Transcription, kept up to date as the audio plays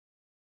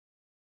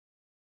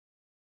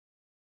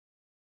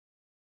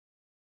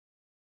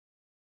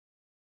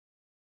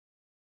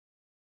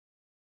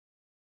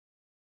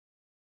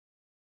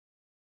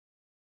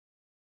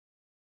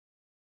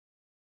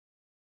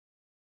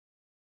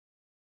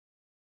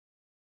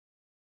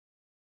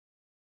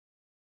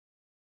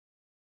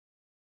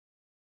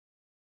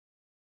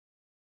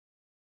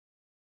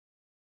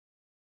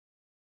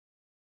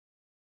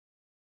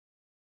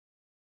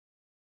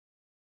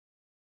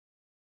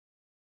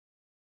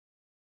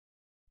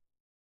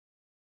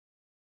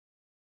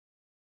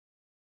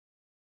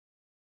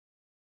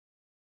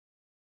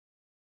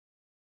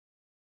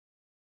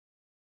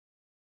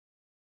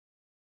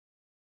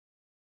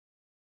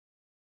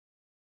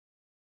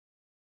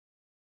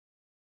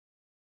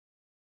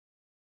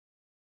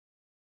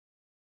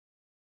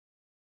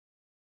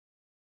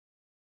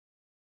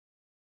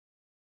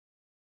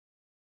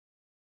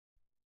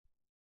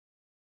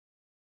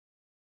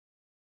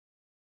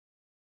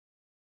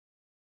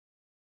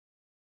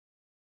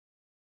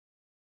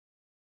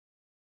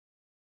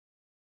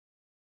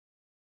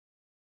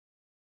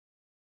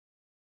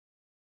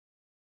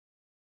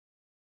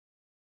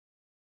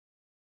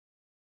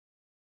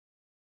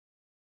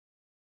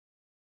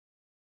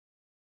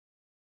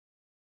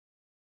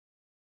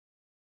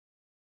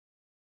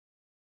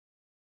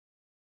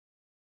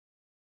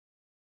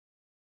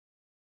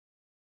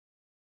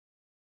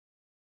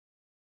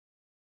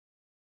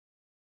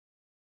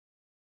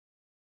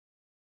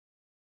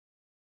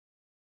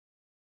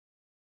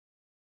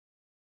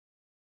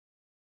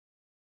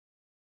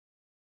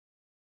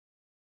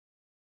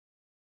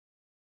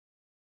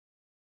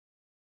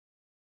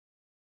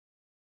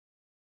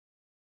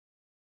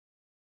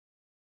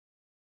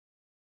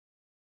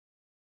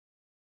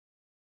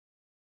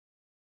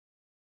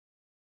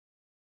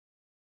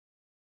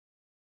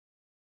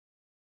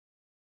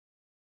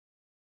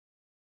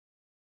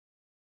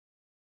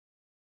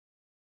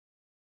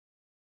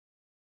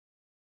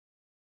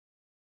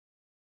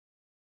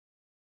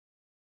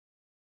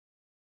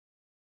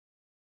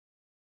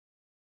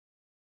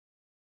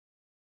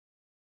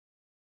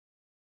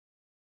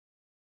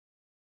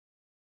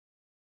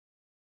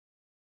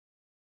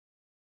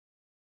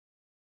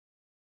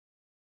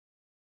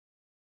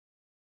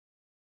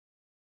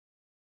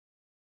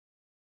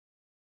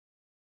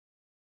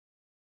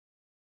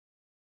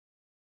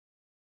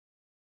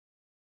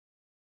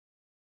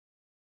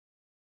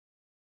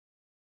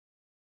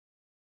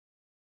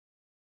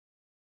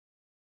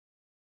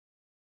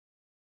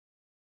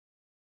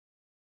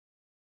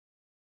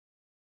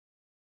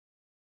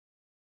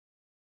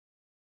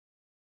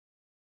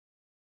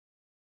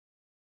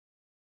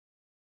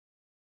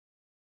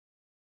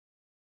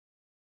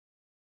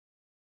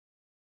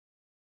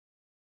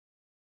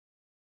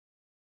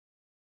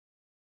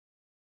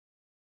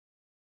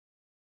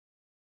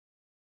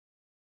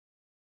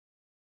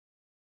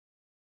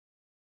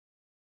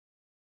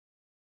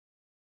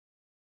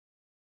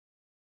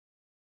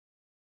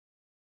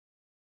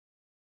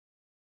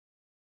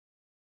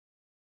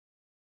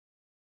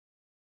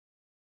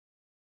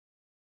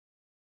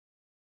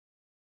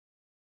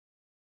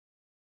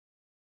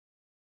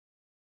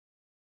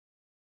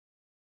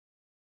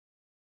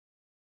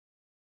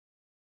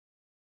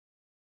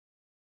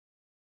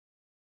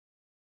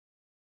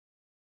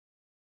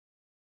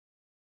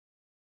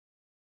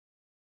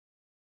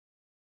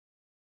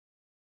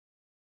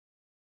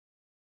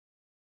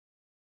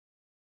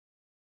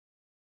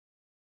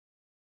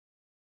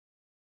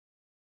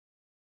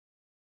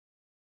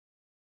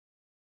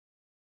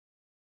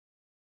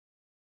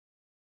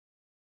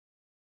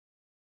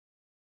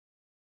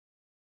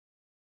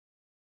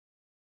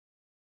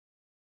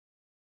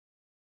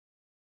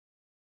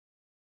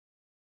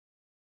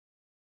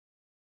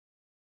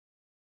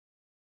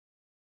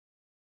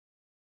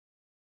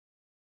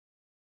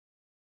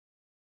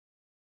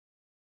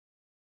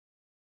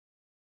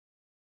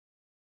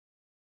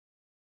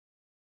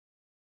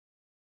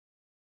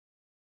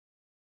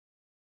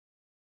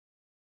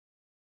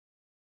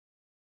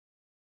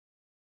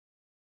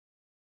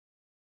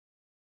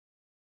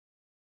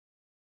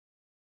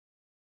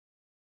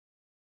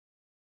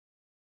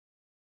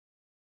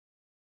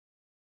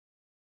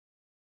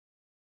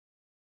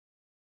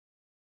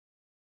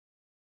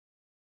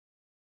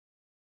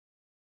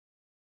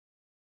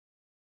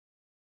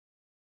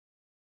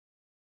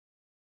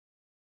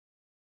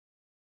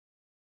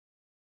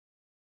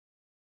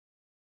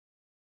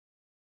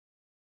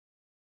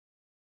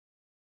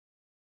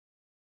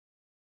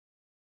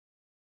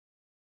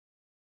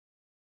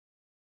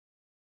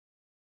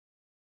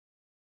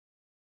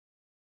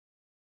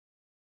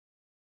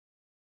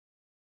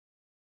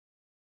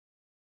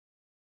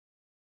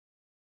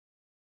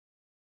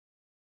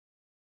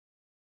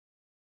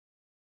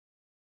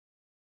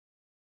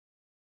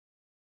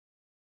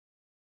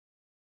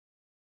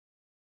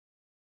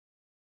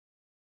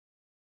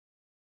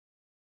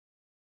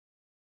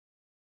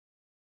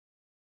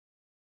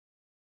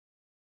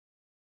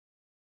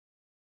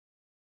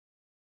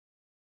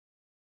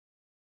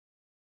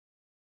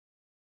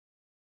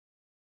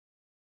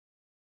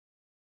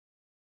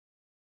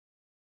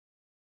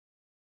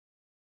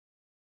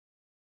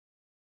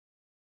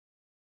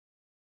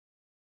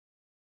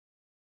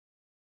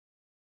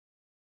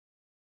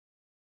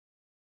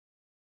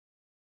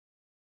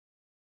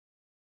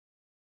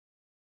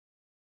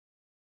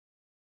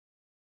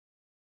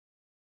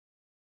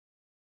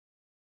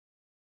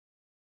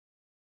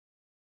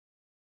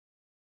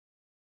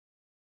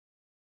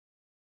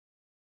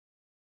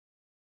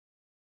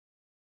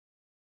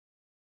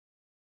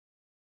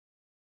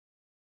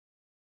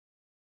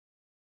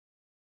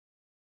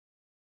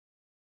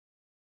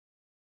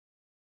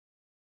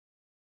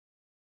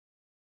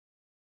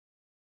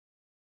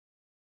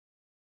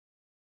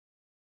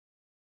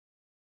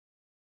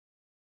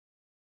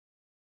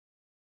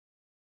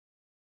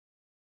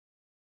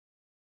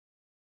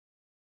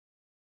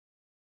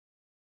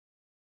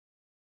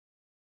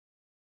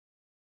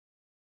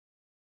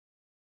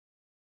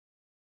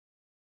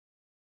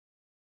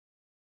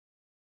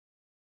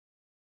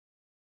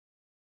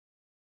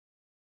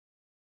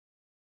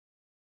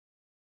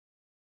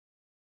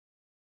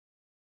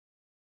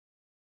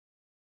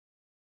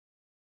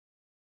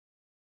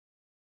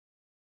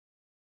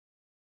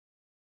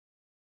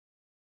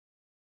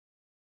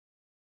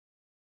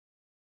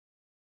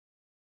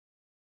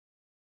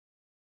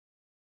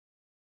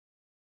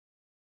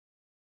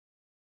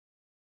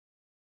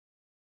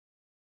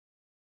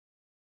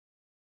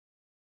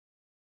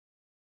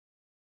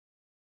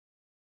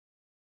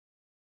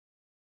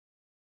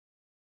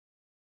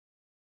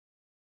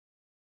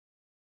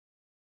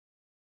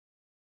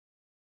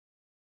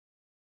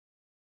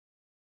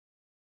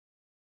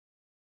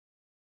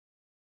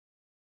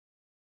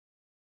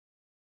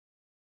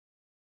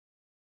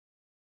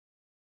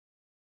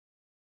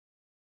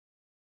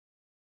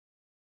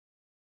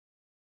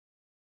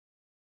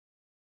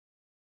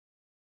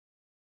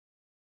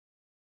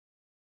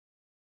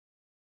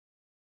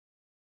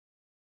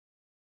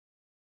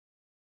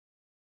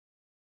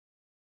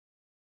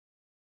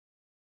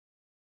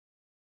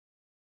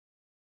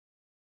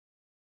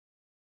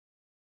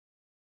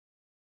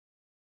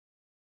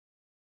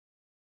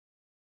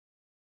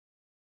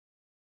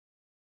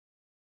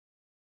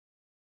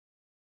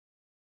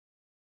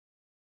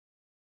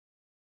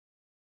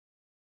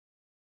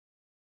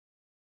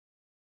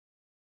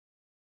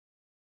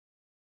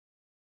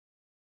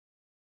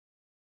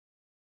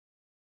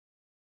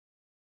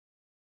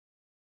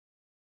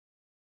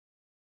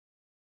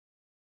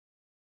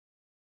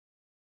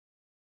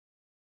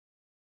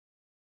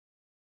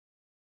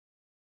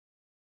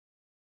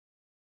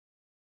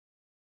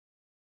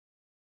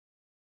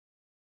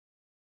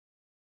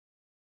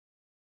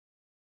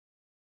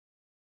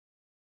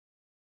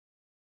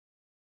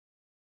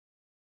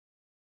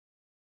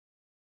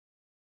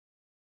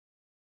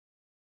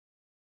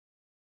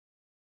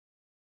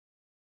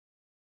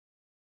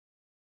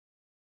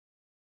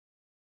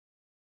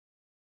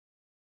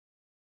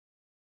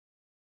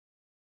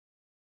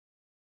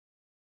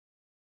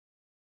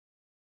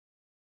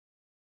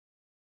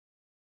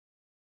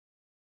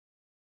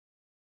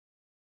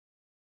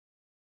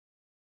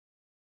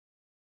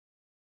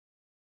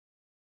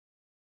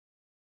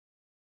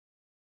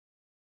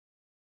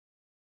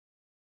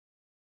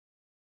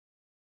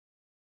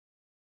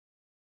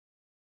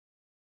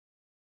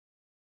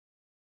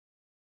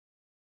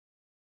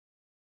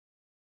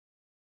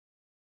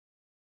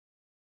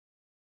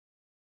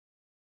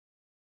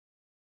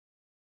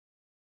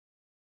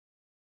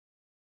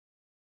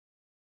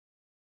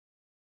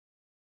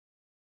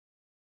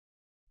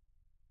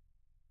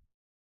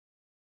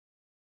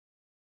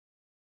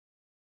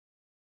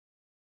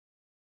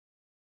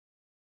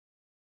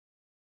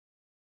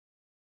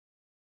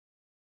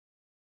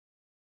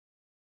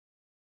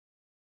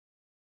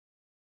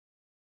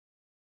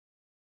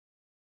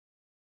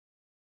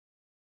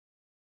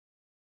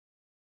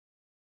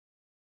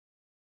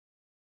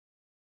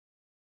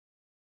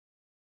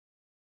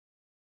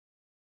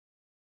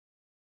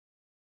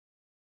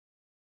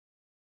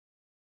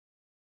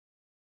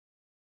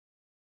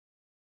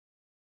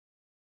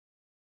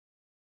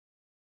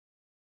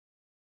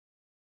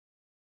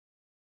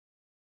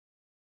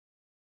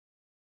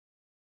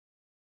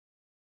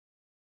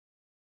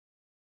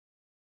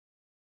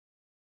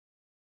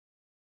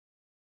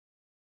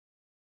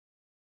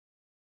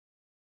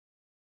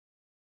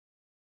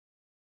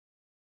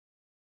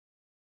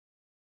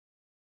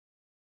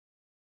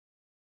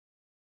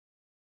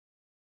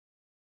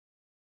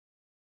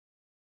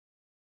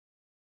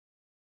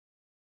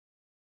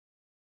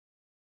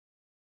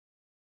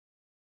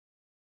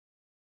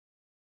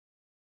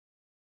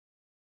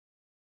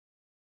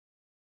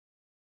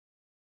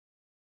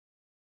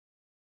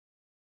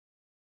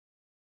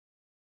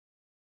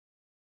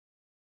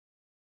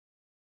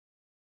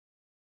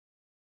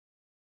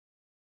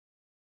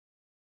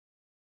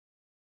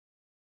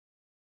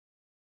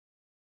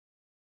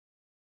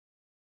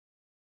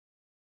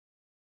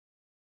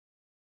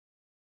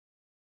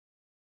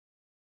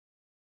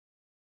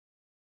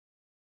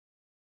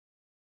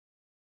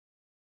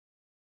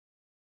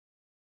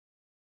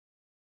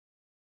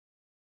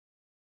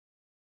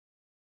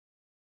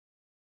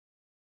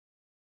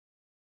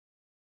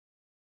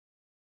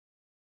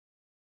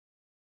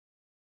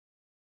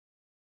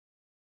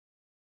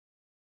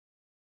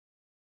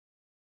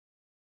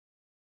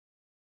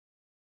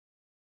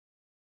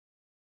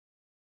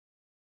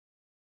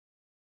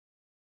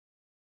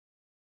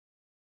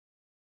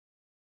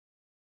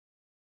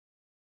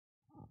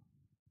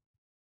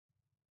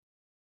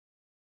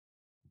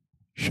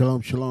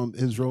Shalom, shalom,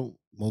 Israel.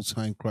 Most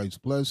High in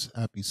Christ bless.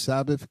 Happy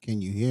Sabbath.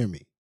 Can you hear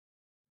me?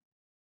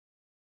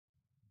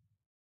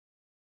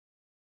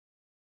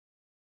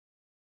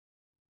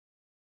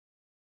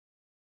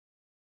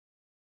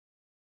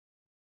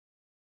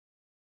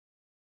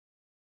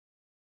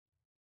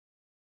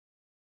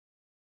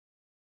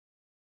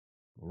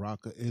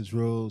 Baraka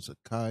Israel,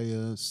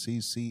 Zakiah,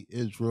 CC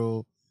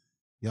Israel,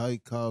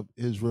 Yaakov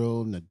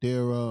Israel,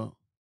 Nadera,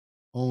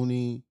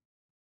 Oni,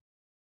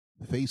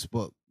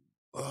 Facebook,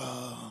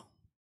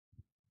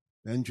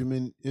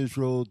 Benjamin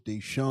Israel,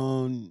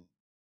 Deshaun,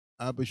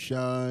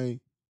 Abishai,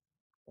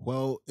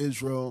 Quell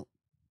Israel.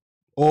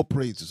 All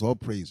praises, all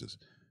praises.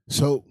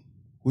 So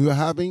we were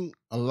having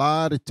a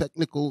lot of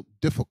technical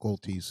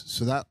difficulties.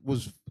 So that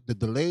was the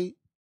delay.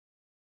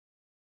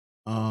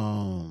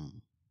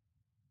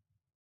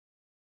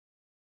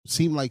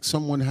 Seemed like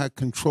someone had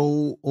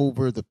control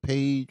over the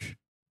page.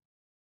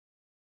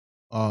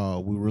 We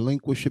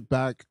relinquished it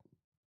back.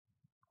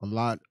 A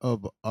lot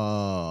of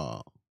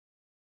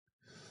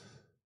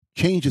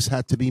changes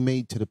had to be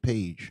made to the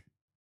page.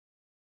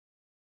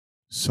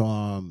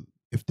 So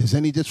if there's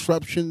any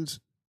disruptions,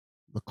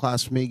 the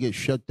class may get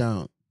shut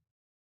down.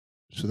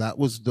 So that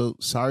was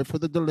sorry for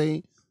the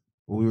delay.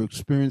 But we were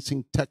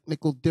experiencing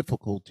technical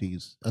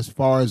difficulties as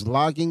far as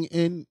logging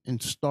in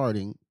and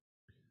starting.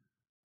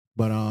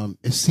 But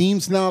it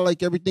seems now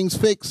like everything's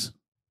fixed.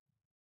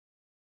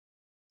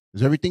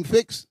 Is everything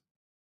fixed?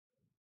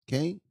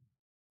 Okay.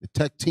 The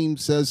tech team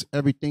says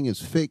everything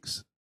is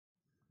fixed.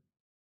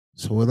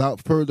 So without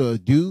further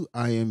ado,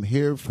 I am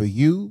here for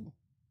you.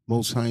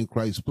 Most High in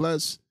Christ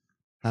bless.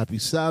 Happy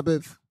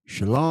Sabbath.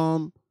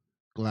 Shalom.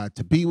 Glad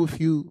to be with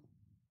you.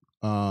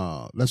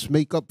 Let's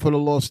make up for the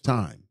lost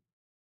time.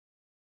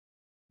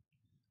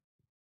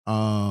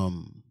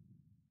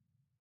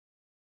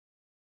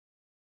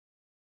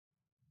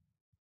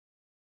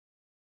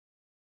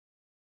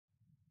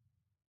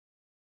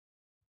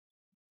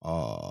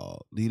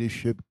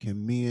 Leadership,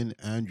 can me and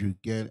Andrew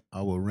get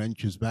our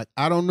wrenches back?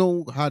 I don't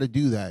know how to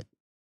do that.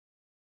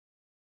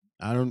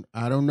 I don't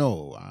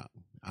know.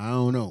 I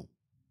don't know.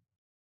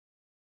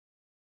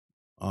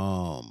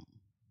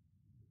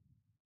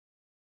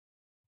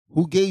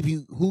 Who gave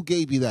you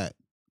that?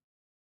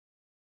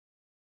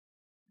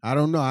 I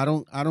don't know.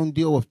 I don't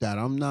deal with that.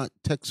 I'm not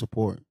tech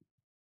support.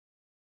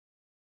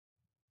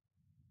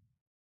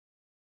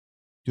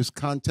 Just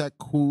contact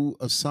who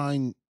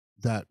assigned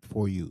that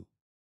for you.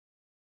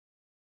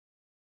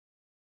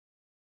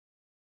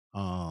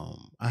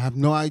 I have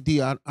no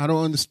idea. I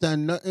don't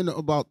understand nothing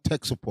about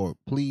tech support.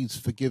 Please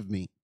forgive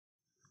me.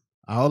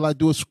 All I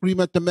do is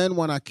scream at the men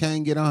when I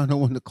can't get on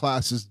or when the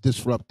class is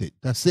disrupted.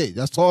 That's it.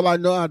 That's all I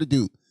know how to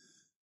do.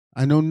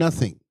 I know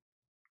nothing.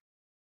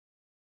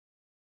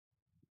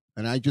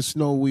 And I just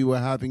know we were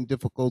having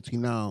difficulty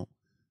now.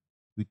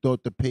 We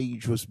thought the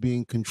page was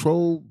being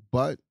controlled,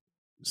 but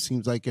it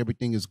seems like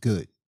everything is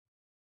good.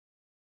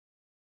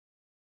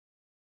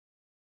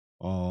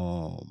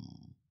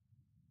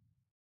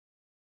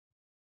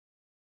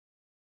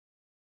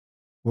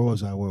 Where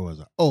was I?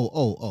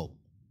 Oh.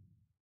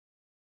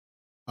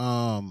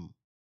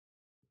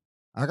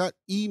 I got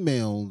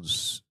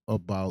emails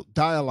about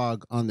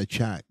dialogue on the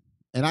chat.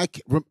 And I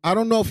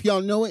don't know if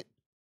y'all know it.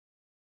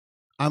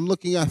 I'm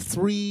looking at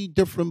 3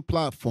 different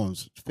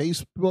platforms: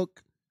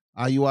 Facebook,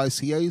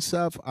 IUIC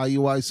ASAF,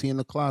 IUIC in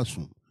the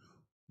classroom.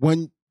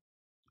 When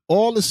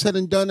all is said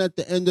and done at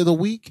the end of the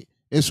week,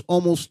 it's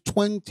almost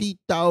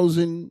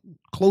 20,000,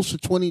 close to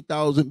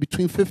 20,000,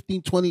 between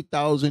 15,000,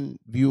 20,000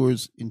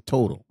 viewers in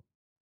total.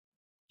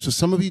 So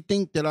some of you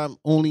think that I'm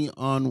only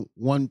on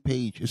one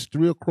page. It's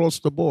 3 across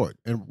the board.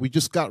 And we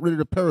just got rid of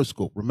the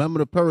Periscope. Remember,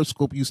 the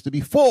Periscope used to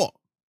be 4.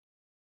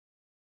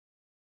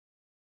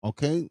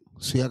 Okay?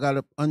 See, I got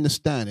to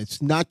understand. It's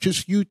not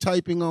just you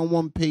typing on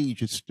one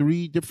page. It's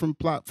 3 different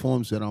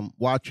platforms that I'm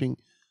watching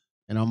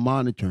and I'm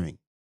monitoring.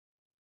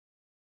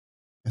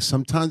 And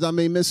sometimes I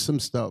may miss some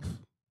stuff.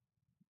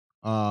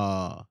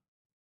 I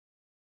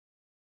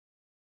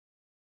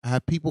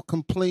have people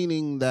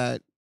complaining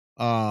that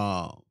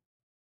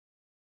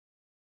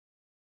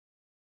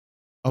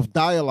of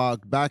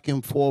dialogue back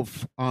and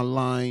forth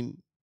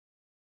online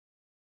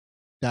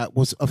that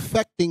was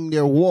affecting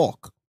their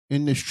walk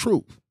in this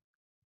truth.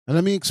 And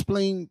let me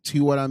explain to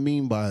you what I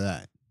mean by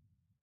that.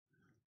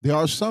 There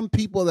are some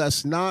people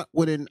that's not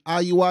with an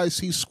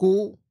IUIC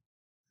school,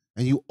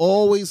 and you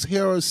always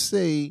hear us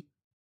say,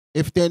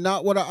 if they're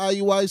not with an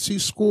IUIC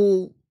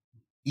school,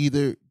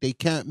 either they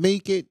can't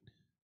make it,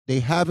 they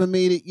haven't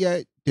made it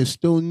yet, they're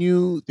still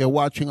new, they're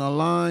watching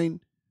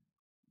online.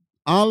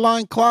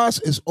 Online class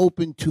is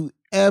open to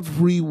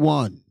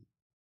everyone.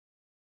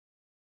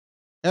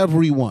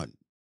 Everyone.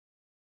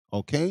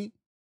 Okay?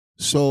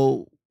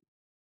 So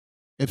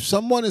if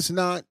someone is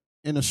not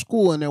in a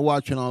school and they're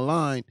watching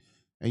online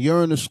and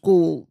you're in a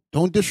school,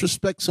 don't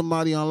disrespect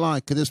somebody online,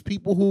 because there's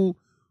people who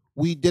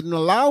we didn't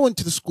allow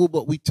into the school,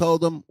 but we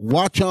told them,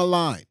 watch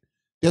online.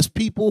 There's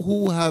people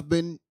who have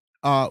been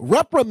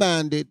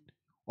reprimanded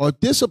or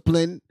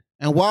disciplined,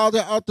 and while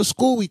they're out the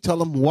school, we tell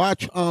them,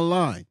 watch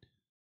online.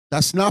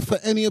 That's not for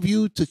any of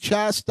you to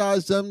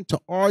chastise them, to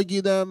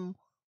argue them,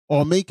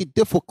 or make it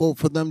difficult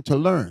for them to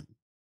learn.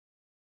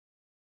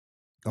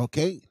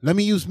 Okay? Let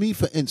me use me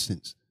for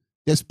instance.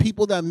 There's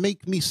people that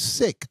make me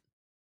sick,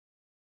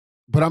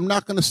 but I'm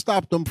not going to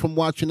stop them from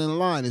watching in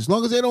line. As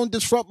long as they don't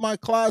disrupt my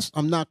class,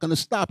 I'm not going to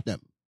stop them.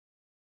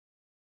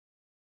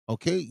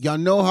 Okay? Y'all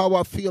know how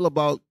I feel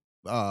about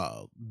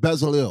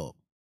Bezalel.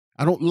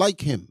 I don't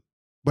like him.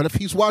 But if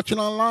he's watching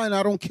online,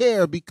 I don't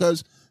care,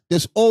 because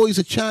there's always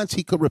a chance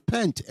he could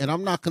repent, and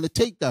I'm not going to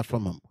take that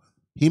from him.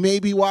 He may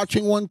be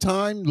watching one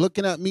time,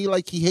 looking at me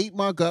like he hate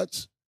my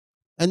guts,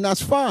 and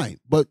that's fine.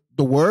 But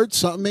the word,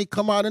 something may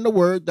come out in the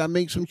word that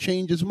makes him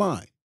change his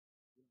mind.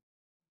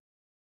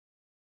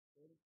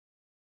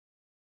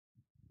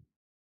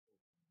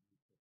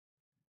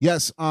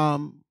 Yes,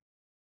 y'all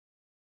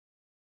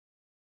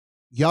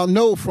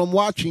know from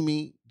watching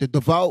me, the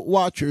devout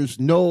watchers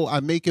know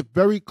I make it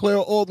very clear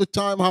all the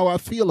time how I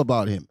feel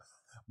about him.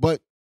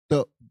 But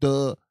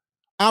the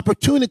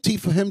opportunity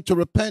for him to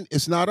repent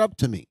is not up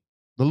to me.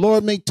 The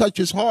Lord may touch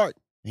his heart.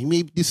 He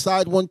may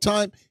decide one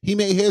time, he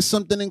may hear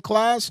something in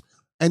class,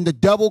 and the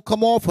devil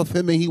come off of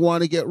him and he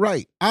want to get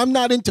right. I'm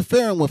not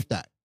interfering with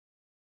that.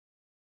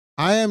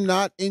 I am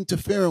not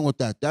interfering with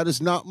that. That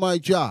is not my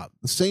job.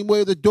 The same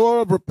way the door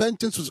of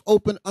repentance was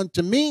open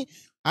unto me,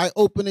 I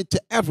open it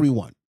to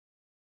everyone.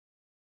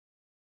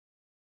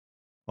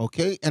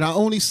 Okay? And I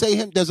only say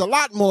him. There's a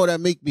lot more that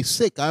make me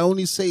sick. I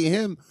only say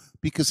him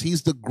because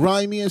he's the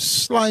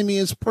grimiest,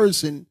 slimiest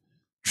person,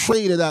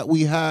 traitor that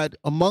we had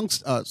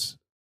amongst us,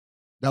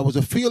 that was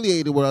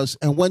affiliated with us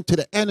and went to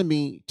the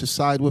enemy to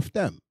side with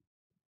them.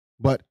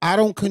 But I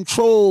don't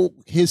control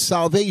his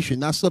salvation.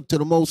 That's up to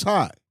the Most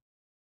High.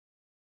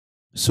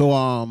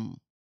 So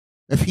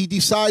if he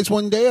decides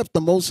one day, if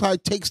the Most High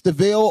takes the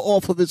veil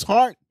off of his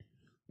heart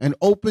and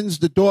opens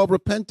the door of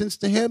repentance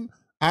to him,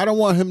 I don't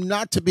want him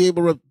not to be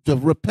able to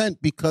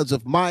repent because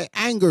of my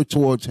anger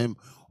towards him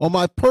or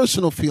my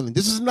personal feeling.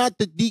 This is not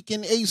the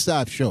Deacon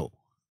Asaph show.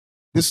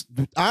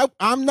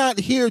 I'm not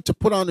here to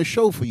put on a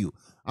show for you.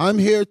 I'm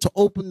here to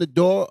open the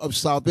door of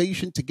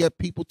salvation to get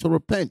people to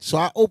repent. So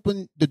I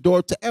open the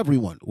door to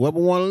everyone, whoever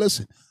want to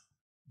listen.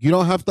 You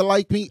don't have to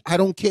like me. I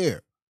don't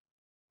care.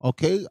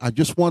 Okay? I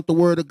just want the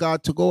word of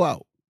God to go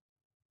out.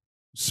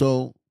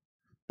 So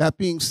that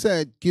being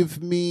said,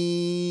 give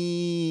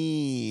me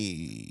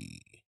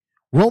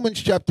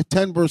Romans chapter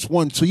 10, verse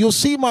 1. So you'll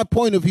see my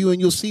point of view and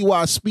you'll see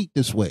why I speak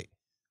this way.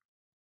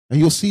 And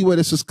you'll see where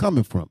this is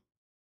coming from.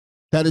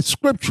 That is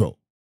scriptural.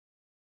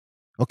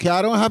 Okay,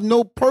 I don't have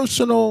no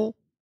personal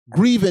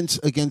grievance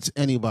against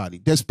anybody.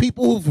 There's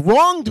people who've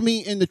wronged me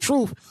in the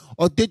truth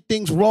or did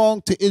things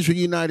wrong to Israel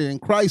United in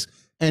Christ,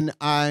 and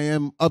I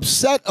am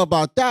upset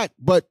about that,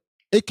 but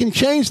it can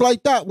change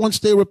like that once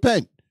they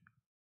repent.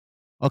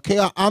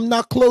 Okay, I'm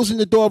not closing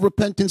the door of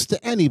repentance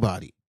to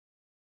anybody.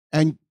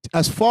 And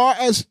as far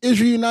as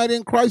Israel United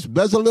in Christ,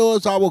 Bezalel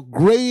is our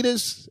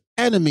greatest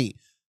enemy.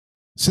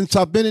 Since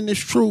I've been in this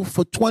truth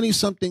for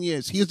 20-something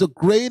years, he is the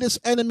greatest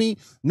enemy,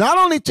 not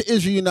only to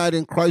Israel United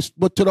in Christ,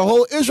 but to the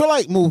whole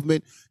Israelite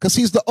movement, because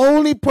he's the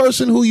only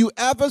person who you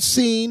ever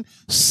seen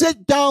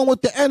sit down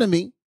with the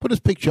enemy. Put his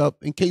picture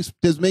up in case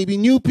there's maybe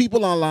new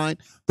people online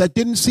that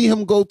didn't see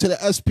him go to the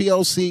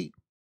SPLC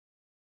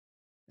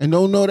and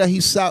don't know that he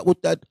sat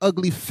with that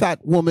ugly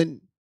fat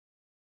woman.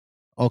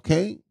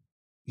 Okay?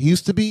 He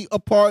used to be a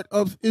part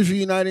of Israel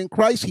United in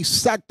Christ. He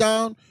sat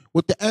down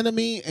with the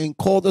enemy and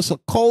called us a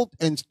cult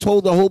and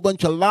told a whole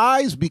bunch of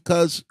lies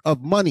because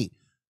of money,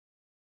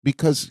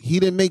 because he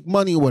didn't make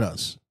money with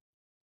us.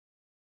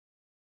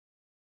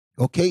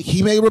 Okay,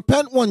 he may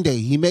repent one day.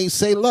 He may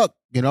say, look,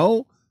 you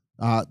know,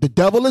 the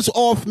devil is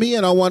off me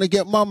and I want to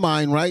get my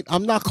mind right.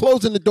 I'm not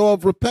closing the door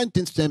of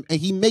repentance to him, and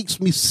he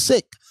makes me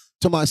sick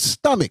to my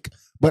stomach,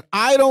 but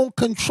I don't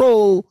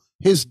control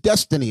his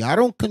destiny. I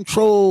don't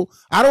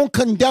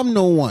condemn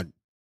no one.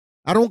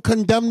 I don't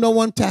condemn no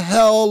one to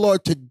hell or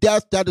to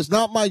death. That is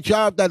not my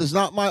job. That is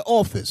not my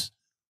office.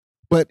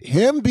 But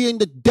him being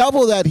the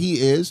devil that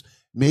he is,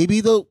 maybe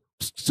the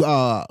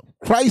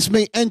Christ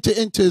may enter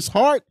into his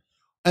heart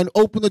and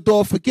open the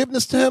door of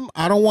forgiveness to him.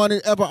 I don't want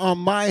it ever on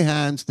my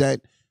hands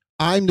that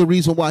I'm the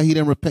reason why he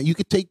didn't repent. You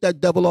could take that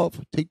devil off.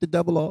 Take the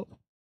devil off.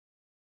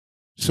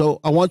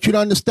 So I want you to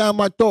understand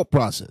my thought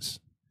process.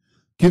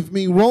 Give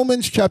me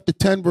Romans chapter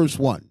 10, verse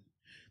 1.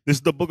 This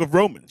is the book of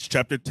Romans,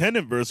 chapter 10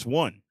 and verse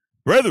 1.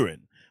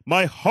 Brethren,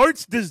 my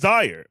heart's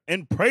desire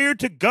and prayer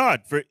to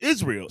God for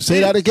Israel. Say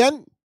that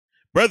again.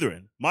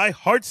 Brethren, my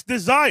heart's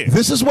desire.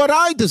 This is what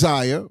I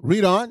desire.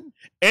 Read on.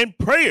 And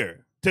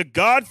prayer to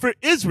God for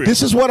Israel.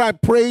 This is what I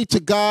pray to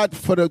God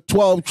for the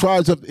 12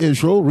 tribes of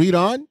Israel. Read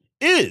on.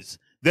 Is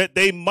that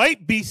they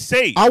might be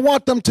saved. I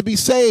want them to be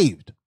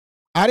saved.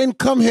 I didn't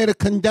come here to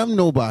condemn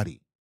nobody.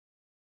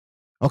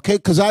 Okay,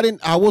 because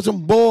I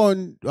wasn't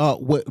born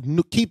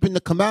keeping the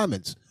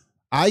commandments.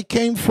 I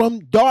came from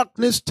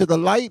darkness to the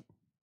light,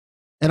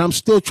 and I'm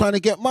still trying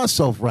to get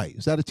myself right.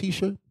 Is that a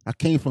t-shirt? I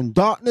came from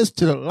darkness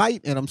to the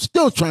light, and I'm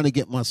still trying to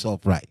get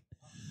myself right.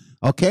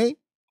 Okay?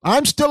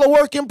 I'm still a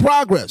work in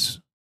progress.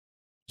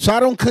 So I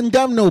don't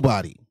condemn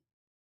nobody.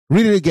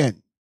 Read it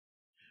again.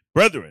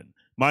 Brethren,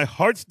 my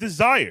heart's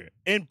desire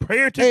and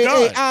prayer to Hey,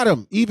 God.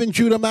 Adam, even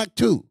Judah Mac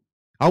too.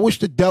 I wish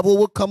the devil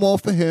would come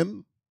off of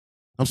him.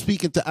 I'm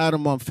speaking to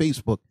Adam on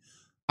Facebook.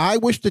 I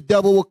wish the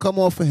devil would come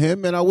off of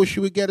him, and I wish he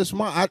would get his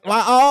mind.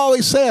 I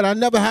always said I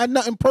never had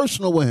nothing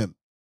personal with him.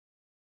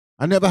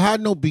 I never had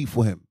no beef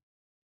with him.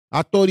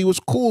 I thought he was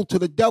cool till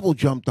the devil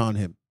jumped on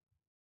him.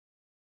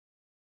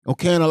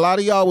 Okay, and a lot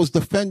of y'all was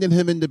defending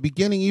him in the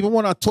beginning. Even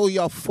when I told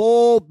y'all,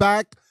 fall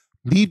back,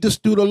 leave this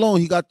dude alone.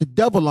 He got the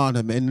devil on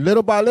him. And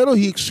little by little,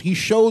 he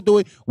showed the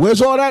way.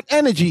 Where's all that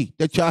energy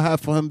that y'all had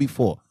for him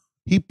before?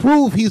 He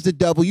proved he's the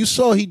devil. You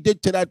saw he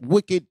did to that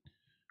wicked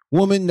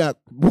woman that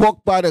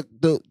walked by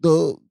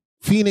the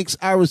Phoenix,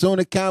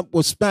 Arizona camp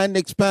with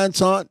spandex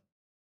pants on.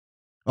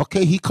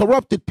 Okay, he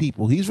corrupted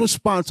people. He's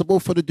responsible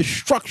for the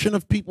destruction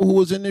of people who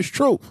was in this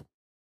truth.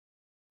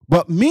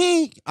 But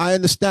me, I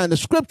understand the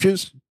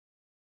scriptures.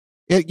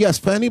 Yes,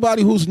 for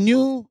anybody who's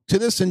new to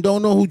this and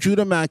don't know who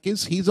Judah Mac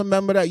is, he's a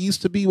member that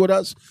used to be with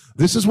us.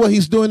 This is what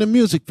he's doing in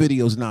music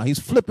videos now. He's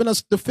flipping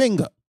us the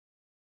finger.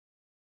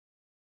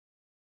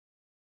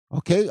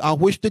 Okay, I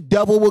wish the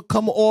devil would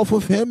come off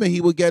of him and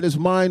he would get his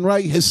mind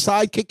right. His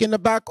sidekick in the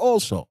back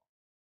also.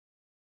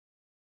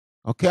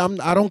 Okay,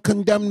 I don't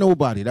condemn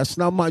nobody. That's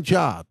not my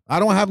job. I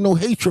don't have no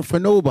hatred for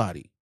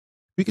nobody.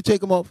 We could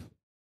take him off.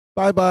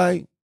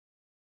 Bye-bye.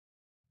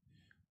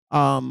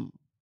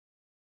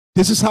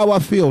 This is how I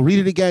feel. Read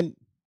it again.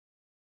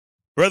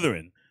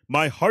 Brethren,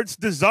 my heart's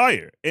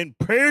desire and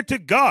prayer to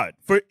God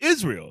for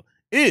Israel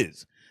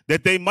is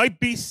that they might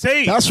be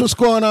saved. That's what's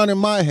going on in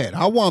my head.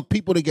 I want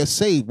people to get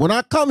saved. When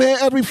I come here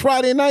every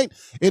Friday night,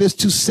 it is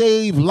to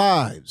save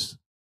lives.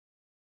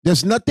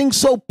 There's nothing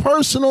so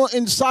personal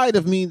inside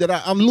of me that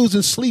I'm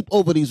losing sleep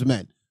over these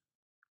men.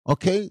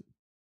 Okay?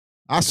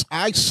 I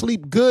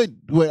sleep good.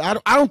 I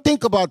don't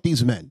think about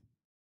these men.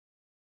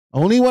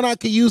 Only when I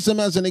can use them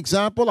as an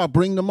example, I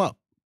bring them up.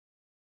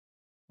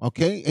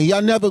 Okay? And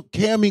y'all never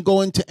hear me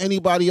go into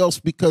anybody else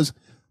because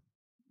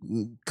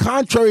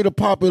contrary to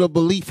popular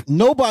belief,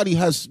 nobody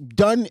has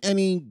done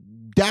any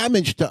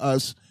damage to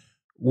us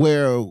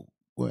where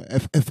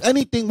if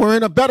anything, we're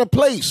in a better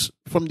place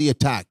from the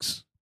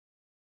attacks.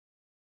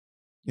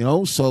 You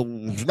know, so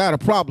it's not a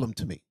problem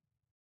to me.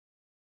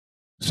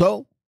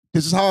 So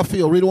this is how I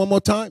feel. Read it one more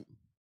time.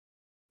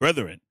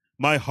 Brethren,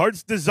 my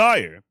heart's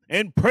desire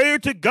and prayer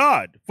to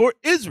God for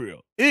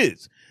Israel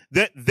is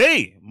that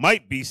they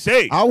might be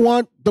saved. I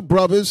want the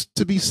brothers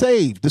to be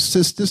saved, the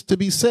sisters to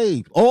be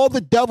saved. All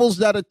the devils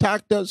that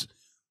attacked us,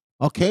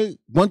 okay?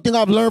 One thing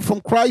I've learned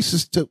from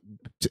Christ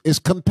is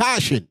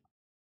compassion.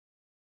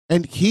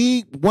 And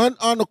he went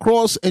on the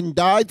cross and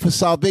died for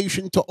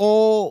salvation to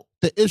all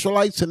the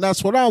Israelites, and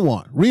that's what I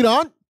want. Read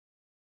on.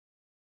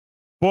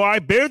 For I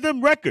bear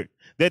them record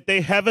that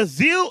they have a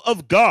zeal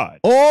of God.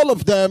 All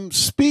of them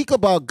speak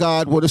about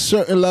God with a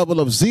certain level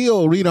of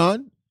zeal. Read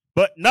on.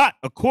 But not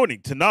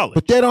according to knowledge.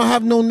 But they don't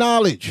have no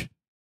knowledge.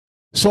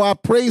 So I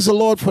praise the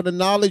Lord for the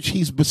knowledge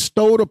he's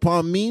bestowed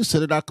upon me so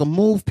that I can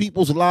move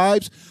people's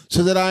lives,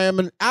 so that I am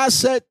an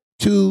asset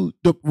to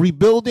the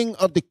rebuilding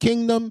of the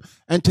kingdom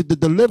and to the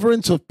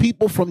deliverance of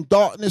people from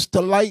darkness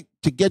to light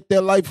to get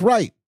their life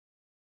right.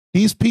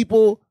 These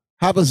people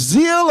have a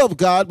zeal of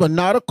God, but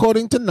not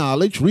according to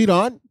knowledge. Read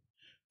on.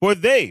 For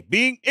they,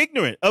 being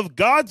ignorant of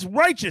God's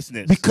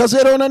righteousness. Because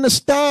they don't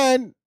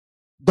understand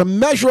the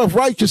measure of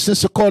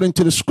righteousness according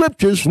to the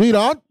scriptures. Read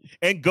on.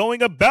 And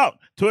going about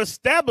to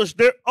establish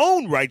their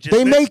own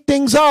righteousness. They make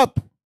things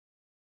up.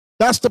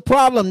 That's the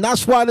problem.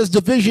 That's why there's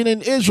division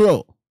in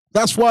Israel.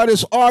 That's why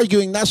there's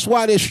arguing. That's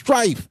why there's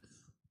strife.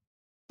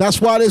 That's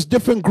why there's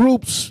different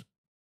groups.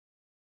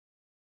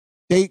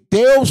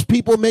 Those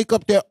people make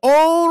up their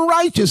own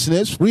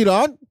righteousness. Read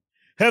on.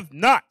 Have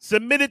not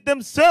submitted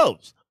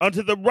themselves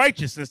unto the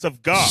righteousness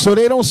of God. So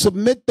they don't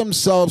submit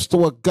themselves to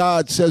what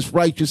God says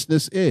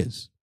righteousness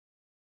is.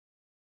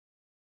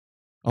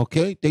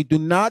 Okay? They do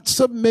not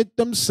submit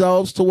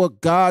themselves to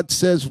what God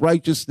says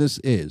righteousness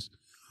is.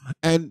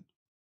 And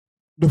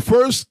the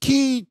first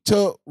key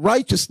to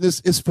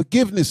righteousness is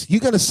forgiveness. You're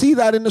going to see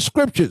that in the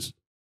scriptures.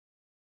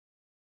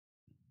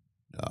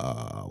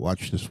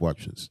 Watch this,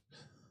 watch this.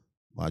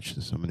 Watch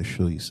this. I'm going to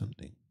show you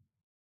something.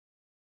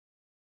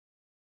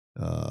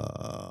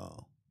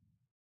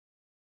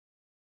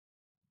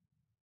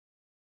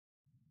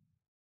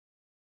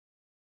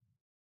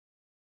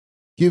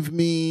 Give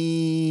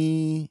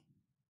me...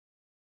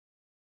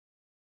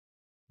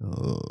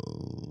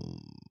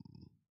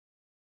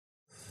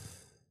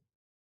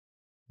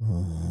 I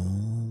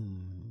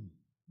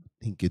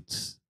think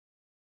it's...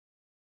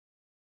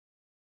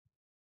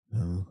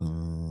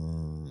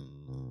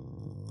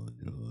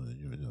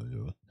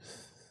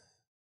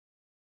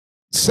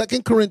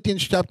 Second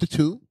Corinthians chapter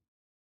 2,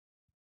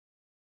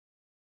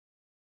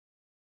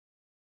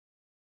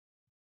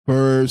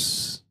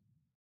 verse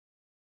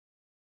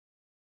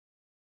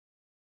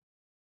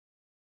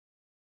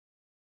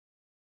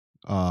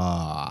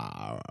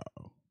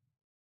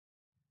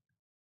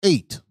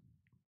 8.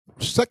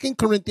 2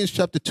 Corinthians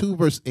chapter 2,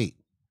 verse 8.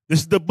 This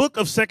is the book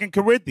of 2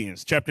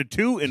 Corinthians, chapter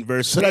 2 and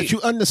verse So 8. that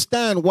you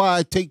understand why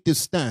I take this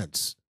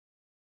stance.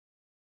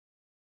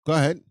 Go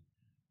ahead.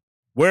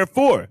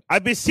 Wherefore, I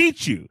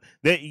beseech you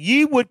that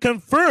ye would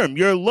confirm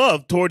your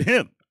love toward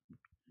him.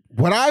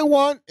 What I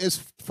want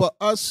is for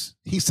us,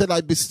 he said, I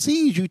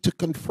beseech you to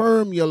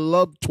confirm your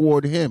love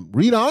toward him.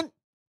 Read on.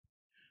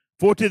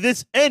 For to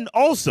this end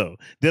also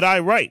did I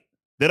write,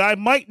 that I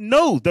might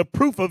know the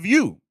proof of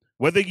you,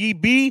 whether ye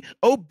be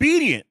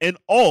obedient in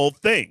all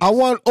things. I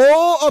want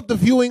all of the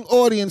viewing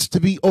audience to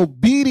be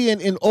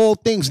obedient in all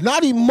things,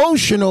 not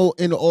emotional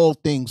in all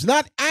things,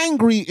 not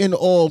angry in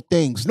all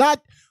things,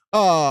 not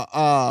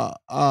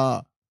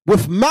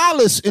with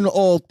malice in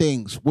all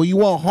things, where you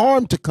want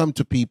harm to come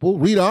to people.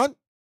 Read on.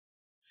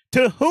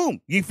 To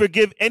whom ye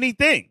forgive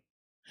anything,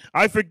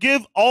 I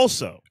forgive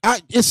also.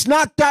 It's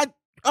not that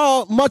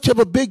much of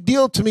a big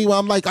deal to me where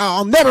I'm like,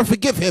 I'll never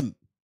forgive him.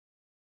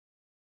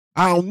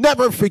 I'll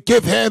never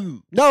forgive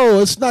him. No,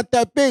 it's not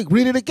that big.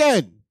 Read it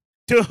again.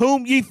 To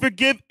whom ye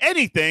forgive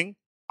anything,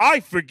 I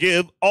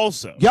forgive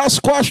also. Y'all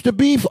squash the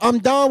beef. I'm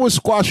down with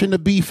squashing the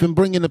beef and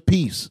bringing the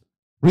peace.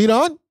 Read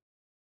on.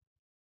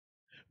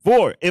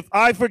 For if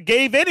I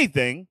forgave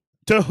anything,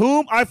 to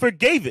whom I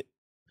forgave it,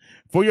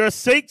 for your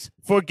sakes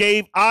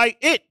forgave I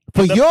it.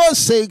 For your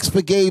sakes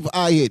forgave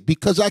I it,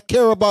 because I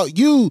care about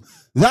you.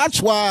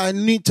 That's why I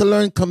need to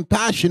learn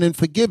compassion and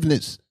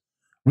forgiveness.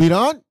 Read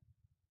on.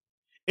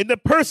 In the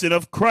person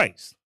of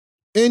Christ.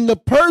 In the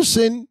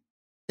person,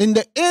 in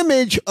the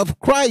image of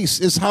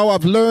Christ is how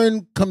I've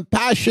learned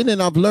compassion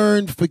and I've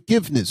learned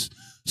forgiveness.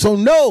 So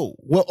no,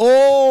 with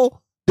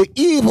all the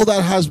evil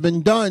that has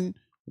been done,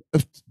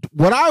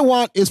 what I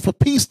want is for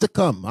peace to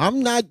come.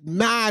 I'm not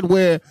mad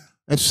where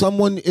if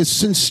someone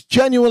is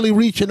genuinely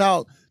reaching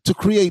out to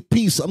create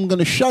peace, I'm going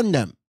to shun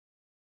them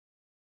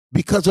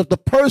because of the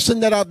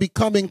person that I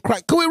become in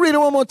Christ. Can we read it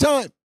one more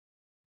time?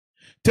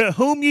 To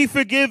whom ye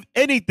forgive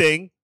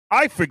anything,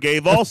 I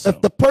forgave also.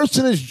 If the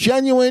person is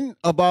genuine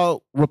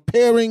about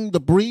repairing the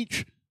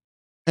breach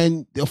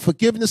and the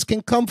forgiveness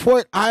can come for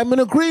it, I'm in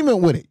agreement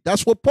with it.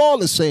 That's what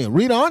Paul is saying.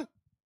 Read on.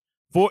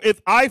 For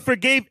if I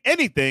forgave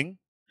anything,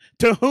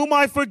 to whom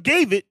I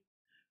forgave it,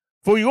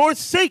 for your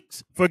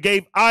sakes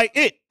forgave I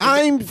it.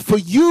 I'm for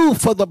you,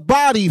 for the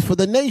body, for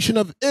the nation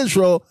of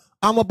Israel.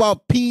 I'm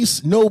about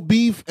peace, no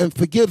beef, and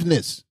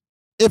forgiveness.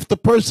 If the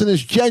person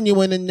is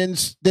genuine and then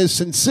they're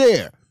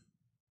sincere,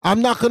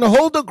 I'm not going to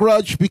hold a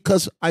grudge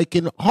because I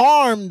can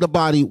harm the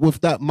body with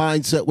that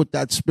mindset, with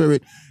that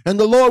spirit. And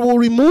the Lord will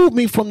remove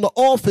me from the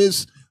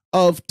office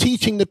of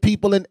teaching the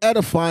people and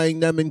edifying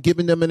them and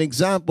giving them an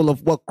example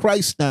of what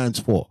Christ stands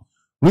for.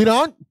 Read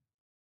on.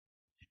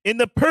 In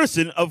the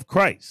person of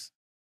Christ,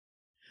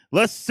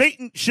 lest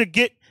Satan should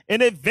get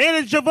an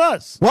advantage of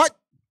us. What?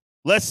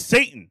 Lest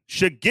Satan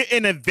should get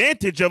an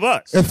advantage of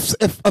us.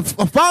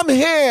 If I'm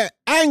here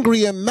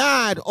angry and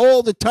mad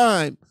all the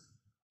time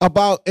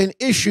about an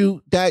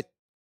issue that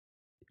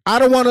I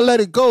don't want to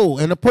let it go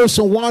and the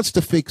person wants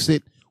to fix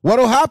it,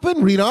 what'll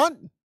happen? Read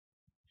on.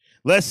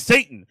 Lest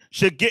Satan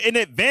should get an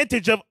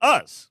advantage of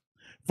us,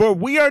 for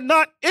we are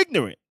not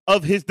ignorant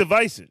of his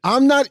devices.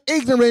 I'm not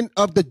ignorant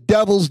of the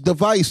devil's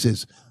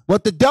devices.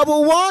 What the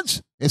devil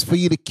wants is for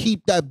you to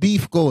keep that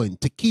beef going,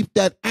 to keep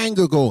that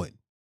anger going,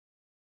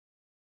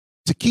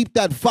 to keep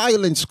that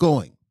violence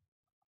going.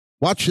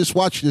 Watch this,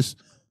 watch this.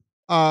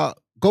 Go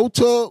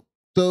to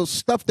the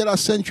stuff that I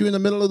sent you in the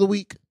middle of the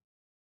week.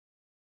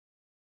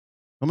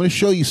 I'm going to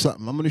show you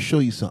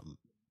something.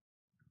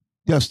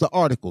 Yes, the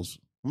articles.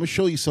 I'm going to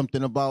show you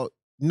something about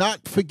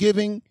not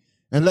forgiving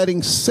and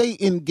letting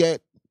Satan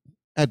get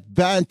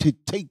advantage,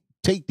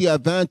 take the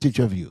advantage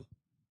of you.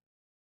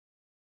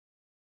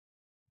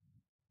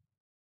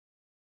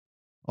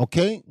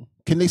 Okay?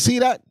 Can they see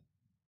that?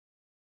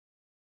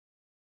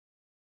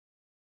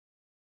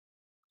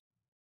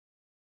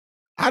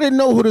 I didn't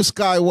know who this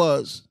guy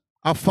was.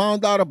 I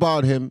found out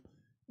about him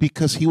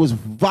because he was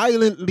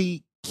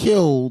violently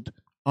killed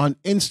on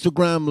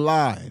Instagram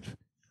Live.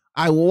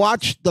 I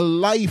watched the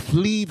life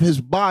leave his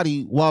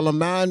body while a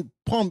man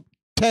pumped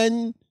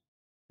 10,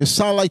 it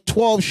sounded like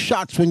 12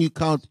 shots when you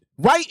count,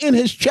 right in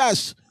his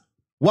chest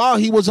while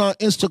he was on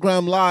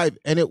Instagram Live,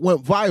 and it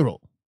went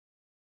viral.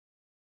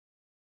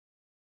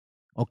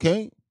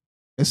 Okay?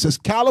 It says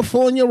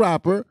California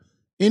rapper,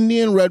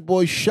 Indian Red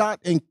Boy shot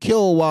and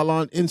killed while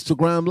on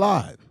Instagram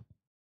Live.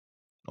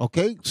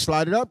 Okay,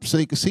 slide it up so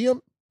you can see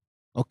him.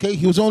 Okay,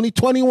 he was only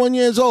 21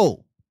 years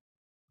old.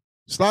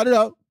 Slide it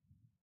up.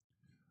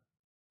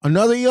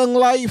 Another young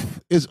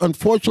life is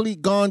unfortunately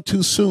gone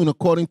too soon,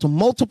 according to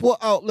multiple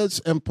outlets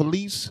and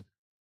police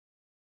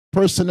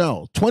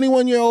personnel.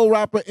 21-year-old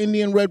rapper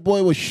Indian Red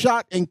Boy was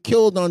shot and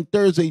killed on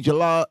Thursday,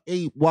 July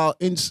 8, while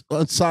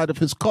inside of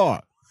his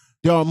car.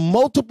 There are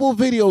multiple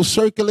videos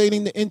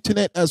circulating the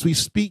internet as we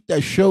speak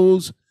that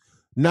shows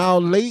now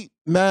late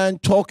man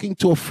talking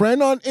to a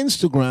friend on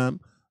Instagram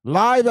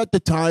live at the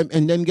time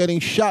and then getting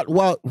shot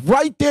while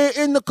right there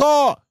in the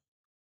car.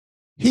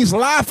 He's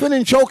laughing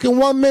and joking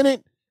 1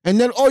 minute, and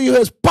then all you hear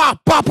is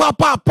pop, pop, pop,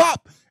 pop,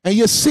 pop, and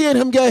you're seeing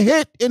him get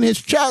hit in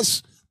his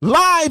chest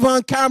live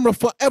on camera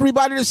for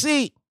everybody to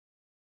see.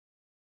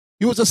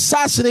 He was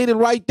assassinated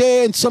right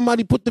there, and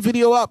somebody put the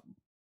video up.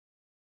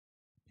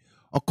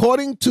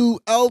 According to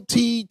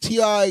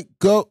LTTI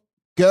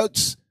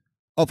Goetz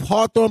of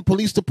Hawthorne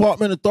Police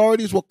Department,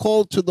 authorities were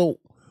called to the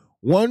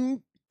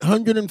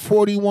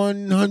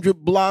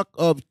 14100 block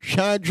of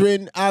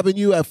Chadron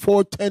Avenue at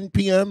 4:10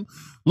 p.m.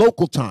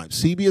 local time.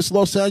 CBS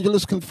Los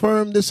Angeles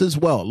confirmed this as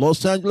well.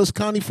 Los Angeles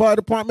County Fire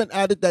Department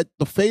added that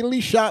the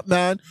fatally shot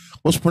man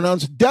was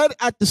pronounced dead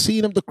at the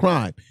scene of the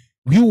crime.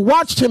 You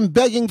watched him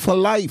begging for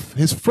life.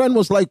 His friend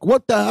was like,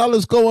 "What the hell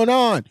is going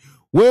on?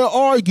 Where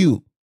are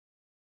you?"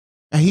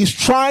 And he's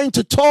trying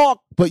to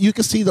talk, but you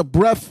can see the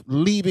breath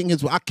leaving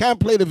his... I can't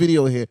play the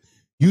video here.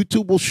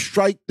 YouTube will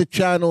strike the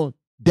channel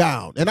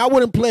down. And I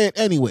wouldn't play it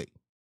anyway.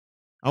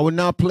 I would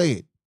not play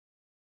it.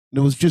 It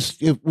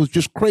was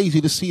just crazy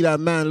to see that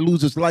man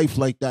lose his life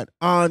like that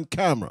on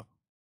camera.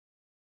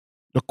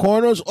 The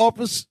coroner's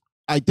office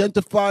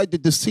identified the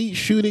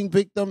deceased shooting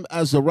victim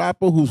as a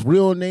rapper whose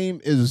real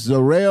name is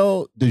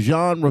Zarel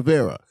Dejan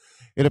Rivera.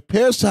 It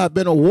appears to have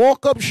been a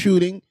walk-up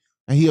shooting,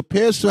 and he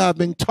appears to have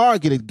been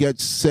targeted,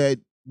 Getz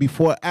said,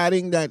 before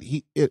adding that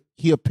he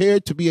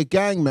appeared to be a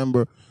gang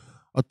member.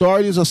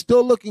 Authorities are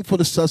still looking for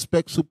the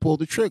suspects who pulled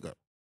the trigger.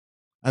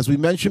 As we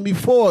mentioned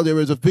before, there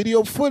is a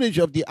video footage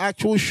of the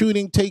actual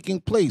shooting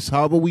taking place.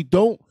 However, we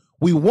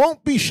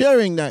won't be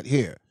sharing that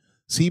here.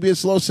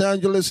 CBS Los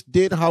Angeles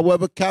did,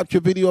 however,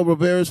 capture video of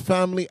Rivera's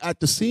family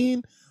at the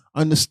scene,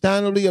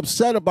 understandably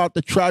upset about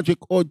the tragic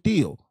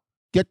ordeal.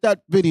 Get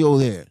that video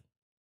there.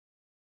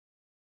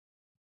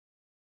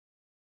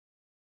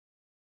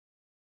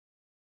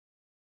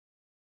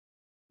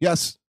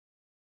 Yes.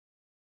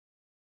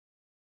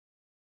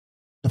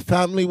 The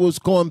family was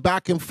going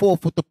back and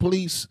forth with the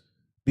police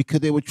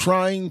because they were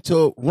trying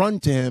to run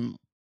to him,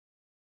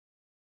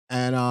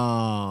 and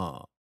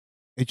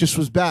it just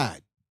was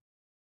bad.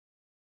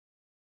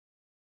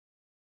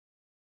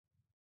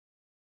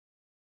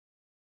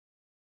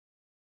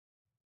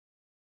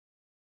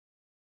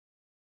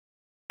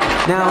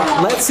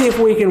 Now, let's see if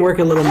we can work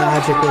a little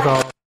magic with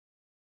all.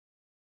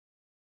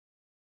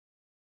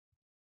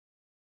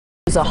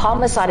 There's a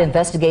homicide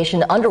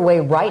investigation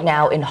underway right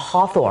now in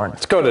Hawthorne.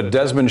 Let's go to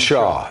Desmond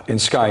Shaw in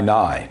Sky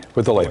 9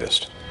 with the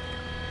latest.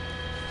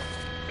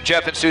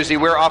 Jeff and Susie,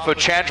 we're off of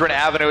Chandran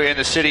Avenue in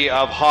the city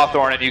of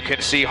Hawthorne, and you can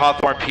see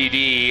Hawthorne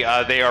PD.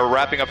 They are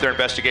wrapping up their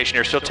investigation.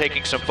 They're still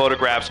taking some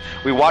photographs.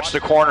 We watched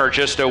the coroner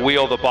just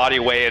wheel the body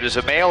away. It is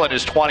a male in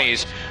his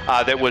 20s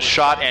that was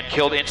shot and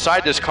killed.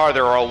 Inside this car,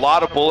 there are a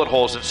lot of bullet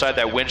holes inside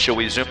that windshield.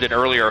 We zoomed in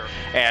earlier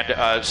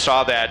and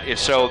saw that.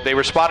 So they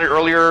responded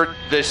earlier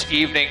this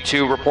evening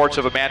to reports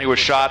of a man who was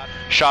shot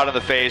in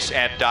the face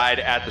and died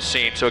at the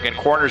scene. So again,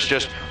 coroners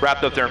just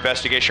wrapped up their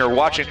investigation. We're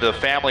watching the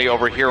family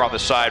over here on the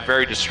side,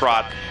 very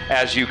distraught,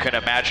 as you can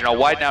imagine. I'll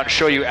widen out and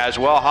show you as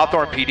well.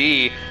 Hawthorne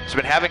PD has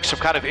been having some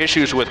kind of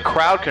issues with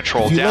crowd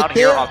control down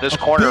here on this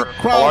corner. Big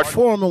crowd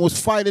foreman was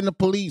fighting the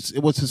police. It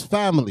was his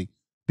family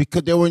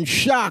because they were in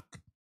shock.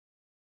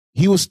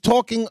 He was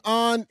talking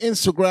on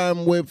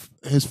Instagram with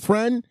his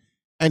friend,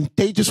 and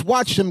they just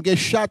watched him get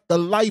shot, the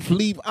life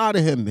leave out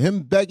of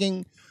him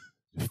begging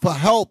for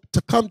help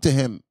to come to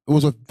him. It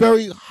was a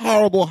very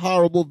horrible,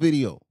 horrible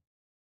video.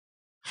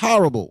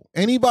 Horrible.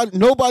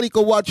 Nobody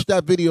could watch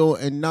that video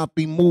and not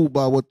be moved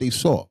by what they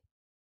saw.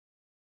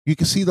 You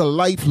can see the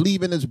life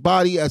leaving his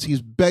body as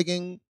he's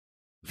begging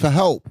for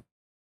help.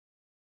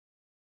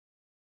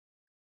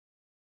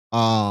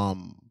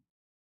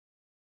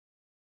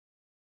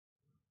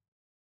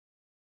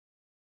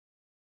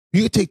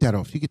 You can take that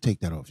off. You can take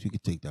that off. You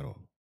can take that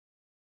off.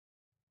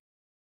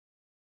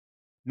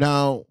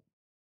 Now,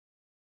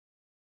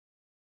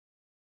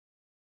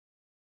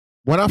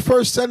 when I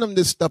first sent him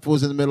this stuff, it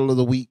was in the middle of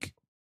the week,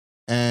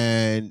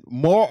 and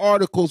more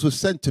articles were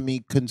sent to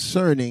me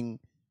concerning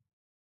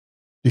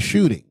the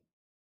shooting.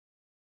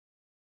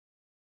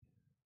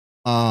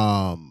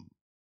 And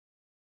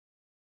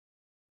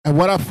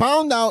what I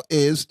found out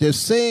is they're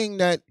saying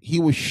that he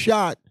was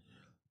shot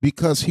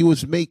because he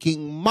was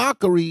making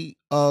mockery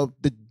of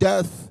the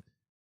death,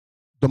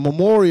 the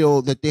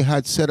memorial that they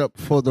had set up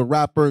for the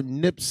rapper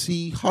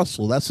Nipsey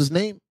Hussle. That's his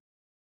name.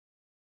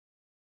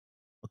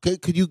 Okay,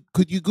 could you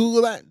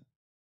Google that?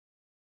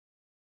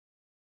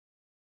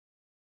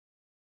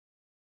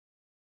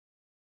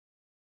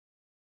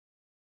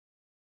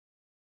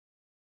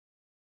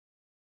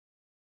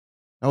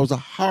 That was a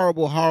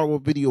horrible, horrible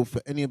video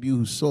for any of you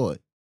who saw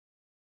it.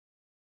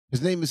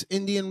 His name is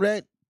Indian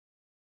Red.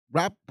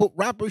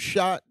 Rapper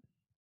shot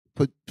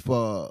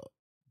for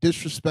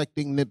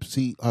disrespecting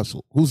Nipsey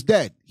Hussle, who's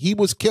dead. He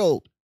was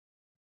killed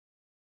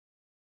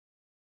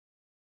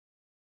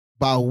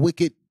by a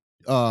wicked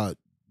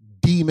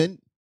demon.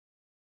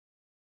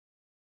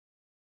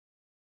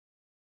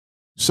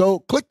 So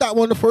click that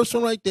one, the first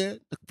one right there.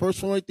 The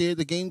first one right there,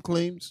 The Game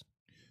Claims.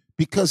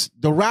 Because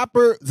the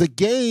rapper The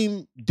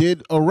Game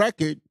did a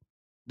record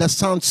that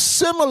sounds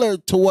similar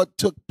to what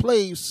took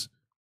place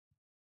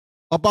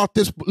about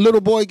this little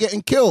boy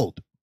getting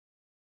killed.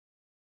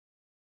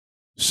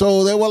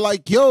 So they were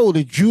like, yo,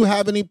 did you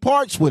have any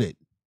parts with it?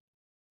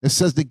 It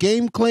says the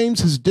game claims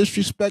his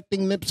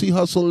disrespecting Nipsey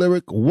Hussle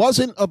lyric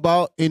wasn't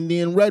about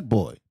Indian Red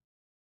Boy.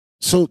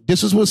 So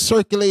this is what's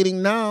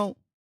circulating now.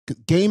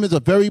 Game is a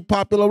very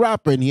popular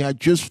rapper, and he had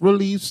just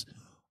released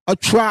a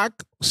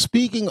track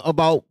speaking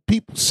about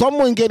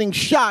someone getting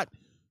shot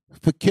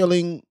for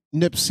killing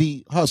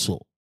Nipsey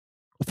Hussle,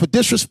 for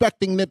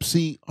disrespecting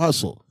Nipsey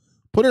Hussle.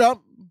 Put it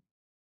up.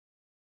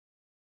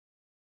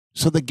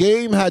 So the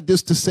Game had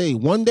this to say: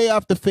 one day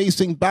after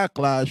facing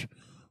backlash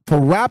for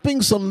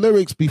rapping some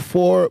lyrics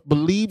before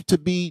believed to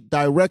be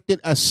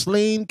directed at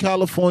slain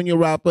California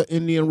rapper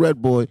Indian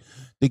Red Boy,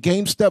 the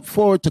Game stepped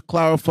forward to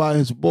clarify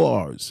his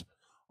bars.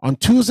 On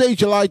Tuesday,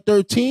 July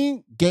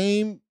 13,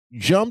 Game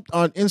jumped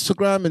on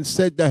Instagram and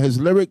said that his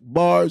lyric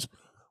bars,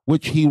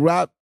 which he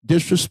rapped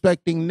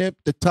disrespecting Nip,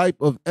 the type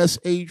of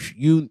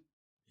SHU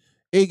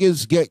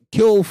niggas get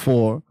killed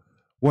for,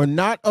 were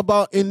not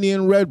about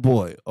Indian Red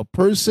Boy, a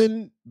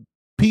person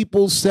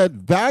people said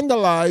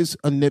vandalized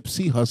a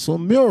Nipsey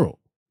Hussle mural.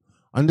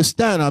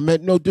 Understand, I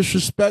meant no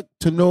disrespect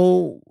to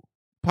no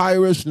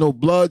pirates, no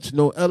Bloods,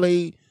 no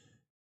LA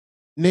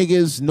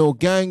niggas, no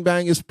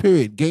gangbangers,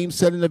 period. Game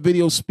said in the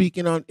video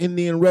speaking on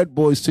Indian Red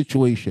Boy's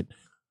situation.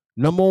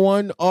 Number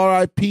one,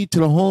 RIP to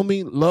the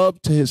homie,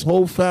 love to his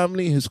whole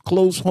family, his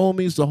close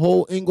homies, the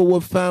whole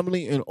Inglewood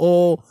family, and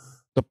all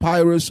the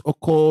pirates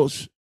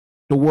across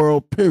the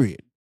world,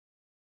 period.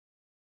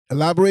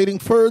 Elaborating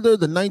further,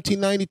 the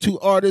 1992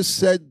 artist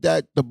said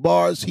that the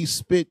bars he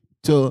spit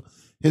to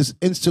his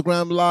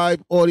Instagram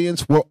Live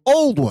audience were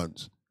old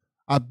ones.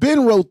 I've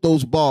been wrote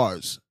those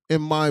bars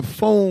in my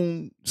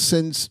phone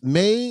since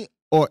May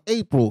or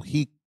April,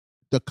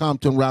 the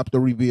Compton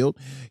Raptor revealed.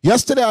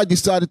 Yesterday, I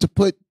decided to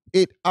put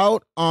it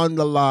out on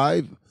the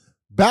live.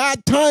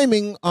 Bad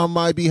timing on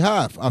my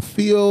behalf. I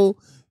feel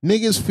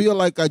niggas feel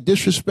like I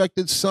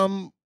disrespected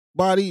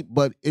somebody,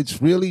 but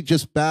it's really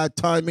just bad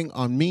timing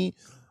on me.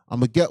 I'm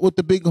going to get with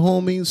the big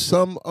homies,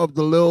 some of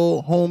the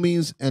little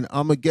homies, and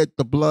I'm going to get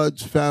the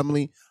Blood's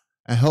family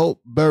and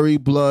help bury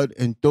Blood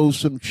and throw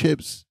some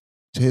chips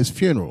to his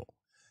funeral.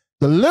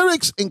 The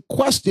lyrics in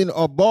question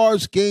are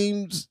bars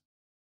Games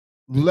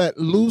let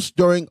loose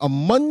during a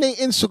Monday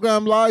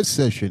Instagram Live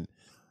session.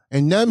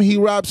 And them he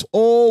raps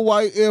all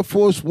white Air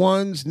Force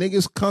Ones,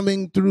 niggas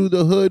coming through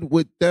the hood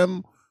with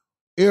them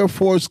Air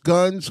Force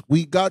guns.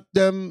 We got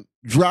them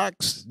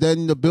Drax,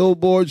 then the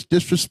billboards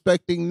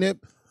disrespecting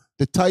Nip,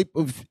 the type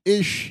of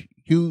ish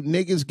you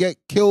niggas get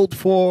killed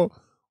for.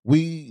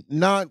 We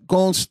not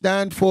gonna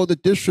stand for the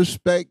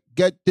disrespect.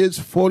 Get this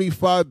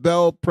 45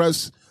 bell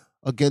press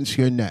against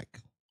your neck.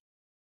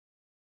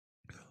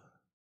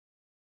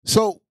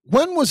 So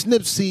when was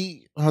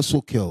Nipsey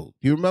Hussle killed?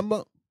 Do you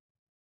remember?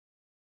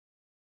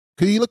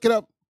 Could you look it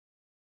up?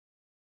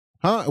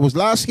 Huh? It was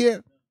last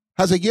year?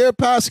 Has a year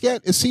passed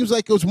yet? It seems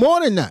like it was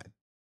more than that.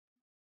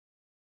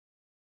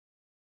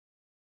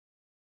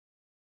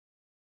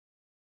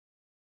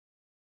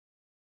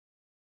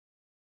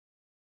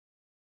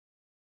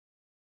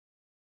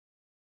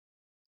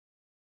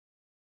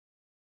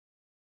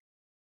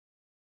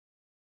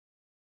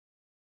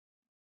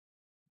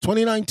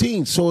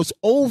 (2019). So it's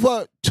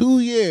over 2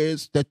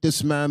 years that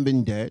this man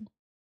been dead.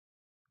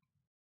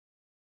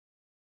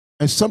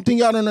 And something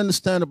y'all don't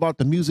understand about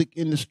the music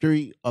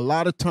industry, a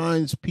lot of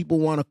times people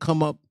want to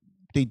come up,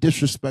 they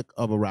disrespect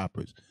other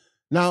rappers.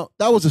 Now,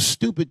 that was a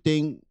stupid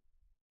thing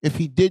if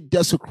he did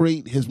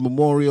desecrate his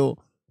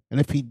memorial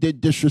and if he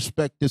did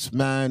disrespect this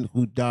man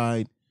who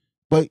died,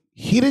 but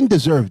he didn't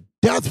deserve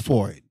death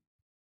for it.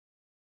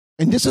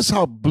 And this is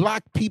how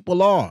black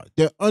people are.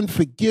 They're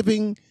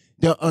unforgiving,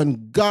 they're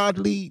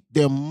ungodly,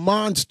 they're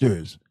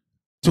monsters.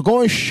 To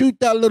go and shoot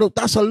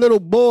that's a little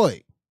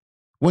boy.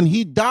 When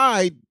he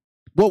died,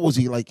 what was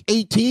he, like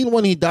 18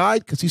 when he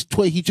died? Because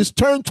he just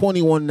turned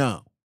 21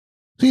 now.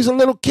 So he's a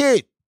little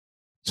kid.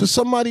 So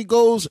somebody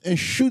goes and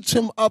shoots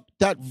him up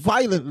that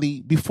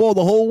violently before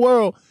the whole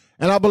world.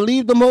 And I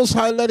believe the Most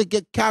High let it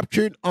get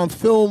captured on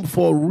film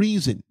for a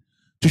reason,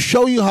 to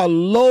show you how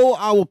low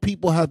our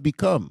people have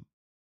become.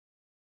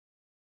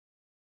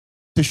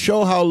 To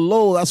show how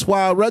low, that's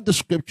why I read the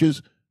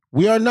scriptures.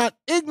 We are not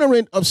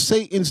ignorant of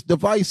Satan's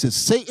devices.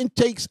 Satan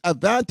takes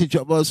advantage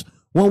of us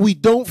when we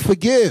don't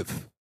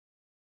forgive.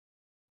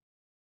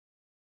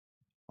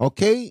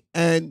 Okay?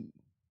 And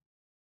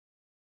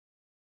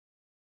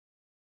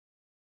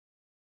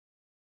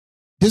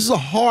this is a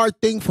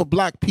hard thing for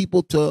black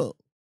people to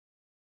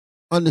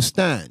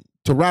understand,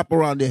 to wrap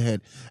around their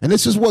head. And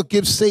this is what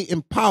gives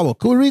Satan power.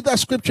 Can we read that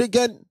scripture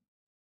again?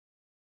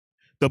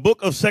 The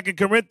book of 2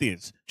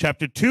 Corinthians,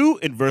 chapter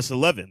 2 and verse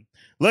 11.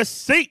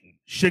 Lest Satan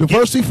should The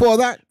verse before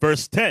that?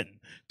 Verse 10.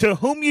 To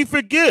whom you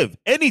forgive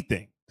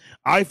anything,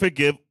 I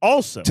forgive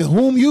also. To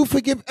whom you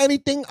forgive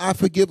anything, I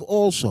forgive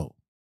also.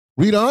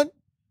 Read on.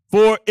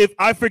 For if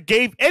I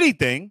forgave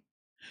anything,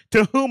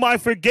 to whom I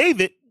forgave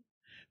it,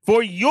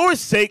 for your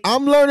sake.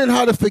 I'm learning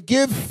how to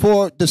forgive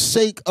for the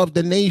sake of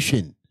the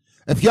nation.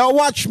 If y'all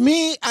watch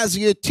me as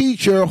your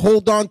teacher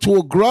hold on to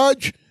a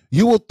grudge,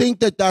 you will think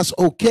that that's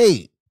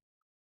okay.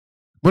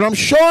 But I'm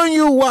showing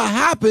you what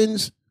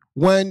happens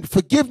when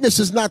forgiveness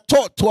is not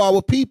taught to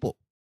our people.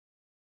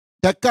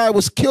 That guy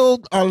was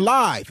killed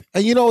alive.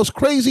 And you know what's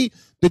crazy?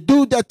 The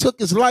dude that took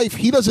his life,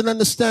 he doesn't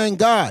understand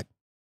God.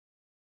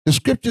 The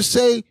scriptures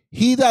say,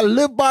 he that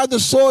live by the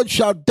sword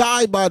shall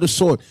die by the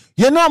sword.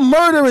 You're not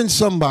murdering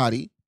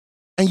somebody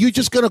and you're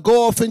just going to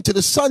go off into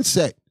the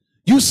sunset.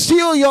 You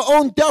seal your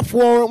own death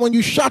warrant when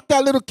you shot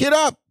that little kid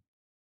up.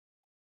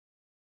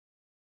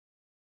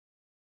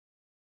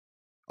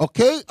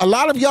 Okay? A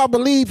lot of y'all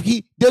believe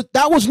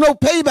that was no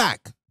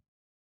payback.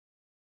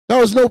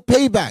 There was no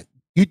payback.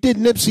 You did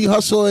Nipsey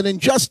Hussle an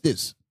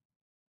injustice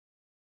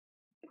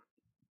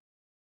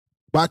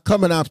by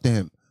coming after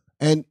him.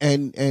 And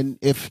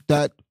if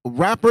that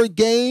rapper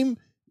Game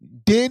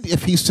did,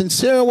 if he's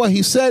sincere in what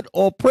he said,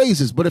 all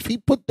praises. But if he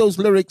put those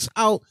lyrics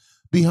out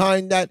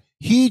behind that,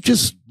 he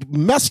just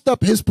messed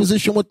up his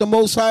position with the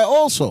Most High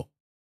also.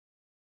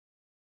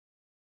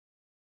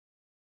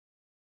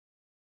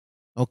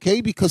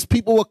 Okay, because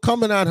people were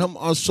coming at him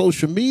on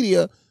social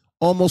media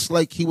almost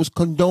like he was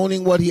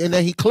condoning what and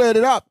then he cleared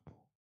it up.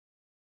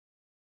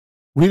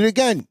 Read it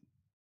again.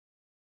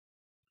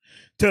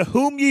 To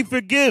whom ye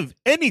forgive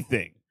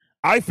anything,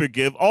 I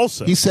forgive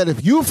also. He said,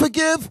 if you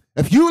forgive,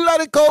 if you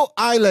let it go,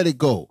 I let it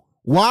go.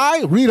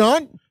 Why? Read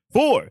on.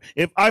 For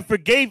if I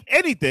forgave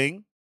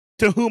anything,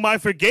 to whom I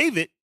forgave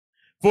it,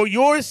 for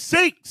your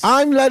sakes.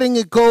 I'm letting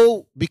it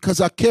go because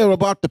I care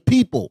about the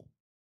people.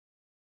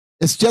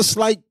 It's just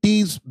like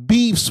these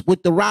beefs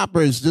with the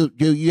rappers.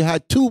 You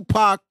had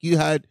Tupac, you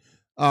had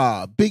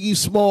Biggie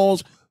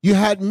Smalls, you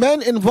had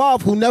men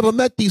involved who never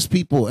met these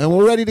people and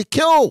were ready to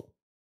kill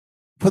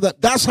for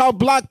that. That's how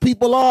black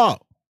people are.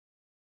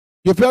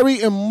 You're very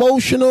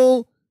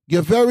emotional,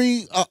 you're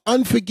very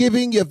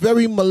unforgiving, you're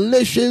very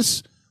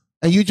malicious,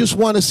 and you just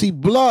want to see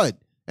blood.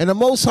 And the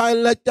Most High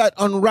let that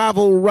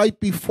unravel right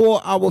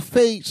before our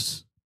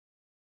face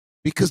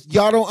because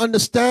y'all don't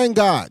understand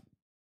God.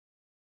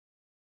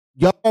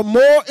 Y'all are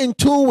more in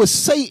tune with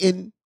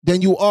Satan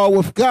than you are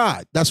with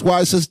God. That's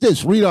why it says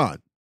this. Read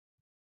on.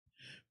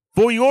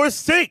 For your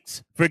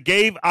sakes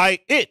forgave I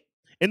it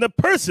in the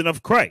person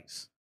of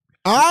Christ.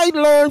 I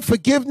learned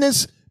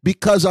forgiveness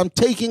because I'm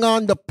taking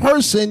on the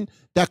person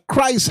that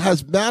Christ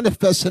has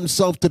manifested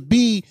himself to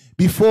be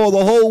before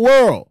the whole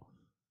world.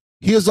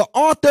 He is the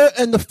author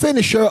and the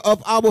finisher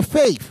of our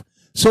faith.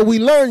 So we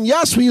learn,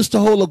 yes, we used to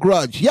hold a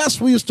grudge.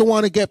 Yes, we used to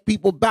want to get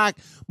people back,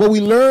 but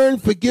we learn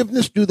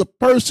forgiveness through the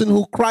person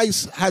who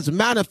Christ has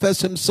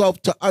manifested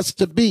himself to us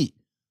to be.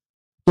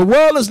 The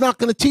world is not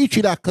going to teach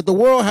you that because the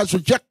world has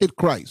rejected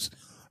Christ.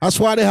 That's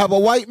why they have a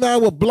white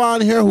man with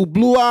blonde hair,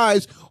 blue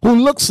eyes, who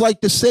looks like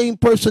the same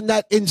person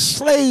that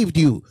enslaved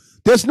you.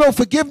 There's no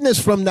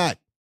forgiveness from that,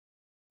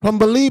 from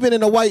believing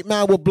in a white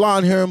man with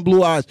blonde hair and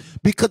blue eyes,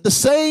 because the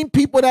same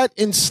people that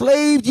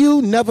enslaved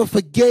you never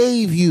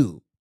forgave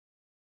you.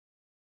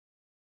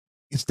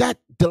 Is that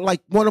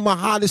like one of my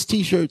hottest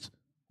t-shirts?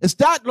 Is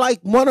that like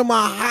one of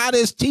my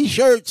hottest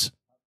t-shirts?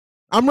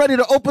 I'm ready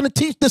to open a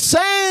t-shirt. The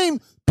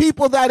same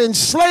people that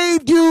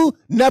enslaved you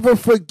never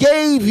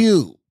forgave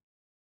you.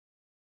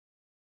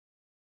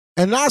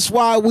 And that's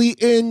why we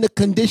in the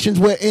conditions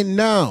we're in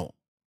now.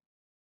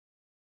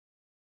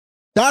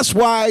 That's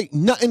why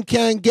nothing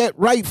can get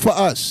right for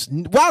us.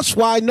 That's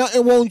why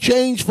nothing won't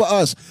change for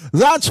us.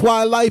 That's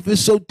why life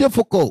is so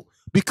difficult.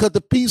 Because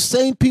the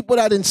same people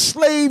that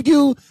enslaved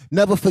you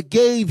never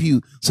forgave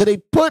you. So they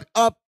put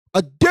up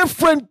a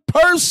different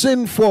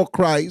person for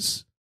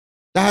Christ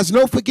that has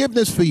no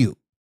forgiveness for you.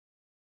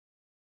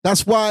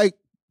 That's why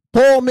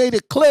Paul made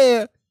it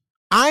clear,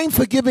 I'm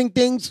forgiving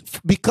things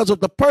because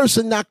of the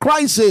person that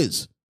Christ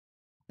is.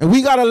 And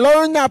we got to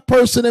learn that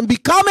person and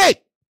become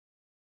it.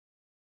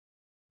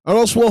 Or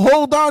else we'll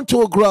hold on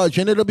to a grudge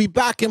and it'll be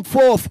back and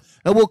forth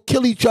and we'll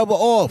kill each other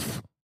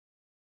off.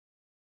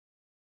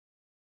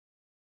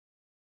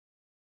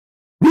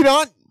 Read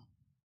on.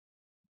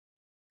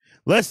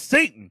 Lest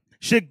Satan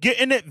should get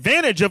an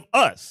advantage of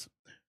us,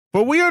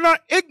 for we are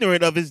not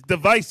ignorant of his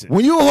devices.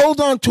 When you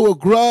hold on to a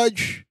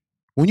grudge,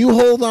 when you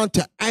hold on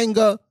to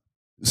anger,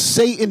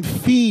 Satan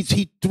feeds,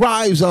 he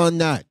thrives on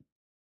that.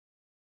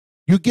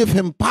 You give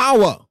him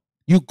power.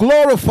 You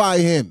glorify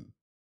him.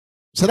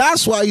 So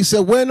that's why he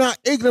said, we're not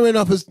ignorant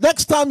of his.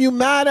 Next time you're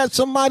mad at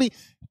somebody,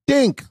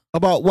 think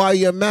about why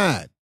you're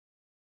mad.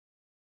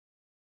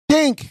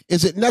 Think,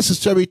 is it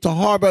necessary to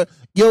harbor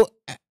your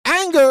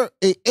anger?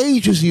 It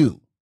ages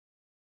you.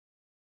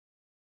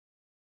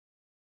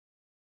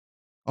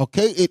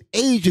 Okay, it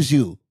ages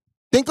you.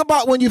 Think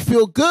about when you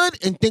feel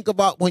good and think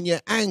about when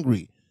you're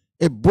angry.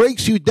 It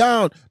breaks you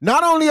down.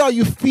 Not only are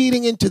you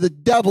feeding into the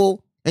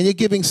devil and you're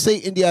giving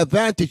Satan the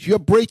advantage, you're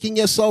breaking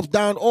yourself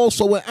down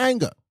also with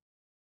anger.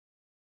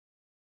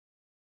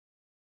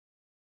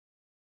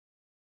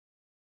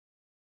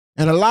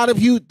 And a lot of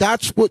you,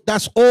 that's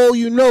all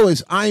you know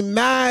is I'm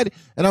mad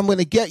and I'm going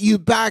to get you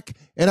back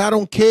and I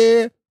don't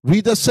care.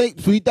 Read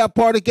that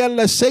part again.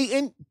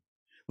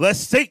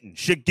 Lest Satan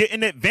should get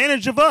an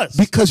advantage of us.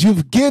 Because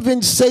you've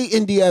given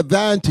Satan the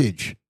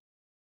advantage.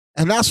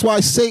 And that's why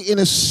Satan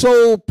is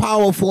so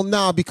powerful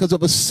now, because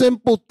of a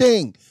simple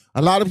thing.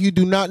 A lot of you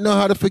do not know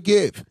how to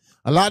forgive.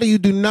 A lot of you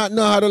do not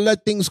know how to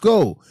let things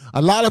go.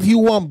 A lot of you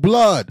want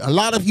blood. A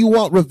lot of you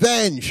want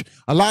revenge.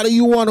 A lot of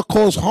you want to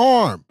cause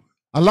harm.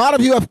 A lot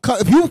of you have,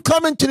 if you've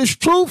come into this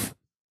truth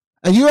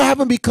and you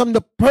haven't become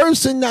the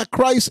person that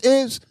Christ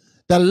is,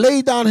 that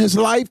laid down his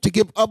life to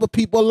give other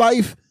people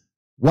life,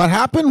 what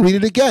happened? Read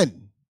it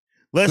again.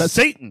 Lest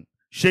Satan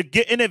should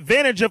get an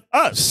advantage of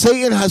us.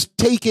 Satan has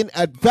taken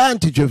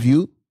advantage of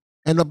you,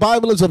 and the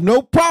Bible is of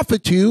no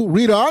profit to you.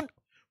 Read on.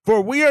 For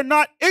we are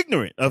not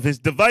ignorant of his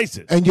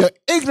devices. And you're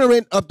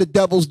ignorant of the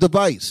devil's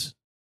device.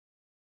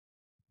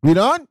 Read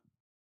on.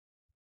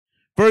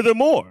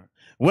 Furthermore,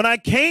 when I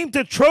came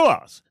to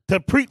Troas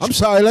to preach... I'm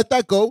sorry, let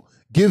that go.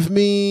 Give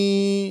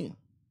me...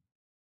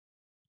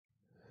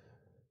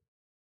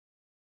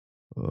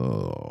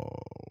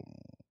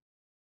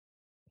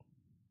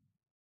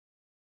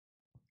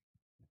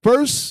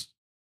 First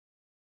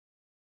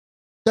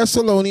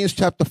Thessalonians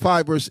chapter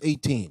 5, verse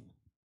 18.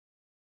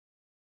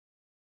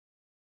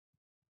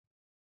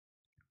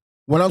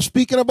 When I'm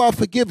speaking about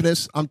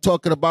forgiveness, I'm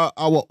talking about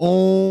our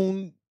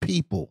own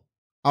people.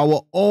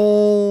 Our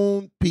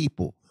own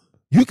people.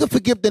 You can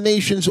forgive the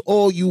nations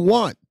all you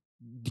want.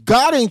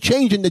 God ain't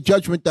changing the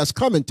judgment that's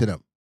coming to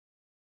them.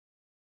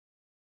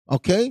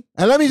 Okay?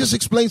 And let me just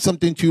explain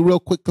something to you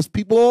real quick, because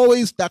people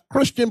always, that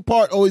Christian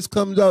part always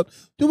comes out.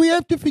 Do we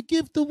have to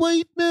forgive the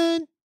white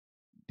man?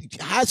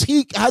 Has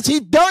he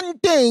done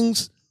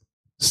things?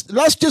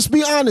 Let's just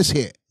be honest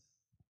here.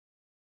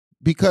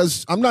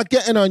 Because I'm not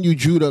getting on you,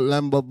 Judah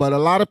Lemba, but a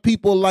lot of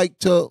people like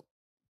to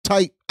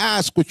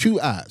ask what you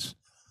ask.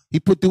 He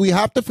put, do we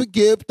have to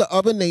forgive the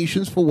other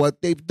nations for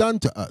what they've done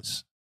to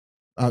us?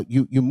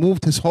 You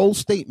moved his whole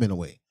statement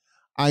away.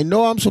 I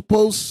know I'm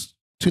supposed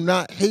to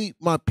not hate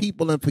my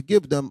people and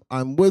forgive them.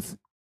 I'm with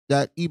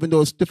that, even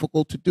though it's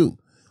difficult to do.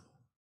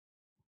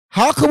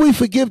 How can we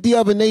forgive the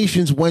other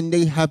nations when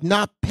they have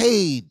not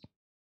paid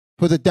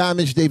for the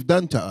damage they've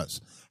done to us?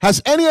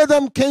 Has any of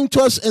them came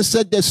to us and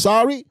said they're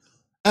sorry?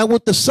 And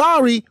with the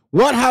sorry,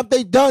 what have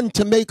they done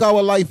to make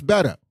our life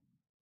better?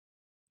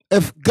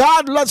 If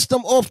God lets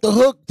them off the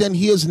hook, then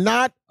he is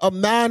not a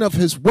man of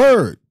his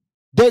word.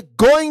 They're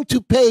going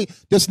to pay.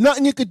 There's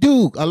nothing you could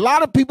do. A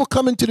lot of people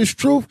come into this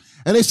truth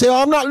and they say,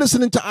 oh, I'm not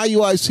listening to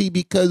IUIC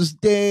because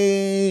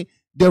they're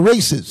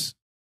racist.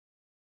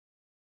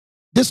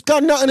 This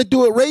got nothing to do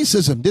with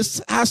racism.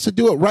 This has to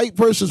do with right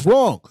versus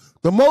wrong.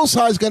 The Most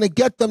High is going to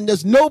get them.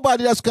 There's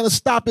nobody that's going to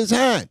stop his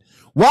hand.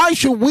 Why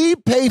should we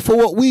pay for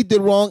what we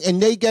did wrong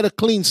and they get a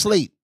clean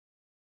slate?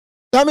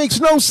 That makes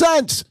no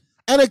sense.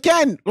 And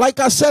again, like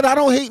I said, I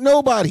don't hate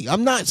nobody.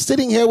 I'm not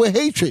sitting here with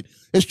hatred.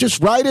 It's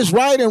just right is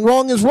right and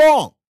wrong is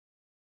wrong.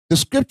 The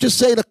scriptures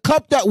say the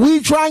cup that we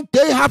drank,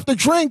 they have to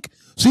drink.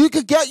 So you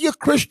could get your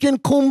Christian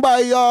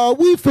kumbaya,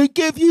 we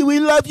forgive you, we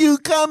love you,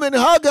 come and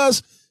hug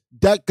us.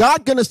 That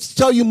God going to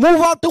tell you,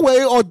 move out the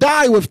way or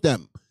die with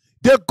them.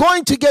 They're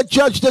going to get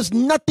judged. There's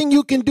nothing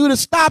you can do to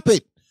stop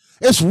it.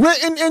 It's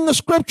written in the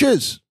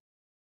scriptures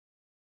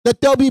that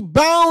they'll be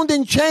bound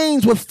in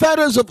chains with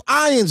fetters of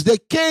irons. They're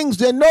kings,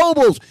 they're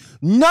nobles.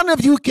 None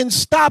of you can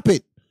stop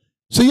it.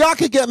 So y'all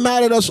can get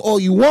mad at us all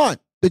you want.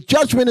 The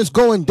judgment is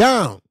going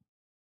down.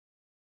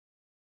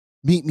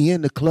 Meet me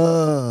in the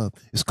club.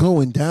 It's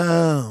going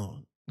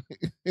down.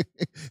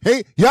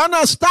 Hey, y'all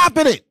not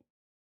stopping it.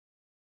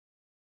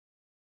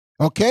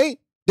 Okay?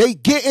 They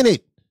getting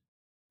it.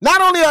 Not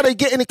only are they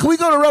getting it, can we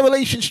go to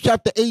Revelation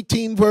chapter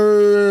 18,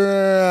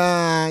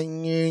 verse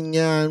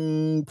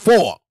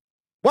 4?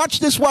 Watch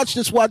this, watch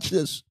this, watch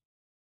this.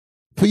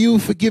 For you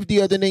forgive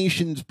the other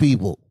nations,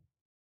 people.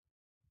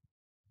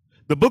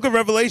 The book of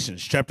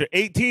Revelations, chapter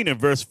 18 and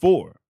verse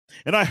 4.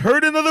 And I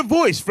heard another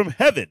voice from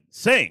heaven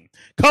saying,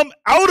 come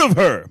out of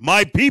her,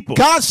 my people.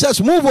 God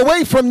says, move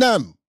away from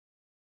them.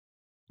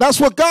 That's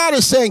what God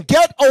is saying.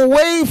 Get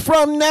away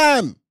from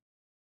them.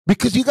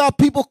 Because you got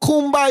people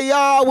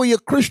kumbaya with your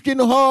Christian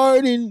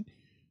heart and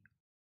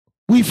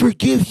we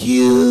forgive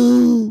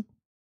you.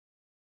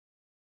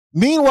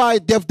 Meanwhile,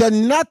 they've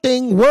done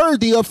nothing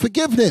worthy of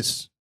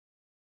forgiveness.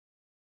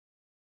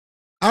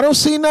 I don't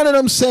see none of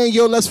them saying,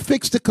 yo, let's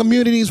fix the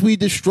communities we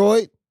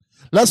destroyed.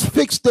 Let's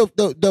fix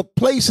the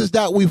places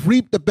that we've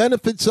reaped the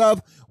benefits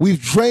of.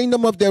 We've drained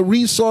them of their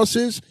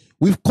resources.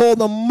 We've called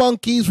them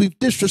monkeys. We've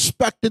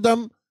disrespected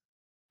them.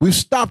 We've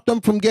stopped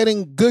them from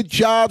getting good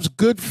jobs,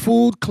 good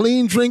food,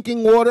 clean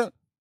drinking water.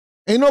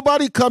 Ain't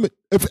nobody coming.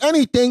 If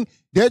anything,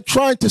 they're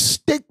trying to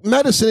stick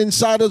medicine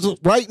inside us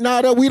right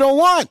now that we don't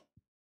want.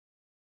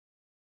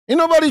 Ain't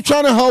nobody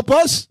trying to help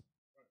us.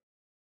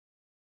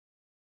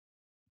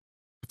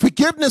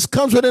 Forgiveness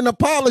comes with an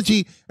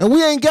apology, and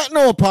we ain't getting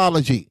no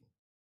apology.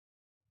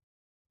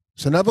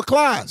 It's another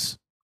class.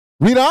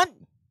 Read on.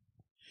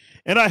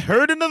 And I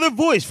heard another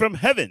voice from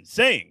heaven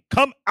saying,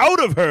 come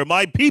out of her,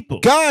 my people.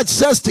 God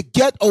says to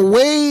get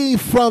away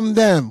from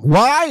them.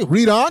 Why?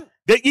 Read on.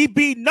 That ye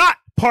be not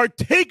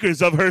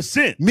partakers of her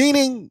sin.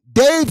 Meaning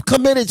they've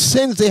committed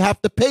sins they have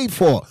to pay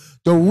for.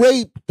 The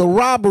rape, the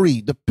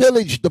robbery, the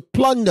pillage, the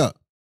plunder.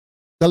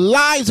 The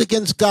lies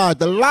against God,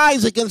 the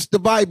lies against the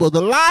Bible,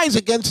 the lies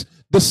against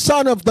the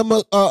Son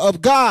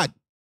of God.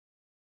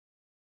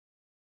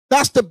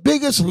 That's the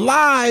biggest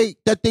lie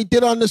that they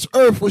did on this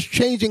earth, was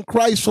changing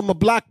Christ from a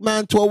black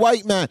man to a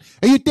white man.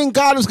 And you think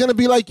God is going to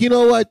be like, you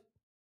know what?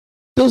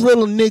 Those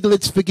little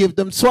nigglets, forgive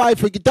them. So I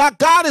forgive.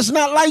 God is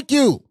not like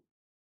you.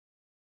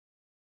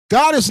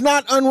 God is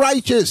not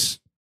unrighteous.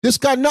 This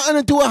got nothing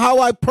to do with how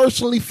I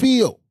personally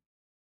feel.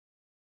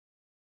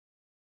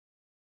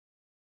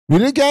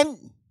 Read it again.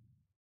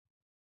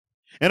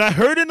 And I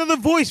heard another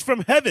voice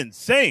from heaven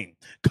saying,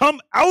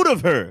 come out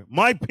of her,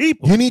 my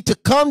people. You need to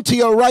come to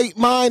your right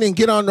mind and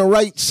get on the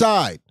right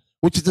side,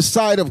 which is the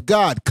side of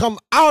God. Come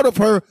out of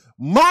her,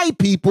 my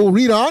people.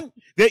 Read on.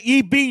 That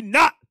ye be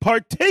not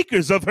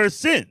partakers of her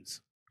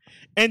sins,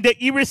 and that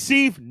ye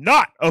receive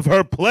not of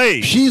her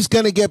plague. She's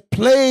going to get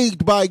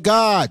plagued by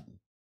God,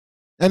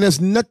 and there's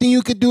nothing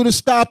you can do to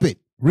stop it.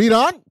 Read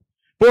on.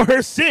 For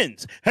her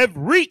sins have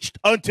reached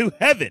unto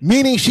heaven.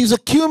 Meaning she's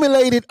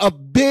accumulated a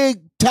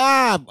big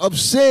tab of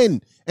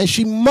sin, and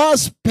she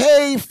must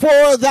pay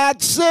for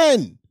that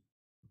sin.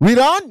 Read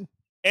on.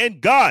 And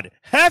God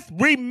hath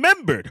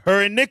remembered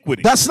her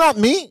iniquity. That's not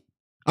me.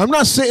 I'm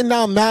not sitting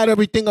down mad at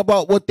everything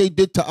about what they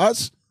did to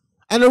us.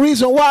 And the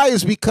reason why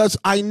is because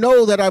I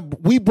know that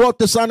we brought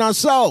this on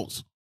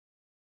ourselves.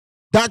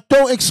 That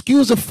don't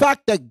excuse the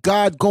fact that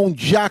God gonna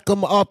jack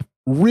them up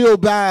real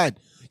bad.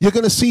 You're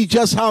going to see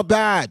just how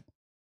bad.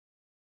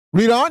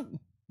 Read on.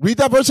 Read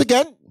that verse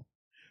again.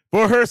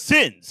 For her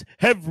sins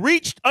have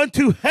reached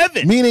unto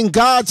heaven. Meaning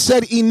God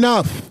said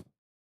enough.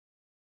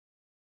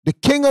 The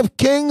King of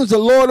Kings, the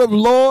Lord of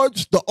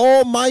Lords, the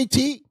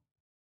Almighty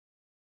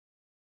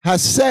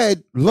has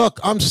said, look,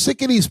 I'm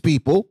sick of these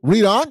people.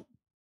 Read on.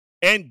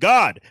 And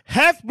God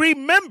hath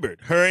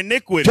remembered her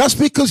iniquity. Just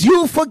because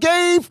you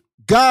forgave,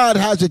 God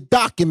has it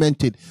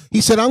documented.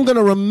 He said, I'm going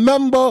to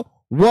remember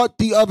what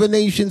the other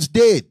nations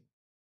did.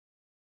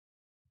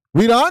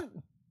 Read on.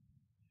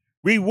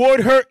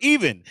 Reward her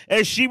even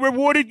as she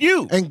rewarded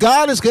you. And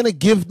God is going to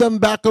give them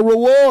back a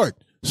reward.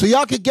 So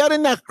y'all could get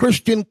in that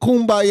Christian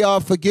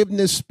kumbaya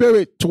forgiveness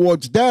spirit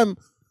towards them.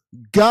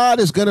 God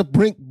is going to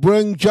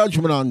bring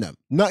judgment on them.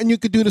 Nothing you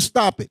could do to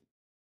stop it.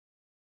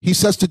 He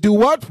says to do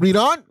what? Read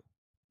on.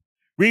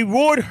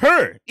 Reward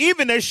her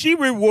even as she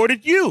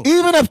rewarded you.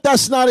 Even if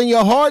that's not in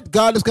your heart,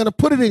 God is going to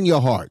put it in your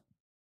heart.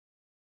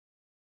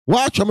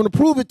 Watch, I'm going to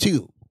prove it to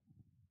you.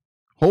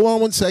 Hold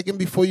on 1 second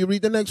before you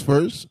read the next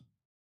verse.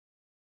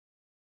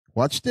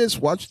 Watch this,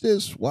 watch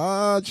this,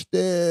 watch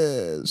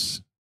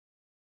this.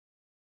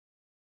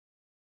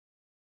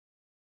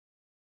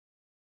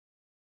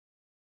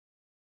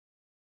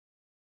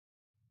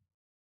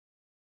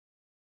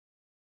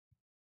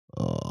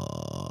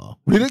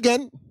 Read it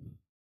again.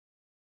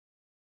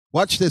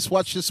 Watch this,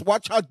 watch this.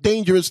 Watch how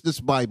dangerous this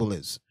Bible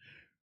is.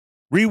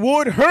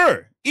 Reward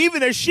her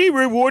even as she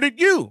rewarded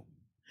you.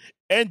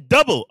 And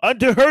double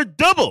unto her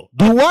double.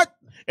 Do what?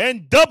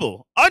 And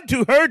double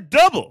unto her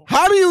double.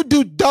 How do you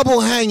do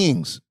double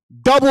hangings,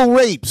 double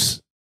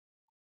rapes,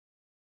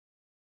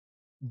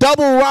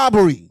 double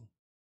robbery,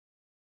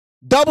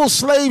 double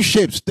slave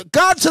ships?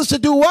 God says to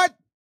do what?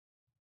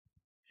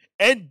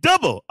 And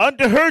double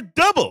unto her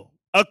double,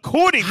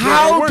 according to her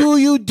How work. do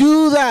you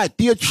do that?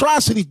 The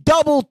atrocity.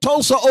 Double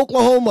Tulsa,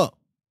 Oklahoma.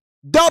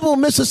 Double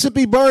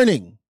Mississippi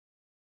burning.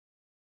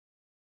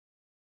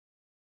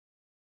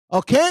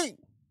 Okay?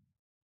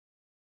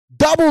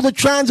 Double the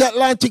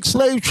transatlantic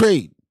slave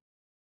trade.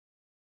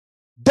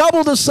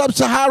 Double the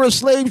sub-Saharan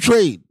slave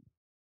trade.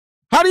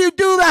 How do you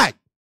do that?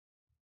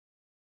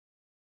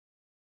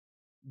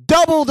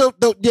 Double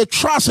the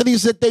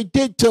atrocities that they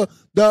did to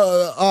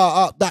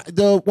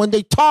when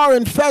they tar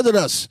and feathered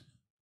us,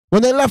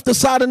 when they left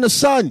us out in the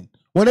sun,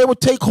 when they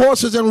would take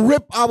horses and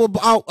rip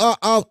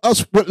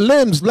us with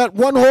limbs. Let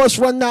one horse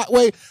run that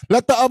way,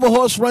 let the other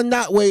horse run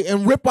that way,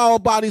 and rip our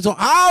bodies off.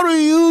 How do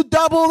you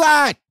double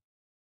that?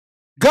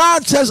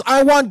 God says,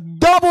 I want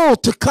double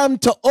to come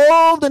to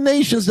all the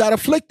nations that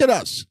afflicted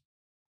us.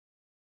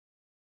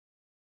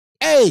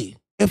 Hey,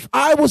 if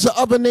I was the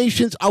other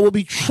nations, I would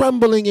be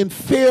trembling in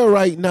fear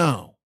right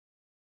now.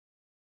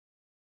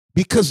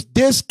 Because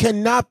this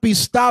cannot be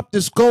stopped.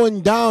 It's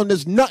going down.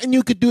 There's nothing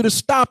you could do to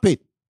stop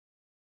it.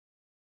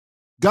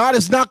 God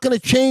is not going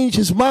to change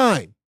his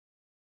mind.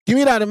 Give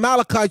me that in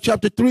Malachi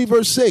chapter 3,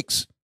 verse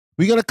 6.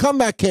 We're going to come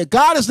back here.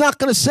 God is not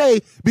going to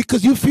say,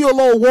 because you feel a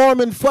little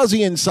warm and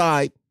fuzzy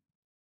inside,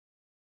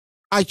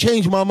 I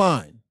changed my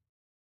mind.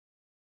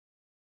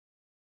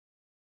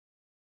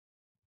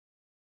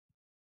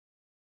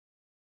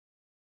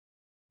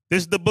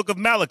 This is the book of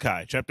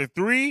Malachi, chapter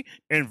 3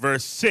 and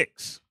verse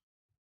 6.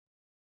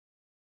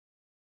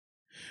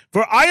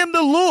 For I am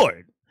the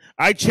Lord,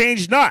 I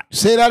change not.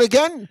 Say that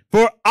again.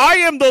 For I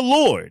am the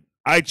Lord,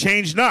 I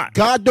change not.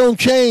 God don't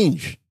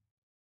change.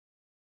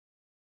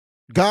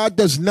 God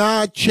does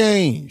not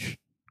change.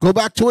 Go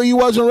back to where you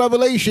was in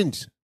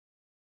Revelations.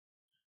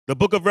 The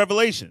book of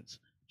Revelations,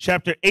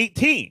 chapter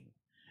 18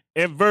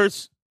 and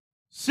verse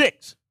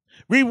 6.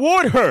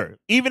 Reward her,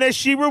 even as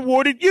she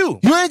rewarded you.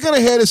 You ain't going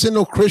to hear this in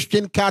no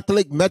Christian,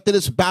 Catholic,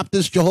 Methodist,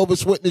 Baptist,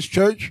 Jehovah's Witness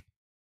church.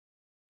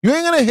 You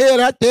ain't going to hear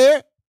that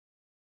there.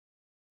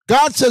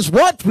 God says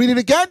what? Read it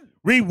again.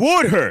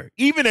 Reward her,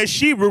 even as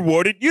she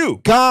rewarded you.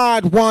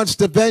 God wants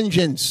the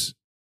vengeance.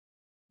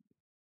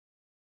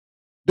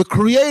 The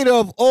creator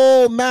of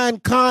all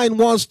mankind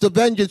wants the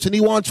vengeance, and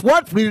he wants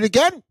what? Read it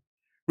again.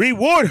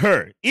 Reward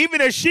her,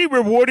 even as she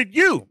rewarded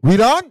you. Read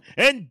on.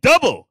 And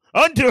double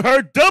unto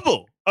her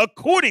double,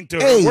 according to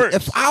Hey, her works.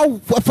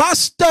 if I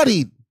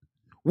studied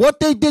what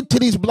they did to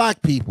these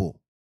black people,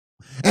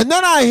 and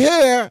then I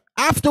hear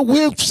after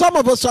some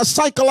of us are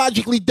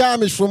psychologically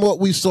damaged from what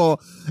we saw,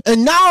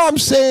 and now I'm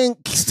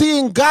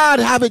seeing God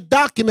have it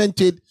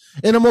documented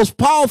in the most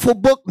powerful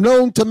book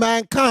known to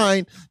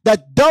mankind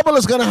that double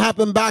is going to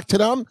happen back to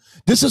them.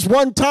 This is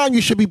one time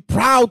you should be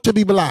proud to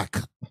be black.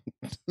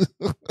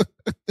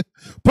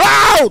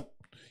 Proud!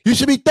 You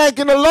should be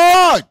thanking the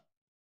Lord.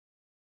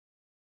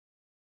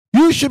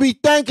 You should be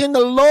thanking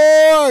the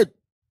Lord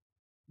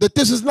that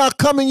this is not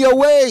coming your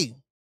way.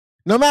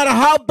 No matter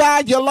how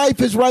bad your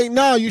life is right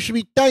now, you should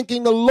be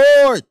thanking the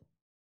Lord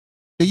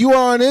that you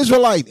are an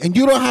Israelite and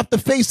you don't have to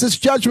face this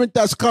judgment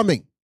that's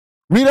coming.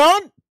 Read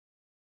on.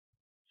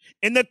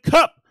 In the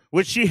cup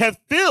which she hath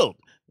filled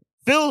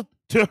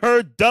to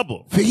her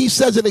double. He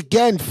says it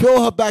again,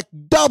 fill her back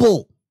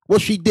double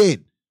what she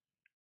did.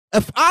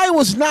 If I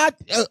was not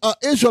an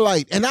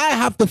Israelite and I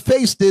have to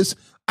face this,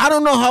 I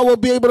don't know how we'll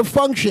be able to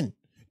function.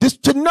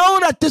 Just to know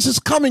that this is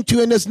coming to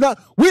you and it's not,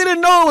 we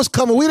didn't know it was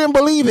coming. We didn't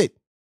believe it.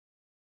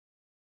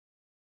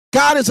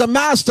 God is a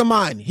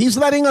mastermind. He's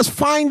letting us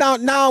find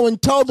out now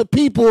and tell the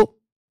people,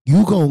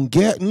 you gonna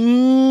get it.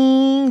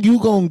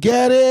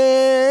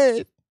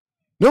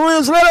 You know when he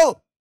was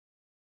little?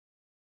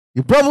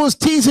 Your brother was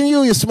teasing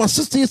you. My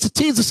sister used to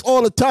tease us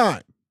all the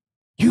time.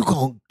 You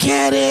gonna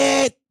get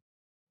it.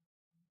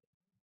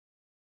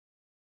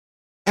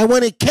 And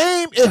when it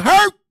came, it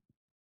hurt.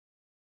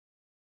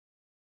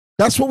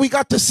 That's what we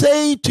got to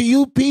say to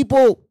you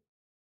people.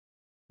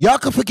 Y'all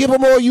can forgive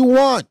them all you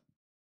want.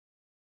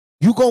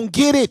 You gonna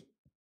get it.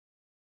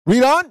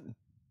 Read on.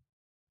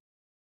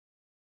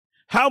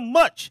 How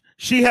much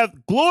she hath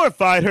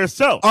glorified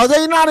herself. Are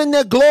they not in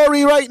their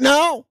glory right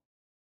now?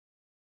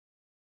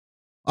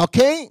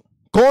 Okay?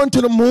 Going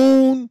to the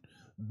moon,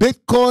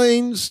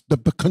 Bitcoins,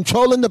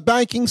 controlling the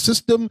banking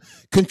system,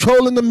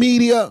 controlling the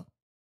media,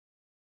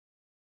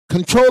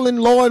 controlling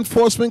law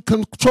enforcement,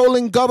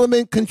 controlling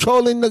government,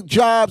 controlling the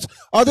jobs.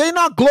 Are they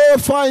not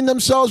glorifying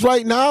themselves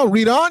right now?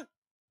 Read on.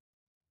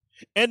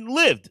 And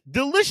lived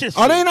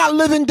deliciously. Are they not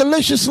living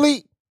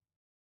deliciously?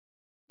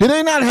 Do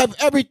they not have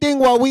everything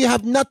while we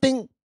have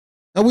nothing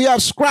and we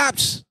have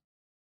scraps?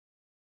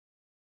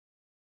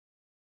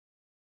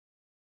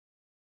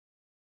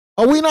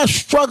 Are we not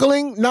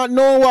struggling, not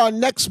knowing where our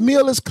next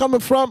meal is coming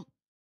from?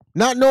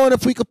 Not knowing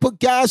if we could put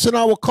gas in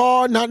our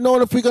car, not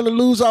knowing if we're going to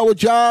lose our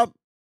job?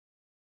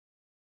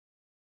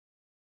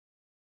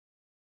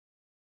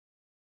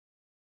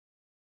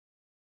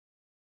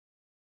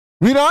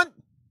 Read on.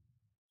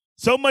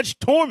 So much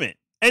torment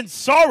and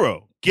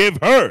sorrow give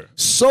her.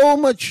 So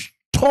much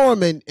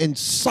torment and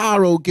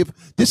sorrow give.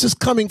 This is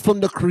coming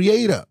from the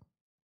Creator.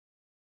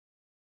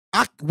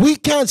 We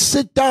can't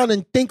sit down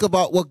and think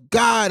about what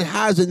God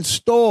has in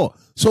store.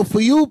 So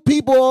for you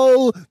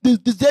people,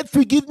 is that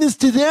forgiveness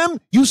to them?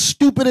 You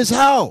stupid as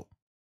hell.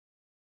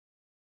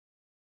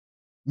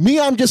 Me,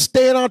 I'm just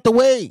staying out the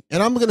way,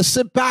 and I'm going to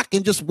sit back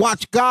and just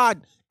watch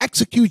God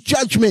execute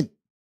judgment.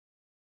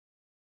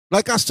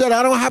 Like I said,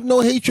 I don't have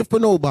no hatred for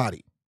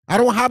nobody. I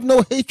don't have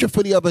no hatred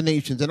for the other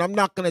nations, and I'm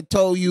not going to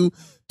tell you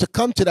to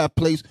come to that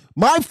place.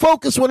 My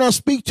focus when I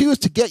speak to you is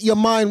to get your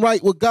mind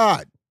right with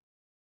God.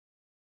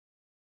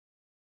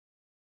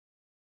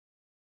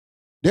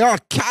 There are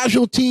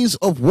casualties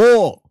of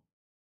war.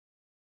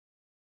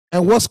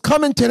 And what's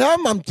coming to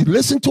them,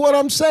 listen to what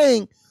I'm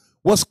saying,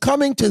 what's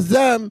coming to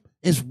them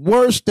is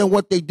worse than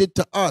what they did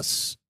to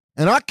us.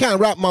 And I can't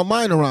wrap my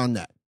mind around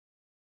that.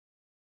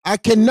 I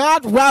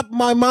cannot wrap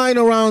my mind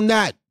around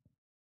that.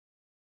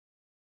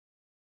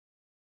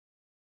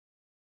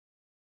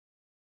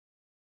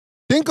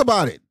 Think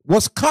about it.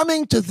 What's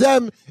coming to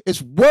them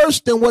is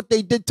worse than what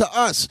they did to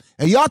us.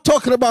 And y'all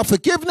talking about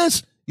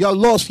forgiveness, y'all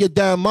lost your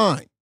damn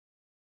mind.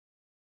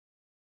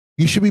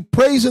 You should be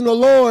praising the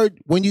Lord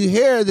when you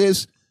hear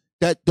this,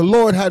 that the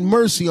Lord had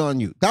mercy on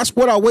you. That's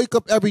what I wake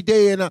up every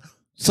day, and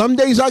some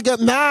days I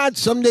get mad,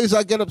 some days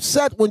I get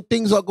upset when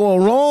things are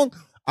going wrong.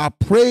 I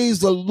praise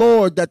the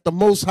Lord that the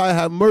Most High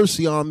had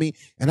mercy on me,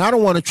 and I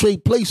don't want to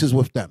trade places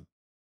with them.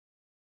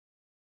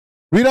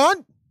 Read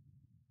on.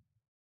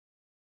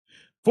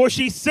 For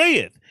she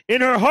saith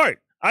in her heart,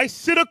 I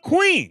sit a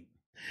queen,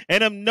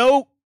 and am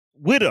no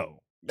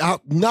widow.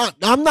 I'm not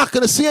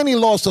going to see any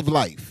loss of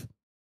life.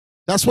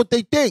 That's what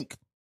they think.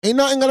 Ain't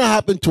nothing going to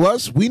happen to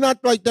us. We not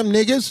like them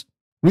niggas.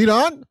 Read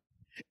on.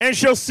 And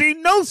shall see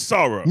no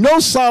sorrow. No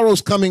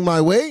sorrows coming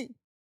my way.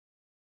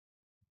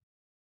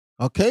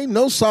 Okay,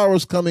 no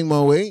sorrows coming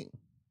my way.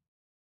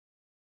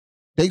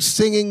 They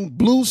singing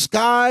Blue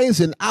Skies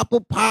and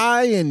Apple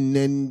Pie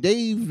and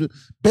they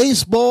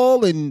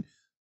baseball, and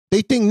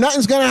they think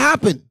nothing's going to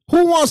happen.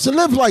 Who wants to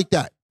live like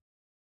that?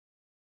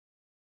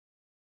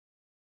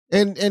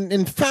 And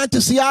in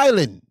Fantasy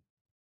Island.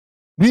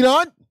 Read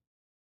on.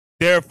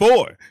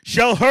 Therefore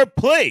shall her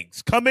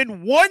plagues come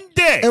in one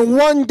day. And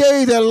one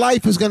day their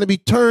life is going to be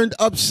turned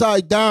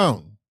upside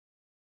down.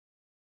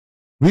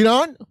 Read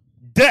on.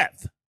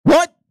 Death.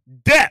 What?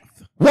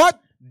 Death. What?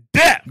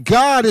 Death.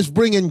 God is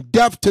bringing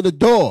death to the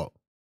door.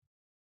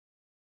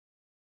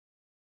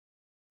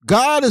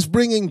 God is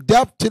bringing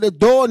death to the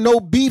door. No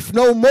beef,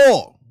 no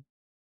more.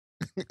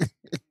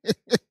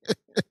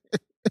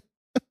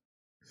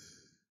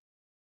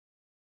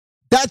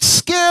 That's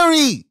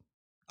scary.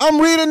 I'm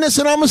reading this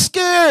and I'm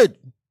scared.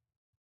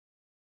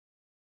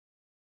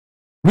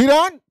 Read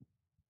on.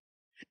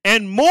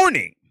 And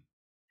mourning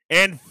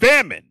and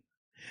famine,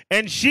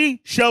 and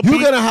she shall You're be.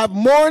 going to have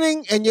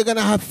mourning and you're going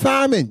to have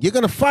famine. You're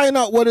going to find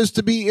out what is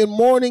to be in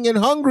mourning and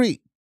hungry.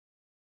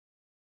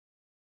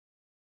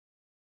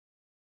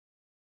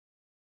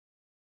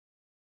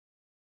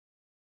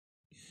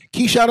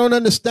 Keisha, I don't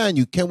understand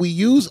you. Can we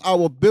use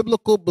our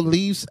biblical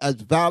beliefs as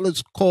valid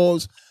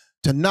cause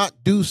to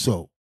not do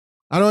so?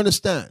 I don't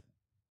understand.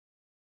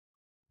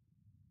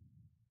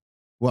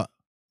 What?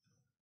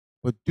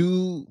 But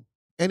do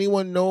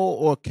anyone know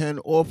or can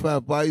offer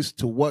advice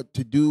to what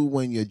to do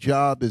when your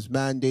job is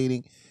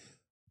mandating?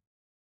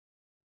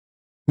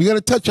 We're going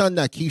to touch on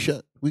that,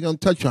 Keisha. We're going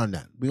to touch on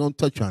that. We're going to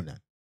touch on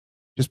that.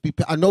 Just be.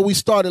 I know we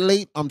started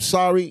late. I'm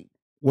sorry.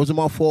 Wasn't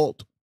my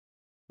fault.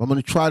 I'm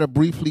going to try to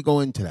briefly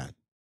go into that.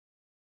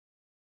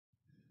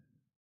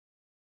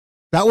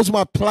 That was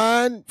my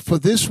plan for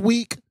this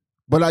week,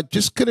 but I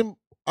just couldn't.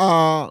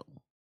 I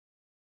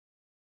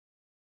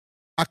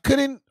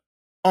couldn't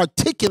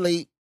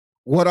articulate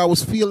what I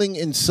was feeling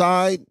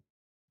inside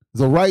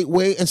the right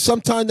way. And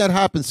sometimes that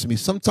happens to me.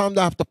 Sometimes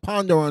I have to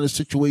ponder on a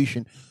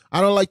situation.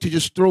 I don't like to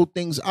just throw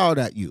things out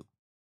at you.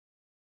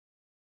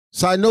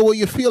 So I know what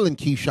you're feeling,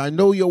 Keisha. I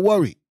know you're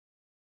worried.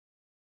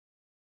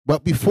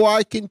 But before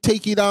I can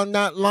take you down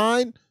that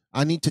line,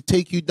 I need to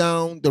take you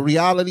down the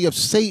reality of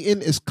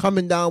Satan is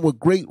coming down with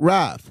great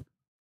wrath.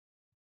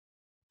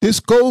 This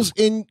goes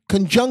in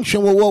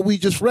conjunction with what we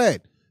just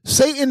read.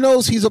 Satan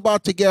knows he's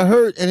about to get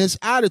hurt, and his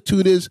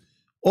attitude is,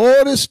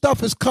 all this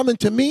stuff is coming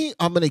to me,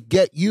 I'm going to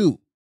get you.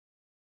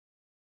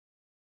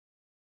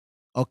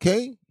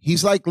 Okay?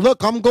 He's like,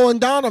 look, I'm going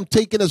down, I'm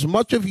taking as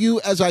much of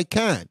you as I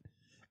can.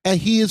 And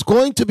he is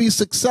going to be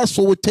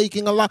successful with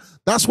taking a lot.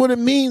 That's what it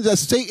means that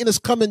Satan is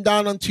coming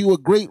down unto you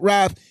with great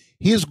wrath.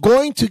 He is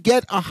going to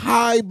get a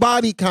high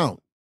body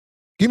count.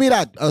 Give me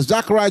that.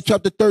 Zechariah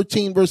chapter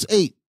 13, verse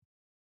 8.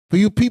 For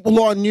you people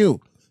who are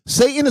new.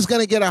 Satan is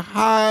going to get a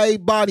high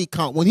body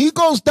count. When he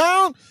goes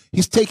down,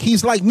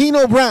 he's like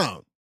Nino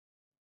Brown.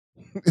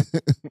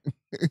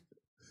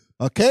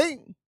 Okay?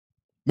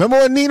 Remember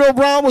when Nino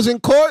Brown was in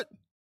court?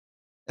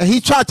 And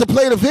he tried to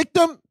play the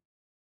victim?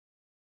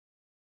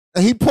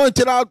 And he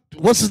pointed out,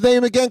 what's his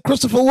name again?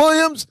 Christopher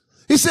Williams?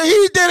 He said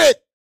he did it.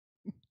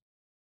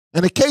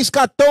 And the case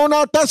got thrown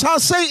out. That's how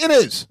Satan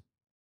is.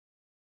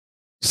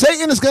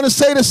 Satan is going to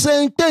say the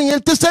same thing.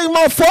 If this ain't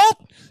my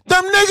fault,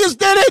 them niggas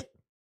did it.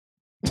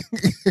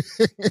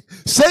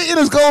 Satan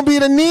is going to be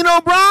the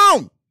Nino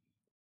Brown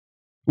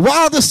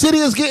while the city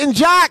is getting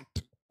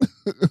jacked.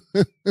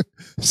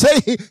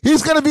 Say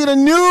he's going to be the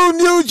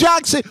new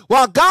Jackson.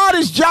 While God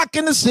is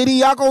jacking the city,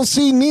 y'all going to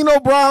see Nino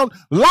Brown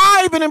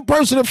live and in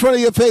person in front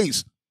of your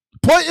face,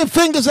 pointing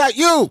fingers at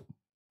you.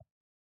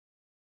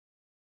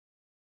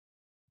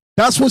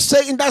 That's what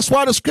Satan, that's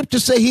why the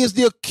scriptures say he is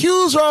the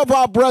accuser of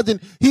our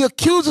brethren. He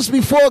accuses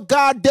before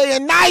God day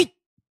and night.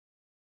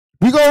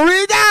 We going to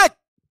read that.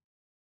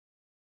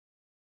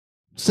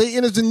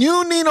 Satan is the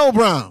new Nino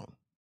Brown.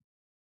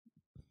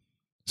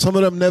 Some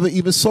of them never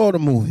even saw the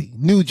movie,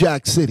 New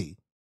Jack City.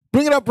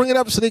 Bring it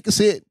up so they can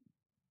see it.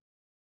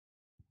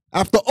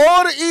 After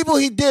all the evil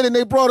he did and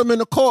they brought him in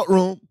the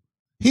courtroom,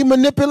 he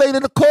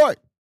manipulated the court.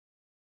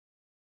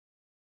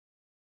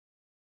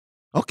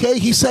 Okay,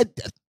 he said,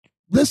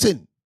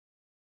 listen,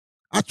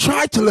 I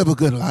tried to live a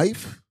good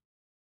life,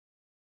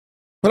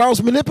 but I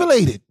was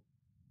manipulated.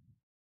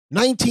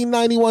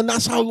 1991,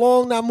 that's how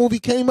long that movie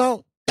came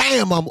out?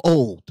 Damn, I'm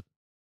old.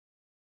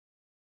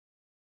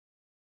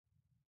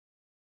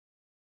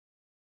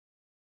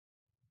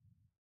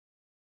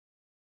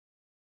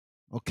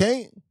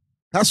 Okay?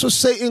 That's what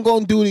Satan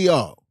gonna do to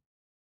y'all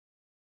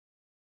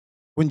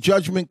when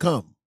judgment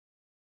come.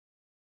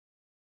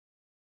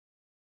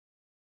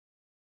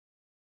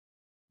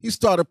 He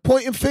started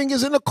pointing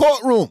fingers in the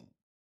courtroom.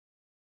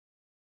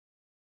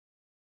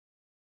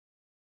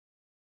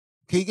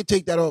 Okay, you can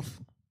take that off.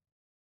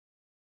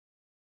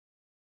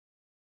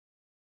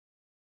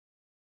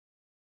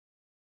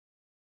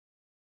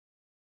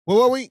 Where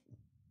were we?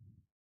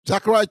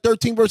 Zechariah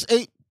 13, verse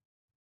 8.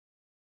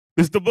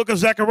 This is the book of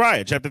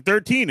Zechariah, chapter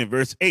 13 and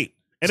verse 8.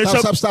 And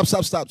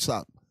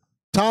Stop.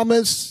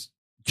 Thomas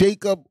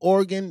Jacob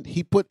Organ,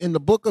 he put in the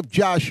book of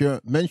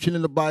Joshua, mentioned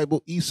in the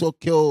Bible, Esau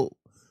killed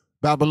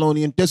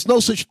Babylonian. There's no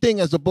such thing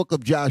as the book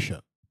of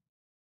Joshua.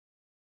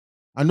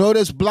 I know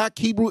there's black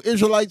Hebrew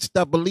Israelites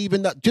that believe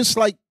in that, just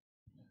like,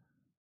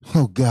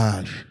 oh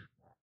gosh.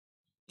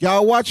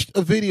 Y'all watched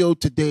a video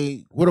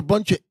today with a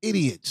bunch of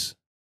idiots.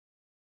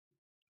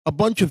 A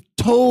bunch of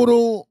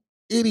total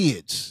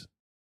idiots.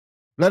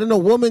 Letting a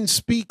woman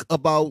speak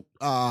about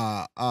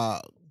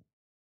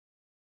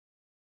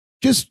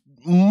just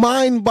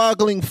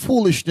mind-boggling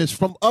foolishness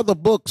from other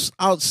books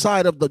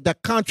outside of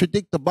that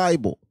contradict the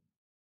Bible.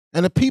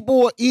 And the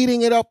people are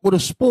eating it up with a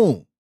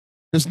spoon.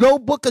 There's no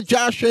book of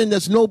Joshua and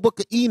there's no book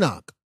of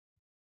Enoch.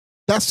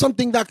 That's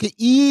something that can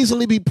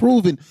easily be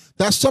proven.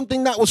 That's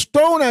something that was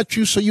thrown at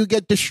you so you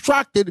get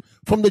distracted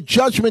from the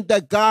judgment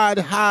that God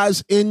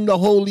has in the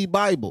Holy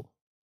Bible.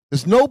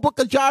 There's no book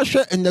of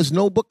Joshua and there's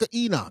no book of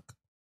Enoch.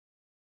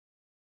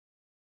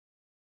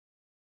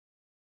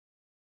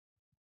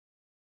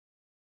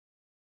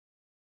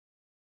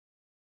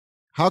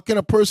 How can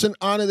a person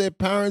honor their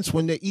parents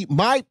when they eat?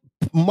 My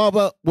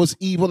mother was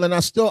evil and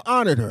I still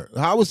honored her.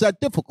 How was that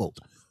difficult?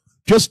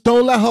 Just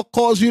don't let her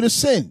cause you to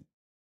sin.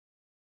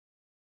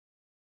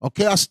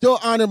 Okay, I still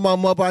honored my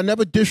mother. I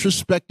never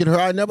disrespected her.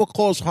 I never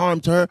caused harm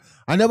to her.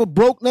 I never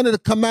broke none of the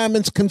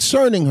commandments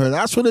concerning her.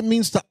 That's what it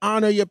means to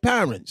honor your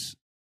parents.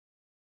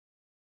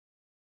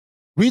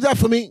 Read that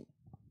for me.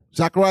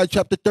 Zechariah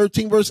chapter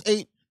 13, verse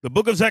 8. The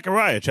book of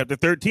Zechariah, chapter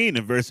 13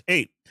 and verse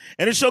 8.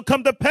 And it shall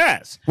come to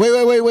pass.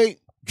 Wait.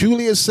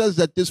 Julius says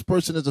that this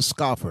person is a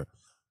scoffer.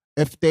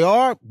 If they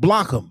are,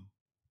 block them.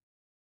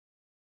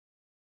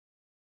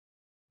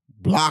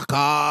 Block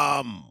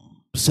them.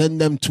 Send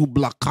them to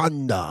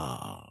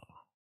Blakanda.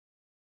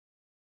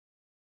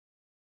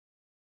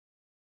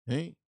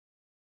 Hey.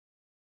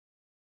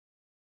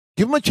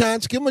 Give them a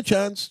chance. Give them a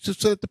chance.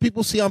 Just so that the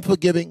people see I'm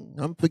forgiving.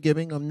 I'm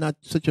forgiving. I'm not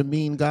such a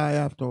mean guy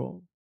after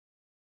all.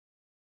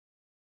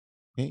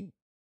 Okay.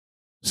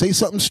 Say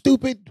something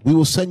stupid, we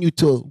will send you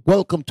to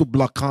welcome to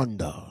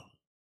Blakanda.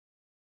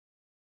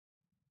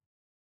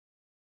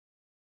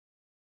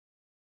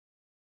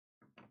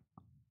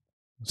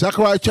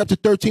 Zechariah chapter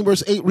 13,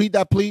 verse 8. Read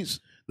that,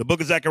 please. The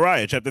book of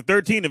Zechariah, chapter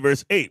 13 and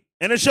verse 8.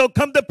 And it shall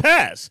come to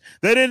pass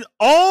that in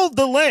all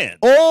the land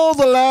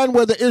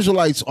where the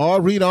Israelites are,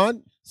 read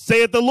on,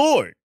 saith the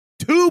Lord,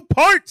 2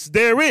 parts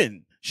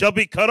therein shall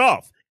be cut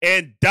off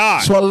and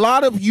die. So a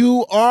lot of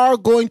you are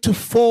going to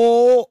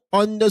fall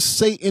under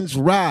Satan's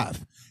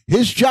wrath.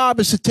 His job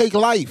is to take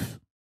life.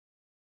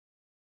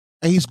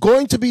 And he's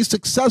going to be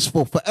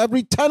successful. For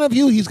every 10 of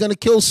you, he's going to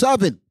kill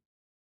 7.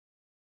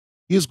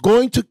 He's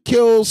going to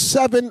kill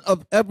 7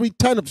 of every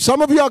 10 of.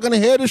 Some of you are going to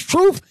hear this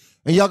truth,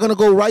 and y'all going to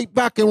go right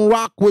back and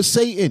rock with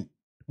Satan.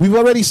 We've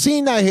already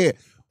seen that here.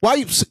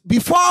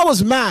 Before I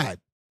was mad,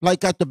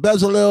 like at the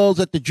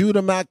Bezalels, at the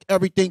Judah Mac,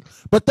 everything,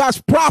 but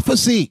that's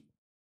prophecy.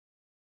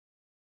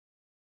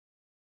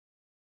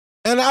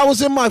 And I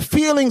was in my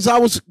feelings. I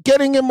was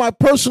getting in my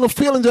personal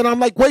feelings, and I'm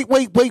like, wait.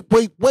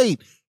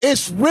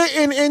 It's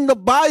written in the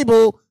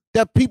Bible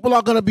that people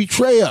are going to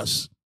betray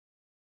us.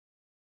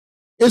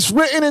 It's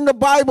written in the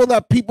Bible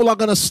that people are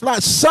going to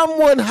slide.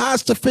 Someone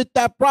has to fit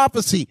that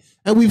prophecy,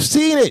 and we've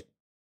seen it.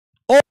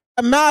 All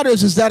that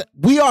matters is that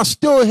we are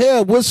still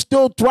here. We're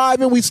still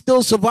thriving. We're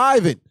still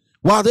surviving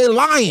while they're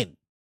lying.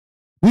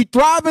 We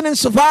thriving and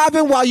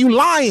surviving while you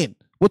lying.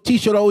 What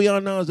t-shirt are we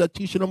on now? Is that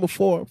t-shirt number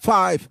 4,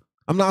 5?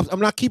 I'm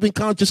not keeping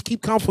count. Just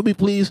keep count for me,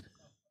 please.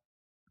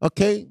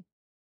 Okay?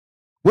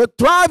 We're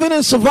thriving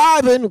and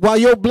surviving while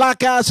your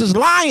black ass is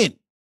lying.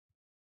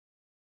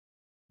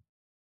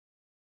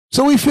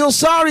 So we feel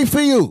sorry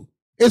for you.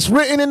 It's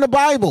written in the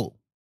Bible.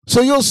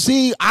 So you'll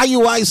see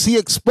IUIC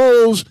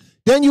exposed.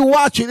 Then you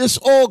watch it. It's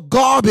all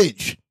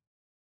garbage.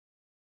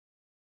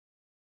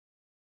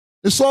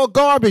 It's all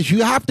garbage.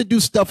 You have to do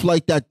stuff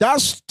like that.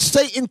 That's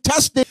Satan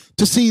tested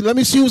to see. Let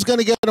me see who's going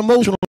to get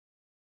emotional.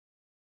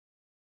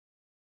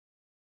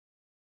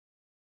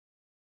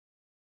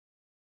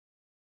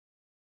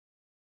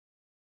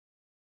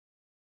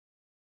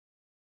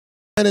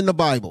 In the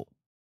Bible.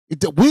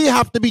 We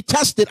have to be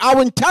tested.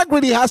 Our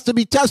integrity has to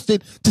be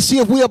tested to see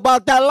if we're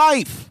about that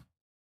life.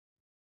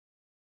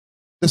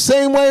 The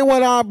same way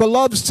when our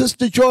beloved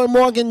sister Joy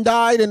Morgan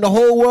died and the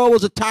whole world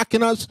was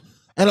attacking us.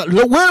 And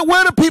where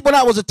are the people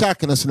that was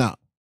attacking us now?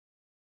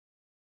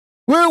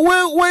 Where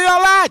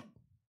y'all at?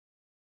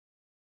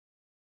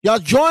 Y'all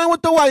joined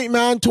with the white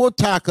man to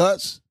attack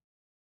us.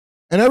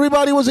 And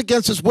everybody was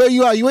against us. Where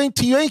you are? You ain't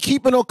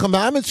keeping no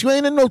commandments. You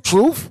ain't in no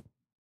truth.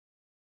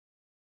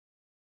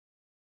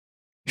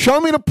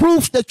 Show me the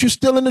proof that you're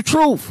still in the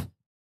truth.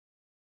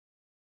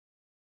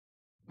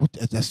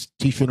 That's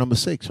t-shirt number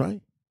 6,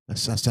 right?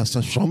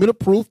 That's show me the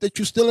proof that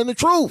you're still in the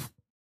truth.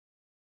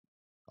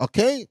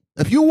 Okay?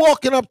 If you're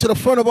walking up to the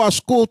front of our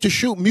school to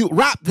shoot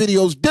rap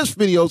videos, diss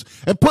videos,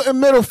 and putting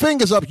middle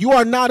fingers up, you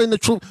are not in the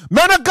truth.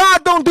 Men of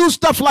God don't do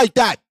stuff like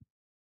that.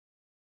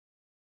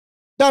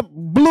 That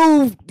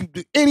blue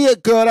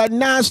idiot girl, that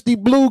nasty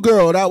blue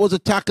girl that was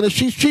attacking her,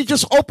 she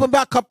just opened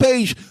back her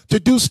page to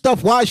do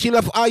stuff while she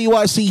left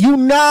IUIC. You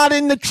not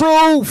in the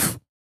truth.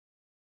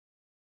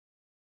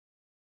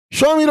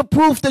 Show me the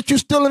proof that you're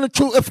still in the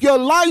truth. If your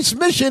life's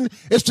mission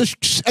is to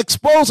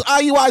expose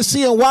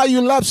IUIC and why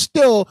you left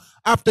still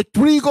after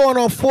 3 going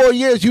on 4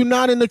 years, you're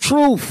not in the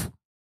truth.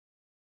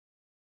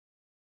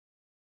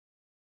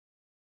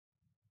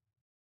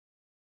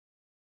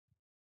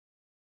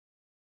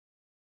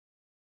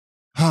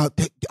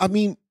 I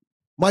mean,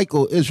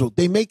 Michael, Israel,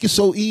 they make it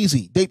so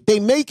easy. They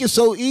make it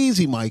so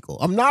easy, Michael.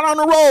 I'm not on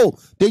a roll.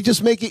 They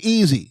just make it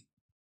easy.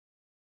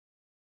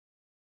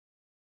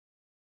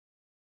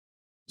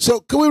 So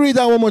can we read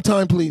that one more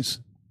time, please?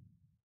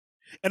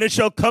 And it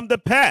shall come to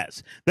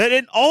pass that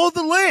in all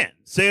the land,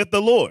 saith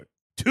the Lord,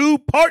 2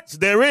 parts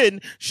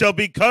therein shall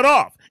be cut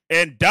off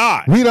and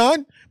die. Read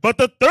on. But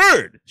the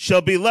third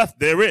shall be left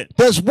therein.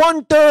 There's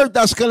 1/3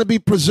 that's going to be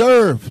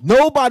preserved.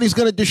 Nobody's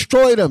going to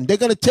destroy them. They're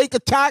going to take a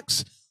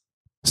tax.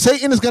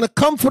 Satan is going to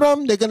come for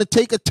them. They're going to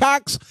take a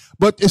tax.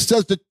 But it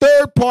says the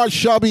 3rd part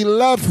shall be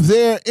left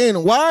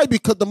therein. Why?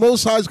 Because the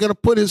Most High is going to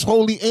put his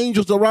holy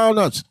angels around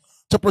us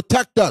to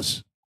protect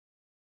us.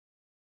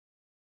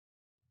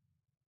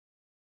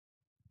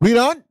 Read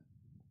on.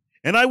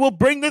 And I will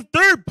bring the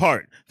 3rd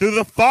part through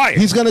the fire.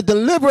 He's going to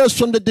deliver us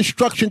from the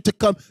destruction to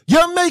come.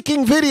 You're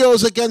making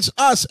videos against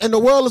us, and the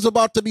world is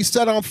about to be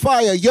set on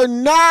fire. You're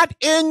not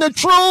in the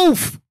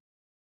truth.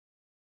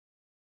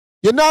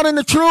 You're not in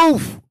the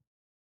truth.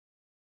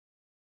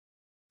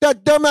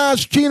 That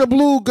dumbass Gina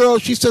Blue girl,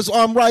 she says,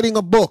 oh, I'm writing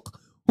a book.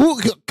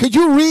 Who could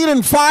you read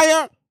in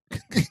fire?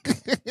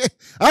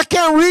 I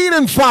can't read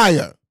in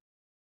fire.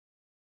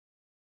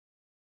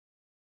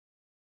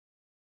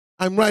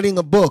 I'm writing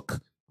a book.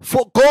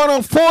 Going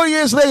on 4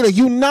 years later,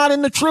 you're not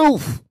in the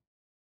truth.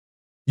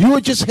 You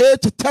were just here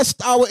to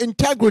test our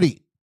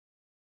integrity.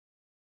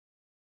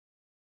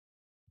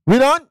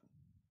 Read on.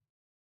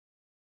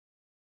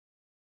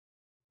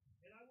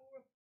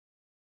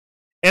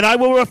 And I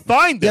will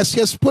refine them.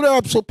 Yes, put her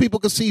up so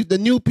people can see. The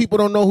new people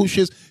don't know who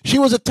she is. She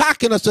was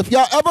attacking us. If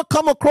y'all ever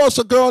come across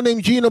a girl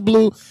named Gina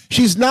Blue,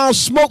 she's now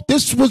smoked.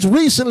 This was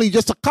recently,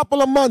 just a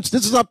couple of months.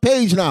 This is her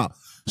page now.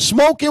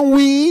 Smoking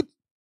weed,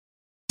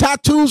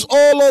 tattoos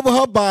all over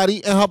her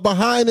body, and her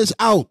behind is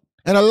out.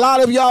 And a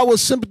lot of y'all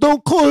was simple,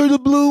 don't call her the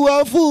Blue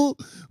Waffle.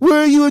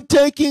 Where are you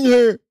attacking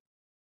her?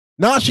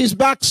 Now she's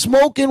back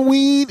smoking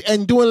weed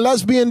and doing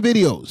lesbian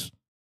videos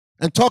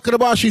and talking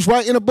about she's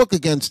writing a book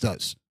against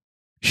us.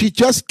 She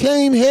just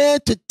came here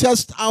to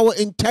test our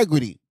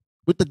integrity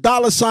with the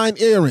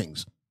 $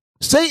 earrings.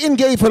 Satan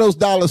gave her those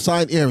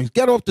 $ earrings.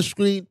 Get off the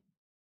screen.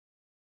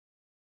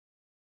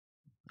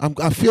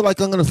 I feel like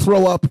I'm going to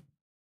throw up.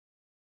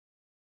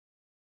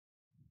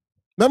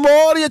 Remember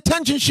all the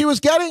attention she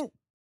was getting?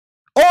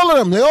 All of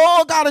them. They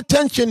all got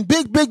attention.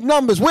 Big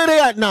numbers. Where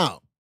they at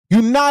now?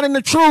 You're not in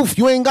the truth.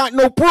 You ain't got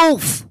no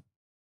proof.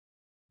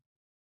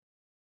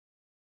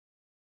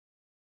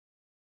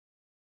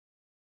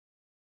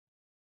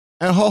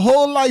 And her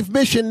whole life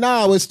mission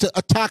now is to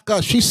attack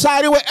us. She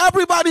sided with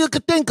everybody you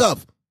could think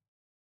of.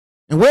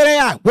 And where they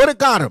at? Where they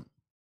got them?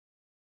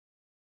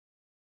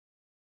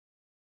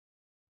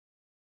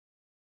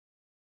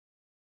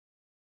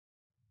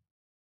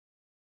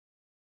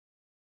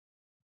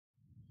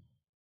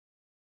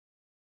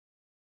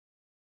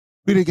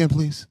 Read it again,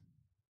 please.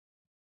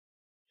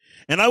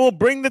 And I will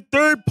bring the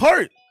 3rd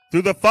part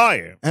through the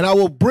fire. And I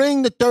will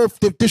bring the third.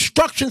 The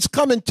destruction's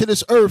coming to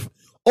this earth.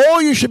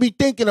 All you should be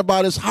thinking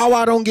about is how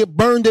I don't get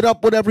burned it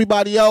up with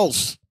everybody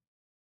else.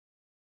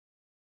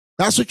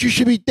 That's what you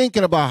should be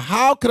thinking about.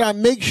 How can I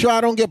make sure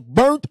I don't get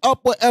burnt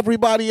up with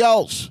everybody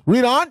else?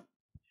 Read on.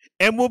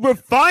 And will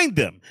refine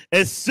them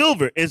as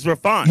silver is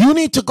refined. You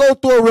need to go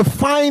through a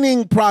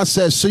refining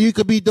process so you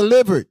could be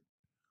delivered.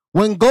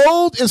 When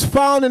gold is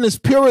found in its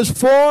purest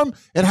form,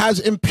 it has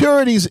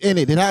impurities in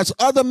it. It has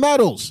other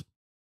metals.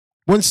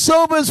 When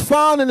silver is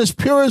found in its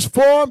purest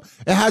form,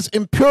 it has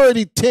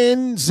impurity,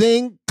 tin,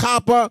 zinc,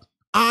 copper,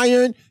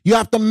 iron. You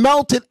have to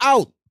melt it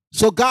out.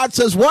 So God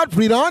says what?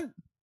 Read on.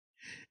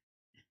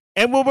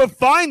 And will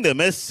refine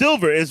them as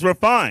silver is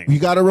refined. You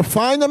got to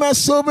refine them as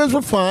silver is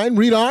refined.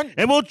 Read on.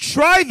 And will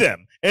try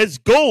them as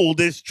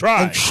gold is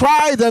tried. And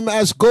try them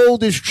as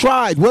gold is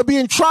tried. We're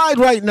being tried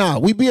right now.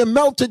 We're being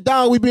melted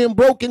down. We're being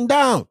broken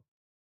down.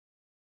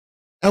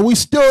 And we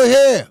still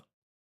here.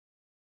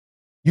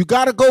 You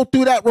got to go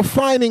through that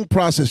refining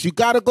process. You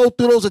got to go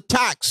through those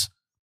attacks.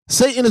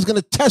 Satan is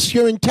going to test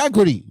your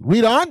integrity.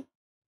 Read on.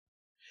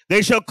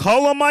 They shall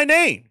call on my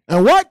name.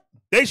 And what?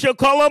 They shall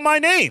call on my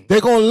name. They're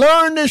going to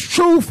learn this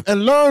truth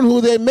and learn who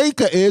their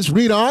maker is.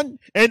 Read on.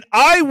 And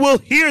I will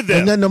hear them.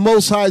 And then the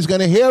Most High is going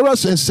to hear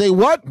us and say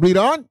what? Read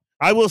on.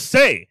 I will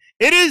say,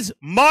 it is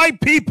my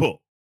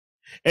people.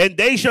 And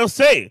they shall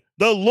say,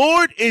 the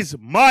Lord is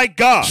my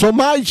God. So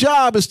my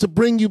job is to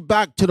bring you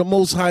back to the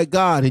Most High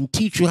God and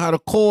teach you how to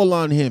call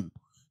on him.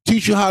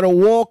 Teach you how to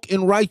walk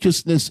in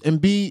righteousness and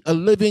be a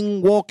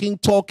living, walking,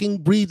 talking,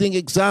 breathing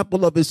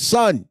example of his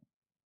son.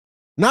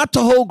 Not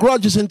to hold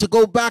grudges and to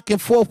go back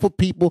and forth with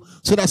people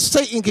so that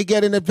Satan can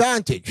get an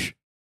advantage.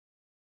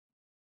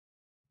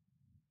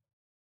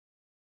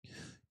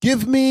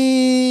 Give me...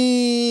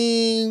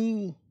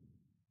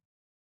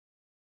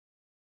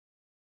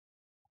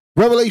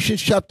 Revelation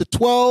chapter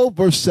 12,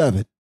 verse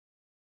 7.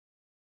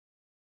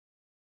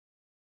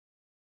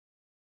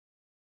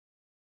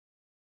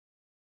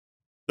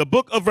 The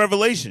book of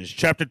Revelations,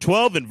 chapter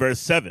 12 and verse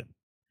 7.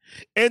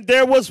 And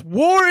there was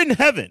war in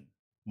heaven.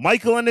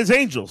 Michael and his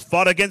angels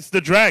fought against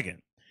the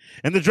dragon.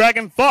 And the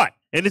dragon fought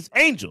and his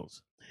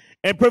angels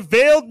and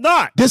prevailed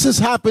not. This is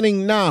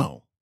happening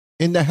now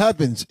in the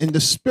heavens, in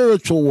the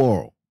spiritual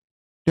world.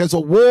 There's a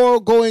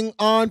war going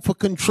on for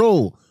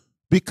control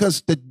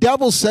because the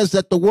devil says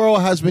that the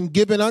world has been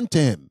given unto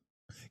him.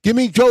 Give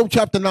me Job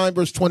chapter 9,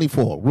 verse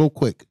 24, real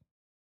quick.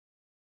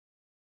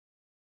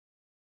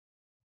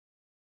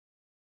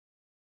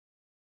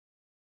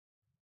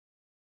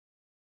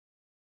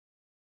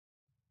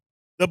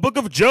 The book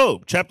of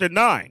Job, chapter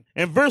 9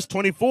 and verse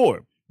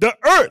 24. The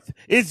earth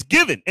is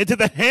given into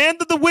the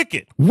hand of the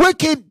wicked.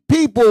 Wicked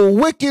people,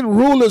 wicked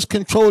rulers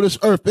control this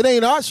earth. It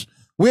ain't us.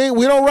 We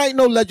don't write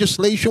no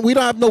legislation. We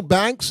don't have no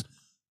banks.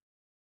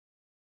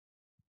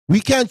 We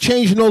can't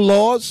change no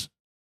laws.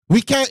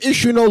 We can't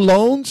issue no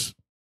loans.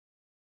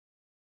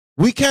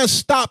 We can't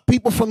stop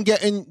people from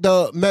getting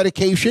the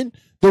medication.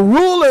 The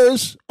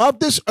rulers of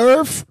this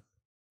earth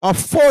are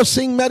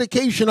forcing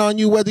medication on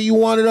you whether you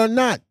want it or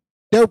not.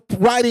 They're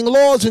writing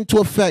laws into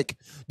effect.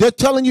 They're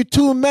telling you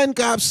 2 men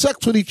can have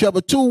sex with each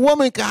other. 2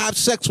 women can have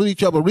sex with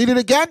each other. Read it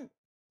again.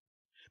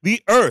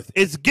 The earth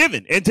is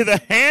given into the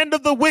hand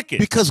of the wicked.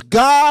 Because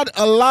God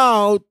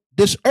allowed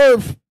this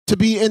earth to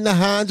be in the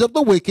hands of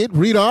the wicked.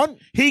 Read on.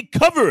 He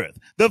covereth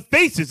the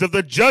faces of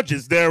the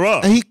judges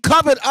thereof. And he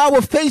covered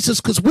our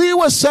faces because we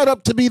were set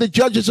up to be the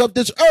judges of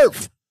this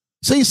earth.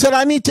 So he said,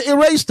 I need to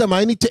erase them.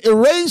 I need to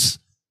erase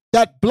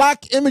that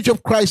black image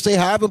of Christ they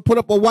have and put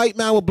up a white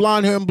man with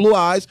blonde hair and blue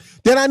eyes.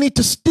 Then I need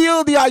to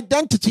steal the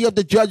identity of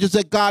the judges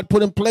that God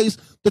put in place,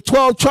 the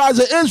 12 tribes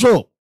of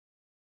Israel.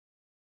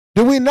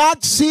 Do we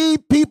not see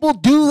people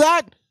do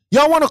that?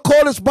 Y'all want to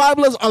call this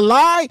Bible as a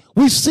lie?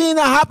 We've seen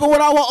that happen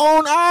with our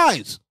own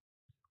eyes.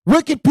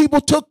 Wicked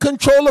people took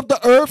control of the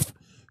earth,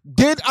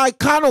 did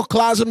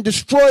iconoclasm,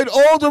 destroyed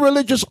all the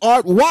religious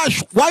art,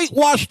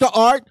 whitewashed the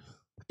art,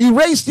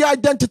 erased the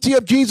identity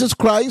of Jesus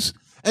Christ,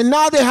 and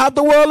now they have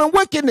the world in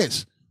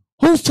wickedness.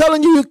 Who's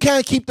telling you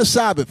can't keep the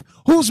Sabbath?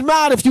 Who's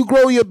mad if you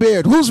grow your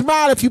beard? Who's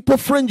mad if you put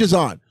fringes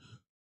on?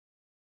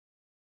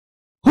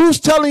 Who's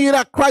telling you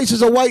that Christ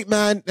is a white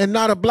man and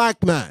not a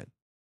black man?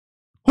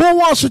 Who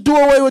wants to do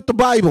away with the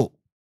Bible?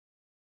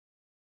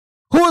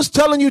 Who is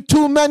telling you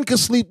 2 men can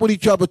sleep with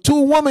each other,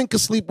 2 women can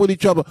sleep with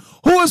each other?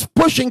 Who is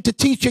pushing to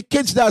teach your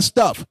kids that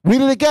stuff?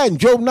 Read it again,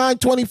 Job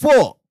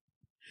 9:24.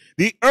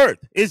 The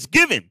earth is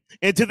given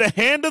into the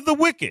hand of the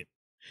wicked.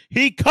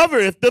 He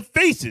covereth the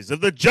faces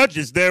of the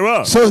judges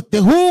thereof. So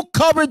who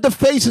covered the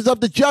faces of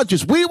the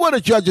judges? We were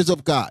the judges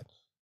of God.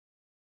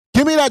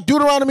 Give me that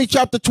Deuteronomy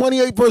chapter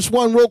 28, verse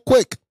 1 real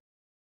quick.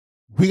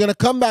 We're going to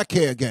come back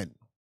here again.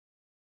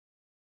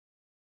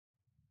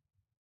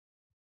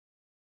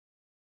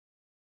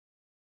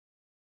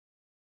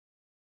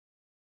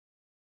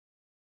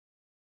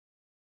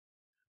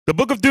 The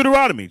book of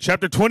Deuteronomy,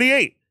 chapter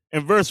 28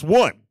 and verse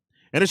 1.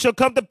 And it shall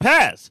come to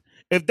pass,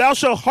 if thou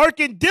shalt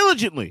hearken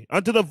diligently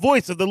unto the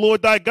voice of the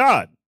Lord thy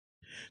God,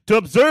 to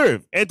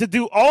observe and to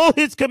do all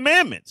his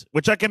commandments,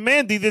 which I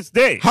command thee this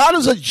day. How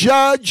does a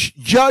judge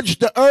judge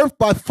the earth?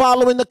 By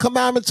following the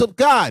commandments of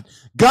God.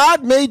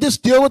 God made this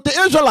deal with the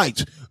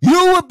Israelites.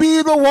 You will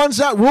be the ones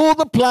that rule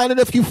the planet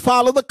if you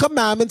follow the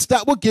commandments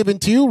that were given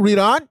to you. Read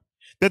on.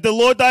 That the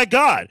Lord thy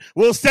God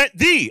will set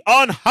thee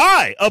on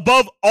high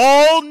above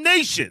all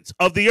nations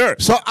of the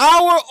earth. So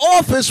our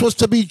office was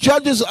to be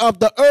judges of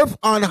the earth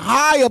on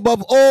high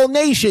above all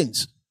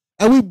nations.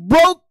 And we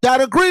broke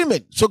that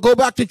agreement. So go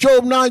back to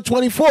Job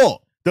 9:24.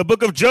 The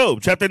book of Job,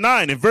 chapter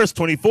 9 and verse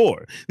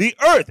 24. The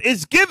earth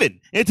is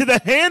given into the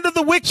hand of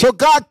the wicked. So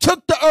God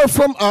took the earth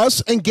from us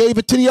and gave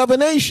it to the other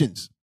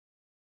nations.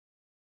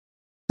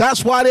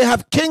 That's why they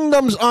have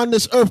kingdoms on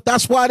this earth.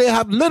 That's why they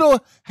have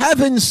little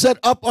heavens set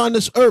up on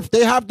this earth.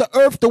 They have the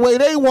earth the way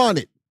they want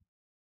it.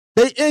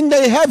 They in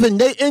their heaven.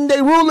 They in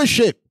their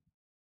rulership.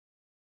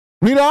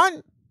 Read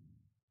on.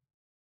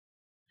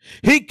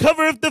 He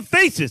covereth the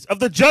faces of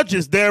the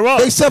judges thereof.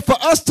 They said for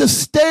us to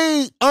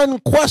stay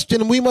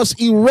unquestioned, we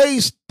must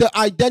erase the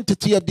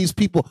identity of these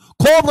people.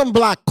 Call them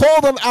black,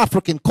 call them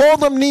African, call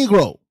them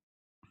Negro,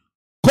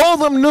 call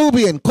them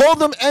Nubian, call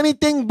them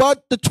anything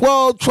but the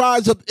 12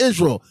 tribes of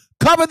Israel.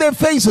 Cover their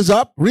faces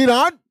up. Read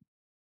on.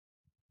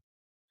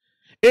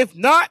 If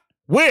not,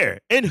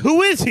 where and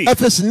who is he?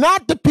 If it's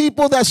not the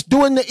people that's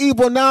doing the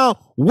evil now,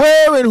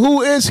 where and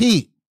who is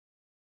he?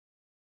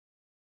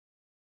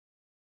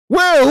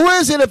 Where? Who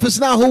is it if it's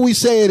not who we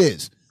say it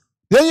is?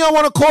 Then y'all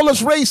want to call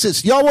us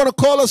racist. Y'all want to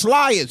call us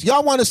liars.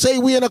 Y'all want to say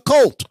we in a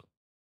cult.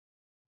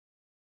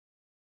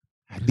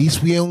 At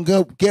least we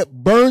don't get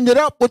burned it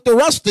up with the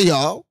rest of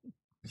y'all.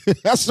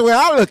 That's the way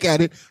I look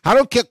at it. I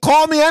don't care.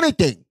 Call me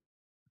anything.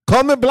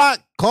 Call me black.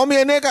 Call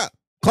me a nigga.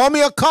 Call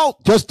me a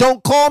cult. Just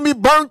don't call me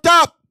burnt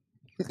up.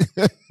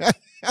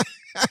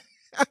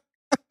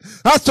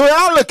 That's the way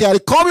I look at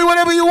it. Call me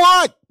whatever you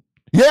want.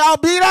 Yeah, I'll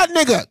be that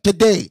nigga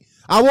today.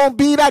 I won't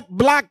be that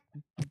black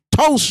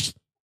toast,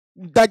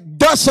 that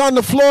dust on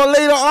the floor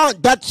later on.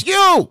 That's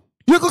you.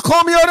 You can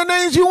call me all the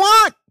names you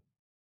want.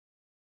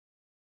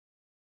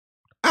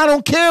 I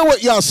don't care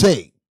what y'all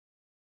say.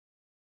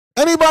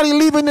 Anybody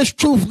leaving this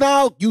truth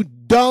now, you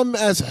dumb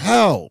as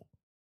hell.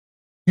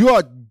 You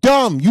are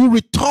dumb. You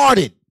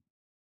retarded.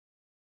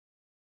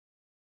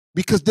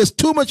 Because there's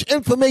too much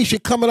information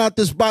coming out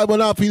this Bible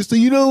now for you to say,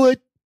 you know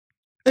what?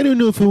 I don't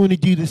know if I want to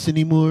do this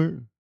anymore.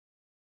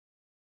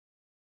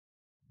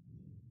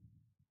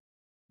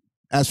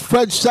 As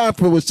Fred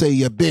Sanford would say,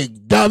 you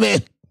big dummy.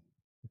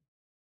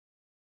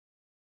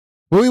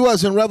 Where he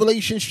was in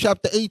Revelation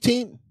chapter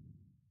 18.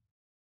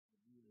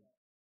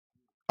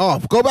 Oh,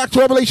 go back to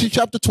Revelation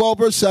chapter 12,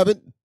 verse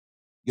 7.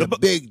 You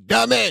big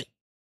dummy.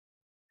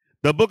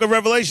 The book of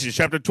Revelation,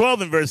 chapter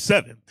 12 and verse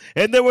 7.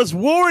 And there was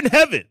war in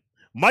heaven.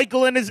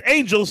 Michael and his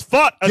angels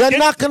fought against... You're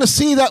not going to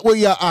see that with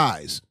your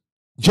eyes.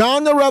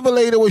 John the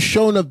Revelator was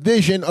shown a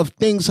vision of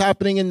things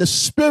happening in the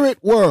spirit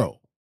world.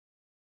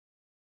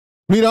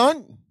 Read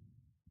on.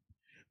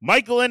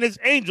 Michael and his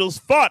angels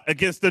fought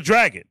against the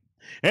dragon.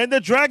 And the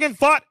dragon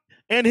fought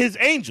and his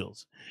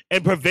angels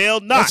and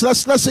prevailed not.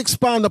 Let's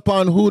expound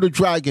upon who the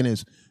dragon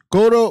is.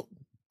 Go to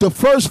the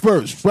first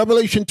verse,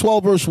 Revelation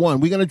 12, verse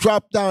 1. We're going to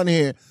drop down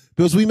here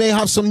because we may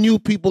have some new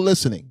people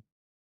listening.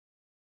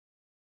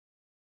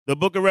 The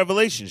book of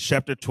Revelation,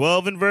 chapter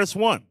 12 and verse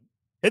 1.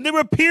 And there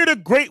appeared a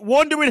great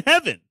wonder in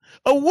heaven,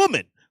 a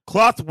woman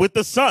clothed with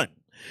the sun,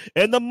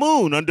 and the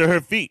moon under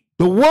her feet.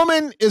 The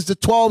woman is the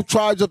 12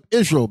 tribes of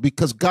Israel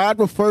because God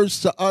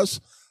refers to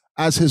us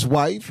as his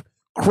wife.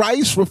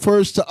 Christ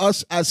refers to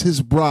us as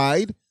his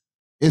bride.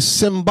 It's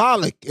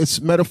symbolic.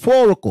 It's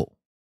metaphorical.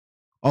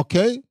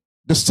 Okay?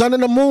 The sun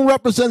and the moon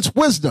represents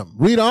wisdom.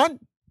 Read on.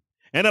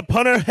 And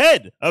upon her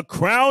head a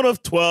crown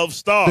of 12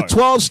 stars. The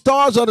 12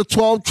 stars are the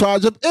 12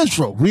 tribes of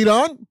Israel. Read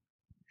on.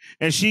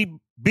 And she,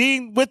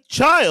 being with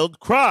child,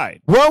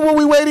 cried. When were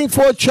we waiting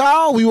for a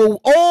child? We were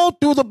all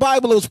through the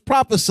Bible. It was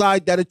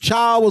prophesied that a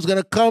child was going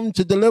to come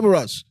to deliver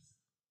us.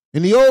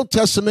 In the Old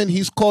Testament,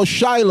 he's called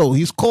Shiloh.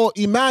 He's called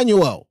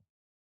Emmanuel.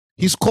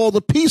 He's called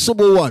the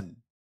peaceable one.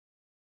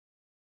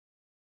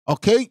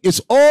 Okay?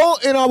 It's all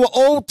in our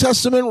Old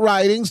Testament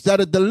writings that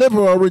a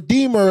deliverer, a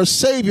redeemer, a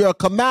savior, a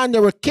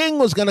commander, a king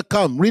was going to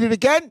come. Read it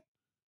again.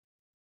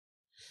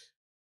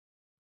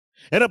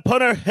 And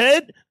upon her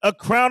head a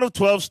crown of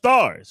 12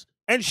 stars.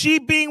 And she,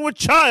 being with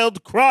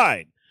child,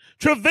 cried,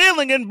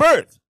 travailing in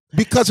birth.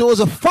 Because it was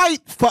a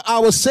fight for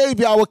our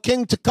savior, our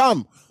king to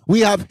come.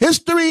 We have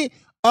history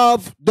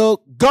of the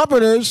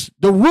governors,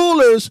 the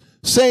rulers,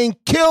 saying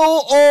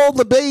kill all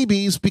the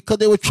babies because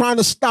they were trying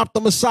to stop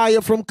the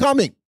Messiah from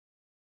coming.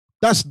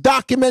 That's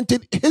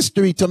documented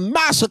history, to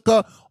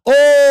massacre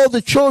all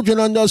the children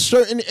under a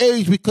certain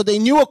age because they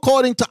knew,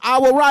 according to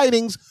our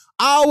writings,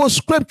 our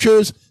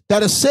scriptures,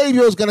 that a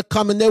savior is going to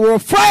come, and they were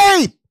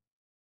afraid.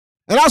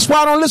 And that's why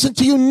I don't listen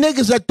to you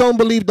niggas that don't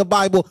believe the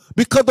Bible,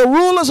 because the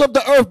rulers of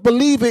the earth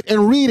believe it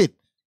and read it.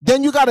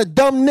 Then you got a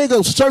dumb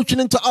nigga searching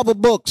into other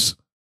books.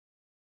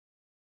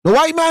 The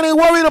white man ain't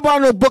worried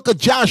about no book of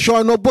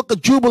Joshua or no book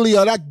of Jubilee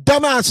or that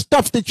dumbass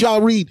stuff that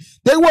y'all read.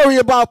 They worry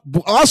about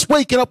us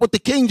waking up with the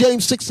King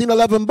James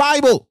 1611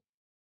 Bible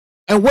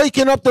and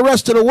waking up the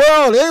rest of the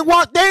world.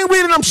 They ain't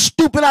reading them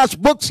stupid ass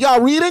books y'all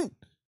reading.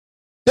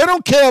 They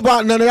don't care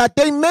about none of that.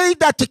 They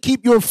made that to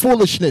keep you in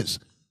foolishness.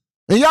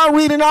 And y'all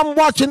reading, I'm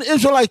watching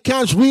Israelite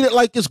camps read it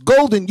like it's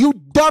golden. You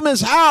dumb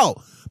as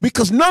hell,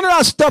 because none of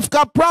that stuff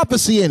got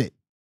prophecy in it.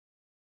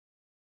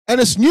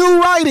 And it's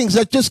new writings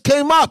that just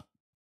came up.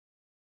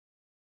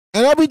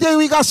 And every day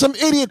we got some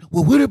idiot,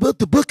 well, what about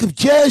the book of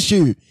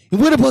Jasher?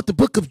 And what about the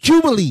book of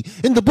Jubilee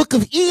and the book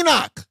of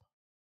Enoch?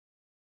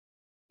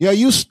 Yeah,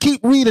 you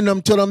keep reading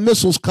them till the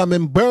missiles come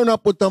and burn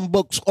up with them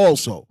books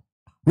also.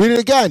 Read it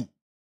again.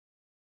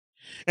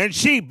 And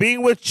she,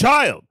 being with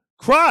child,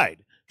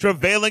 cried,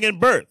 travailing in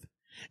birth,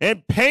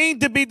 and pain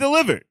to be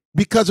delivered.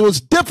 Because it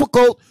was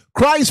difficult,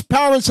 Christ's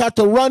parents had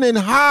to run and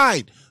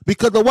hide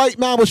because the white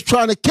man was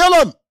trying to kill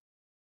him.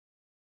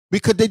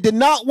 Because they did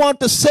not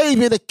want the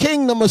Savior, the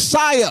King, the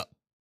Messiah,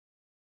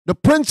 the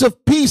Prince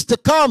of Peace to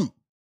come.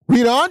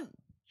 Read on.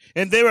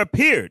 And there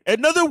appeared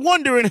another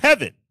wonder in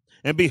heaven,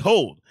 and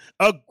behold,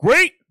 a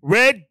great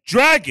red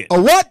dragon. A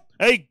what?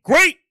 A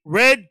great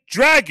red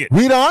dragon.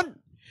 Read on.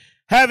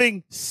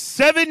 Having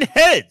 7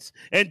 heads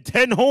and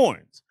 10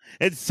 horns,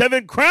 and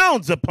 7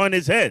 crowns upon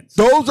his heads.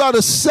 Those are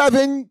the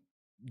 7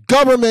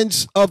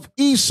 governments of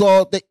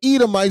Esau, the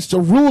Edomites, the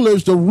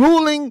rulers, the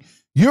ruling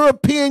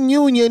European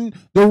Union,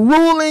 the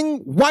ruling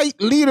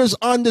white leaders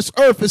on this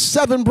earth. Is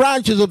 7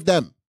 branches of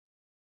them.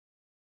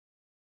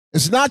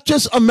 It's not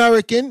just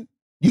American.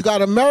 You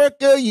got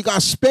America, you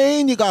got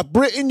Spain, you got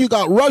Britain, you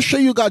got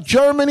Russia, you got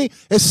Germany.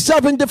 It's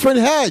 7 different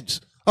heads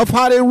of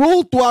how they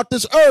rule throughout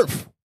this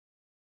earth.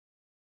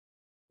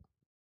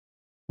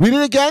 Read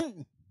it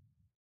again.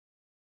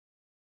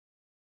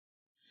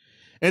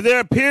 And there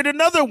appeared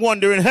another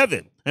wonder in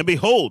heaven, and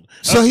behold.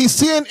 So he's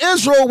seeing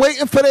Israel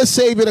waiting for their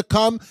Savior to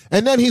come,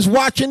 and then he's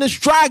watching this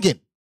dragon.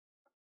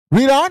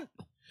 Read on.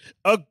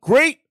 A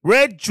great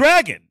red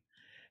dragon,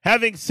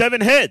 having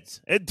 7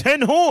 heads and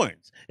 10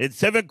 horns and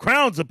 7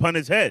 crowns upon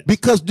his head.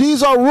 Because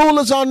these are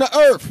rulers on the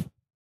earth.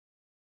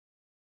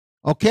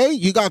 Okay?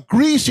 You got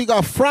Greece, you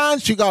got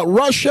France, you got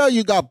Russia,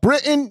 you got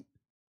Britain,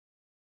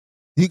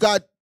 you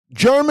got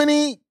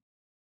Germany.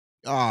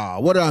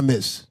 What did I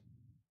miss?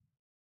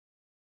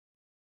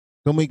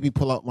 Don't make me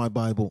pull out my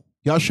Bible.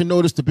 Y'all should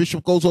notice the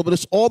bishop goes over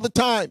this all the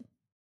time.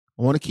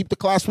 I want to keep the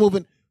class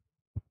moving.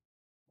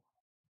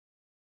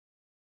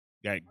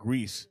 You got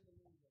Greece.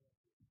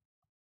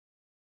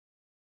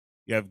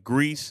 You have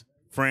Greece,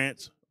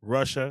 France,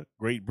 Russia,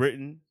 Great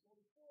Britain,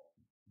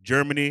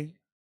 Germany,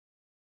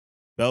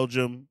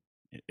 Belgium,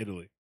 and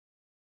Italy.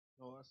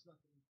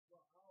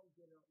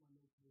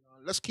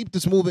 Let's keep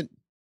this moving.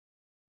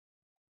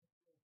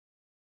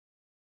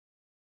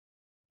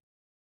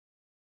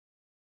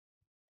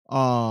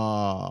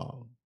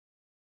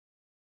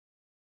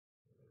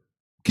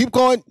 Keep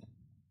going.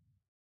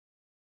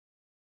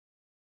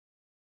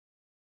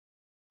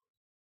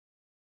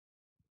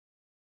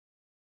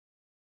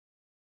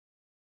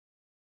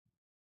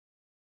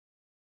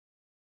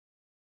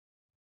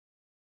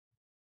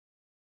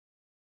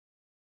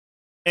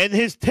 And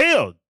his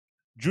tail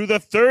drew the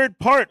 3rd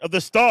part of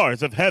the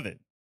stars of heaven,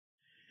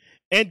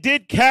 and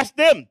did cast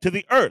them to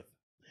the earth.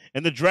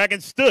 And the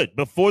dragon stood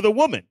before the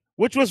woman,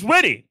 which was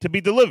ready to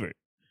be delivered,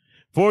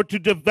 for to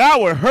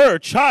devour her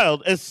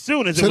child as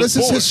soon as it was born. So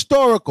this is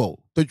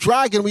historical. The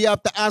dragon, we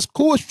have to ask,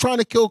 who was trying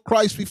to kill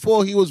Christ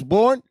before he was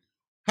born?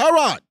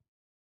 Herod.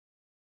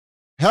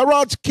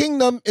 Herod's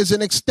kingdom is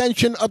an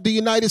extension of the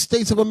United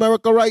States of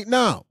America right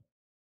now.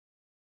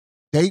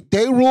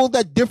 They ruled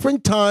at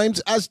different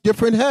times as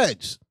different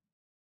heads.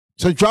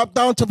 So drop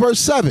down to verse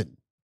 7.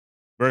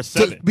 Verse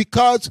 7.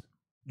 Because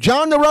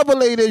John the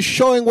Revelator is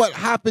showing what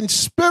happened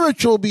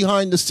spiritual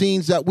behind the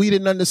scenes that we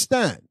didn't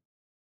understand.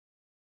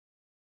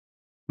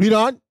 Read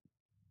on.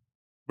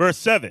 Verse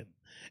 7.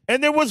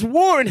 And there was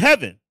war in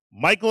heaven.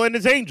 Michael and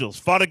his angels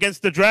fought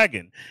against the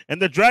dragon, and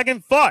the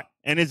dragon fought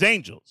and his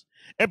angels,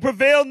 and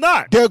prevailed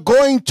not. They're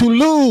going to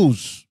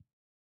lose.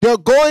 They're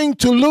going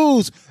to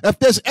lose. If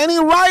there's any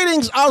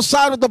writings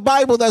outside of the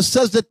Bible that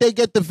says that they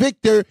get the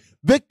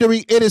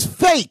victory, it is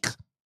fake.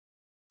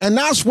 And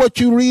that's what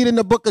you read in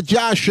the book of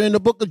Joshua, in the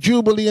book of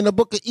Jubilee, in the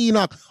book of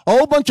Enoch. A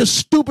whole bunch of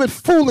stupid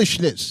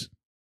foolishness.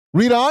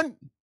 Read on.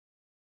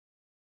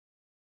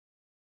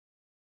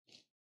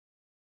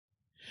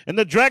 And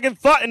the dragon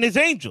fought and his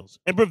angels,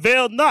 and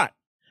prevailed not.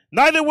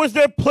 Neither was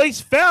their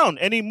place found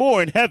any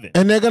more in heaven.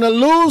 And they're going to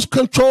lose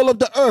control of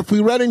the earth. We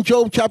read in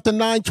Job chapter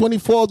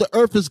 9:24, the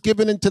earth is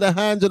given into the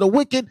hands of the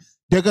wicked.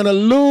 They're going to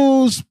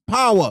lose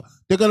power.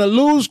 They're going to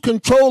lose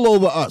control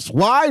over us.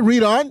 Why?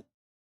 Read on.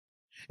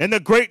 And the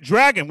great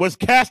dragon was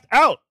cast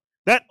out,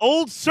 that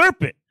old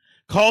serpent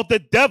called the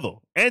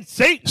devil and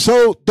Satan.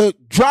 So the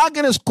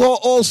dragon is called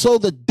also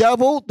the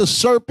devil, the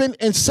serpent,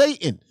 and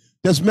Satan.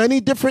 There's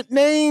many different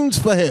names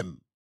for him.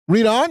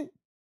 Read on.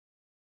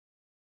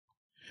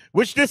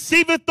 Which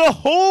deceiveth the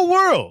whole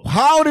world.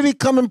 How did he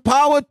come in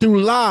power?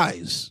 Through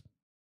lies.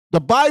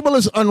 The Bible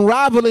is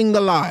unraveling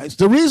the lies.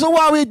 The reason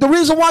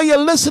why you're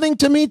listening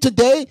to me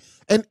today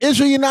and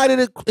Israel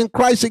United in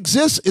Christ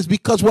exists is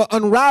because we're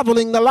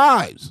unraveling the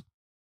lies.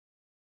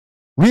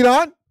 Read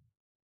on.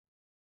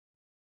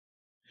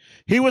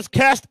 He was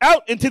cast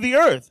out into the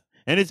earth,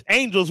 and his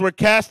angels were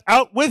cast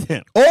out with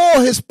him.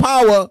 All his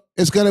power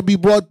is going to be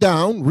brought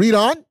down. Read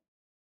on.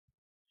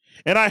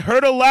 And I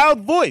heard a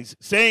loud voice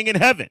saying in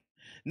heaven,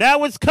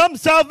 now is come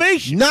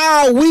salvation.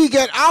 Now we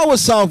get our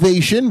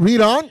salvation.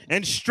 Read on.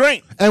 And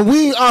strength. And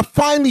we are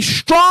finally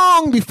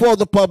strong before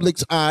the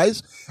public's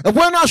eyes. If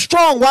we're not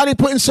strong, why are they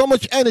putting so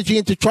much energy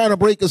into trying to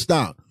break us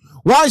down?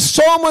 Why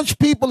so much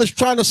people is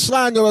trying to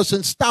slander us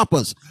and stop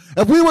us?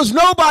 If we was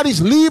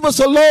nobodies, leave us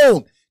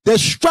alone.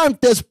 There's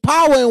strength, there's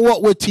power in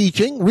what we're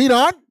teaching. Read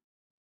on.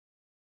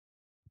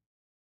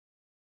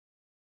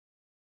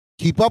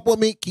 Keep up with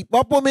me. Keep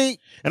up with me.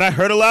 And I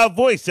heard a loud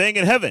voice saying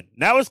in heaven,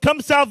 now is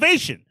come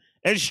salvation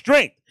and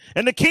strength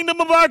and the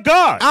kingdom of our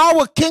God.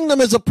 Our kingdom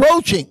is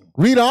approaching.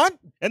 Read on.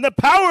 And the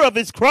power of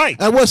his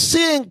Christ. And we're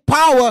seeing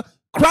power.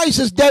 Christ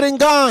is dead and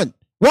gone.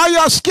 Why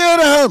y'all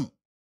scared of him?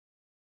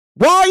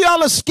 Why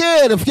y'all are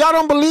scared? If y'all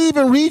don't believe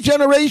in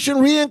regeneration,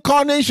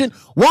 reincarnation,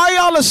 why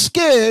y'all are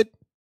scared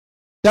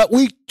that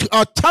we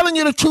are telling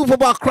you the truth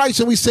about Christ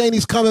and we saying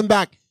he's coming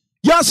back?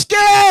 Y'all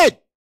scared.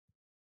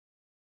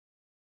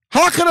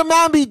 How can a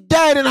man be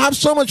dead and have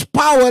so much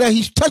power that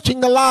he's touching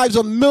the lives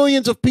of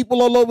millions of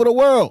people all over the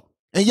world?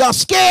 And y'all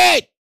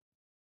scared.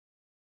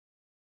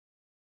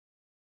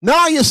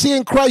 Now you're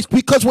seeing Christ,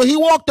 because when he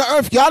walked the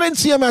earth, y'all didn't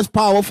see him as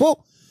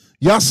powerful.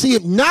 Y'all see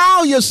him.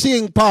 Now you're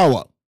seeing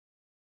power.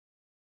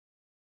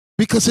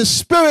 Because his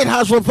spirit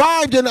has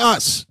revived in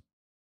us.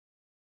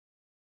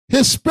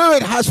 His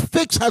spirit has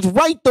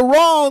right the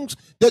wrongs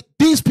that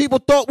these people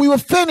thought we were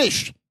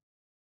finished.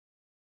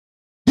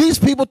 These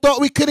people thought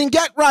we couldn't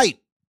get right.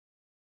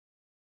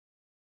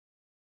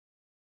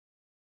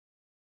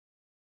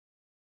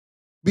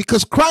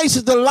 Because Christ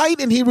is the light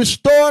and he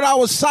restored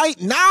our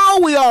sight. Now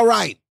we are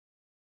right.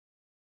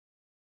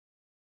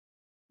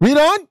 Read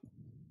on.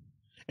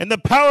 and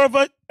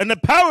the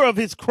power of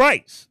his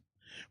Christ.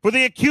 For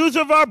the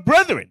accuser of our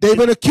brethren. They've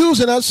been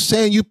accusing us,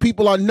 saying you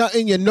people are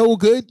nothing, you're no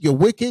good, you're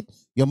wicked,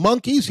 you're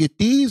monkeys, you're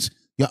thieves,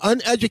 you're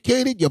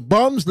uneducated, you're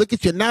bums. Look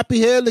at your nappy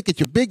hair, look at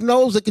your big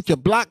nose, look at your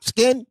black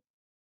skin.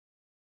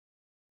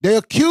 They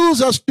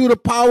accuse us through the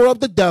power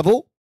of the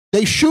devil.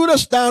 They shoot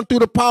us down through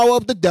the power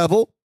of the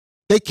devil.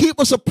 They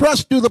keep us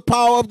oppressed through the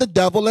power of the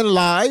devil and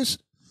lies.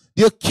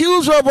 The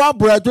accuser of our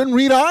brethren,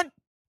 read on,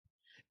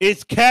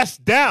 is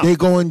cast down. They're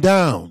going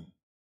down.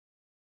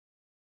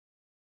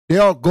 They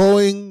are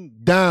going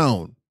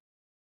down.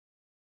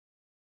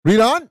 Read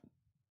on.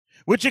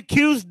 Which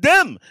accused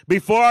them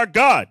before our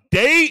God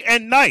day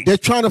and night. They're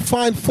trying to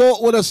find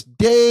fault with us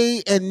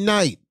day and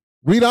night.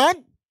 Read on.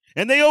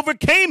 And they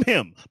overcame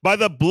him by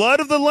the blood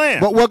of the Lamb.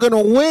 But we're going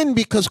to win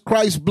because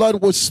Christ's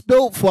blood was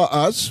spilled for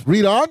us.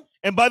 Read on.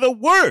 And by the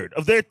word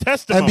of their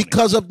testimony. And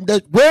because of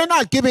that, we're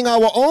not giving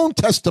our own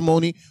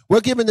testimony.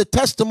 We're giving the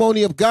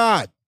testimony of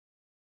God.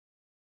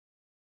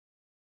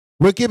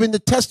 We're giving the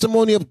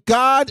testimony of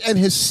God and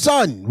his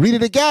son. Read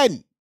it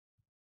again.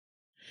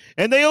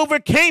 And they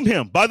overcame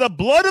him by the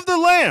blood of the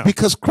Lamb.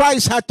 Because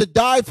Christ had to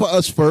die for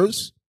us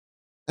first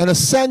and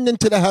ascend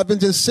into the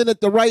heavens and sit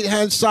at the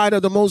right-hand side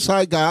of the Most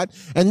High God.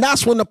 And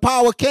that's when the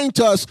power came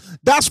to us.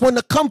 That's when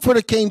the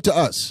comforter came to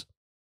us.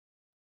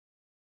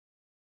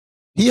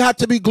 He had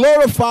to be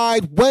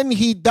glorified when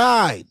he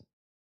died.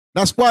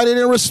 That's why they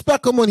didn't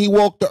respect him when he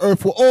walked the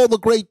earth for all the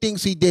great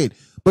things he did.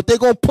 But they're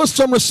going to put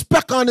some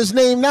respect on his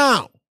name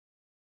now.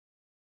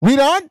 Read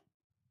on.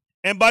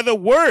 And by the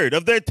word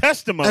of their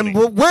testimony. And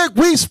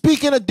we're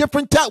speaking a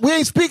different we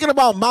ain't speaking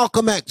about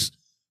Malcolm X.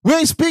 We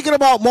ain't speaking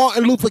about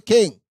Martin Luther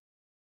King.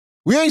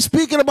 We ain't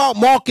speaking about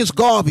Marcus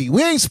Garvey.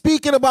 We ain't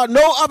speaking about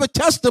no other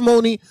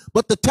testimony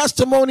but the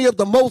testimony of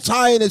the Most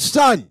High and his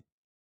son.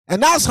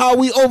 And that's how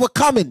we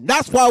overcome it.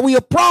 That's why we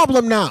a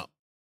problem now.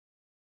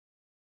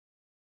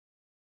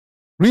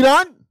 Read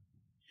on.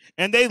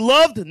 And they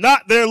loved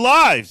not their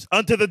lives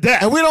unto the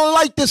death. And we don't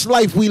like this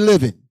life we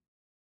live in.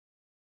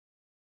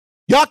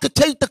 Y'all could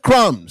take the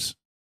crumbs.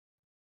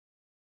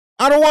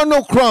 I don't want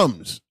no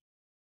crumbs.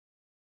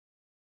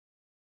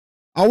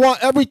 I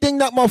want everything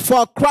that my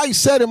father,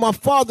 Christ said, in my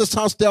Father's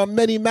house there are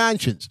many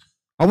mansions.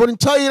 I wouldn't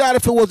tell you that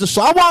if it wasn't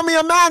so. I want me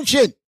a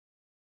mansion.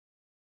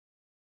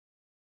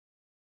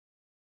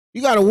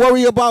 You got to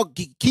worry about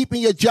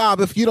keeping your job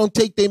if you don't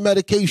take their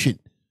medication.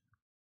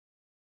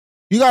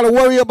 You got to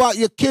worry about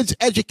your kids'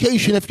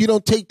 education if you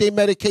don't take their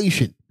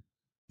medication.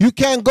 You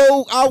can't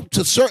go out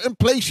to a certain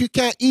place. You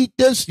can't eat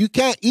this. You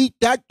can't eat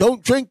that.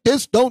 Don't drink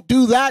this. Don't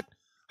do that.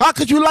 How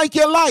could you like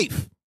your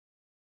life?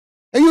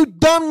 And you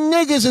dumb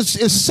niggas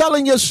is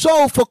selling your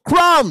soul for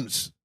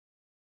crumbs.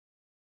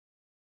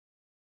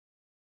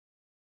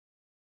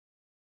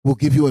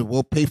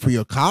 We'll pay for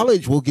your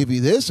college. We'll give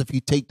you this if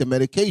you take the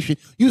medication.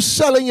 You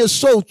selling your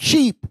soul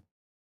cheap.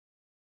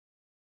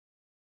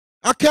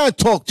 I can't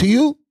talk to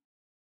you.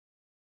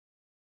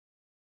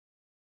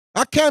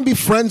 I can't be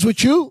friends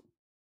with you.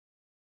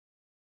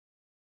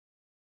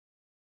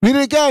 Read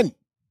it again.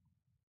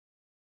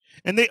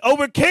 And they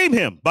overcame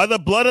him by the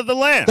blood of the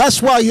Lamb.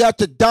 That's why he had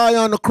to die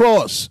on the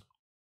cross.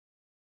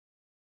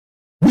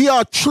 We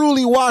are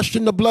truly washed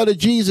in the blood of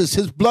Jesus.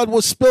 His blood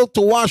was spilled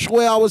to wash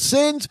away our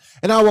sins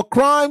and our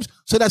crimes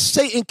so that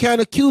Satan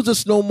can't accuse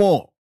us no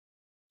more.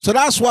 So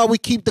that's why we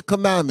keep the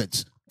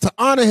commandments, to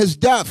honor his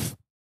death.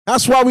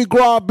 That's why we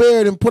grow our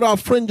beard and put our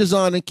fringes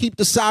on and keep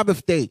the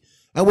Sabbath day.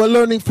 And we're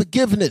learning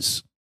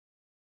forgiveness.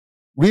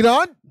 Read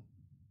on.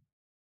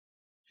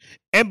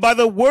 And by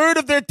the word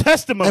of their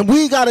testimony. And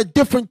we got a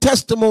different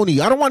testimony.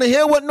 I don't want to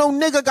hear what no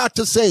nigga got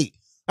to say.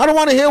 I don't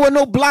want to hear what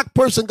no black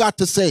person got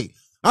to say.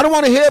 I don't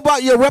want to hear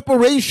about your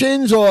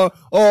reparations or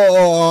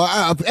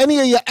any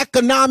of your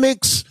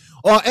economics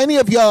or any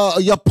of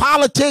your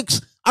politics.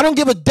 I don't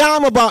give a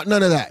damn about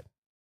none of that.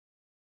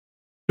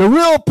 The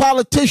real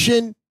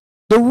politician,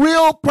 the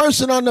real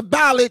person on the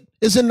ballot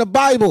is in the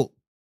Bible.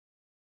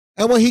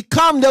 And when he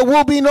comes, there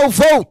will be no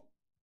vote.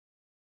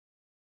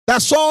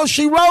 That's all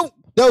she wrote.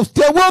 There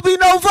will be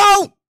no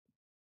vote.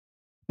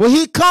 When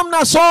he come,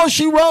 that's all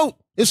she wrote.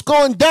 It's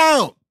going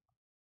down.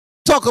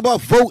 Talk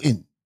about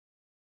voting.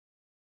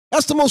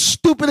 That's the most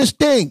stupidest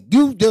thing.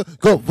 You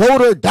go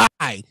vote or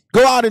die.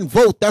 Go out and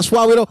vote. That's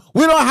why we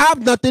don't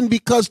have nothing,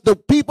 because the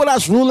people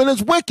that's ruling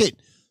is wicked.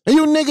 And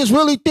you niggas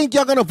really think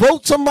you're gonna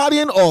vote somebody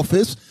in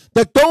office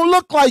that don't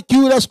look like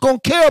you, that's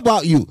gonna care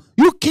about you.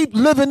 You keep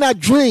living that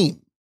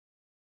dream.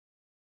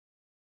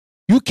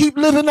 You keep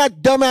living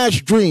that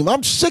dumbass dream.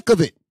 I'm sick of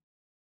it.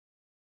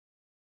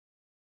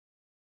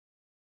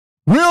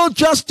 Real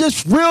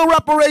justice, real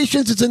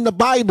reparations is in the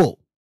Bible.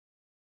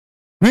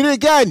 Read it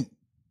again.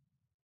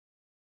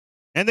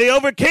 And they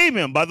overcame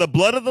him by the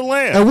blood of the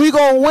Lamb. And we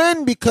going to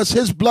win because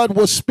his blood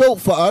was spilt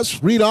for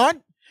us. Read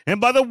on.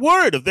 And by the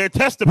word of their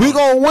testimony. We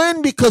going to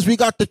win because we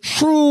got the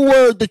true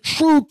word, the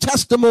true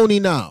testimony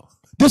now.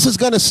 This is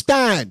going to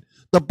stand.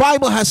 The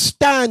Bible has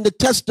stand the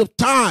test of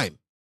time.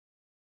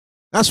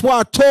 That's why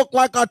I talk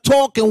like I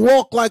talk and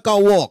walk like I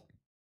walk.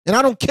 And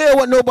I don't care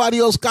what nobody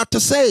else got to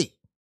say.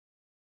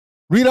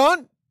 Read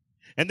on.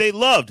 And they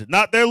loved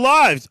not their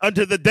lives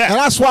unto the death. And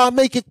that's why I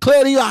make it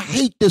clear to you, I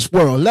hate this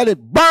world. Let it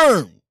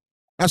burn.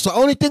 That's the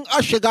only thing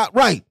Usher got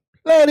right.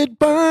 Let it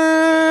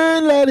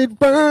burn, let it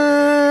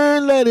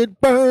burn, let it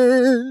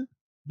burn.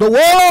 The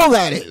world,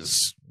 that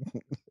is.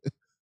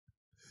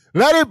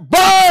 Let it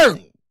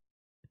burn.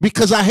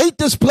 Because I hate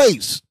this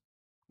place.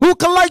 Who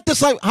can like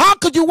this? Like, how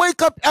could you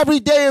wake up every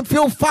day and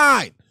feel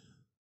fine?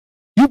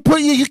 You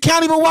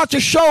can't even watch a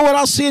show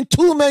without seeing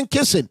two men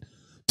kissing.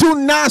 Two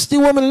nasty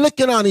women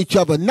licking on each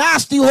other.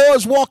 Nasty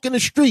whores walking the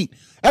street.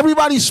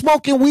 Everybody's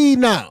smoking weed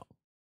now.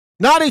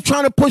 Now they're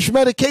trying to push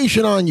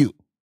medication on you.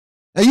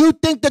 And you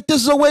think that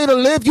this is a way to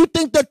live? You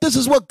think that this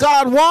is what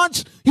God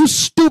wants? You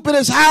stupid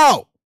as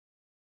hell.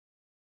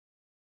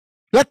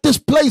 Let this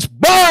place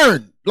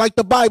burn, like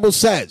the Bible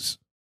says.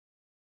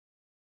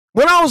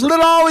 When I was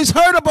little, I always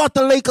heard about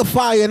the lake of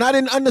fire, and I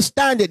didn't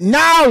understand it.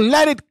 Now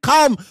let it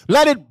come.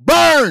 Let it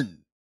burn.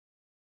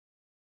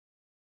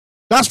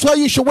 That's why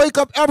you should wake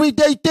up every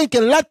day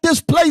thinking, let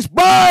this place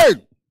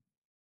burn.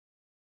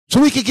 So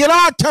we can get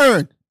our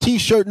turn.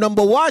 T-shirt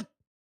number what?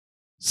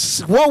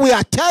 What we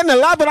are, 10,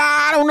 11?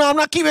 I don't know. I'm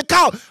not keeping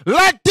count.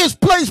 Let this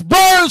place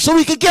burn so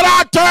we can get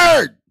our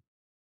turn.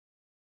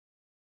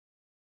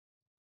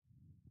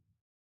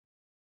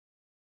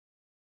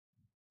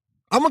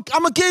 I'm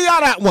gonna give y'all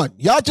that one.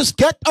 Y'all just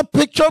get a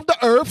picture of the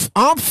earth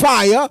on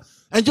fire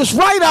and just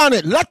write on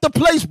it. Let the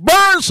place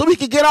burn so we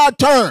can get our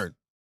turn.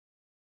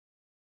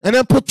 And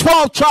then put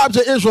 12 tribes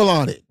of Israel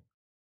on it.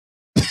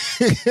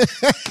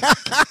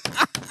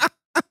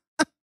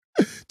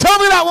 Tell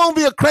me that won't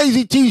be a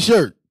crazy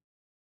T-shirt.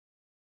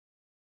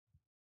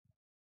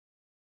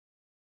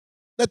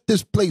 Let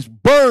this place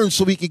burn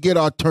so we can get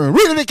our turn.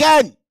 Read it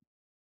again.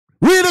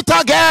 Read it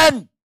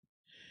again.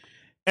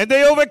 And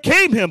they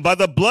overcame him by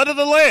the blood of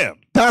the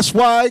Lamb. That's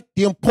why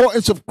the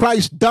importance of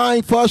Christ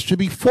dying for us should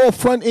be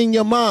forefront in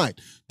your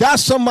mind.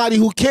 That's somebody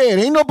who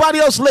cared. Ain't nobody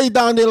else laid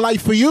down their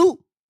life for you.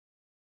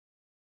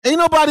 Ain't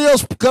nobody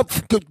else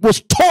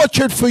was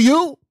tortured for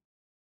you.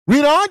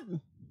 Read on.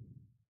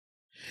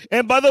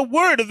 And by the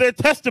word of their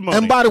testimony.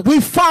 And we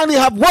finally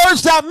have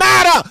words that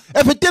matter.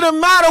 If it didn't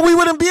matter, we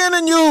wouldn't be in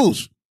the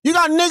news. You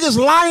got niggas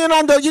lying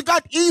you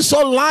got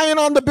Esau lying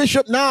on the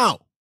bishop now.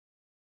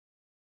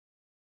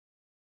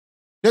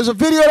 There's a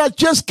video that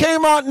just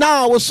came out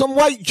now with some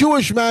white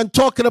Jewish man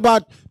talking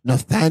about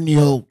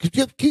Nathaniel.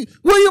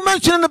 What are you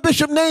mentioning the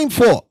bishop name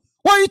for?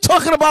 What are you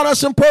talking about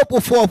us in purple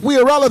for if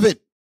we're irrelevant?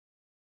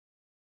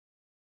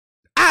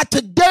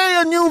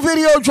 Today a new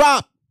video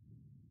dropped.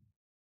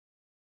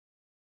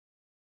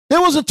 They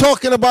wasn't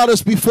talking about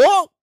us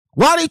before.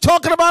 Why are they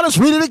talking about us?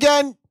 Read it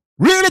again.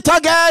 Read it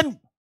again.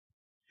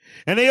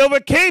 And they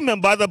overcame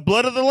him by the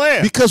blood of the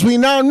Lamb. Because we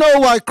now know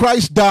why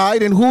Christ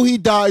died and who he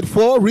died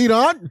for. Read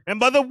on. And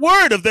by the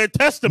word of their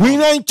testimony.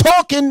 We ain't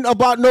talking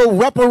about no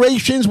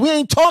reparations. We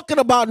ain't talking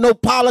about no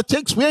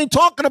politics. We ain't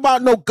talking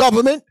about no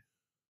government.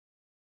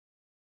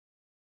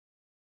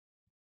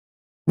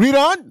 Read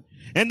on.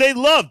 And they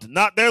loved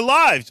not their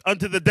lives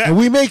unto the death. And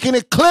we making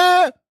it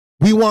clear,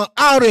 we want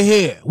out of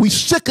here. We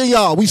sick of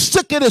y'all. We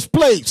sick of this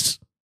place.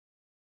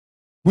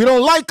 We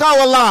don't like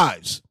our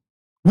lives.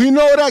 We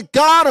know that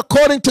God,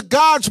 according to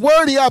God's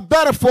word, he have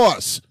better for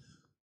us.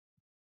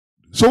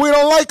 So we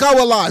don't like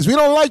our lives. We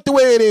don't like the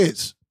way it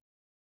is.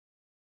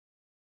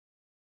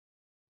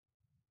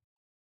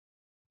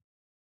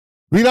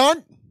 Read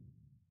on.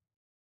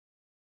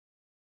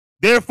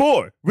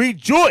 Therefore,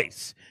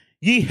 rejoice,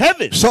 ye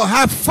heavens. So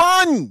have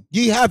fun,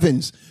 ye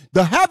heavens.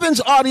 The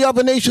heavens are the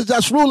other nations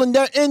that's ruling.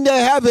 They're in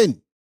their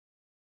heaven.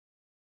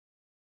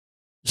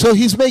 So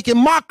he's making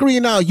mockery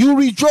now. You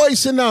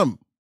rejoice in them.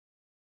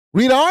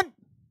 Read on.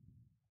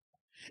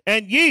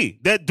 And ye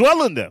that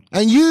dwell in them.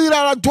 And ye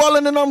that are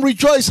dwelling in them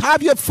rejoice.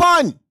 Have your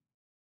fun.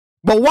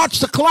 But watch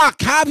the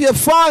clock. Have your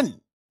fun.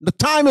 The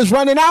time is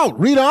running out.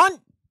 Read on.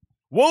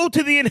 Woe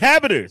to the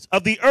inhabitants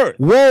of the earth.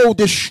 Woe,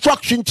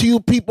 destruction to you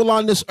people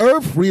on this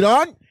earth. Read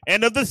on.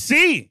 And of the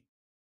sea.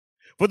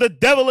 For the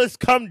devil is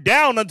come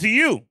down unto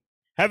you,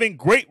 having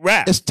great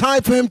wrath. It's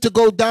time for him to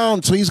go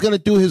down, so he's going to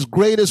do his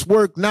greatest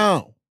work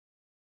now.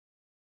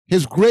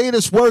 His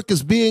greatest work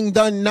is being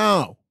done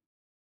now.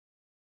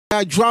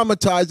 I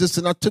dramatized this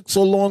and I took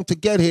so long to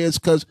get here is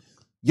because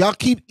y'all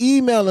keep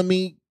emailing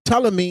me,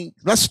 telling me,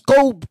 let's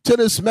go to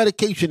this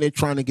medication they're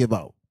trying to give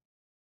out.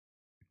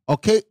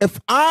 Okay, if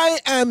I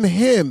am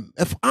him,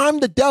 if I'm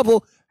the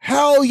devil,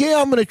 hell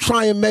yeah, I'm going to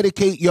try and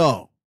medicate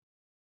y'all.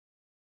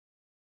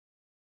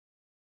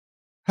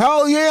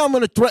 Hell yeah, I'm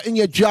going to threaten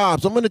your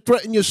jobs. I'm going to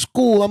threaten your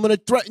school. I'm going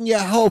to threaten your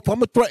health. I'm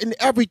going to threaten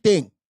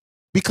everything.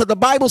 Because the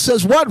Bible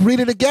says what? Read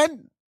it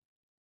again.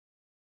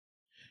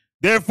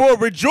 Therefore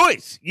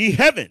rejoice, ye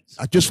heavens.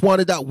 I just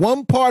wanted that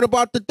one part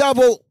about the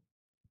devil.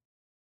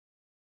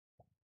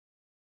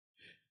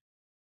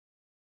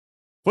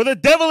 For the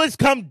devil is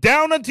come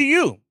down unto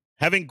you,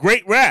 having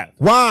great wrath.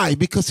 Why?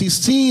 Because he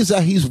sees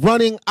that he's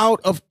running out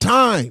of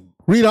time.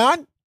 Read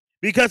on.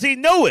 Because he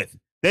knoweth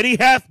that he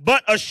hath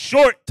but a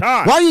short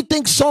time. Why do you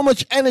think so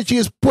much energy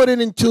is put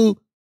into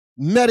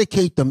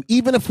medicate them,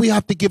 even if we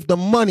have to give them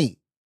money?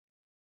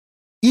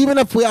 Even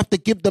if we have to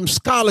give them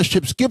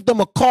scholarships, give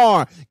them a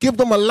car, give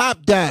them a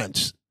lap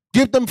dance,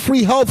 give them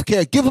free health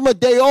care, give them a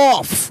day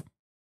off.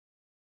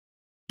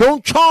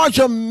 Don't charge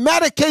them,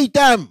 medicate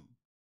them.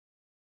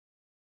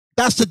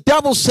 That's the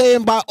devil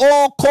saying by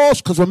all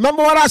costs, because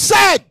remember what I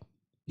said.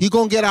 He's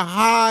going to get a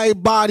high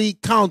body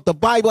count. The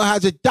Bible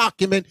has a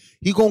document.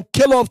 He's going to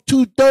kill off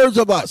 2/3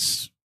 of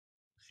us.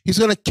 He's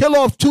going to kill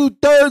off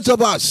 2/3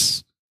 of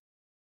us.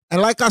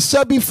 And like I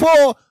said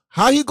before,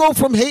 how he go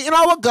from hating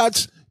our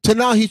guts to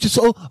now he's just,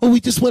 we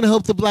just want to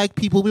help the black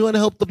people. We want to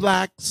help the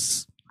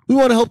blacks. We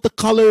want to help the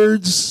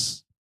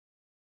coloreds.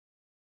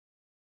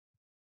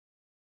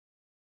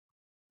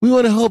 We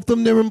want to help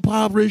them. They're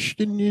impoverished,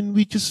 and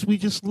we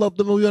just love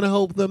them, and we want to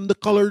help them, the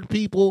colored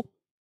people.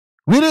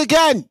 Read it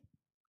again.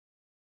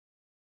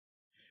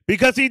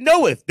 Because he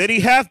knoweth that he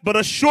hath but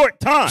a short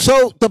time.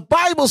 So the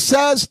Bible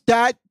says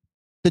that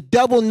the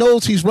devil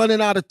knows he's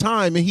running out of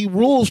time, and he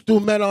rules through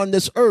men on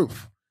this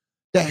earth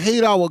that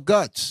hate our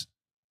guts.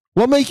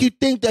 What makes you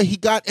think that he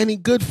got any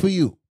good for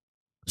you?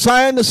 So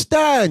I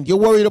understand you're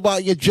worried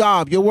about your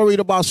job. You're worried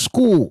about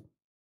school.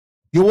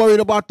 You're worried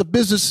about the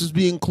businesses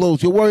being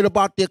closed. You're worried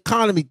about the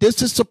economy.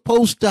 This is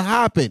supposed to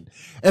happen.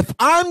 If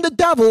I'm the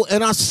devil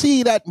and I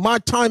see that my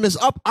time is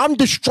up, I'm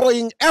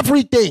destroying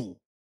everything.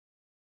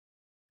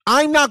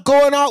 I'm not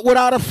going out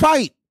without a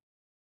fight.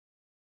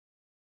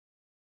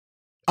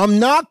 I'm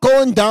not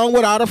going down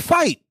without a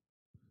fight.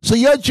 So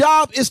your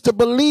job is to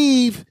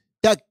believe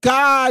that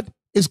God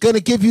is going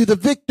to give you the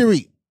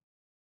victory.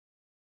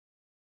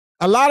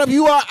 A lot of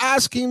you are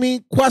asking me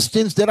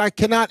questions that I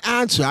cannot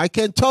answer. I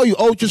can't tell you,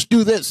 just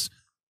do this.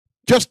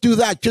 Just do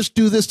that. Just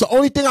do this. The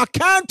only thing I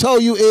can tell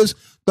you is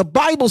the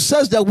Bible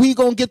says that we're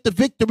going to get the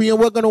victory and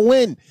we're going to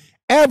win.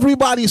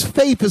 Everybody's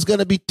faith is going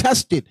to be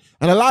tested.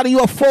 And a lot of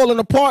you are falling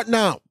apart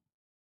now.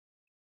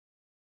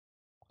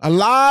 A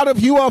lot of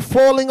you are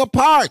falling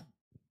apart.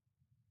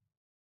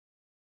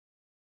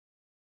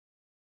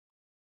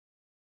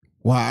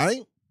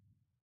 Why?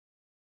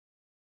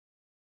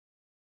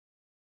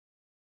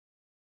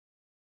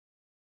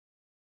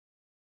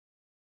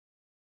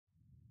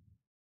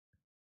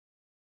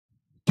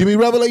 Give me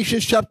Revelation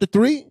chapter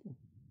 3.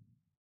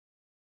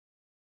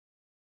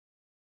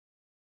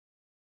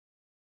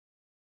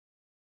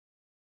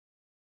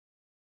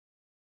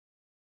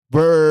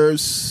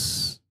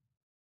 Verse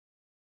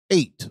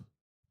 8.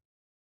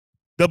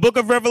 The book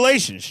of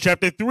Revelations,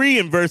 chapter 3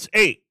 and verse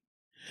 8.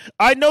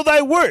 I know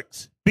thy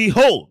works.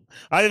 Behold,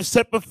 I have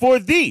set before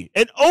thee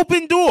an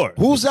open door.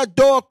 Who's that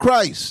door?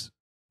 Christ.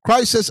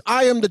 Christ says,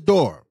 I am the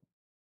door.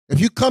 If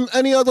you come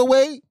any other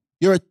way,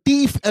 you're a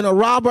thief and a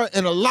robber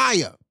and a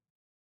liar.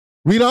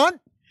 Read on.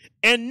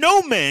 And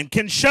no man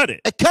can shut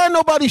it. And can't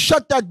nobody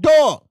shut that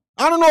door.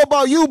 I don't know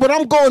about you, but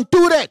I'm going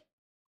through that.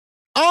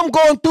 I'm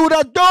going through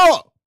that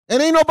door.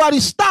 And ain't nobody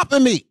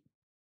stopping me.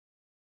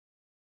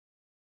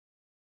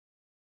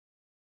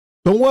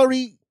 Don't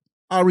worry,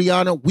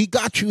 Ariana. We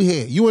got you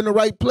here. You in the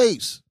right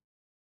place.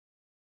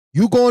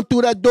 You going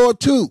through that door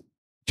too.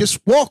 Just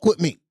walk with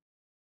me.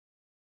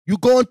 You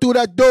going through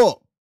that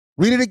door.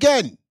 Read it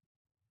again.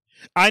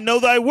 I know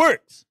thy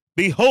works.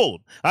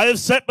 Behold, I have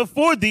set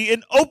before thee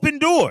an open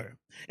door,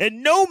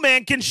 and no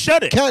man can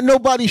shut it. Can't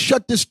nobody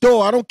shut this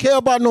door. I don't care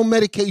about no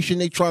medication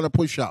they trying to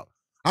push out.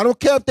 I don't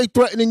care if they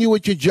threatening you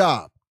with your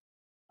job.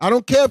 I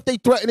don't care if they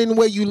threatening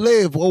where you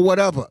live or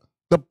whatever.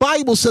 The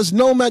Bible says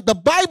no man. The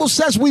Bible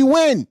says we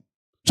win.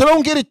 So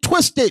don't get it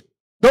twisted.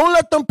 Don't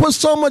let them put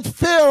so much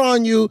fear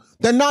on you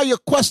that now you're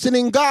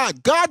questioning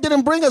God. God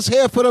didn't bring us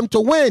here for them to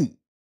win.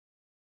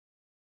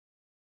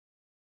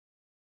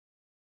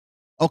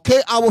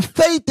 Okay, our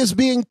faith is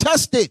being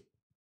tested.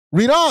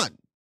 Read on.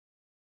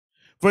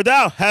 For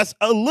thou hast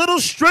a little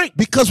strength.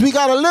 Because we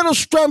got a little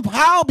strength.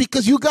 How?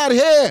 Because you got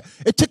here.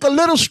 It took a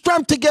little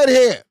strength to get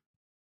here.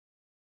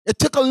 It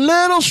took a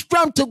little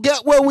strength to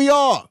get where we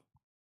are.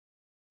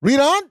 Read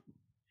on.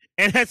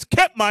 And has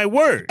kept my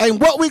word. And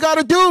what we got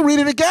to do, read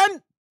it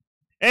again.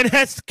 And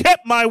has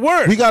kept my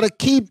word. We got to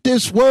keep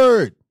this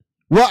word.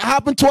 What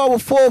happened to our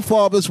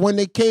forefathers when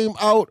they came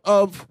out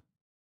of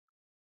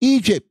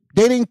Egypt?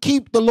 They didn't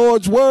keep the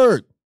Lord's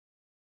word.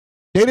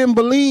 They didn't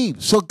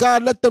believe. So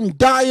God let them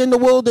die in the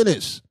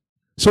wilderness.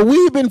 So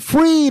we've been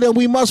freed and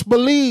we must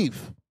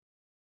believe.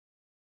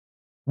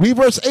 Read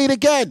verse 8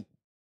 again.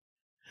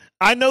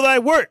 I know thy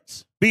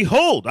works.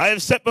 Behold, I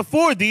have set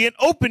before thee an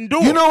open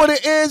door. You know what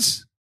it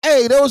is?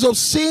 Hey, there was a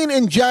scene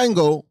in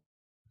Django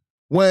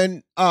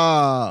when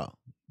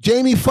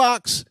Jamie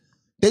Foxx,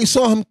 they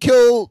saw him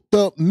kill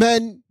the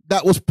men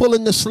that was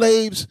pulling the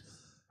slaves.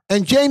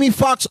 And Jamie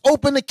Foxx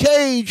opened the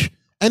cage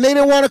and they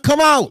didn't want to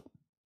come out.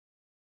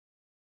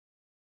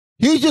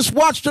 He just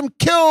watched them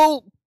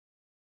kill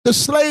the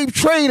slave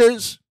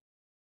traders.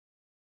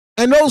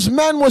 And those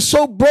men were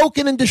so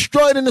broken and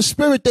destroyed in the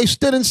spirit, they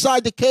stood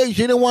inside the cage.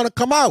 They didn't want to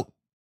come out.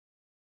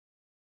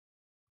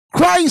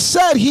 Christ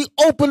said he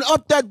opened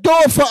up that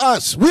door for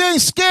us. We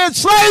ain't scared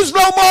slaves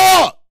no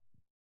more.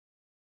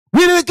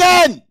 Read it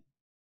again.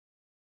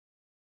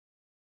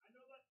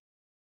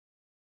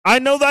 I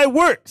know thy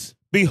works.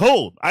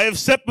 Behold, I have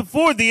set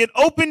before thee an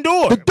open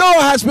door. The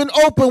door has been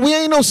opened. We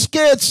ain't no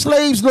scared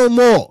slaves no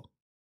more.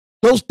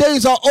 Those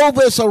days are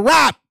over. It's a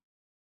wrap.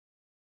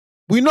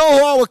 We know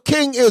who our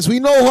king is. We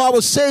know who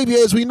our savior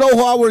is. We know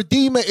who our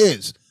redeemer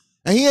is.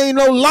 And he ain't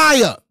no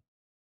liar.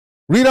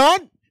 Read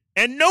on.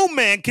 And no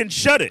man can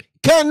shut it.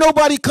 Can't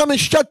nobody come and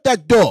shut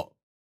that door.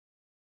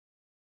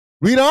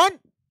 Read on.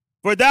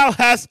 For thou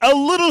hast a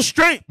little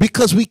strength.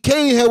 Because we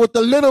came here with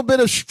a little bit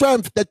of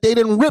strength that they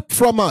didn't rip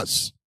from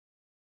us.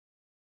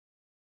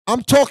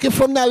 I'm talking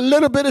from that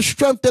little bit of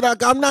strength that I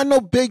got. I'm not no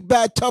big,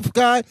 bad, tough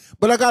guy,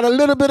 but I got a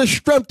little bit of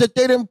strength that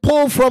they didn't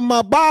pull from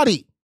my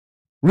body.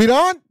 Read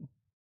on.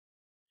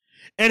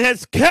 And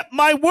has kept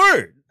my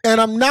word. And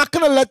I'm not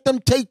going to let them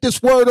take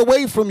this word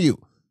away from you.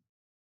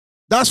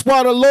 That's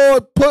why the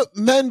Lord put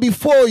men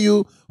before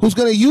you who's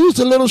going to use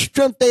the little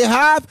strength they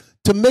have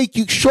to make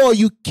you sure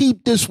you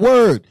keep this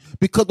word.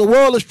 Because the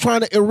world is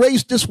trying to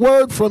erase this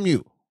word from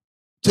you.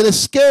 So they're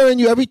scaring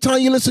you every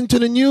time you listen to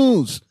the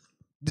news.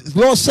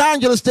 Los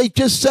Angeles, they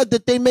just said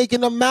that they're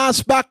making the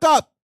mask back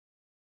up.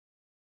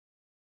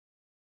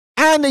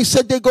 And they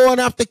said they're going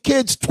after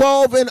kids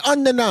 12 and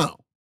under now.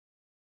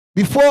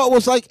 Before it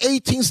was like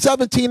 18,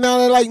 17. Now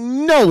they're like,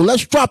 no,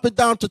 let's drop it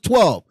down to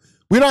 12.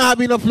 We don't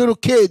have enough little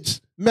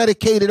kids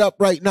medicated up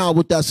right now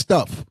with that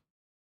stuff.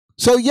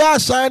 So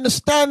yes, I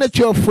understand that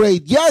you're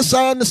afraid. Yes,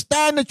 I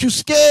understand that you're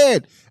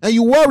scared and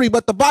you worry.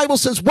 But the Bible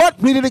says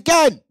what? Read it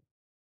again.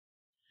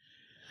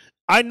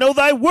 I know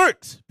thy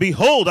works.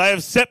 Behold, I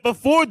have set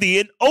before thee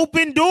an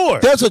open door.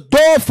 There's a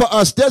door for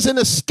us. There's an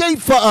escape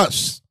for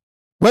us,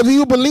 whether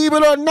you believe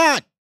it or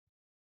not.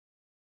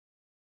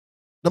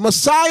 The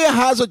Messiah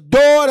has a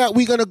door that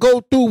we're going to go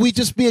through. We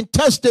just being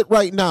tested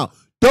right now.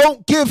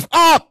 Don't give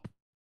up.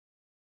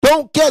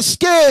 Don't get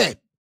scared.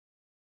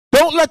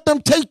 Don't let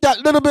them take that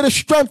little bit of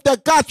strength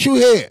that got you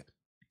here.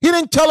 He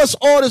didn't tell us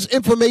all this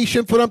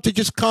information for them to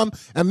just come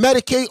and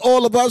medicate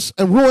all of us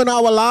and ruin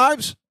our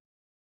lives.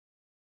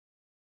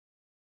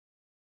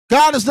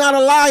 God is not a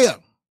liar.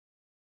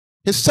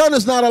 His son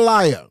is not a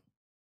liar.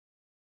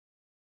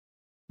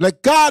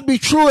 Let God be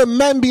true and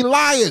men be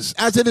liars,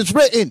 as it is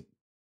written.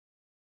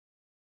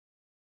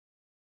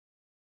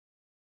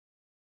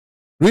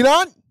 Read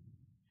on.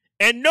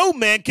 And no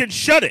man can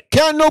shut it.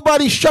 Can't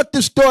nobody shut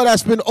this door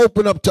that's been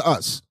opened up to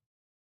us.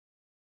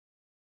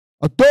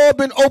 A door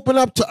been opened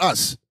up to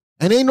us.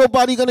 And ain't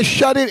nobody going to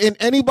shut it. And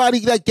anybody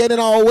that get in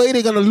our way,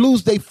 they're going to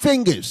lose their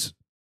fingers.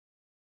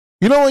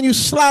 You know when you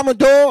slam a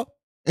door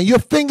and your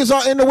fingers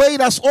are in the way,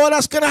 that's all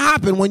that's going to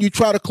happen when you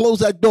try to close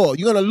that door.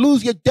 You're going to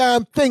lose your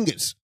damn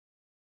fingers.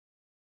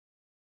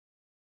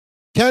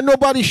 Can't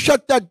nobody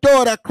shut that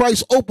door that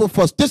Christ opened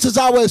for us. This is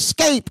our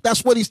escape.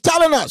 That's what he's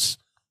telling us.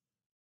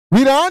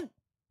 Read on.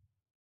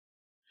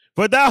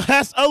 For thou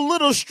hast a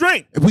little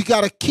strength. We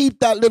got to keep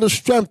that little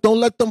strength. Don't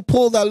let them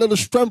pull that little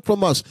strength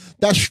from us.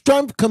 That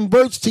strength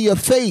converts to your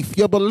faith,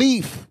 your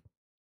belief.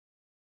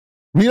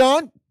 Read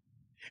on.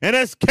 And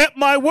has kept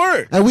my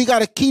word. And we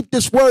got to keep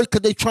this word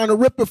because they're trying to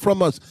rip it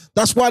from us.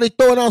 That's why they're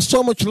throwing out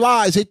so much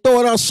lies. They're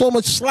throwing out so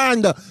much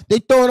slander. They're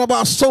throwing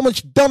about so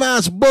much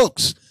dumbass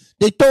books.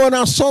 They're throwing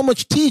out so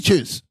much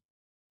teachers.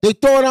 They're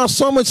throwing out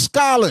so much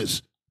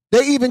scholars.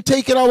 They're even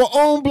taking our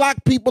own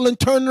black people and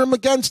turning them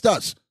against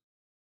us.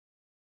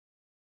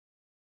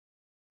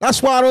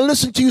 That's why I don't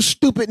listen to you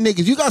stupid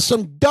niggas. You got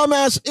some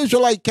dumbass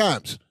Israelite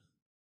camps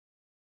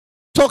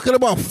talking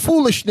about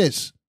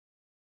foolishness.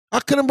 I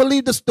couldn't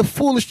believe this, the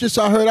foolishness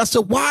I heard. I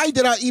said, why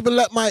did I even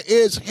let my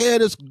ears hear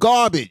this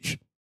garbage?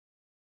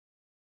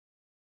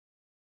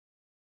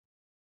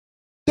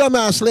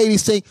 Dumbass lady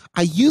saying,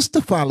 I used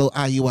to follow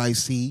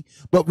IUIC,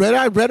 but when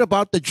I read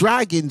about the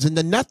dragons and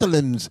the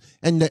Nephilims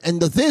and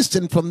the this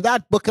and from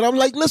that book, and I'm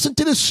like, listen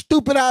to this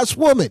stupid ass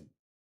woman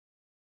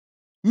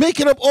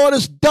making up all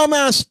this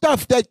dumbass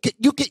stuff that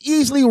you can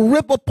easily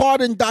rip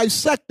apart and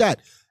dissect that.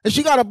 And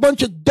she got a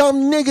bunch of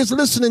dumb niggas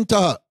listening to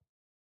her.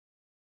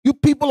 You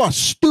people are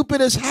stupid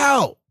as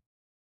hell.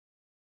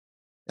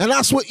 And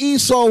that's what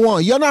Esau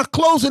wants. You're not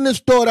closing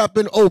this door that's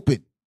been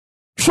open.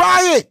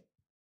 Try it.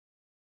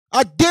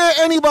 I dare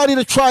anybody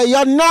to try it.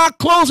 You're not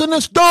closing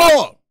this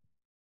door.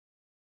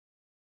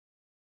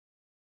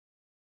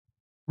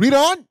 Read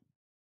on.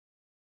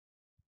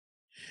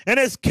 And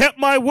has kept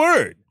my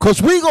word.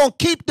 Because we're going to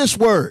keep this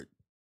word.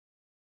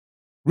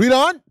 Read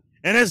on.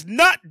 And has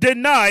not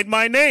denied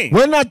my name.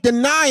 We're not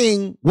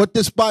denying what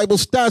this Bible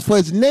stands for.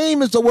 His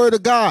name is the word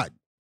of God.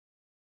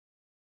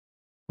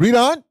 Read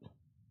on.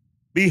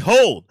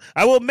 Behold,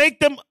 I will make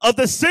them of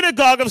the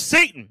synagogue of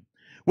Satan,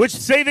 which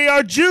say they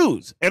are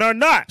Jews and are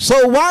not.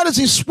 So why does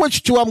he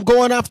switch to, I'm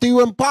going after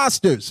you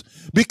imposters?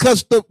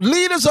 Because the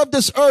leaders of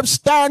this earth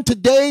stand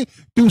today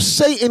through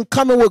Satan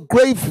coming with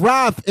grave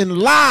wrath and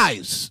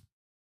lies.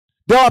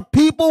 There are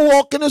people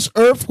walking this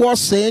earth who are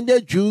saying they're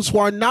Jews, who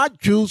are not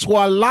Jews, who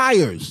are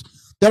liars,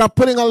 that are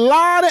putting a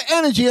lot of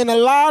energy and a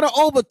lot of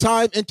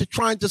overtime into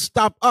trying to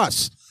stop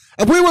us.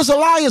 If we was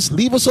liars,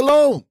 leave us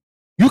alone.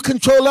 You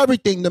control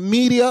everything, the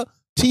media,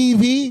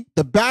 TV,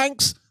 the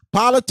banks,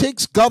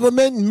 politics,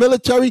 government,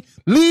 military.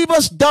 Leave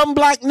us dumb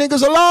black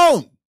niggas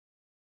alone.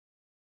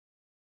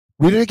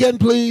 Read it again,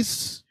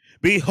 please.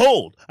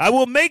 Behold, I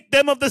will make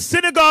them of the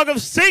synagogue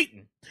of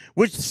Satan,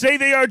 which say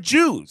they are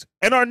Jews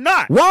and are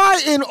not.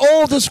 Why in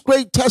all this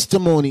great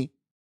testimony,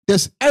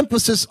 there's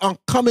emphasis on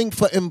coming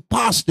for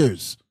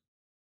imposters?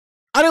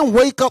 I didn't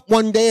wake up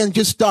one day and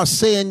just start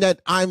saying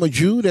that I'm a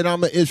Jew, that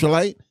I'm an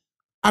Israelite.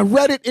 I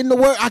read it in the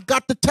word. I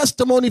got the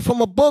testimony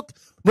from a book.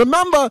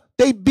 Remember,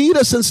 they beat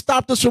us and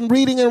stopped us from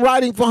reading and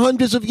writing for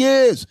hundreds of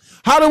years.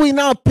 How do we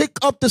now pick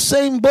up the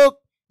same book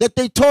that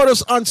they taught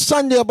us on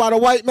Sunday about a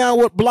white man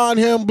with blonde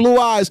hair and blue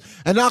eyes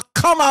and now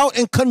come out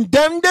and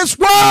condemn this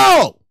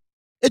world?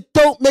 It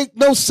don't make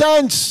no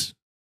sense.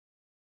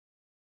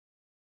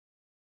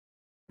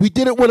 We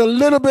did it with a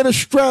little bit of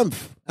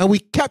strength, and we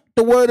kept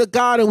the word of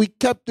God, and we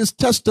kept his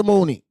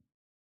testimony.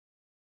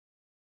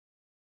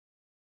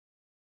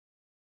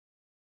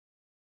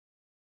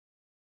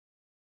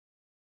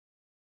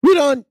 We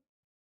done.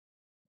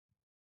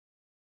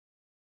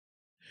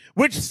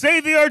 Which say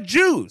they are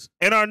Jews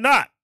and are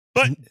not,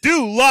 but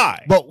do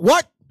lie. But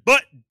what?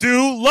 But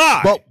do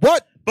lie. But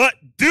what? But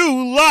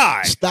do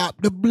lie.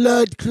 Stop the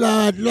blood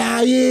clot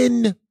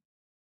lying.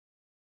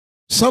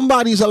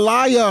 Somebody's a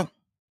liar.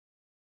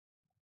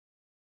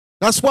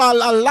 That's why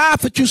I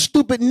laugh at you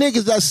stupid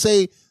niggas that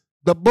say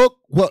the book,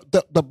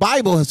 the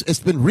Bible, it's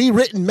been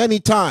rewritten many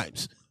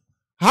times.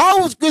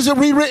 How is it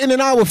rewritten in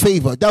our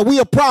favor? That we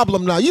a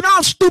problem now? You know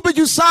how stupid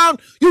you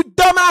sound? You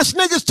dumbass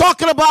niggas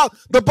talking about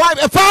the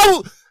Bible.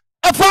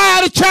 If I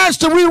had a chance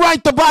to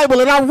rewrite the Bible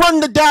and I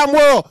run the damn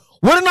world,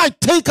 wouldn't I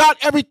take out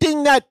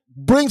everything that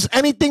brings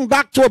anything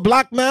back to a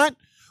black man?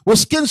 With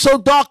skin so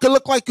dark it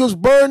looked like it was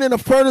burned in a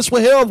furnace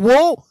with hair of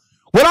wool?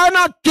 Would I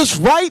not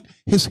just write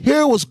his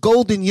hair was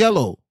golden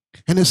yellow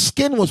and his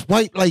skin was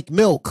white like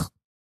milk?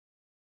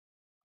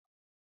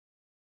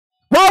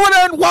 Why would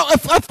I, well,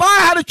 if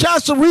I had a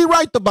chance to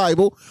rewrite the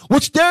Bible,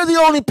 which they're the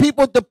only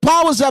people, the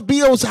powers that be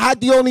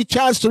had the only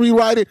chance to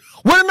rewrite it,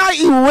 wouldn't I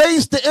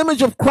erase the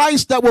image of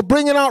Christ that we're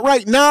bringing out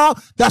right now?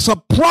 That's a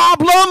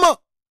problem.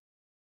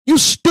 You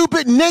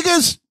stupid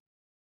niggas.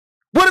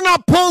 Wouldn't I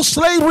pull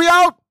slavery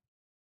out?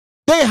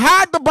 They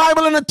had the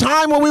Bible in a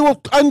time when we were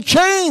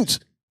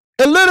unchanged,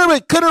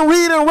 illiterate, couldn't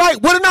read and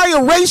write. Wouldn't I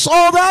erase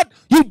all that?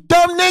 You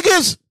dumb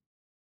niggas.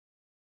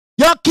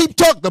 Y'all keep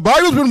talking. The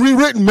Bible's been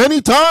rewritten many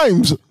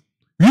times.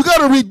 You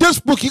got to read this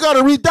book. You got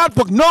to read that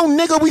book. No,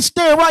 nigga, we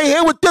stay right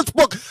here with this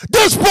book.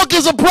 This book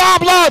is a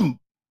problem.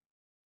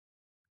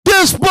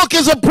 This book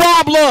is a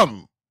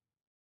problem.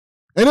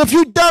 And if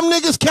you dumb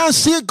niggas can't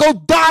see it, go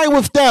die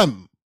with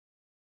them.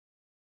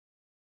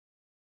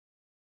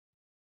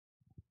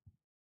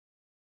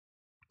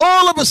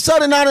 All of a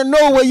sudden, out of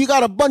nowhere, you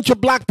got a bunch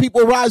of black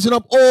people rising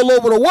up all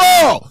over the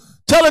world,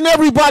 telling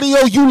everybody,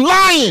 yo, you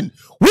lying.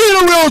 We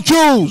the real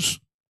Jews.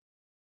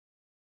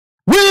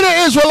 We the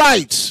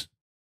Israelites.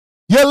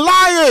 You're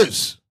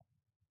liars.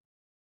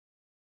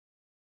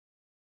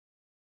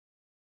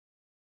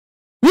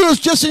 We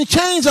was just in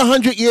chains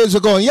 100 years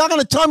ago, and y'all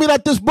gonna tell me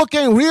that this book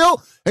ain't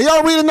real? And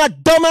y'all reading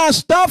that dumbass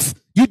stuff?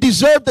 You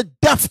deserve the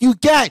death you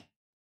get.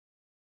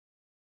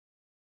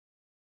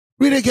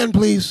 Read it again,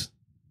 please.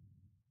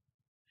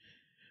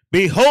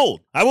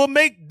 Behold, I will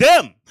make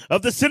them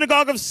of the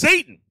synagogue of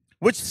Satan,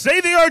 which say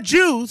they are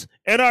Jews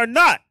and are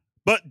not,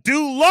 but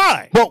do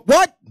lie. But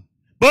what?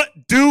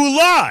 But do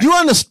lie. You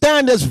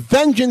understand there's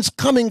vengeance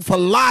coming for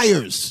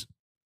liars.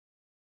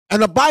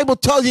 And the Bible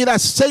tells you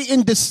that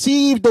Satan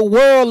deceived the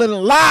world in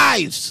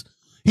lies.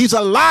 He's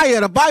a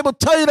liar. The Bible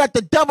tells you that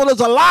the devil is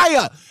a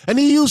liar. And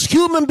he used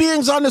human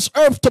beings on this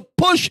earth to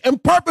push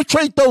and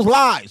perpetrate those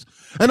lies.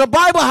 And the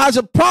Bible has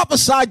it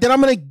prophesied that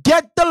I'm going to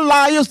get the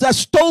liars that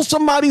stole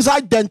somebody's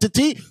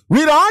identity.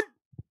 Read on.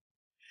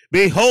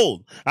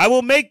 Behold, I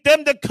will make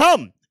them to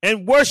come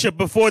and worship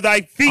before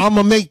thy feet. I'm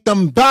going to make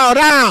them bow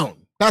down.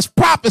 That's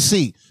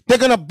prophecy. They're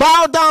going to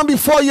bow down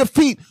before your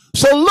feet.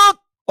 So look,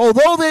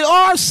 although they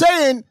are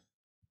saying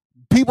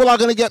people are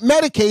going to get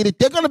medicated,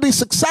 they're going to be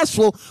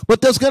successful, but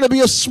there's going to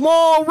be a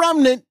small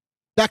remnant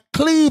that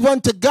cleave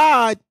unto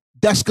God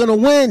that's going to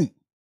win.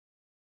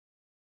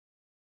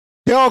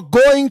 They are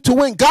going to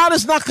win. God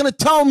is not going to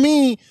tell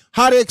me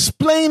how to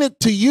explain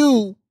it to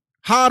you,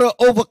 how to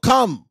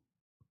overcome.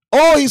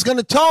 All he's going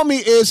to tell me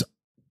is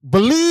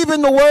believe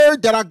in the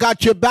word that I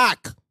got your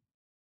back.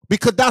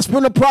 Because that's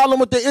been the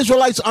problem with the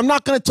Israelites. I'm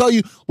not going to tell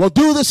you, well,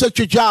 do this at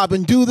your job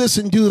and do this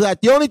and do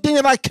that. The only thing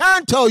that I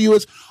can tell you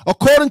is,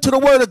 according to the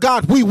word of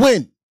God, we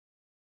win.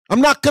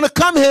 I'm not going to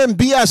come here and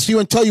BS you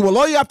and tell you, well,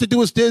 all you have to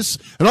do is this,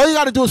 and all you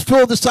got to do is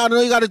fill this out, and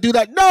all you got to do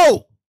that.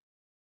 No.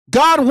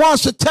 God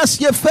wants to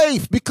test your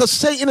faith because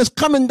Satan is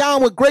coming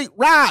down with great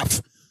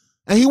wrath.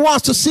 And he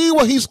wants to see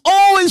what he's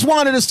always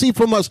wanted to see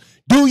from us.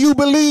 Do you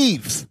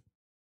believe?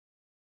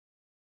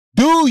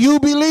 Do you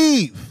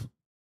believe?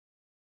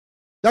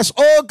 That's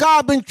all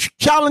God been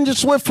challenging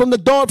us with from the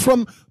dawn,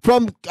 from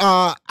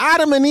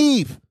Adam and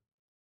Eve,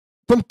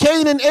 from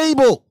Cain and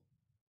Abel,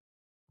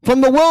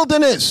 from the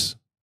wilderness.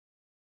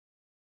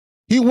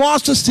 He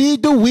wants to see,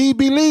 do we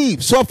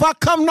believe? So if I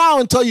come now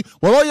and tell you,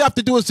 well, all you have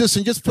to do is this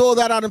and just fill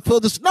that out and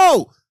fill this.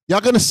 No, y'all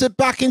going to sit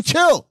back and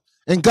chill.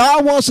 And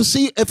God wants to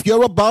see if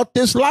you're about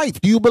this life.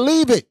 Do you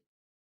believe it?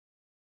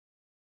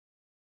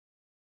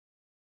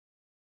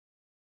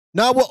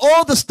 Now, with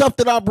all the stuff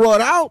that I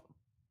brought out,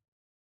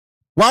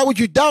 why would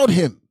you doubt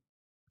him?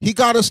 He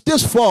got us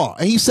this far,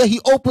 and he said he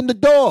opened the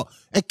door,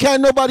 and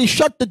can't nobody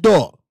shut the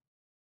door.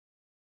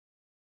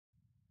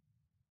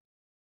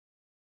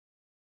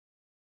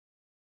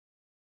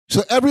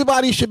 So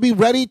everybody should be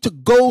ready to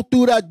go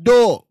through that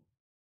door.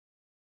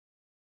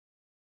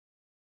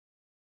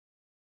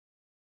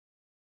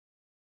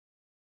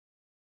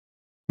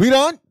 Read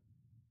on.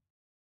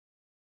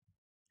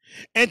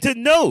 And to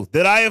know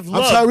that I have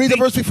loved I'm sorry, read the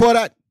thee. verse before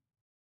that.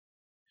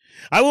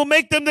 I will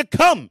make them to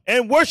come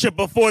and worship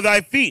before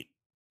thy feet,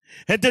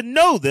 and to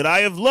know that I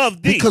have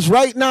loved thee. Because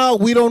right now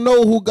we don't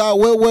know who God.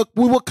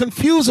 We were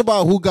confused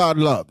about who God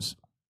loves.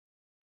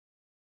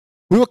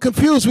 We were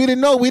confused. We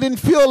didn't know. We didn't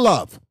feel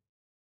love.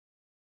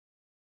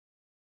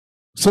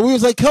 So we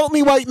was like, help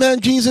me, white man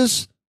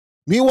Jesus.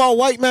 Meanwhile,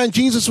 white man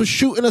Jesus was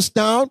shooting us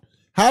down,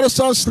 had us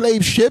on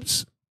slave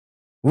ships,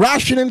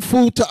 rationing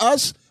food to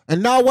us,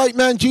 and now white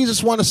man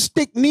Jesus want to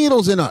stick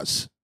needles in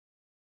us.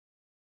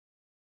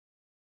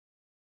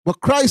 But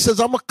Christ says,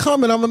 I'm going to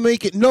come and I'm going to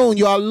make it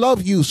known I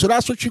love you. So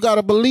that's what you got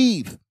to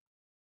believe.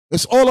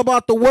 It's all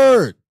about the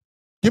word.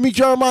 Give me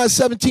Jeremiah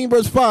 17,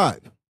 verse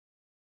 5.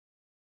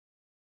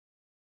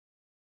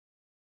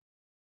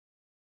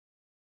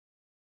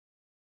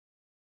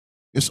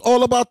 It's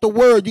all about the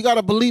word. You got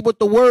to believe what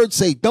the word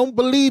say. Don't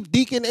believe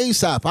Deacon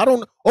Asaph.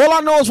 All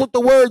I know is what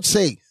the word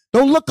say.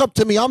 Don't look up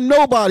to me. I'm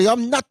nobody.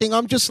 I'm nothing.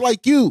 I'm just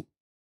like you.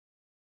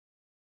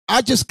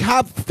 I just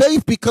have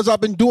faith because I've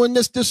been doing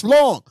this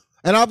long.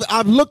 And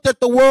I've looked at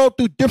the world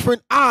through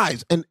different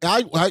eyes, and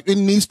it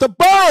needs to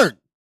burn.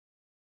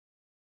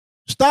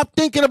 Stop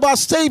thinking about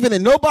saving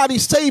it.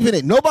 Nobody's saving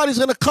it. Nobody's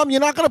going to come.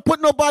 You're not going to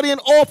put nobody in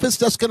office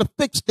that's going to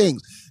fix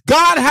things.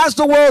 God has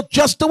the world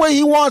just the way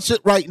he wants it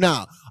right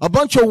now. A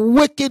bunch of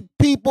wicked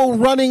people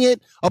running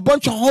it, a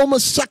bunch of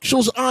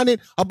homosexuals on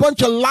it, a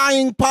bunch of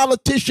lying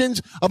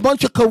politicians, a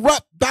bunch of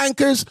corrupt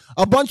bankers,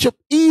 a bunch of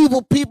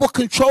evil people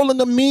controlling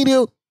the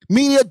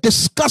media,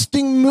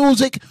 disgusting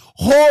music,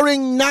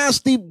 whoring,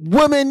 nasty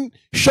women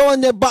showing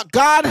their butt.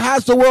 God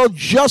has the world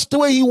just the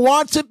way he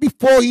wants it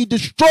before he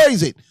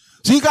destroys it.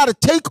 So you got to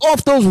take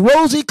off those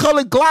rosy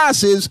colored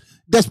glasses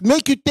that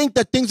make you think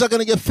that things are going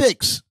to get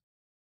fixed.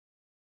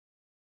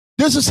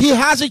 He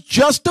has it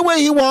just the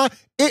way he wants.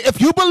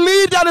 If you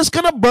believe that it's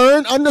going to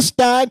burn,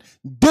 understand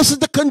this is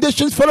the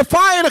conditions for the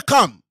fire to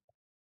come.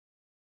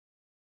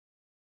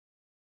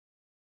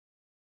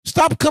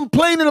 Stop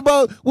complaining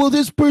about, well,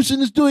 this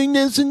person is doing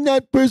this and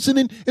that person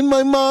and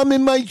my mom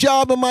and my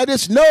job and my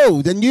this.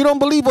 No, then you don't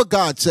believe what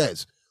God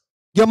says.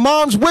 Your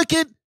mom's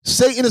wicked,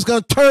 Satan is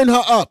going to turn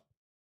her up.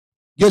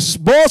 Your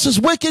boss is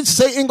wicked,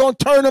 Satan going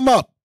to turn him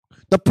up.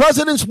 The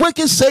president's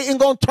wicked, Satan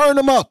going to turn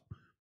him up.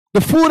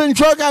 The Food and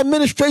Drug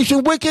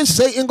Administration wicked,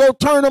 Satan going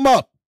to turn him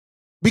up.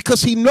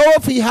 Because he know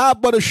if he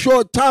have but a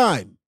short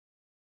time.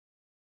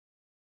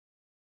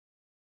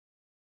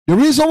 The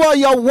reason why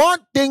y'all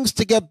want things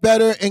to get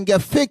better and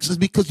get fixed is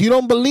because you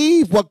don't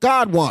believe what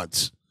God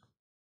wants.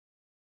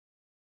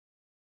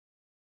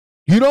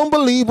 You don't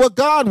believe what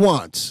God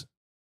wants.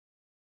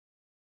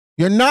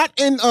 You're not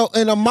in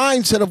a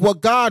mindset of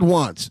what God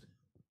wants.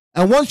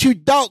 And once you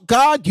doubt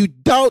God, you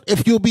doubt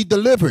if you'll be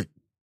delivered.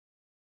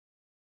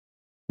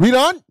 Read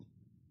on.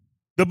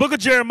 The book of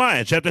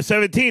Jeremiah, chapter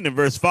 17 and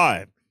verse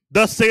 5.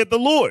 Thus saith the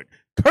Lord,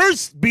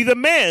 cursed be the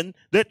man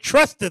that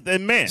trusteth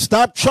in man.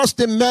 Stop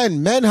trusting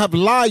men. Men have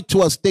lied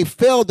to us. They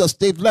failed us.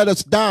 They've let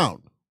us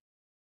down.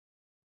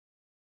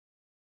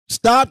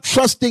 Stop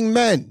trusting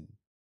men.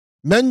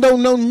 Men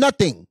don't know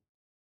nothing.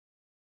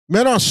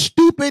 Men are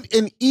stupid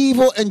and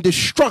evil and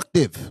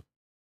destructive.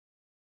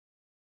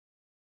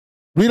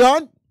 Read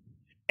on.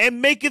 And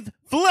maketh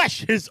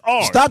flesh his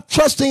arm. Stop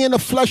trusting in the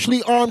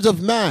fleshly arms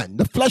of man.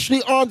 The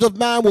fleshly arms of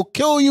man will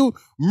kill you,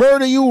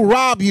 murder you,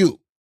 rob you,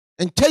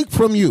 and take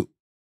from you.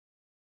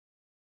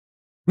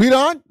 Read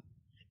on.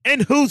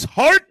 And whose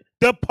heart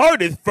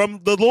departeth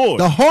from the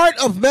Lord. The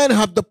heart of men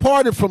have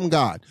departed from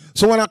God.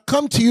 So when I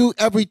come to you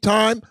every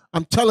time,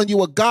 I'm telling you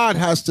what God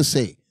has to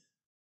say.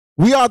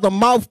 We are the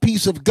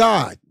mouthpiece of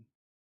God.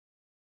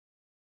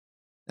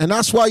 And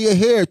that's why you're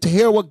here, to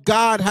hear what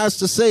God has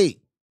to say.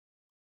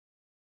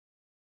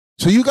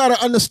 So you got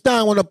to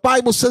understand, when the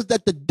Bible says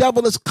that the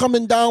devil is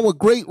coming down with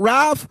great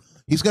wrath,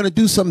 he's going to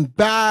do some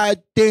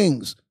bad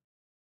things.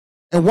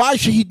 And why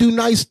should he do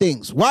nice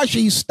things? Why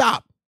should he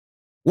stop?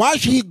 Why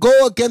should he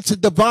go against the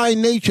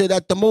divine nature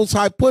that the Most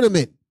High put him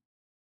in?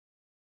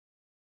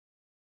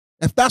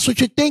 If that's what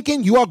you're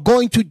thinking, you are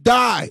going to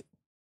die.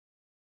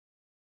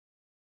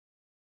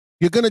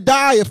 You're going to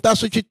die if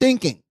that's what you're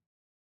thinking.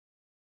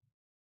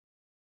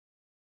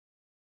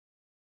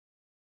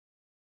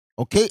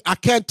 Okay, I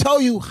can't tell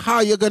you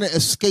how you're going to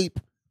escape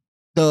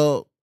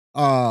the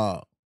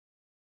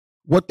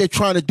what they're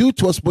trying to do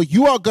to us, but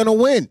you are going to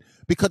win,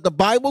 because the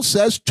Bible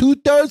says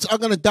 2/3 are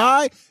going to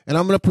die, and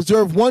I'm going to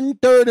preserve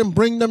 1/3 and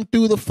bring them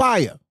through the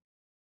fire.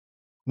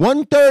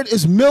 1/3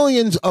 is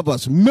millions of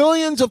us.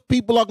 Millions of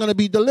people are going to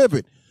be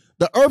delivered.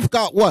 The earth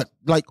got what?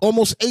 Like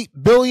almost 8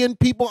 billion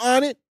people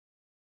on it?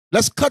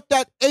 Let's cut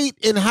that 8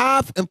 in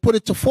half and put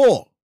it to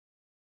 4.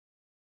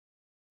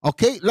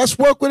 Okay, let's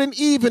work with an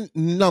even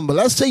number.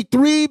 Let's say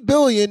 3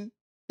 billion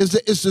is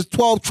the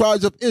 12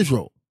 tribes of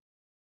Israel.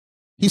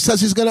 He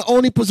says he's going to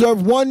only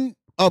preserve one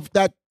of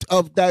that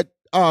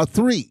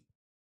 3.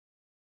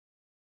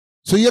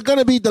 So you're going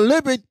to be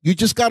delivered. You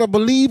just got to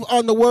believe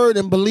on the word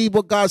and believe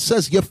what God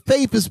says. Your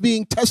faith is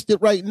being tested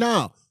right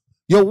now.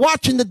 You're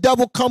watching the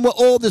devil come with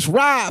all this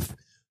wrath.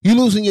 You're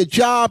losing your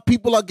job.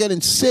 People are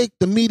getting sick.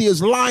 The media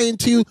is lying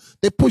to you.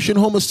 They're pushing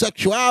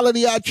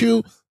homosexuality at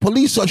you.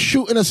 Police are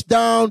shooting us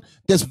down.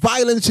 There's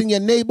violence in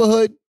your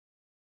neighborhood.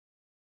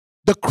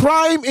 The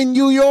crime in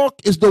New York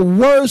is the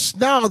worst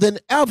now than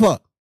ever.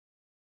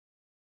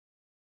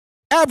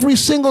 Every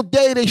single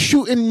day they're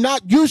shooting,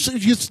 not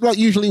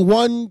usually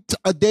 1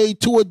 a day,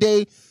 2 a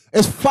day.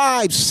 It's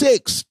 5,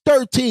 6,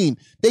 13.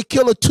 They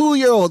kill a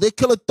 2-year-old. They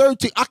kill a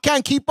 13. I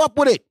can't keep up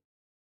with it.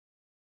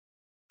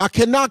 I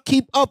cannot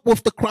keep up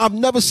with the crime. I've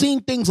never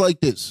seen things like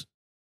this.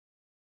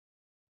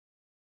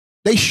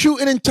 They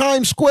shooting in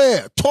Times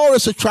Square,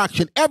 tourist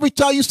attraction. Every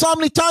time, you saw how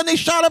many times they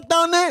shot up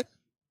down there?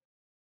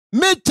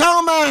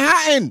 Midtown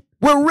Manhattan,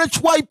 where rich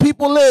white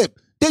people live.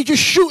 They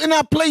just shooting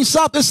that place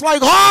up. It's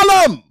like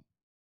Harlem.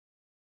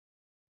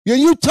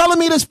 You telling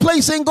me this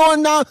place ain't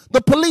going down?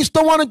 The police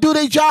don't want to do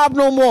their job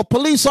no more.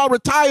 Police are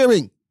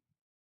retiring.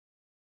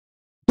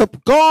 The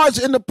guards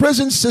in the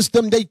prison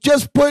system, they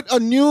just put a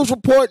news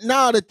report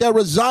now that they're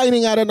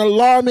resigning at an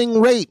alarming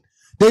rate.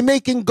 They're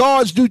making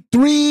guards do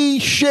 3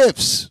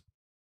 shifts.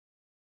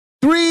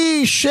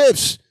 3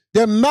 shifts.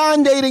 They're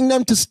mandating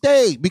them to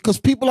stay because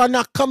people are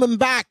not coming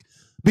back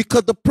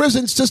because the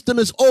prison system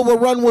is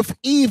overrun with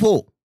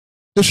evil.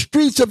 The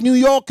streets of New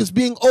York is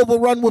being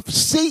overrun with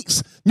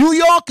seats. New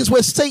York is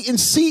where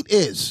Satan's seat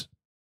is.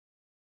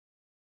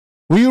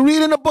 When you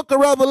read in the book of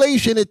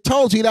Revelation, it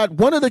tells you that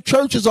one of the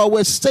churches are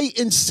where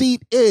Satan's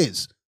seat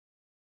is.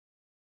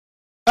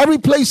 Every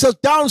place else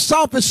down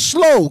south is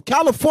slow.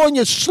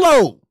 California is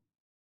slow.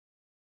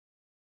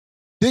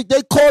 They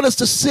call us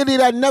the city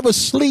that never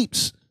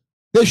sleeps.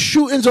 There's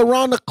shootings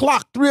around the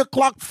clock, 3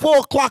 o'clock, 4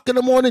 o'clock in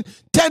the morning,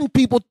 10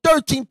 people,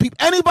 13 people.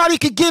 Anybody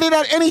could get it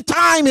at any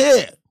time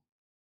here.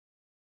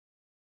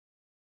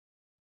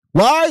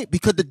 Why?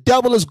 Because the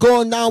devil is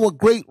going down with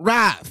great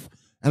wrath.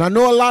 And I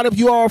know a lot of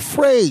you are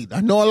afraid.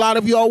 I know a lot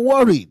of you are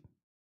worried.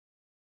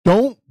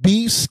 Don't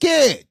be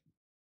scared.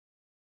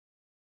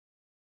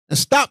 And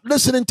stop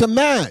listening to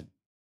man.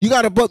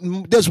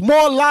 There's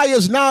more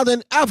liars now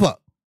than ever.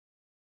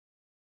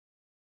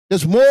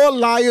 There's more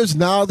liars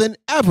now than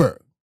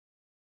ever.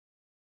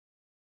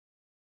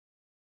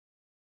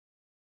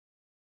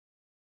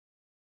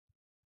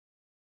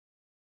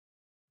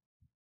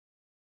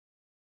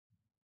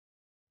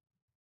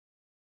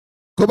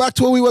 Go back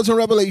to where we was in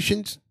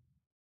Revelations.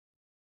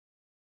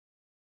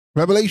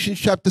 Revelations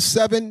chapter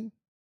 7.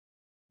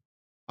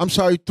 I'm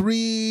sorry,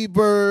 3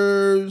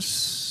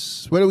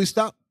 verse. Where do we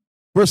stop?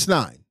 Verse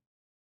 9.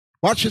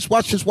 Watch this,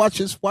 watch this, watch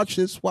this, watch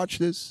this, watch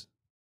this.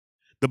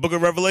 The book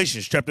of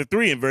Revelations, chapter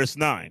 3 and verse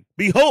 9.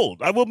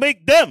 Behold, I will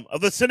make them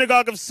of the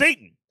synagogue of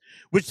Satan,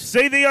 which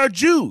say they are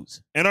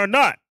Jews and are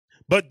not,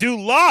 but do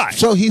lie.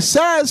 So he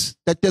says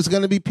that there's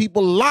going to be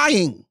people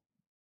lying.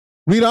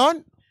 Read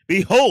on.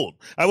 Behold,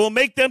 I will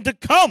make them to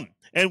come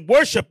and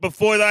worship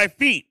before thy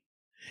feet,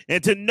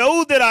 and to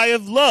know that I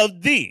have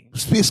loved thee.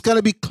 It's going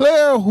to be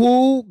clear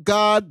who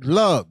God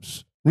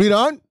loves. Read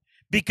on.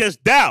 Because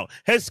thou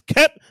hast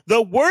kept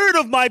the word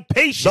of my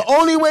patience. The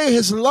only way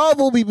his love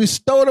will be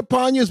bestowed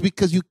upon you is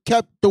because you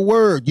kept the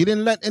word. You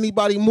didn't let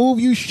anybody move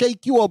you,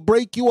 shake you, or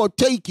break you, or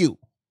take you.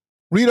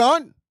 Read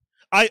on.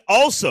 I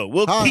also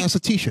will keep... That's a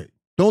t-shirt.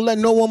 Don't let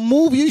no one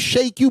move you,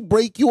 shake you,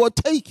 break you, or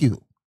take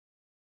you.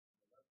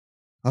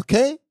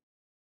 Okay?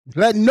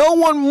 Let no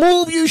one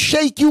move you,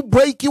 shake you,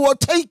 break you, or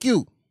take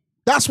you.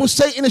 That's what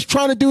Satan is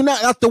trying to do now.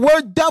 The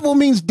word devil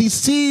means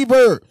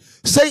deceiver.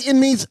 Satan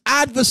means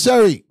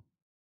adversary.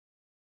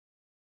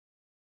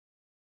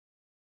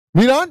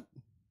 Read on.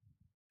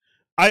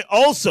 I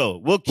also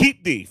will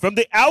keep thee from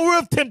the hour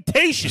of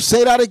temptation.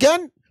 Say that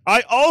again.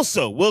 I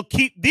also will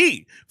keep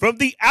thee from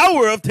the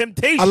hour of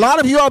temptation. A lot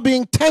of you are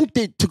being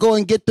tempted to go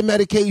and get the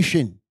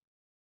medication.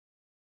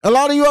 A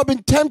lot of you have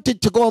been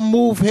tempted to go and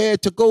move here,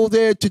 to go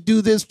there, to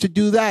do this, to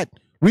do that.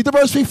 Read the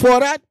verse before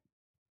that.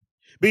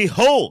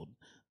 Behold,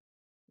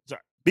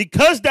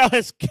 because thou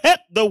hast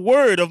kept the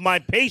word of my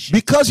patience.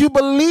 Because you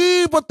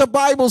believe what the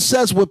Bible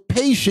says with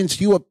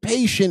patience, you were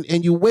patient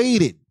and you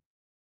waited.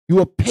 You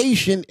were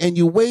patient and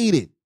you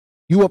waited.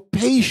 You were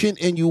patient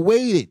and you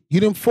waited. You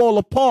didn't fall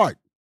apart.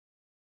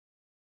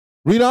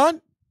 Read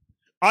on.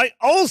 I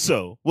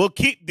also will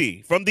keep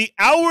thee from the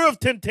hour of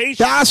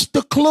temptation. That's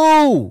the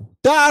clue.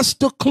 That's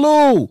the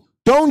clue.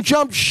 Don't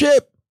jump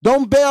ship.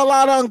 Don't bail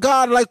out on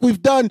God like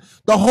we've done.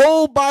 The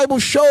whole Bible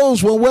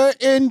shows when we're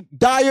in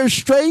dire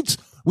straits,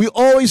 we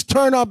always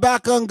turn our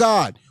back on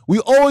God. We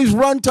always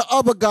run to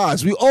other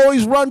gods. We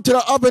always run to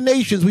the other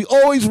nations.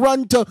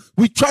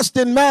 We trust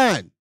in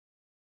man.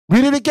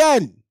 Read it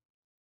again.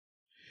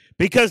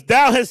 Because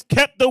thou hast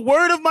kept the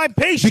word of my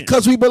patience.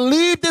 Because we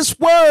believe this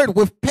word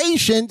with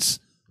patience,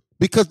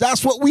 because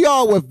that's what we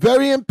are. We're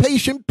very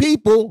impatient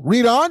people.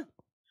 Read on.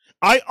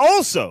 I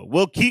also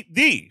will keep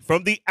thee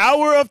from the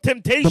hour of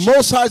temptation. The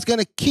Most High is going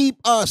to keep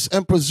us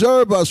and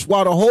preserve us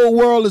while the whole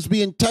world is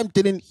being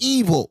tempted in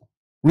evil.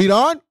 Read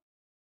on.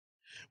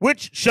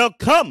 Which shall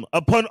come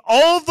upon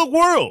all the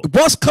world.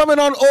 What's coming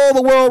on all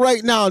the world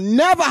right now?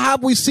 Never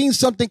have we seen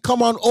something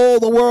come on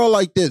all the world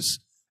like this.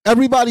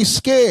 Everybody's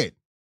scared.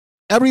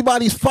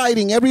 Everybody's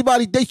fighting.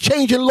 They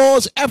changing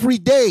laws every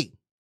day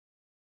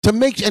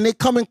and they're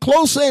coming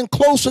closer and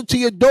closer to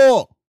your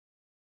door.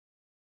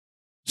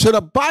 So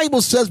the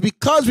Bible says,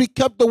 because we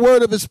kept the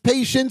word of his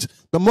patience,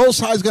 the Most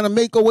High is going to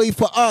make a way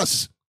for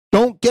us.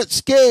 Don't get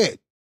scared.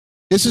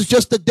 This is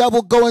just the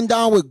devil going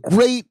down with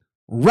great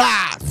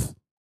wrath.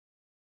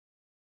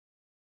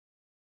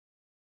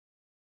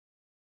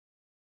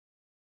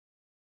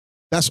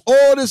 That's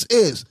all this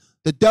is.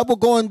 The devil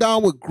going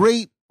down with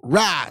great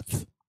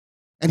wrath.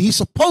 And he's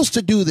supposed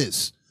to do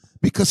this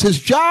because his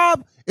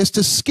job is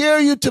to scare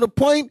you to the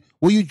point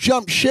where you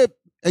jump ship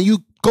and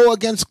you go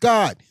against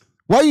God.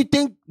 Why do you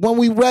think when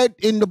we read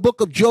in the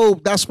book of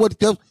Job, that's what it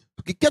does?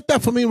 Get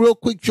that for me real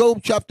quick,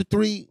 Job chapter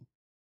 3.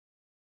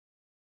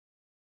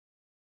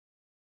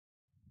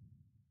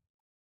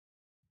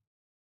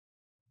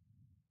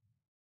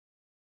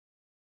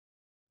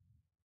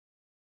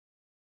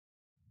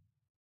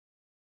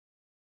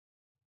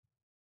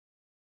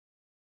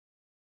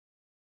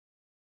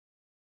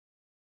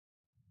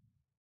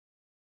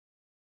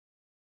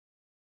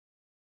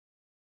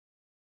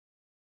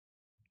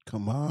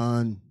 Come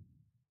on.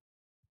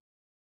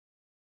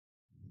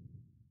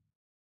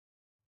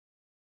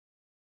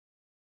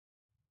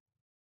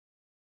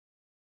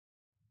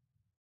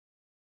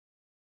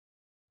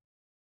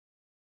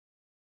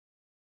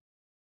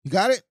 You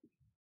got it?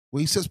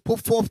 Where he says,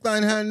 put forth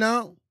thine hand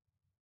now.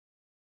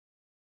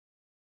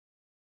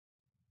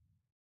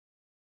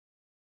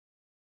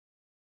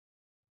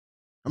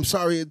 I'm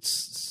sorry,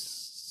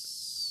 it's...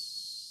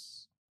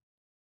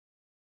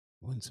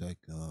 One sec.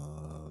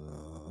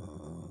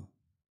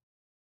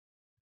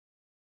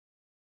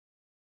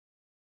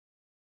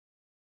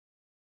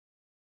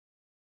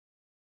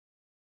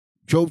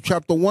 Job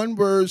chapter 1,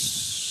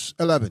 verse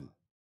 11.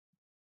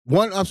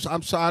 I'm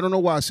sorry, I don't know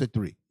why I said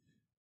 3.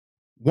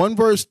 1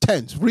 verse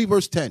 10. Read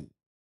verse 10.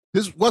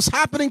 This what's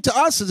happening to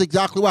us is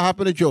exactly what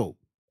happened to Job.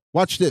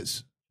 Watch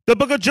this. The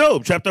book of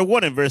Job, chapter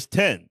 1 and verse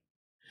 10.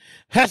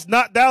 Hast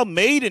not thou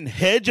made an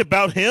hedge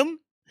about him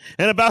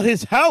and about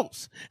his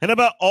house and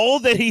about all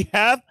that he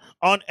hath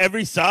on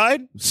every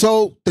side?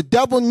 So the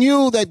devil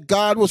knew that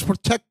God was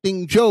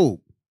protecting Job.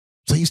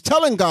 So he's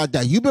telling God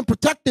that you've been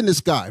protecting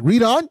this guy.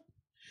 Read on.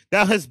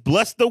 Thou hast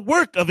blessed the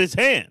work of his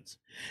hands,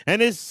 and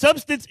his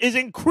substance is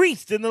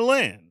increased in the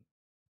land.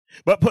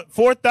 But put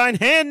forth thine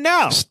hand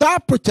now.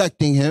 Stop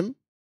protecting him.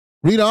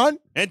 Read on.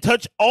 And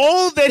touch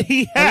all that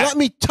he hath. And let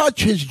me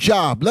touch his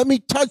job. Let me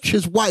touch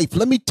his wife.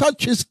 Let me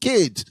touch his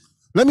kids.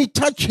 Let me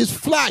touch his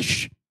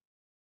flesh.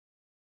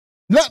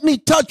 Let me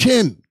touch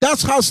him.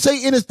 That's how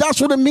Satan is.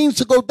 That's what it means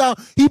to go down.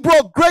 He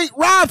brought great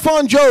wrath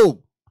on Job.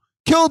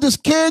 Killed his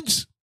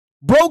kids.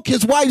 Broke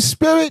his wife's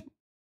spirit.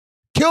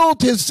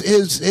 Killed his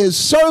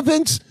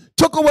servants.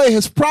 Took away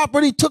his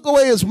property. Took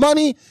away his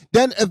money.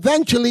 Then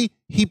eventually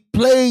he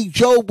plagued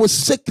Job with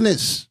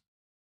sickness.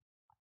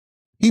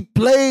 He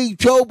plagued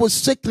Job with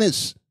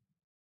sickness.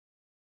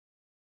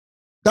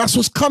 That's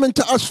what's coming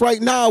to us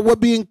right now. We're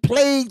being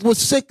plagued with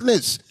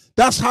sickness.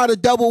 That's how the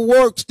devil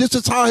works. This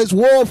is how his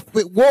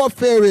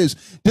warfare is.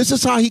 This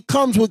is how he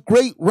comes with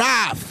great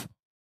wrath.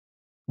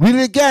 Read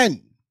it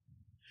again.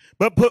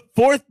 But put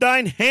forth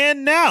thine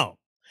hand now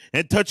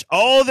and touch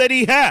all that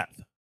he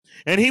hath,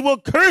 and he will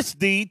curse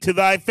thee to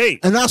thy face.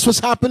 And that's what's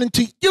happening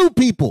to you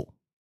people.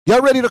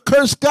 You're ready to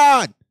curse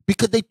God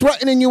because they're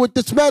threatening you with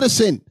this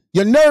medicine.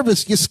 You're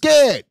nervous. You're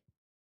scared.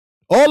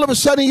 All of a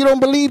sudden, you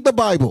don't believe the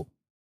Bible.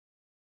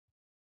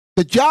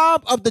 The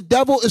job of the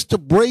devil is to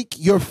break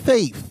your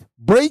faith.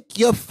 Break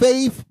your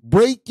faith.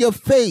 Break your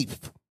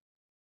faith.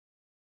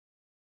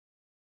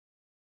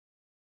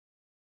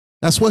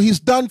 That's what he's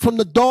done from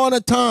the dawn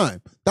of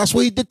time. That's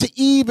what he did to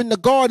Eve in the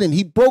garden.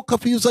 He broke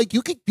up. He was like,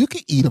 you can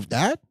eat of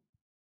that.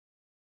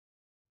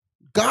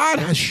 God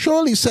has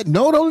surely said,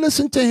 no, don't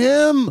listen to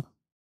him.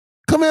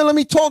 Come here, let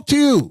me talk to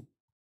you.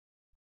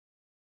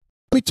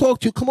 Let me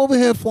talk to you. Come over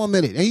here for a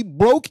minute. And he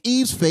broke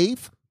Eve's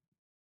faith.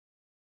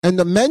 And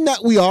the men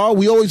that we are,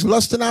 we always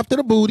lusting after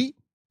the booty.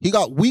 He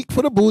got weak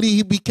for the booty.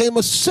 He became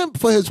a simp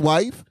for his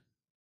wife.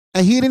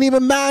 And he didn't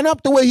even man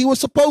up the way he was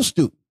supposed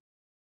to.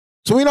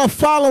 So we're not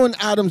following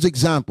Adam's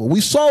example.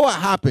 We saw what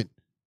happened.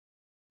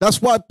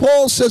 That's why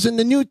Paul says in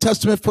the New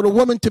Testament for the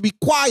woman to be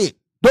quiet.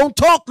 Don't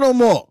talk no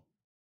more.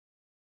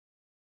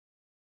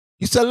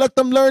 He said, let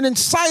them learn in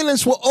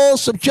silence with all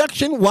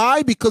subjection.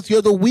 Why? Because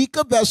you're the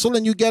weaker vessel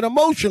and you get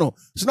emotional.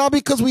 It's not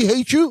because we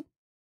hate you.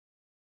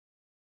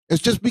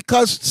 It's just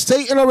because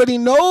Satan already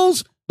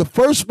knows the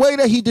first way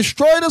that he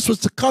destroyed us was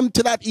to come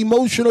to that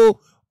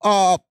emotional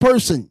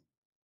person.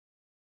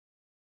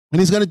 And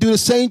he's going to do the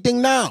same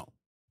thing now.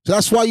 So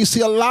that's why you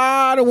see a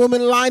lot of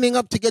women lining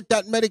up to get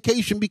that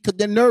medication because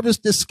they're nervous,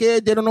 they're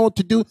scared, they don't know what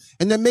to do,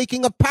 and they're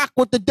making a pact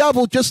with the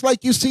devil just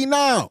like you see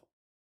now.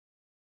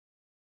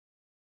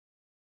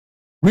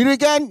 Read it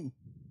again.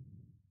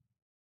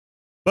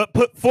 But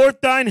put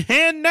forth thine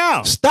hand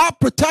now. Stop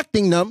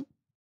protecting them,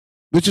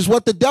 which is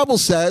what the devil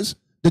says.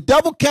 The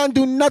devil can't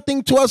do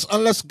nothing to us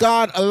unless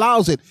God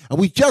allows it. And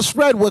we just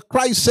read what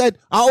Christ said,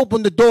 I'll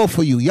open the door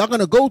for you. Y'all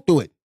going to go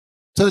through it.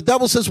 So the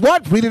devil says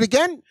what? Read it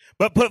again.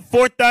 But put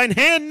forth thine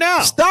hand now.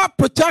 Stop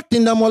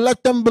protecting them or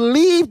let them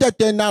believe that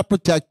they're not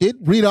protected.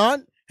 Read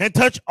on. And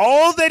touch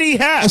all that he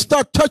has. And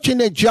start touching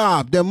their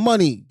job, their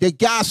money, their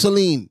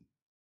gasoline,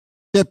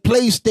 their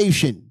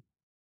PlayStation.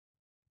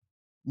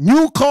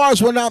 New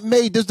cars were not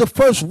made. This is the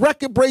first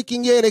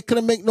record-breaking year they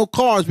couldn't make no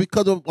cars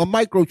because of a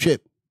microchip.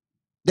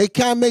 They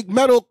can't make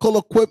medical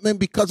equipment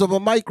because of a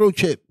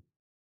microchip.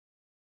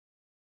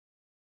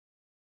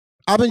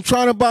 I've been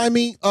trying to buy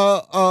me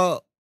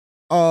another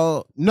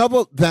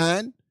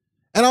van,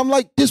 and I'm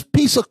like, this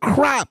piece of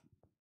crap.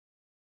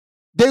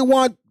 They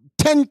want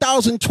 $10,000,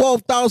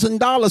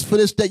 $12,000 for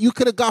this that you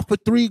could have got for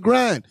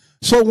 $3,000.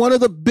 So one of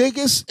the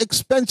biggest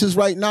expenses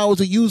right now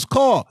is a used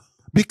car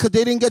because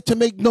they didn't get to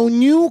make no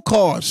new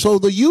cars. So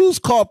the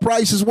used car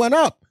prices went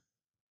up.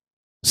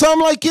 So I'm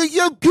like,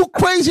 you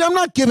crazy. I'm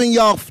not giving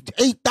y'all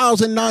 $8,000,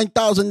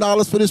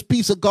 $9,000 for this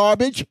piece of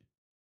garbage.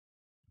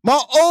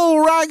 My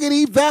old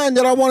raggedy van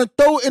that I want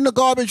to throw in the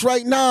garbage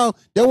right now,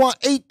 they want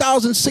 $8,000,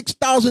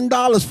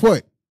 $6,000 for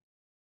it.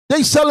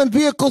 They selling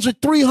vehicles with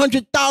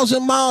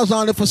 300,000 miles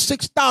on it for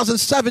 $6,000,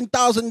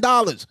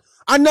 $7,000.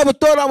 I never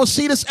thought I would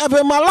see this ever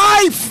in my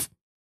life.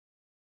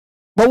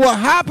 But what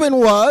happened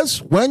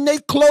was when they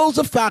closed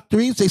the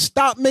factories, they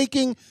stopped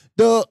making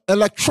the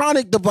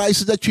electronic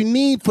devices that you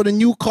need for the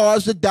new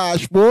cars, the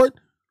dashboard.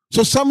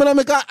 So some of them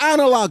have got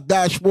analog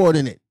dashboard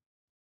in it.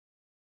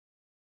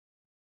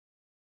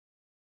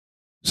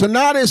 So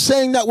now they're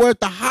saying that we're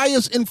at the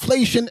highest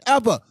inflation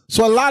ever.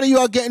 So a lot of you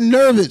are getting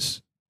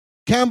nervous.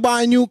 Can't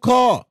buy a new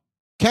car.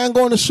 Can't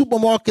go in the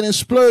supermarket and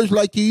splurge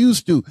like you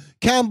used to.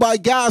 Can't buy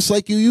gas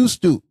like you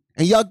used to.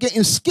 And y'all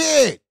getting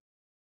scared.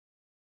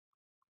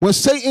 When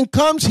Satan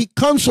comes, he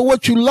comes for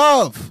what you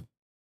love.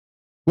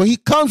 When he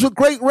comes with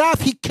great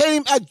wrath, he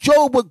came at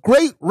Job with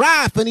great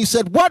wrath. And he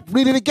said, what?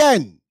 Read it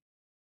again.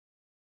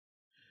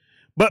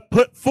 But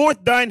put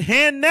forth thine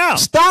hand now.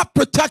 Stop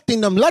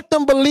protecting them. Let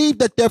them believe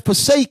that they're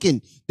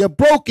forsaken, they're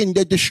broken,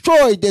 they're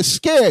destroyed, they're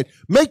scared.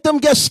 Make them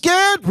get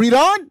scared. Read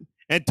on.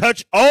 And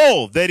touch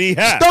all that he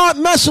has. Start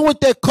messing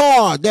with their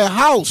car, their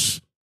house,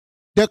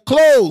 their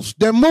clothes,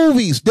 their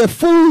movies, their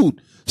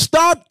food.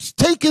 Stop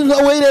taking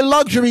away their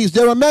luxuries,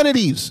 their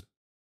amenities.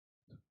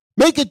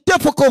 Make it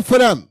difficult for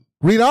them.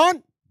 Read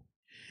on.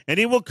 And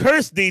he will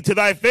curse thee to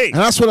thy face.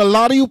 And that's what a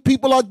lot of you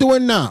people are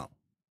doing now.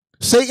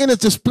 Satan is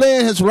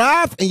displaying his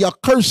wrath and you're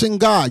cursing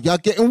God. Y'all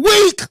getting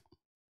weak.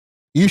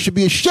 You should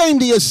be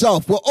ashamed of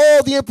yourself with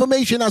all the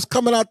information that's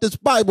coming out this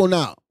Bible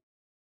now.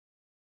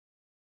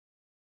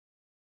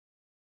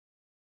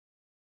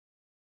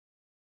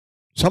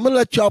 So I'm going to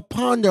let y'all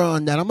ponder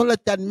on that. I'm going to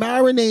let that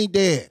marinate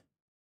there.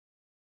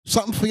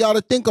 Something for y'all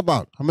to think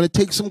about. I'm going to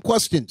take some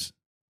questions.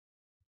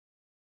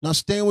 Not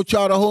staying with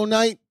y'all the whole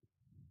night.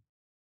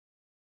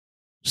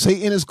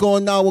 Satan is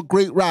going now with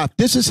great wrath.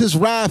 This is his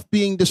wrath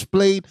being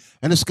displayed,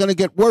 and it's going to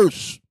get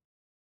worse.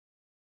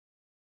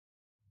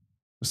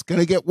 It's going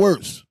to get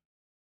worse.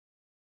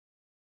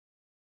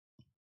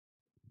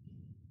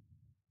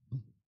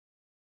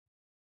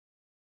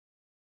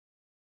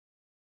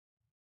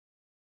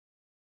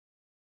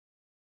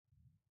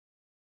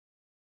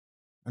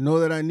 I know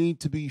that I need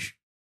to be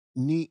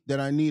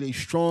I need a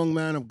strong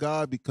man of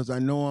God because I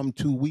know I'm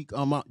too weak.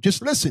 I'm out.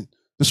 Just listen.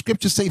 The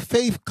scriptures say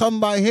faith come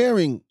by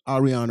hearing,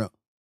 Ariana.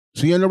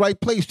 So you're in the right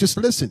place. Just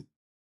listen.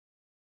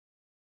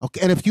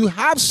 Okay. And if you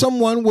have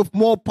someone with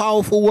more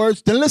powerful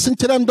words, then listen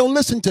to them. Don't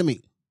listen to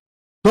me.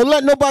 Don't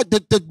let nobody.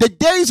 The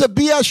days of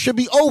BS should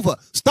be over.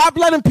 Stop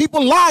letting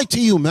people lie to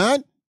you,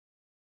 man.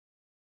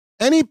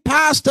 Any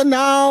pastor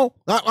now,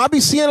 I'll be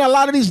seeing a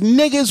lot of these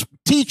niggas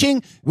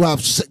teaching,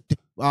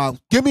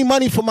 give me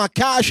money for my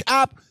Cash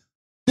App.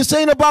 This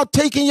ain't about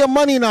taking your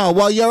money now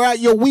while you're at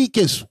your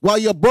weakest, while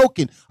you're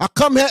broken. I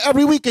come here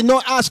every week and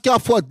don't ask y'all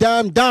for a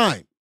damn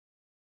dime.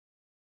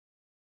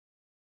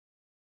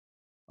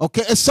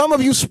 Okay, and some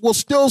of you will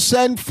still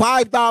send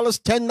 $5,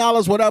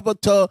 $10, whatever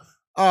to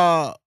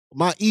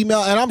my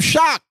email, and I'm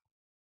shocked.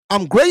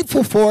 I'm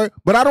grateful for it,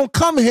 but I don't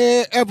come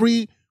here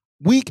every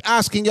week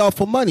asking y'all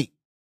for money.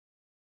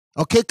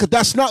 Okay, because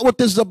that's not what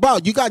this is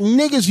about. You got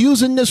niggas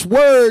using this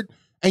word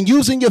and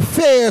using your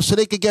fear so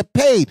they could get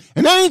paid.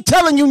 And they ain't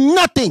telling you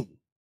nothing.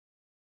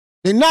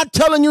 They're not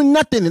telling you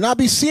nothing. And I'll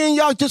be seeing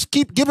y'all just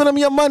keep giving them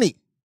your money.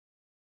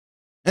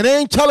 And they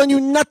ain't telling you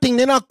nothing.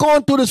 They're not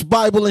going through this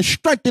Bible and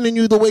strengthening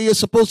you the way you're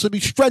supposed to be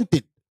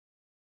strengthened.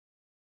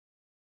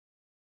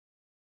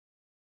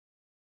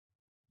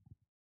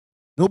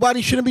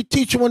 Nobody shouldn't be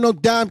teaching with no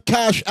damn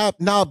cash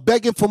app now,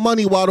 begging for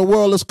money while the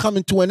world is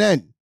coming to an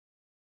end.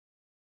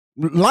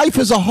 Life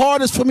is the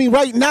hardest for me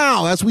right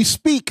now as we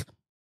speak.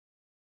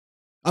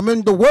 I'm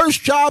in the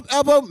worst job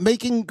ever,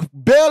 making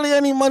barely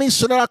any money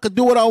so that I could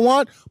do what I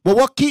want. But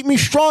what keep me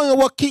strong and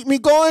what keep me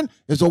going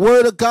is the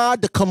word of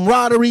God, the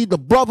camaraderie, the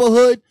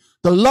brotherhood,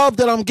 the love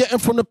that I'm getting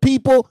from the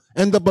people,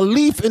 and the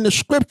belief in the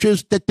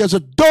scriptures that there's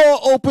a door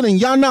open and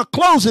y'all not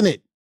closing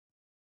it.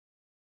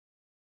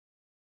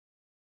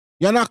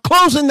 You're not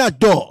closing that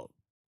door.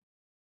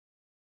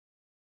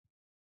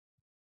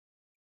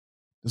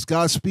 Does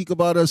God speak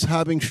about us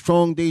having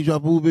strong deja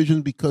vu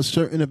visions because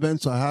certain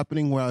events are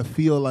happening where I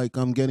feel like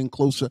I'm getting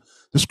closer?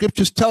 The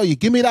scriptures tell you.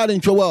 Give me that in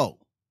Joel.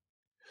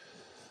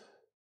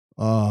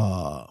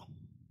 The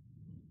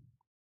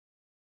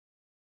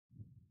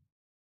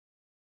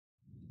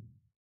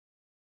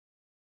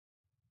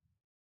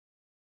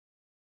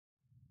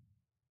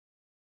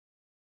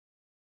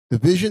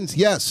visions,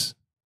 yes.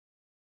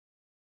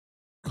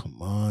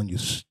 Come on, you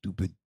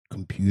stupid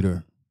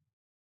computer.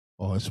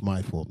 Oh, it's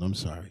my fault. I'm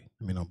sorry.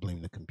 I mean, I'll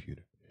blame the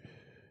computer.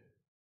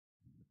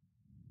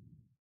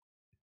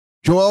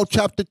 Joel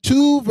chapter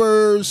 2,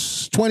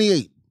 verse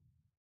 28.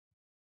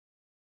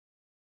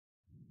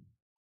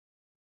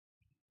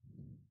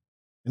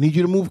 I need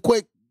you to move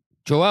quick.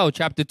 Joel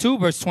chapter 2,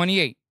 verse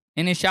 28.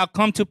 And it shall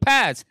come to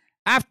pass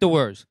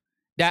afterwards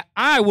that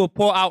I will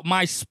pour out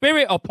my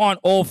spirit upon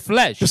all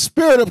flesh. The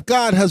spirit of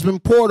God has been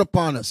poured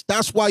upon us.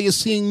 That's why you're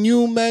seeing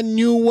new men,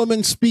 new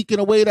women speak in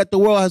a way that the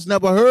world has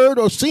never heard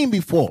or seen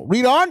before.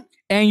 Read on.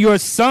 And your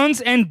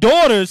sons and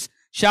daughters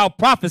shall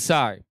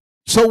prophesy.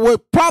 So we're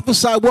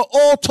prophesying. We're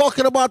all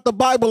talking about the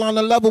Bible on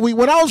the level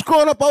when I was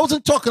growing up, I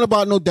wasn't talking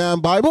about no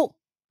damn Bible.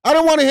 I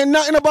didn't want to hear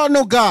nothing about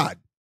no God.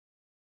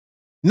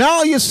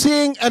 Now you're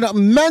seeing an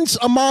immense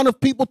amount of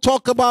people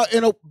talk about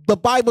the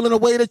Bible in a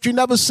way that you've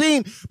never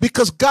seen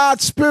because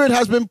God's spirit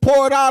has been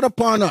poured out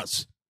upon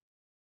us.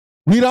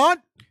 Read on.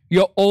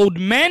 Your old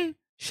men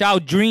shall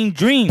dream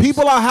dreams.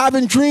 People are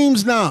having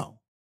dreams now.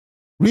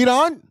 Read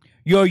on.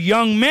 Your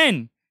young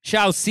men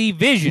shall see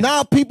visions.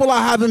 Now people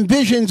are having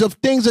visions of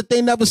things that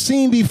they never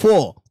seen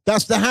before.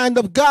 That's the hand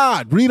of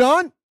God. Read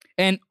on.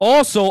 And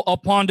also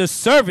upon the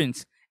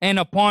servants and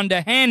upon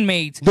the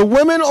handmaids. The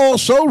women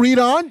also. Read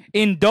on.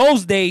 In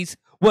those days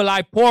will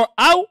I pour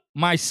out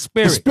my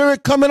spirit. The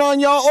spirit coming on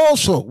y'all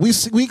also.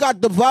 We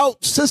got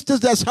devout sisters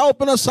that's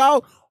helping us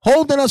out,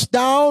 holding us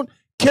down,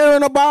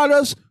 caring about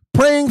us,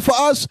 praying for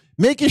us,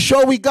 making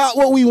sure we got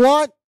what we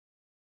want.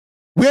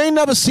 We ain't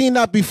never seen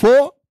that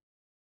before.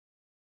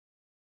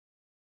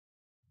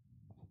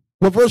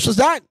 What verse is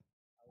that?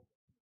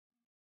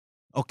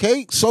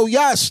 Okay, so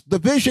yes, the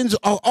visions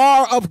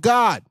are of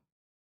God.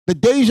 The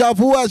deja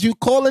vu, as you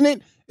calling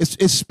it,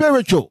 is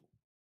spiritual.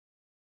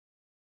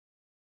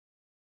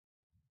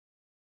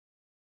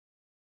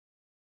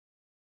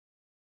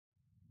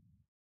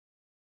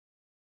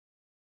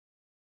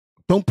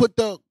 Don't put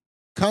the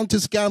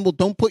Countess Gamble,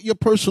 don't put your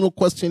personal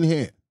question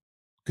here.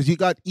 Because you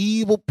got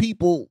evil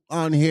people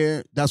on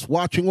here that's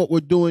watching what we're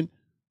doing.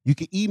 You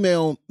can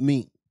email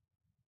me.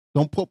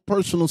 Don't put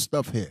personal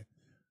stuff here.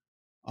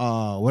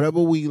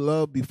 Whatever we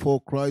love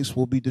before Christ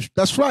will be destroyed.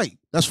 That's right.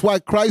 That's why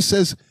Christ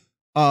says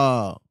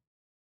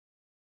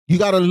you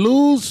got to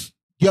lose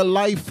your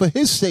life for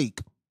his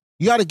sake.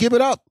 You got to give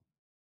it up.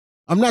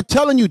 I'm not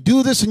telling you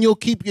do this and you'll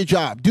keep your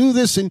job. Do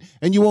this and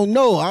you won't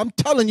know. I'm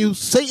telling you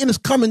Satan is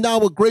coming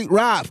down with great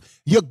wrath.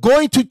 You're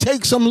going to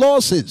take some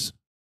losses.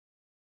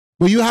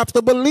 But you have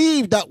to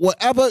believe that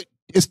whatever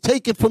is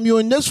taken from you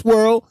in this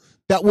world,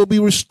 that will be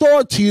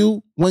restored to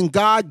you when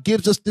God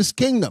gives us this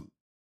kingdom.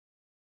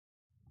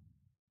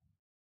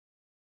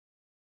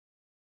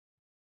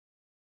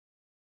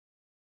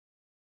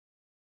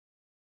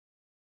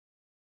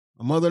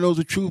 My mother knows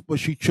the truth, but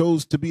she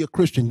chose to be a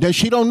Christian. Then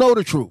she don't know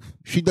the truth.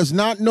 She does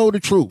not know the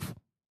truth.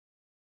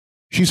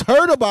 She's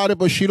heard about it,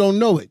 but she don't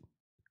know it.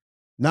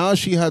 Now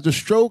she has a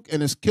stroke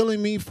and is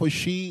killing me, for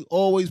she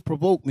always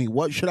provoked me.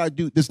 What should I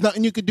do? There's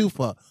nothing you can do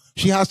for her.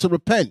 She has to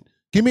repent.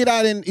 Give me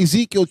that in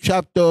Ezekiel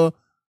chapter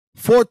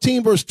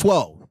 14, verse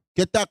 12.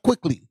 Get that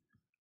quickly.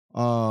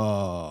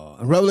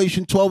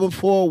 Revelation 12 and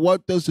 4,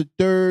 what does the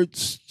third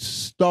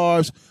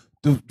stars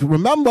do?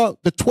 Remember,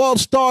 the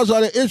 12 stars are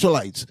the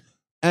Israelites.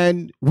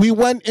 And we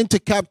went into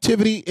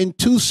captivity in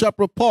two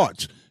separate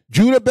parts.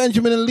 Judah,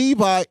 Benjamin, and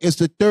Levi is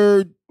the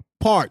third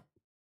part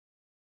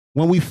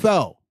when we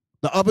fell.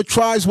 The other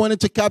tribes went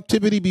into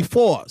captivity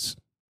before us.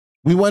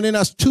 We went in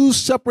as two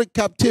separate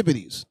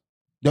captivities.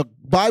 The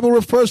Bible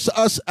refers to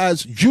us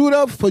as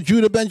Judah for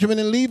Judah, Benjamin,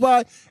 and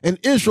Levi, and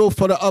Israel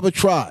for the other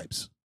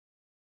tribes.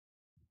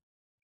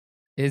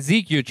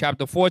 Ezekiel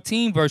chapter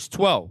 14, verse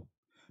 12.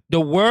 The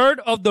word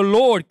of the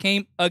Lord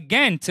came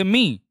again to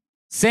me,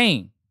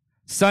 saying,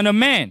 Son of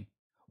man,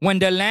 when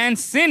the land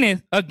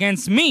sinneth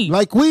against me.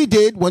 Like we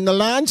did, when the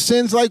land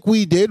sins like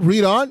we did,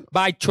 read on.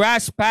 By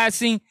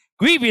trespassing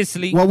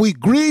grievously. When we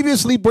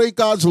grievously break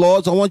God's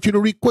laws, I want you to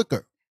read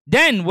quicker.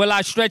 Then will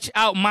I stretch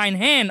out mine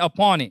hand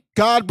upon it,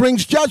 God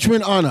brings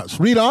judgment on us.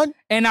 Read on.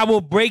 and I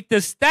will break the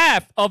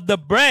staff of the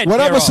bread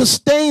Whatever thereof.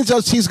 sustains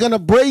us, he's going to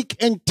break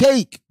and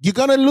take. You're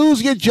going to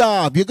lose your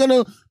job. You're going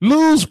to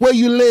lose where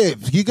you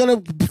live. You're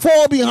going to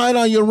fall behind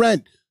on your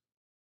rent.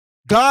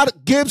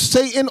 God gives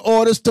Satan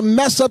orders to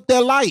mess up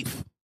their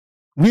life.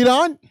 Read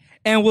on.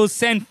 And will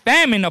send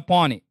famine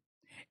upon it,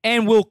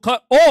 and will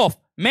cut off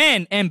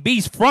man and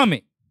beast from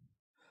it.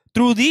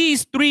 Through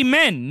these three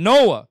men,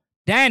 Noah,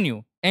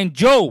 Daniel, and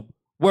Job,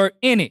 were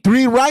in it.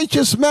 3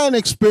 righteous men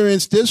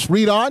experienced this.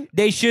 Read on.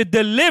 They should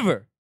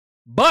deliver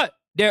but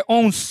their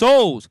own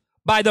souls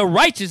by the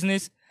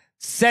righteousness,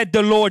 said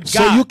the Lord God.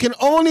 So you can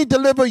only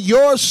deliver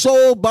your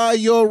soul by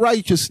your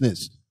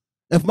righteousness.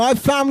 If my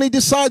family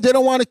decides they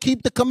don't want to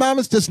keep the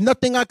commandments, there's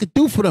nothing I could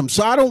do for them.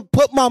 So I don't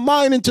put my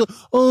mind into,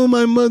 oh,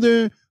 my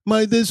mother,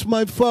 my this,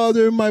 my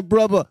father, my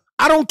brother.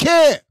 I don't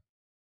care.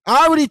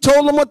 I already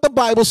told them what the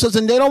Bible says,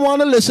 and they don't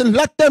want to listen.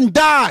 Let them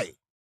die.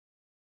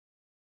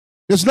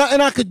 There's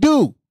nothing I could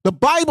do. The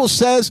Bible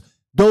says,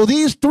 though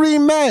these 3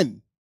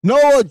 men,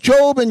 Noah,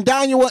 Job, and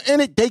Daniel, were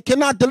in it, they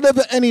cannot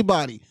deliver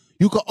anybody.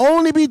 You can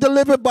only be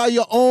delivered by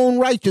your own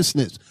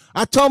righteousness.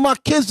 I tell my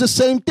kids the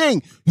same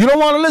thing. You don't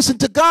want to listen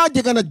to God,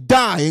 you're going to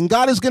die, and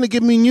God is going to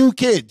give me new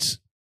kids.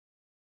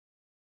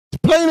 It's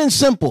plain and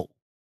simple.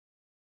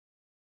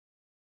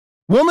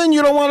 Woman,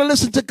 you don't want to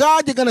listen to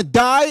God, you're going to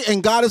die,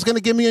 and God is going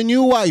to give me a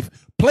new wife.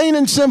 Plain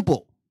and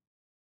simple.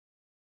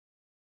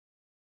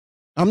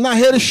 I'm not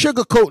here to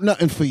sugarcoat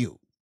nothing for you.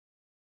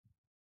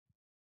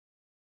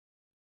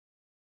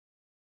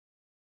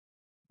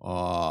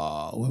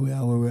 Where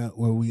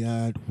we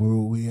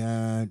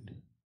at?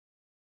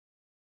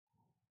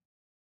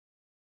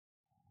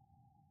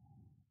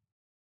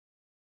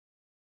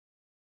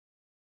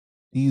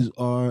 These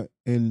are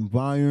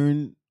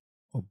environed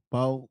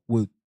about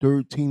with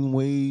 13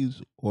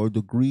 ways or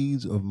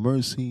degrees of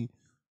mercy,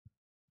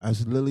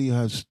 as Lily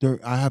has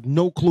stirred. I have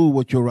no clue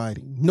what you're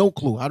writing. No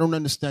clue. I don't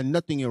understand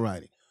nothing you're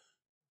writing.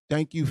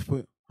 Thank you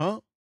for, I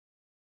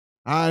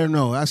don't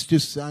know. That's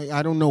just,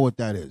 I don't know what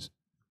that is.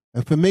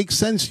 If it makes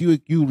sense, you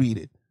read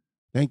it.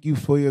 Thank you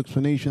for your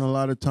explanation. A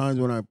lot of times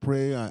when I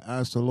pray, I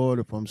ask the Lord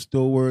if I'm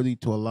still worthy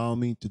to allow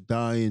me to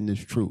die in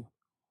this truth.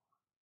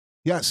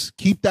 Yes,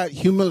 keep that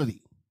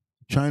humility.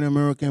 China,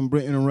 America, and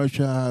Britain and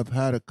Russia have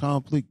had a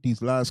conflict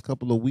these last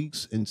couple of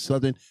weeks in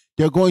southern.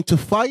 They're going to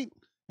fight,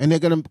 and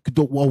a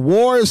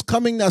war is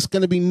coming that's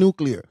going to be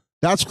nuclear.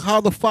 That's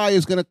how the fire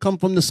is going to come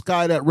from the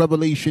sky that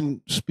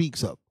Revelation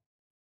speaks of.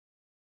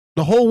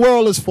 The whole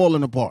world is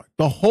falling apart.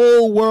 The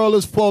whole world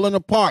is falling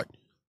apart.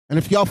 And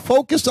if y'all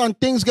focus on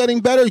things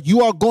getting better,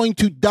 you are going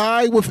to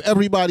die with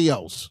everybody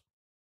else.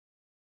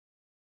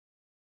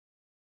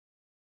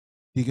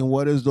 Deacon,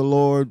 what is the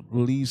Lord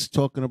release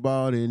talking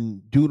about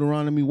in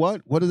Deuteronomy?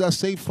 What? What does that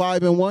say?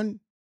 5:1?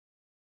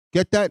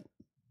 Get that?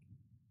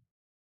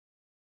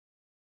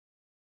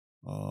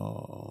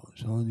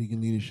 Sean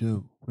Deacon leadership,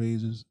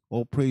 praises.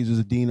 All praises,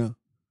 Adina.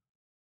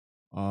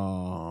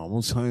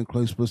 Most High in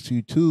Christ plus to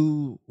you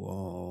too.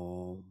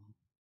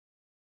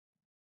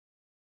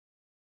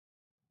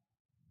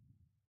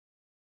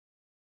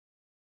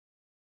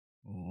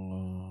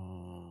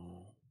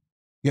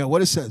 Yeah,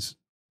 what it says.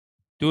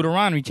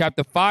 Deuteronomy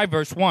chapter 5,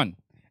 verse 1.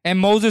 And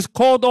Moses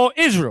called all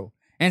Israel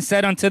and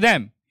said unto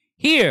them,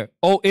 Hear,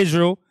 O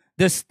Israel,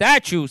 the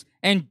statutes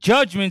and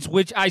judgments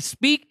which I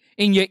speak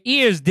in your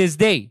ears this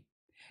day,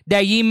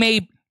 that ye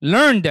may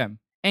learn them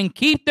and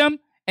keep them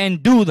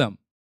and do them.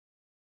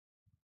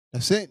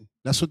 That's it.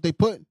 That's what they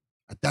put.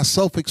 That's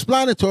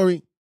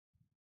self-explanatory.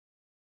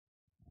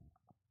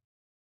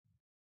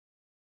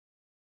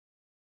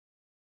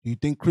 Do you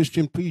think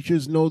Christian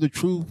preachers know the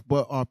truth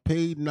but are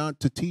paid not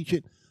to teach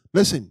it?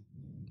 Listen.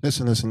 You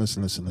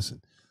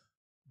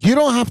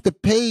don't have to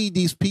pay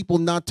these people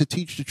not to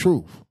teach the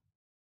truth.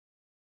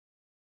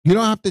 You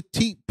don't have to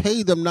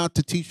pay them not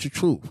to teach the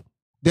truth.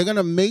 They're going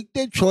to make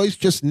their choice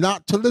just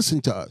not to listen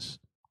to us.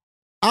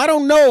 I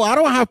don't know. I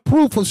don't have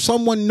proof of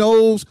someone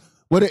knows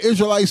where the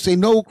Israelites, they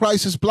know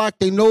Christ is black.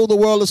 They know the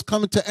world is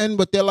coming to end,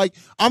 but they're like,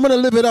 I'm going to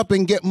live it up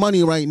and get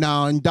money right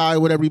now and die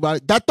with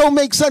everybody. That don't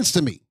make sense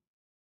to me.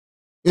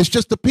 It's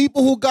just the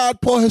people who God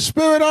pour his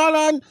spirit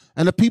on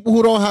and the people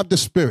who don't have the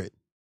spirit.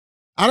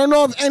 I don't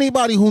know of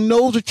anybody who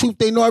knows the truth.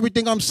 They know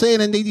everything I'm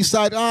saying and they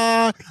decide,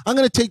 I'm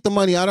going to take the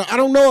money. I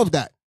don't know of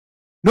that.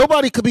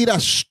 Nobody could be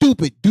that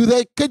stupid.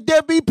 Could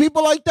there be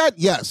people like that?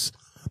 Yes.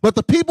 But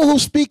the people who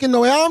speak in the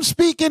way I'm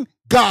speaking,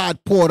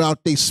 God poured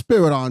out their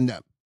spirit on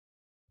them.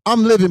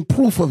 I'm living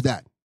proof of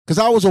that. Because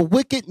I was a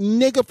wicked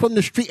nigga from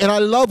the street and I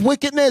love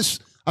wickedness.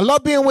 I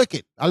love being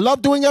wicked. I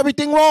love doing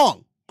everything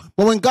wrong.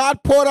 But when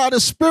God poured out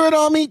his spirit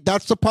on me,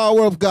 that's the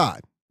power of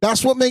God.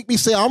 That's what make me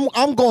say,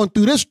 I'm going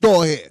through this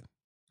door here.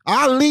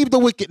 I'll leave the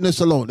wickedness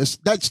alone.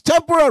 That's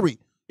temporary.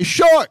 It's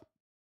short.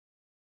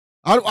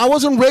 I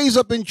wasn't raised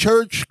up in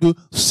church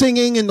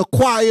singing in the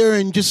choir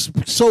and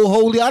just so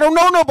holy. I don't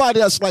know nobody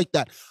that's like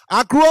that.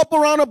 I grew up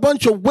around a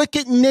bunch of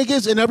wicked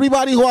niggas and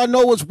everybody who I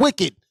know was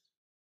wicked.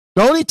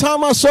 The only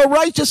time I saw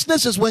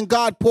righteousness is when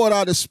God poured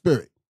out his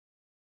spirit.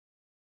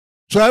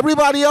 So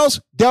everybody else,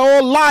 they're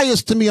all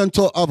liars to me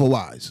until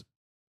otherwise.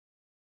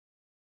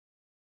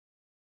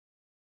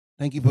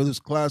 Thank you for this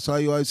class,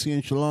 IUIC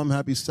and Shalom.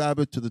 Happy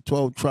Sabbath to the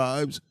 12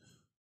 tribes.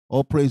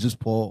 All praises,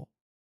 Paul.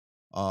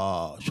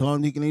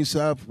 Shalom, Deacon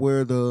Asaph,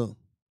 where the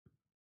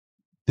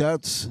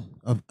deaths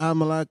of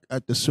Amalek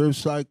at the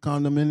Surfside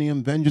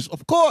condominium vengeance.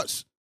 Of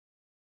course.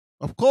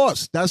 Of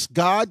course. That's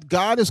God.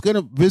 God is going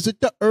to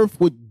visit the earth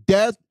with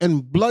death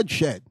and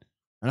bloodshed.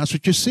 And that's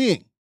what you're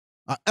seeing.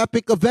 An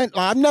epic event.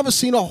 I've never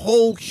seen a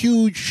whole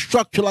huge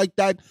structure like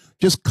that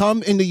just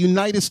come in the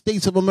United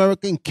States of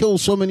America and kill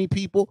so many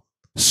people.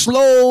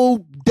 Slow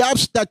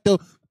deaths that the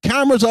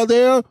cameras are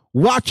there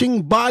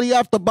watching body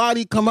after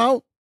body come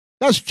out.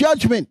 That's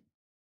judgment.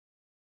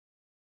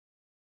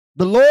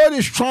 The Lord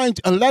is trying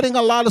to, and letting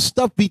a lot of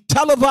stuff be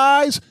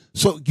televised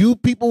so you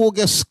people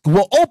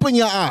will open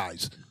your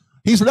eyes.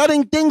 He's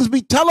letting things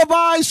be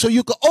televised so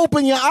you can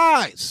open your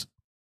eyes.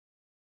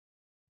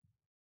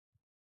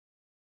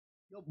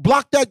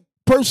 Block that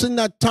person,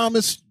 that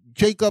Thomas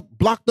Jacob,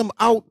 block them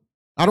out.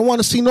 I don't want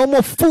to see no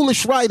more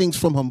foolish writings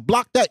from him.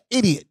 Block that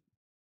idiot.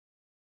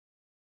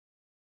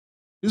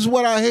 This is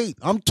what I hate.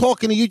 I'm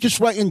talking to you just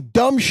writing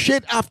dumb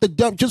shit after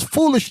dumb, just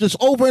foolishness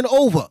over and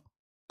over.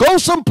 Go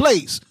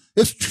someplace.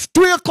 It's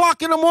 3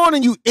 o'clock in the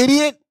morning, you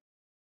idiot.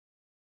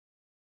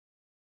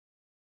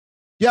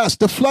 Yes,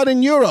 the flood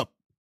in Europe.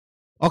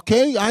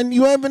 Okay,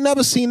 you haven't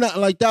never seen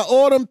nothing like that.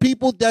 All them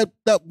people that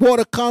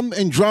water come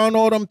and drown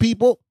all them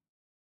people.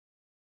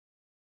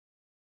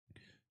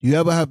 You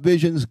ever have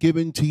visions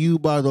given to you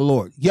by the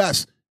Lord?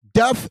 Yes.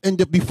 Death,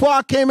 and before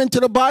I came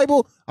into the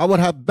Bible, I would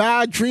have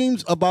bad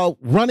dreams about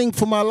running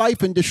for my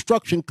life and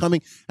destruction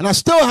coming, and I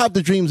still have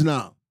the dreams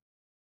now.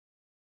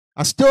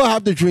 I still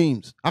have the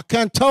dreams. I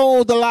can't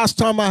tell the last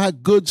time I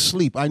had good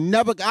sleep. I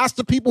never ask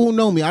the people who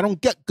know me. I don't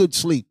get good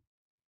sleep.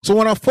 So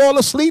when I fall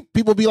asleep,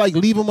 people be like,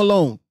 leave him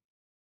alone,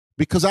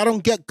 because I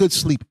don't get good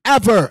sleep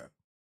ever,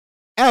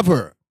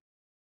 ever.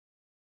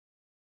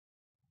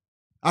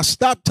 I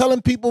stopped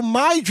telling people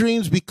my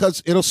dreams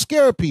because it'll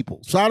scare people.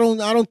 So I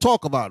don't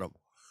talk about them.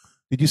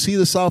 Did you see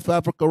the South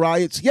Africa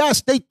riots?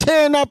 Yes, they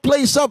tearing that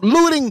place up,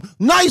 looting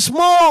nice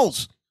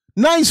malls,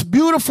 nice,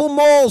 beautiful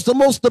malls,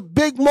 the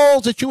big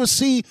malls that you would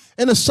see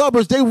in the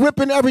suburbs. They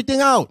ripping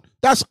everything out.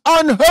 That's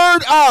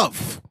unheard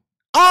of.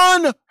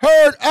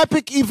 Unheard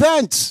epic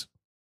events.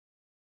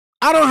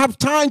 I don't have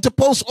time to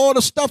post all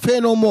the stuff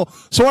here no more.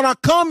 So when I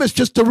come, it's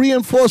just to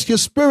reinforce your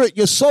spirit,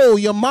 your soul,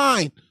 your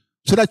mind,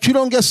 so that you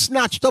don't get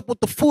snatched up with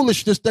the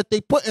foolishness that they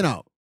putting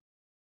out.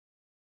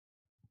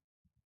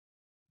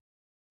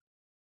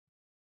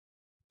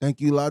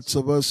 Thank you. Lots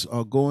of us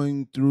are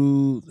going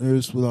through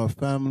this with our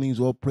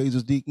families. All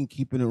praises, Deacon,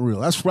 keeping it real.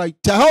 That's right.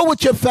 To hell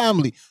with your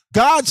family.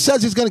 God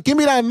says he's going to give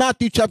me that in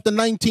Matthew chapter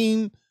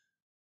 19,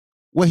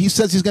 where he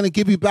says he's going to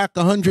give you back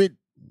 100.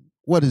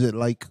 What is it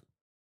like?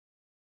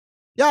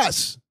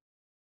 Yes.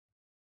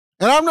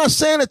 And I'm not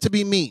saying it to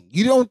be mean.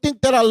 You don't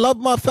think that I love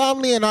my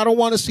family and I don't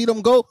want to see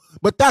them go?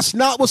 But that's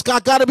not what's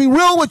got to be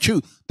real with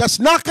you. That's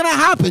not going to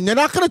happen. They're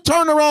not going to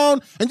turn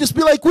around and just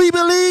be like, we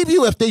believe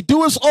you. If they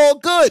do, it's all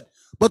good.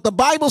 But the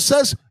Bible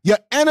says your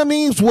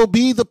enemies will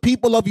be the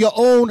people of your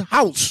own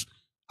house.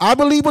 I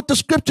believe what the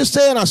scriptures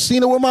say, and I've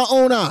seen it with my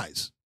own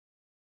eyes.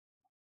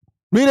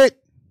 Read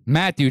it.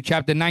 Matthew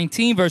chapter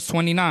 19, verse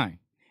 29.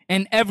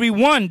 And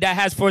everyone that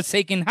has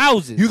forsaken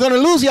houses. You're going to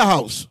lose your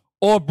house.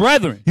 Or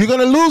brethren. You're going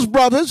to lose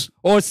brothers.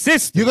 Or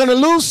sisters. You're going to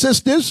lose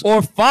sisters.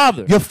 Or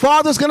father. Your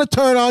father's going to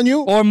turn on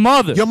you. Or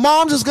mother. Your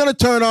mom's is going to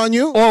turn on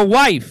you. Or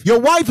wife. Your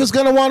wife is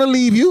going to want to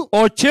leave you.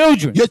 Or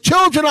children. Your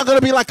children are going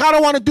to be like, I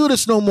don't want to do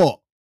this no more.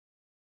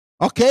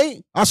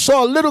 Okay? I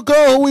saw a little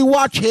girl who we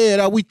watch here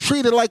that we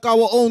treated like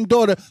our own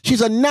daughter.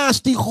 She's a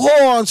nasty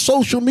whore on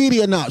social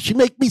media now. She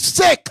make me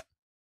sick.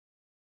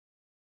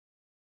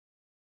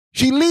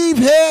 She leave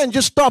here and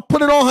just start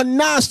putting all her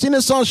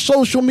nastiness on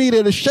social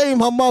media to shame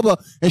her mother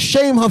and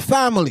shame her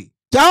family.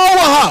 Tell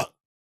her.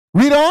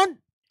 Read on.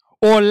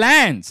 Or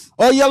lands.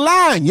 Or your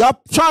land. Y'all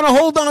trying to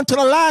hold on to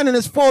the land and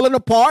it's falling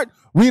apart.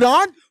 Read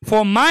on.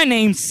 For my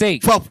name's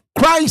sake. For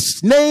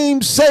Christ's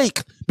name's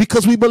sake.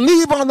 Because we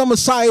believe on the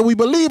Messiah. We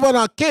believe on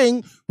our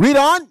King. Read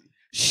on.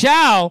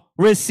 Shall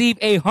receive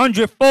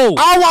 100-fold.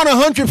 I want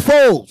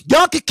 100-fold.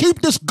 Y'all can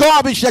keep this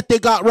garbage that they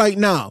got right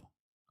now.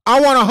 I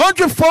want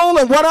 100-fold,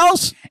 and what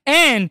else?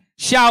 And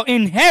shall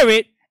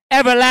inherit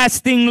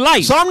everlasting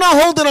life. So I'm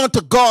not holding on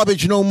to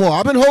garbage no more.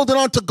 I've been holding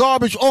on to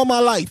garbage all my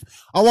life.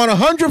 I want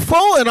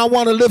 100-fold, and I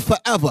want to live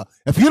forever.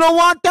 If you don't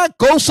want that,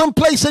 go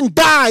someplace and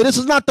die. This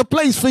is not the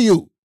place for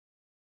you.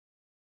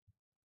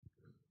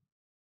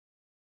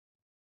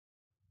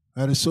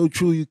 That is so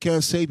true. You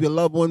can't save your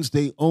loved ones.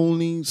 They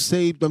only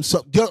save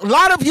themselves. A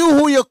lot of you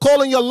who you're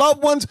calling your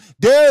loved ones,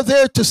 they're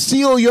there to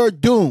seal your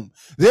doom.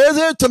 They're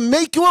there to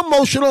make you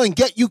emotional and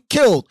get you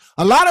killed.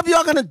 A lot of you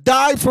are going to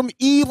die from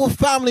evil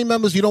family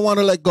members you don't want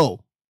to let go.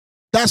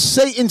 That's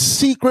Satan's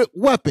secret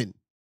weapon.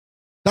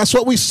 That's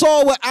what we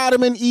saw with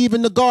Adam and Eve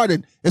in the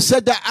garden. It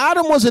said that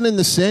Adam wasn't in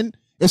the sin.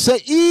 It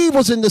said Eve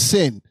was in the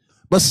sin.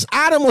 But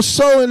Adam was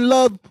so in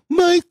love,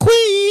 my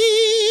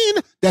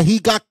queen, that he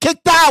got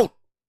kicked out.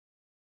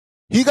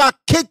 He got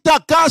kicked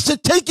out. God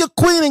said, take your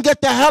queen and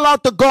get the hell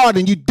out the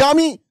garden, you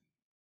dummy.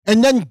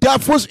 And then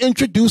death was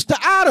introduced to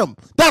Adam.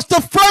 That's the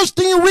first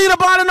thing you read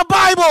about in the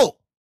Bible.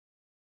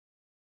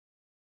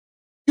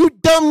 You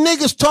dumb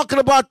niggas talking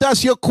about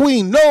that's your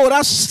queen. No,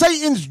 that's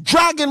Satan's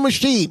dragon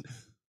machine.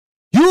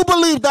 You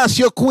believe that's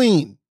your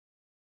queen.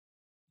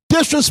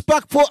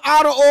 Disrespectful,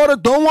 out of order,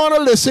 don't want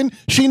to listen.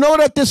 She know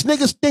that this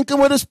nigga's thinking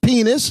with his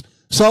penis.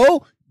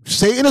 So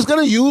Satan is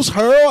going to use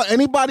her or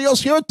anybody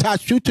else here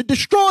attached to you to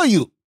destroy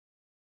you.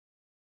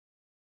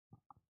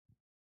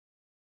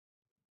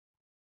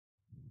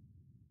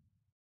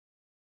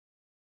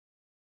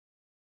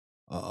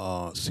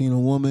 Seen a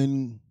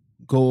woman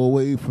go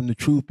away from the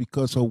truth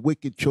because her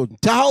wicked children.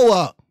 Tell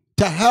her.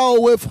 To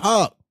hell with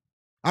her.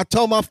 I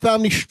tell my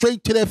family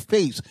straight to their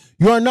face,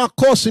 you are not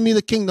costing me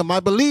the kingdom. I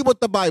believe what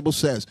the Bible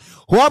says.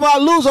 Whoever I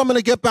lose, I'm going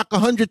to get back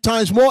 100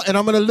 times more, and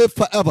I'm going to live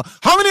forever.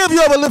 How many of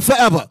you ever live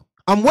forever?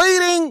 I'm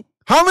waiting.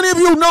 How many of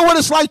you know what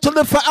it's like to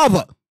live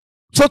forever?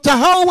 So to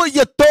hell with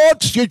your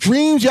thoughts, your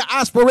dreams, your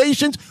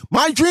aspirations.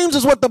 My dreams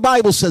is what the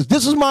Bible says.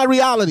 This is my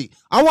reality.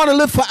 I want to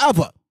live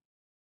forever.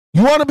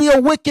 You want to be a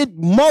wicked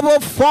mother,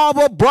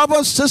 father,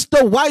 brother,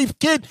 sister, wife,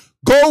 kid?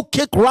 Go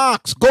kick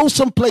rocks. Go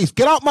someplace.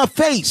 Get out my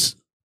face.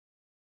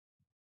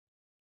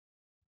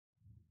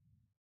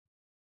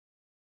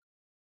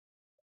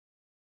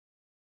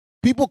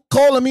 People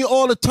calling me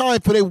all the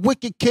time for their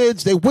wicked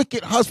kids, their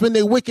wicked husband,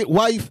 their wicked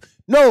wife.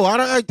 No,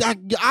 I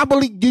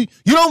believe you.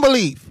 You don't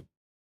believe.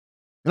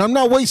 And I'm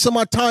not wasting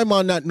my time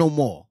on that no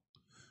more.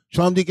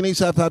 Shalom, Deacon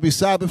Asaph, happy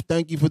Sabbath.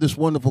 Thank you for this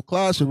wonderful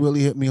class. It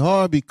really hit me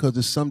hard because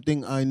it's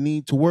something I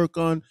need to work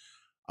on.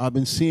 I've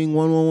been seeing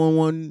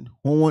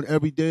 1-1-1-1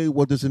 every day.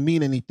 What does it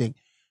mean? Anything?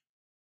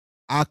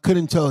 I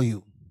couldn't tell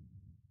you.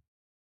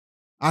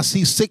 I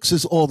see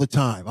sixes all the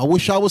time. I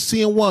wish I was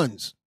seeing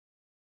ones.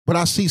 But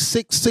I see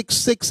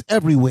 666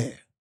 everywhere.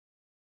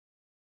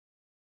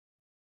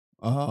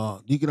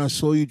 Deacon, I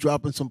saw you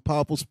dropping some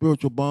powerful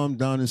spiritual bomb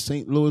down in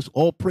St. Louis.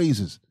 All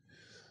praises.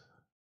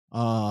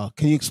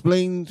 Can you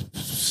explain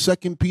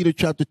 2 Peter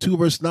chapter 2,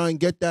 verse 9?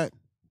 Get that?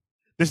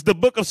 This is the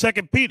book of 2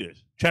 Peter,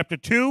 chapter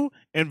 2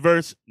 and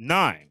verse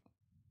 9.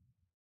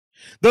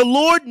 The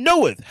Lord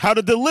knoweth how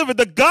to deliver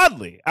the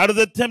godly out of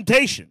the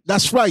temptation.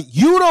 That's right.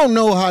 You don't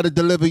know how to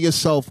deliver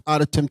yourself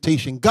out of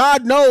temptation.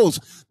 God knows.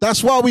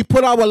 That's why we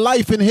put our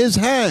life in his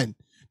hand.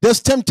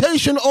 There's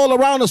temptation all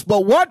around us,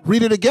 but what?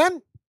 Read it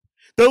again.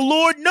 The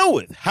Lord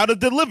knoweth how to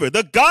deliver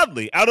the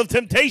godly out of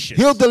temptation.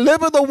 He'll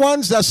deliver the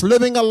ones that's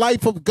living a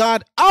life of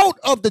God out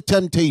of the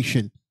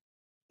temptation,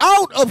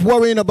 out of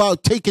worrying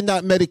about taking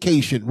that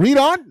medication. Read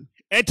on.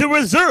 And to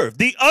reserve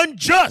the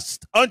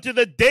unjust unto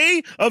the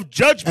day of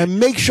judgment. And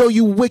make sure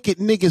you wicked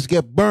niggas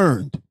get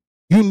burned.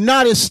 You're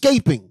not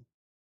escaping.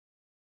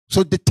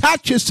 So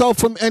detach yourself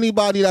from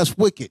anybody that's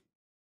wicked.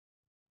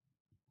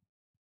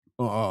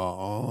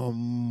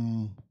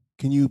 Can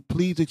you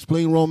please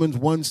explain Romans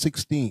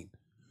 1:16?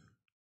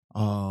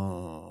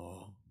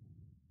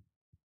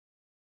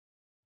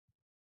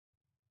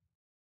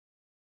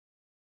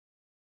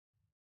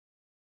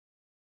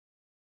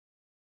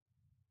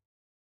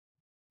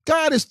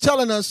 God is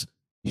telling us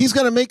he's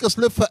going to make us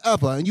live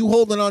forever, and you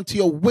holding on to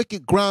your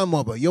wicked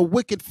grandmother, your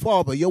wicked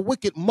father, your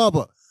wicked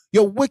mother,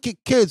 your wicked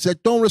kids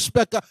that don't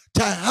respect God.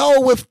 To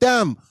hell with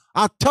them.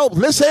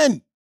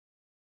 Listen,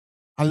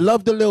 I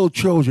love the little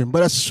children,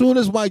 but as soon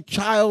as my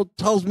child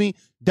tells me,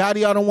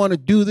 Daddy, I don't want to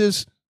do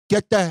this,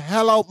 get the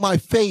hell out my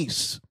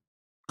face.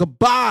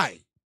 Goodbye.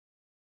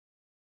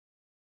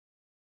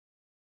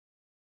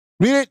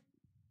 Read it.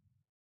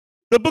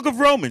 The book of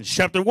Romans,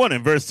 chapter 1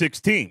 and verse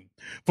 16.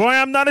 For I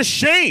am not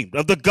ashamed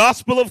of the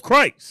gospel of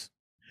Christ,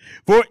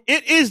 for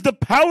it is the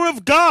power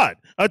of God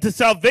unto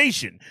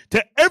salvation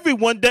to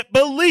everyone that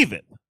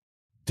believeth,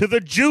 to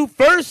the Jew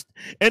first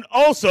and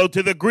also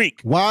to the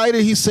Greek. Why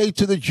did he say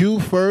to the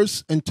Jew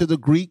first and to the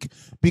Greek?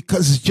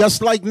 Because it's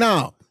just like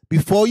now.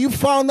 Before you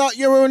found out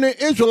you were an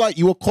Israelite,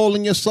 you were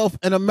calling yourself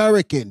an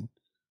American.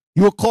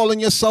 You were calling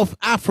yourself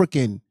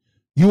African.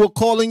 You were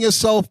calling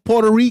yourself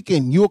Puerto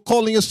Rican. You were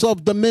calling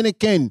yourself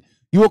Dominican.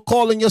 You were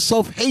calling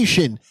yourself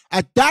Haitian.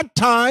 At that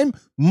time,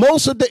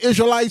 most of the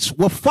Israelites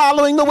were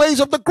following the ways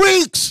of the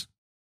Greeks.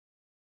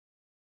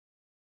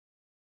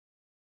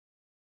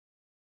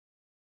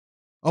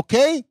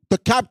 Okay? The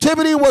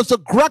captivity was the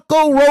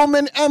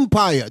Greco-Roman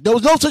Empire. There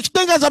was no such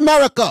thing as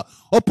America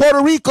or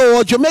Puerto Rico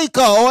or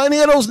Jamaica or any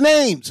of those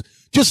names.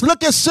 Just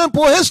look at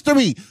simple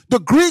history. The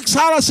Greeks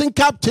had us in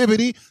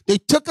captivity. They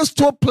took us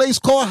to a place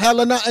called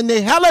Helena, and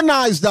they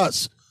Hellenized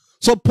us.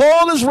 So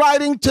Paul is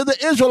writing to the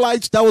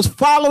Israelites that was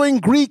following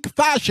Greek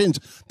fashions.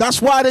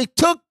 That's why they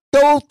took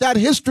that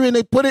history and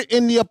they put it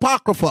in the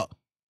Apocrypha.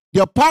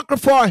 The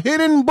Apocrypha are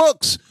hidden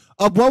books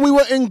of when we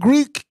were in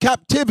Greek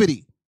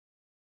captivity.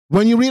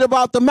 When you read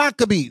about the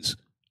Maccabees,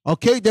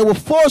 okay, they were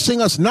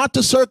forcing us not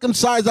to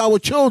circumcise our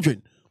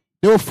children.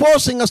 They were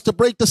forcing us to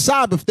break the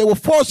Sabbath. They were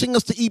forcing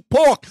us to eat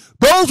pork.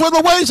 Those were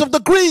the ways of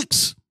the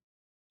Greeks.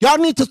 Y'all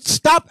need to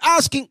stop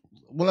asking.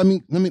 Well,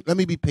 let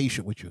me be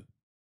patient with you.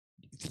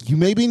 You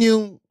may be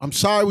new. I'm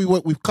sorry.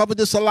 We've covered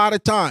this a lot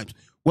of times.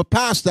 We're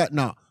past that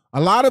now. A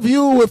lot of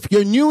you, if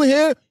you're new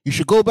here, you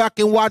should go back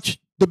and watch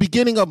the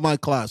beginning of my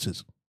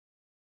classes.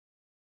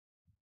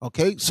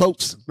 Okay, so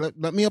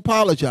let me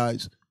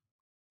apologize.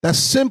 That's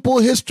simple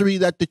history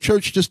that the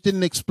church just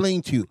didn't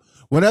explain to you.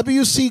 Whenever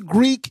you see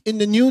Greek in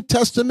the New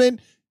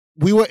Testament,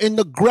 we were in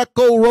the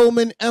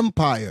Greco-Roman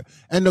Empire,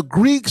 and the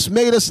Greeks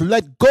made us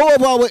let go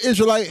of our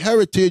Israelite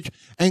heritage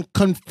and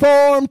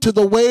conform to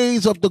the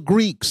ways of the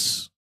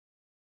Greeks.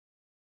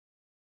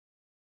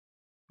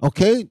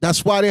 Okay,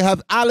 that's why they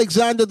have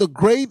Alexander the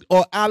Great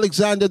or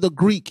Alexander the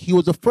Greek. He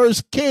was the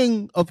first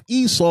king of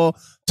Esau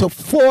to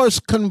force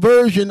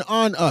conversion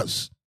on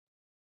us.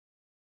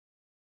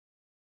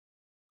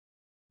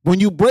 When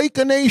you break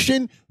a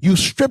nation, you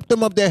strip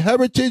them of their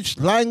heritage,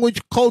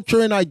 language,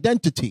 culture, and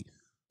identity.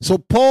 So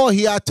Paul,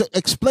 he had to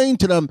explain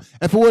to them,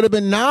 if it would have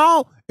been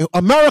now,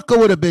 America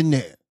would have been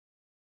there.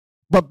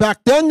 But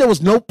back then, there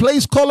was no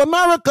place called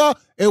America.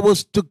 It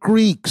was the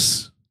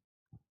Greeks.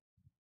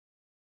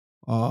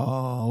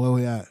 Oh, where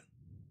we at?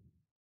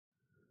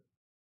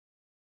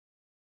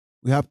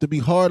 We have to be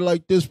hard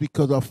like this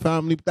because our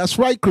family. That's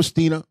right,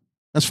 Christina.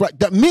 That's right.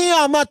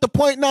 I'm at the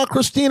point now,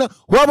 Christina.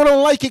 Whoever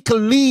don't like it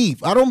can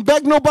leave. I don't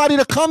beg nobody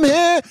to come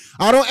here.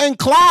 I don't end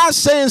class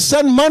saying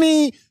send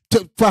money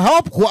for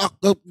help.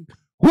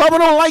 Whoever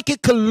don't like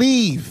it can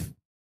leave.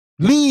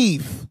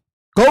 Leave.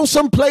 Go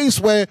someplace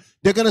where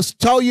they're gonna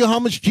tell you how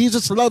much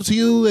Jesus loves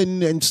you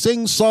and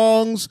sing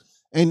songs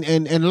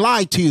and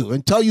lie to you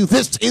and tell you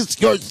this is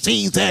your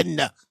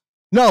season.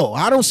 No,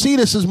 I don't see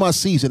this as my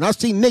season. I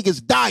see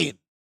niggas dying.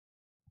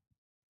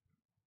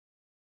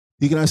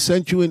 Deacon, I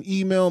sent you an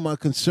email. My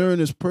concern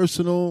is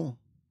personal.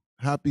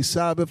 Happy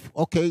Sabbath.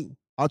 Okay,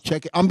 I'll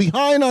check it. I'm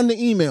behind on the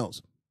emails.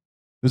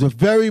 It was a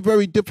very,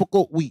 very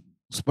difficult week,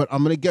 but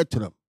I'm going to get to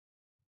them.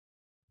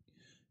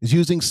 Is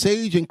using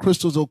sage and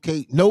crystals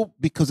okay? No,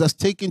 because that's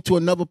taken to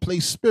another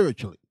place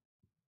spiritually.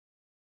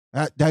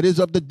 That is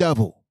of the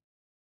devil.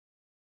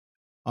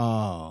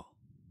 You're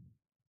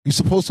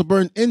supposed to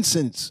burn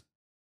incense.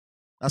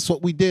 That's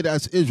what we did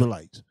as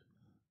Israelites.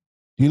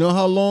 Do you know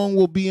how long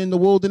we'll be in the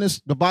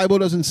wilderness? The Bible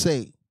doesn't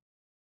say.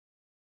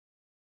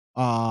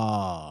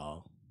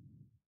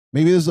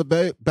 Maybe this is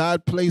a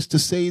bad place to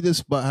say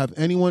this, but have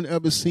anyone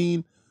ever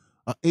seen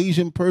an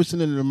Asian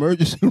person in an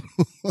emergency room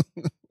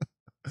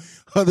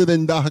other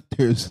than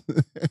doctors?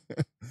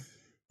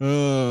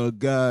 Oh,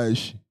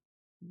 gosh.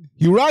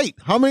 You're right.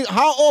 How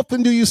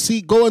often do you see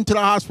go into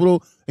the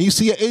hospital and you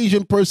see an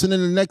Asian person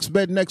in the next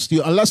bed next to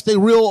you, unless they're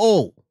real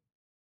old?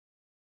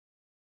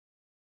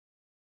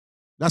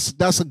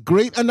 That's a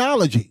great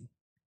analogy.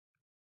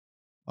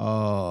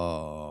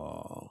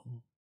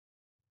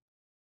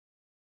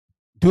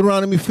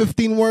 Deuteronomy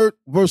 15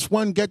 verse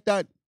 1, get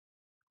that?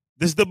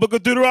 This is the book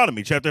of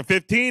Deuteronomy, chapter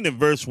 15 and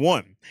verse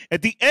 1.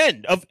 At the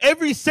end of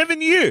every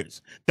 7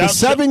 years. The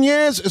 7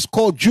 years is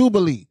called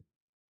Jubilee.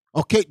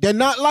 Okay, they're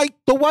not like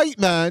the white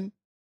man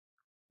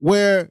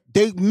where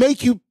they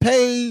make you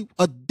pay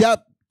a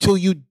debt till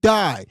you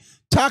die.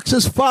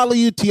 Taxes follow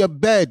you to your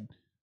bed,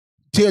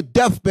 to your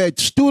deathbed.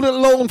 Student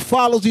loan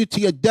follows you to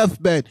your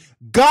deathbed.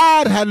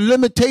 God had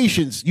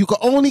limitations. You can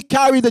only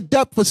carry the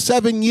debt for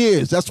 7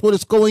 years. That's what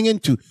it's going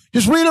into.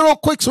 Just read it real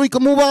quick so we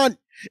can move on.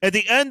 At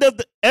the end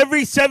of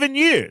every 7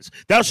 years,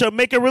 thou shalt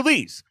make a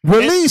release.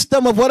 Release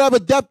them of whatever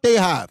debt they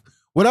have,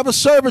 whatever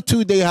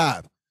servitude they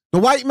have. The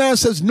white man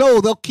says,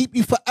 no, they'll keep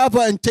you forever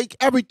and take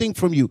everything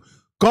from you.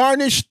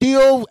 Garnish,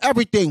 steal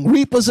everything,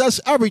 repossess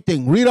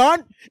everything. Read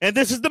on. And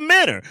this is the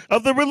manner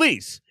of the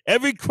release.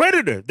 Every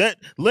creditor that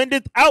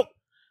lendeth aught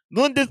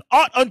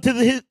unto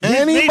his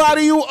anybody neighbor,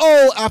 you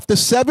owe after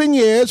 7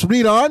 years,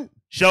 read on,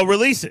 shall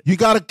release it. You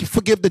got to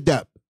forgive the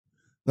debt.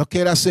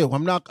 Okay, that's it.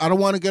 I don't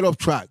want to get off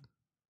track.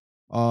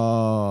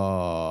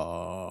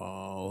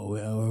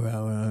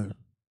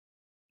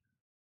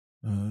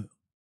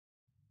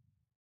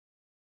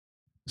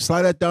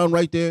 Slide that down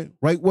right there,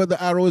 right where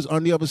the arrow is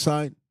on the other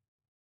side.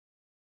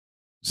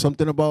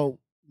 Something about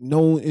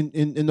no in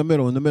the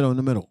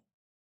middle.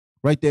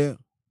 Right there.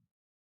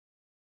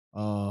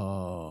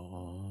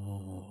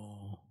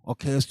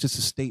 Okay, it's just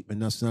a statement.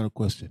 That's not a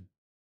question.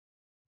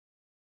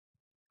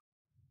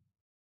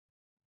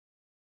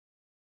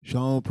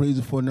 Shalom,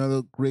 praises for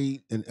another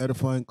great and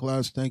edifying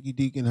class. Thank you,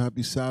 Deacon.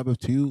 Happy Sabbath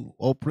to you.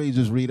 All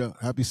praises, Rita.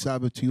 Happy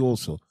Sabbath to you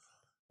also.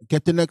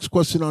 Get the next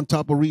question on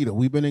top of Rita.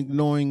 We've been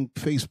ignoring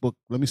Facebook.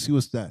 Let me see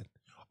what's that.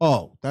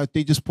 Oh, that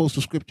they just post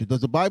a scripture.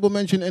 Does the Bible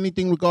mention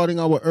anything regarding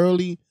our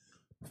early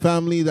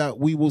family that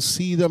we will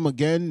see them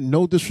again?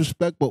 No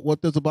disrespect, but what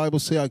does the Bible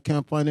say? I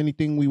can't find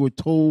anything. We were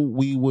told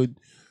we would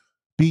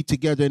be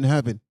together in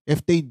heaven.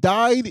 If they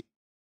died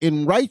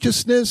in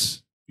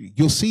righteousness,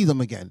 you'll see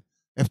them again.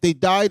 If they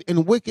died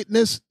in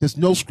wickedness, there's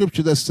no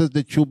scripture that says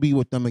that you'll be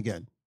with them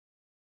again.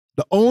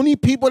 The only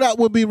people that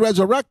will be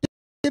resurrected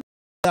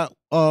that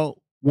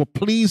were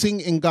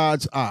pleasing in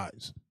God's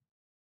eyes.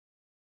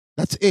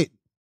 That's it.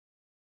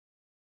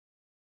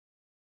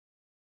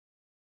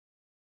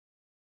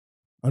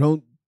 I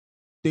don't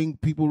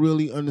think people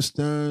really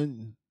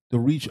understand the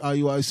reach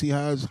IUIC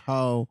has,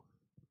 how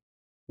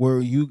were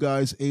you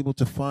guys able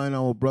to find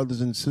our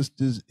brothers and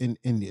sisters in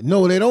India?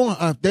 No, they don't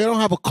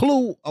have a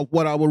clue of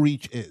what our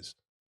reach is.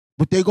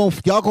 But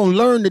y'all gonna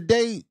learn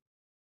today.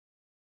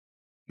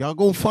 Y'all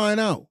gonna find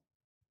out.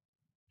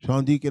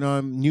 Sean Deacon,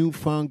 I'm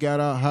newfound, got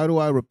out. How do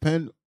I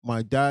repent?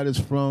 My dad is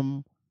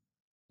from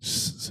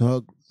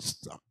Sagali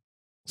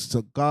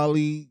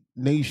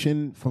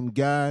Nation from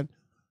Gad,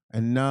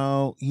 and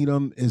now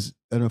Edom is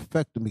an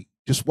effect of me.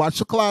 Just watch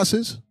the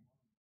classes.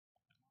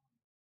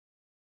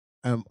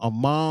 And a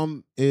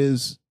mom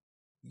is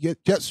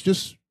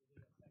just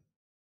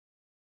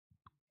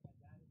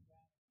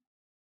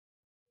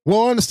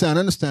well, understand.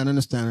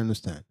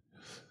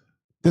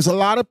 There's a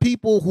lot of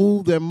people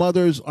who their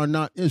mothers are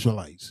not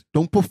Israelites.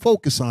 Don't put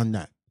focus on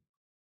that.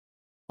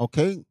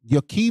 Okay?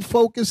 Your key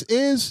focus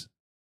is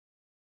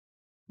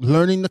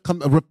learning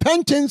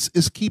repentance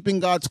is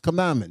keeping God's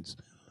commandments.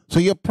 So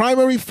your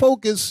primary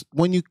focus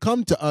when you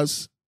come to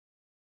us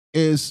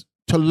is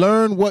to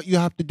learn what you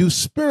have to do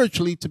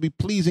spiritually to be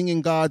pleasing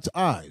in God's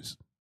eyes.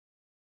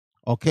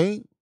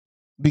 Okay?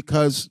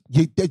 Because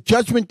the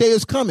judgment day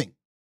is coming.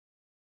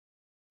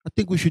 I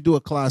think we should do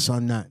a class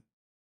on that.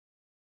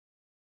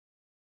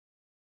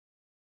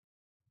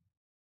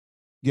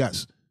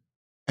 Yes.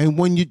 And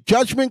when your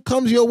judgment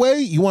comes your way,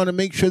 you want to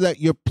make sure that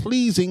you're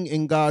pleasing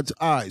in God's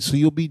eyes, so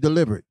you'll be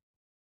delivered.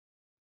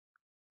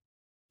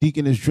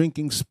 Deacon is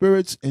drinking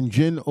spirits and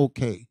gin,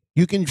 okay.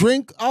 You can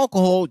drink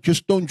alcohol,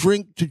 just don't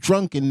drink to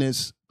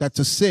drunkenness. That's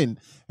a sin.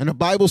 And the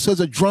Bible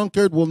says a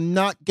drunkard will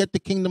not get the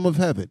kingdom of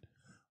heaven.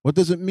 What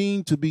does it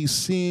mean to be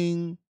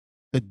seeing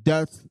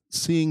death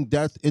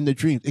in the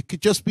dreams? It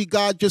could just be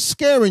God just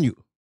scaring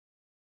you.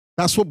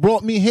 That's what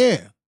brought me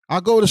here.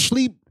 I go to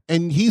sleep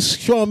and he's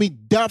showing me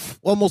death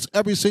almost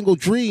every single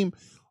dream.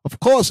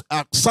 Of course,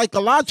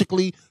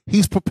 psychologically,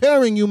 he's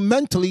preparing you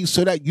mentally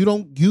so that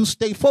you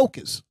stay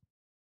focused.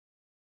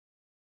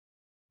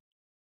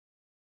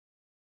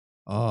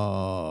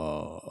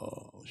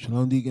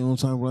 Shalom Deacon, on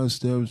time right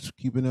steps,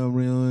 keeping that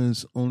real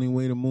is only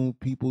way to move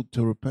people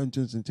to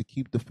repentance and to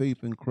keep the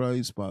faith in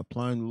Christ by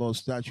applying the law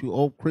statute.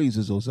 All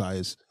praises,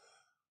 Osias.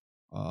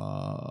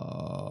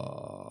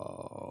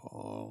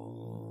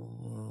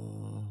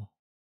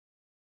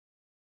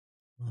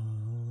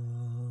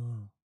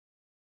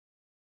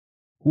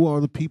 Who are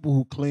the people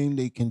who claim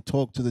they can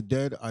talk to the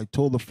dead? I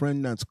told a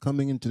friend that's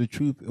coming into the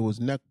truth. It was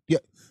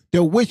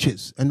they're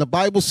witches, and the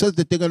Bible says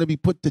that they're going to be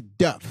put to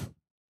death.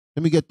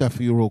 Let me get that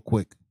for you real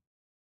quick.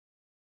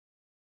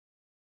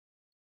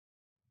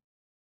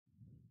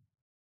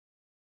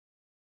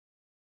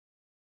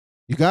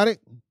 You got it?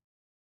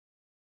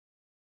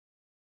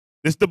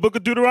 This is the book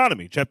of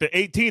Deuteronomy, chapter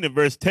 18 and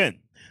verse 10.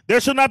 There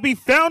shall not be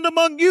found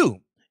among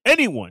you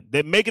anyone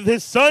that maketh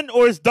his son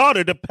or his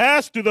daughter to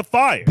pass through the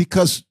fire.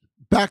 Because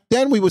back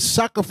then we would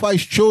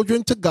sacrifice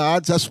children to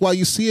gods. That's why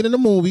you see it in the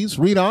movies.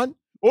 Read on.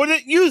 Or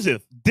that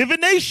useth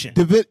divination.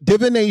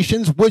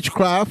 Divinations,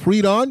 witchcraft.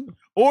 Read on.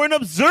 Or an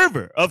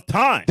observer of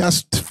time.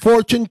 That's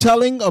fortune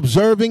telling,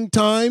 observing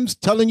times,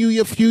 telling you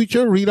your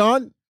future. Read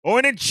on. Or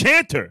an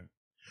enchanter.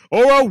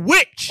 Or a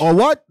witch. Or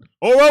what?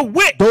 Or a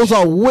witch. Those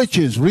are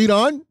witches. Read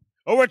on.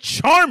 Or a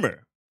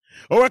charmer.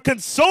 Or a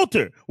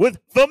consulter with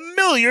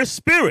familiar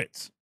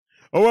spirits.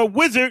 Or a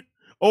wizard.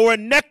 Or a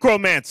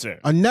necromancer.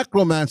 A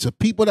necromancer.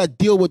 People that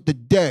deal with the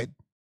dead.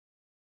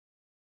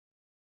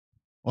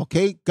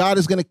 Okay? God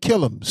is going to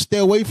kill them. Stay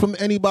away from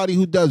anybody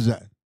who does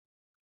that.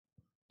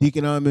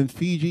 Deacon, I'm in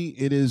Fiji.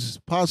 It is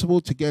possible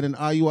to get an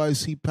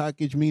IUIC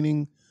package,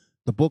 meaning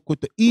the book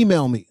with the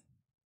email me.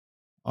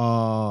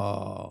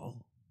 Shalom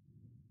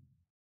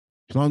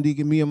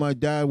Deacon, me and my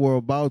dad were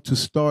about to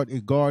start a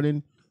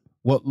garden.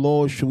 What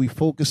laws should we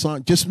focus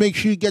on? Just make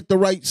sure you get the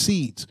right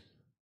seeds.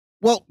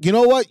 Well, you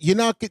know what?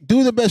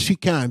 Do the best you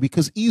can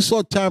because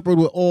Esau tampered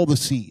with all the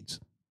seeds.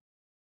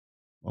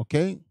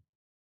 Okay?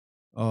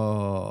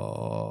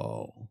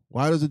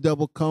 Why does the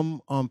devil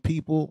come on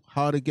people?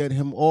 How to get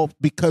him off?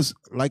 Because,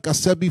 like I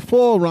said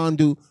before,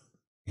 Randu,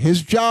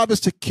 his job is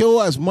to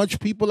kill as much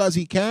people as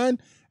he can,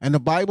 and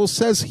the Bible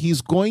says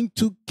he's going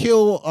to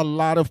kill a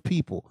lot of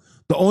people.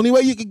 The only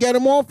way you can get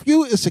him off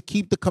you is to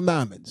keep the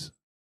commandments.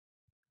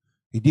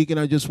 Hey, Deacon,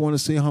 I just want to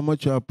say how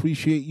much I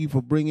appreciate you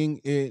for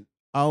bringing it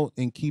out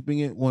and keeping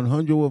it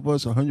 100 with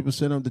us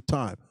 100% of the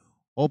time.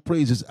 All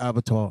praises,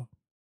 Avatar.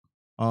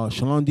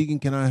 Shalom Deacon,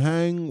 can I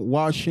hang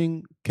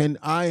washing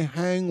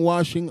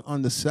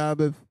on the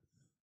Sabbath?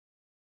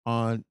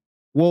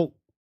 Well,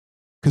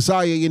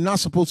 Keziah, you're not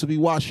supposed to be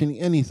washing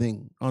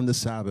anything on the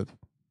Sabbath.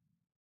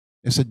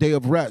 It's a day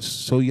of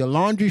rest. So your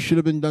laundry should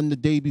have been done the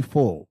day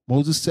before.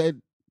 Moses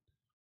said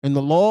in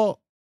the law,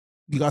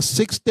 you got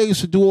 6 days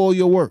to do all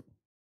your work.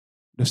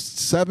 The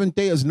 7th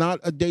day is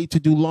not a day to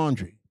do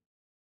laundry.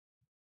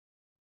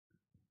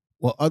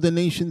 Well, other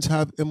nations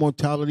have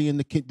immortality in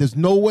the kingdom. There's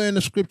nowhere in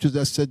the scriptures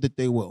that said that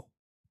they will.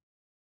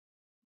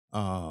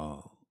 I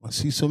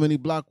see so many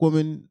black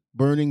women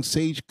burning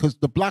sage because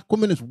the black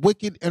woman is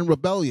wicked and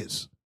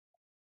rebellious.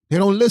 They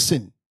don't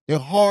listen. They're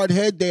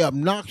hard-headed. They're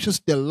obnoxious.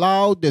 They're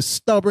loud. They're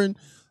stubborn.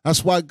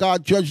 That's why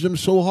God judged them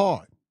so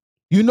hard.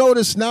 You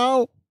notice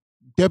now,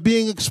 they're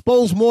being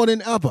exposed more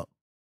than ever.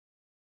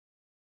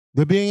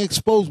 They're being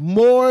exposed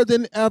more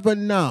than ever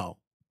now.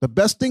 The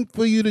best thing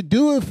for you to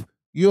do if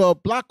you're a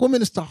black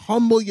woman is to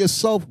humble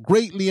yourself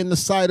greatly in the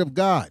sight of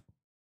God.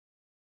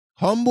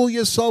 Humble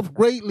yourself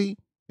greatly.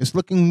 It's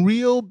looking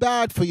real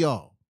bad for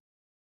y'all.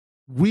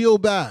 Real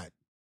bad.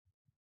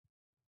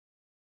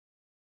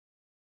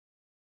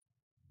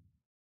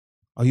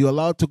 Are you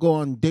allowed to go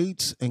on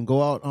dates and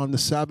go out on the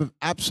Sabbath?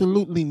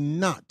 Absolutely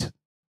not.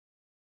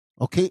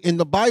 Okay, in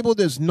the Bible,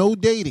 there's no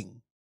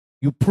dating.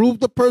 You prove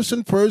the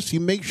person first. You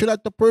make sure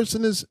that the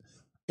person is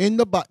in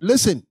the Bible.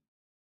 Listen,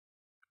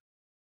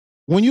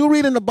 when you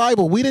read in the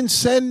Bible, we didn't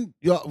send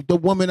the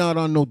woman out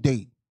on no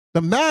date.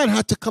 The man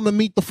had to come and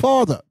meet the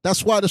father.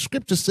 That's why the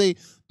scriptures say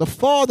the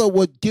father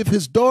would give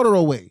his daughter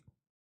away.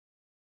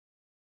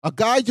 A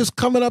guy just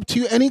coming up to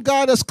you, any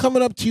guy that's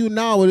coming up to you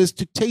now, it is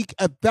to take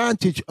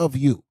advantage of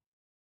you.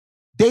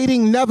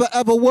 Dating never,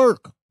 ever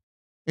work.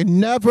 It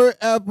never,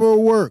 ever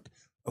work.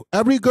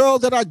 Every girl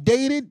that I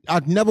dated, I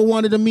never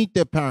wanted to meet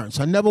their parents.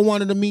 I never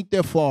wanted to meet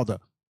their father.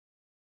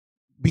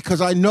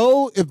 Because I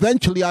know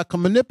eventually I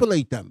can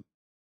manipulate them.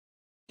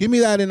 Give me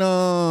that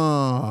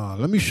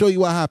let me show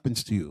you what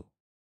happens to you.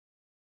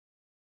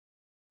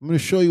 I'm going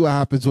to show you what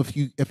happens if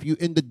you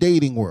in the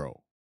dating world.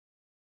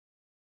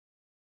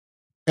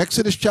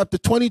 Exodus chapter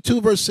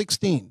 22, verse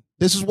 16.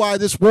 This is why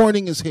this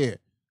warning is here.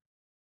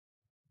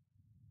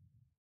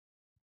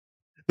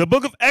 The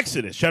book of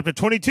Exodus, chapter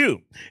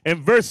 22, and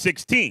verse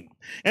 16.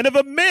 And if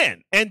a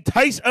man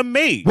entice a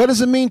maid. What does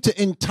it mean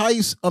to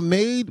entice a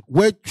maid?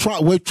 We're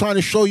trying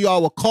to show you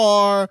our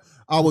car,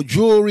 our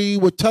jewelry.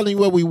 We're telling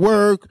you where we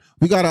work.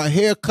 We got our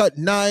hair cut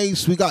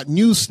nice. We got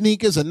new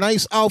sneakers, a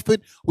nice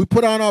outfit. We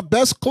put on our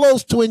best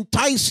clothes to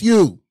entice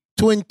you,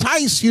 to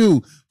entice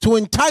you, to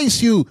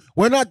entice you.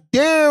 We're not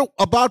there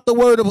about the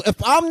word of,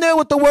 if I'm there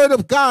with the word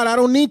of God, I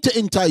don't need to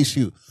entice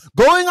you.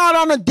 Going out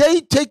on a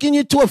date, taking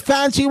you to a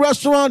fancy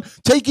restaurant,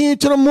 taking you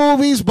to the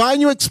movies, buying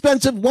you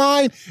expensive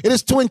wine, it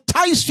is to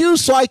entice you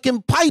so I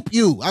can pipe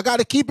you. I got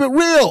to keep it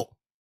real.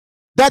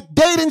 That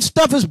dating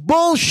stuff is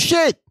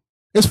bullshit.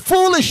 It's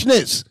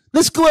foolishness.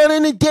 Let's go out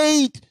on a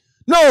date.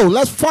 No,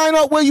 let's find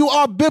out where you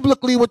are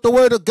biblically with the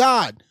word of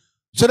God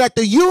so that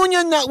the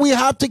union that we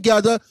have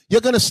together,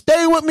 you're going to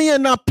stay with me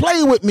and not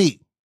play with me.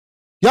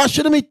 Y'all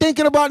shouldn't be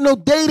thinking about no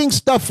dating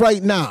stuff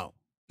right now.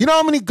 You know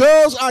how many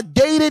girls are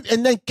dated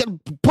and then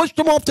push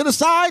them off to the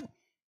side?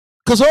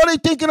 Because all they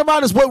thinking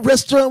about is what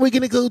restaurant we're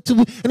going to go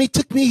to. And he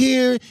took me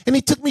here, and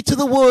he took me to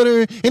the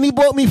water, and he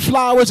bought me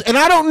flowers, and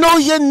I don't know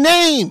your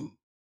name.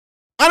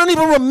 I don't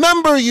even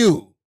remember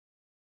you.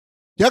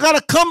 Y'all got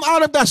to come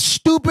out of that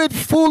stupid,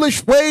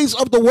 foolish ways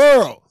of the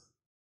world.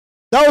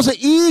 That was the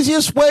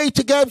easiest way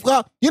to get,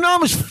 you know how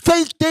much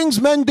fake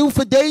things men do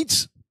for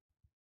dates?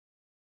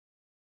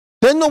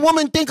 Then the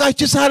woman think I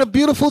just had a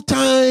beautiful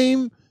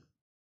time.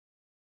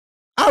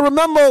 I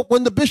remember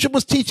when the bishop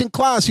was teaching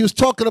class, he was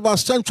talking about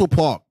Central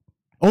Park.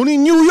 Only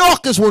New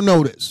Yorkers will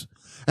know this.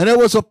 And there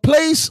was a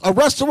place, a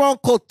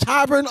restaurant called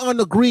Tavern on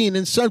the Green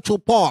in Central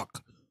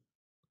Park.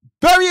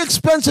 Very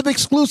expensive,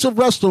 exclusive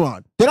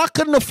restaurant that I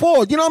couldn't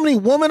afford. You know how many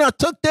women I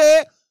took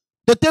there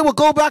that they would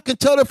go back and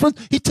tell their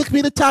friends, he took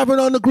me to Tavern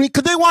on the Green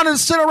because they wanted to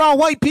sit around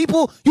white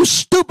people. You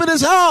stupid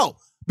as hell.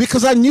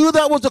 Because I knew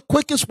that was the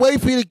quickest way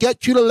for you to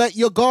get you to let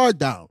your guard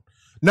down.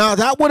 Now,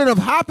 that wouldn't have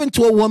happened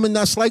to a woman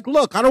that's like,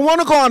 look, I don't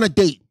want to go on a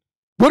date.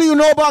 What do you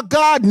know about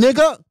God,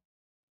 nigga?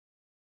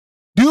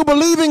 Do you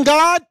believe in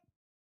God?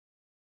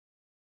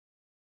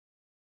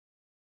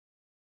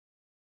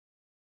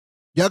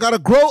 Y'all got to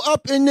grow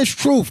up in this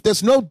truth.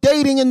 There's no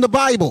dating in the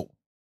Bible.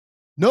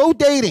 No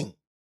dating.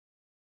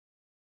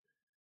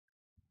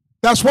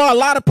 That's why a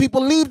lot of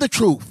people leave the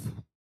truth.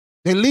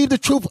 They leave the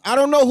truth. I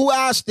don't know who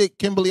asked it,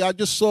 Kimberly. I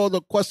just saw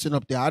the question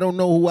up there. I don't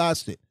know who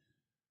asked it.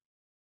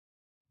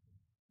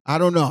 I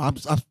don't know.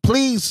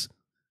 Please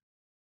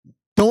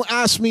don't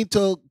ask me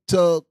to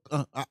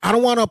I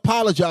don't want to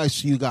apologize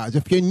to you guys.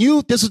 If you're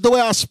new, this is the way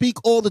I speak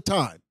all the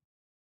time.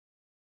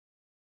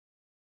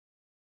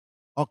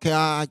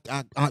 Okay,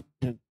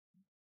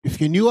 if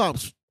you're new, I'm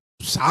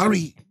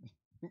sorry.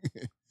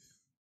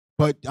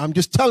 But I'm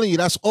just telling you,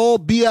 that's all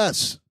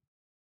BS.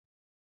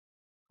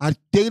 I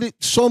dated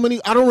so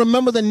many, I don't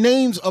remember the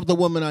names of the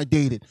women I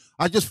dated.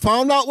 I just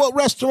found out what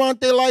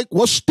restaurant they like,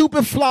 what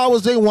stupid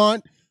flowers they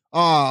want.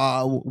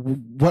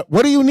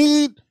 What do you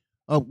need?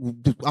 I'll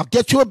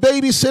get you a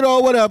babysitter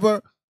or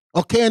whatever.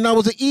 Okay, and that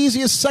was the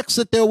easiest sex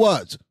that there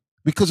was.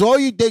 Because all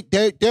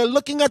they're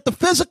looking at the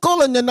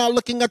physical and they're not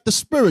looking at the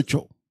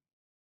spiritual.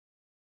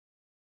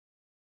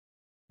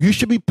 You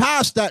should be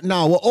past that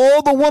now. Well,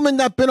 all the women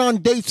that been on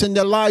dates in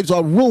their lives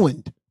are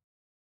ruined.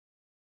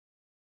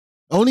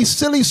 Only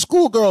silly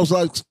schoolgirls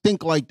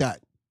think like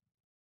that.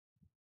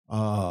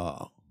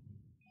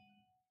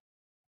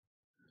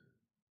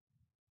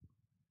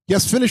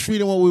 Yes, finish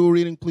reading what we were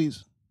reading,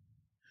 please.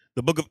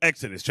 The book of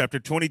Exodus, chapter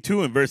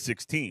 22 and verse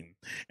 16.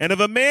 And if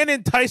a man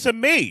entice a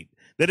maid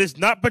that is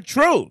not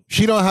betrothed.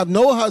 She don't have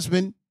no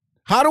husband.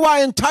 How do I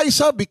entice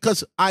her?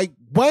 Because I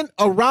went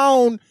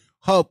around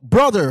her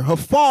brother, her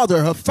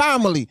father, her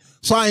family.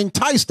 So I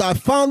enticed her. I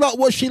found out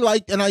what she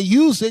liked, and I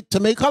used it to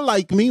make her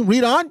like me.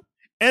 Read on.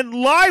 And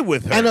lie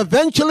with her. And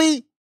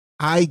eventually,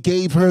 I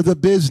gave her the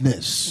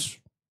business.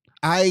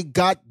 I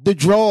got the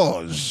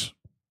drawers.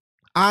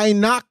 I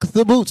knocked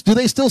the boots. Do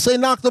they still say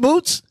knock the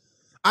boots?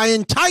 I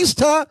enticed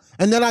her,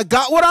 and then I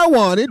got what I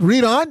wanted.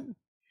 Read on.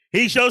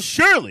 He shall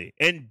surely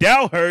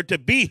endow her to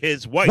be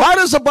his wife. Why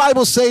does the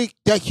Bible say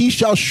that he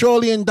shall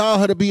surely endow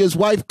her to be his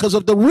wife? Because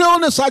of the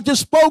realness I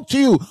just spoke to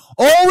you.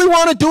 All we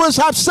want to do is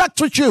have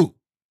sex with you.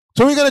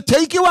 So we're going to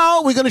take you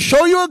out. We're going to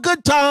show you a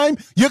good time.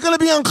 You're going to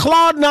be on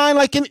cloud nine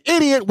like an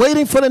idiot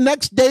waiting for the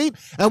next date.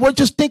 And we're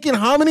just thinking,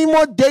 how many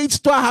more dates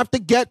do I have to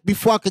get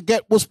before I could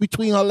get what's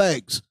between her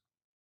legs?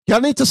 Y'all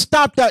need to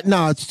stop that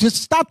now. Just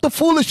stop the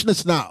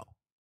foolishness now.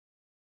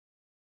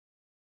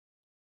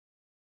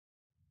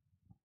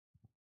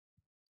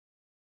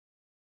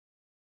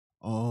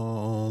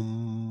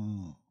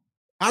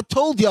 I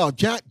told y'all,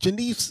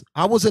 Janice,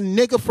 I was a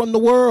nigga from the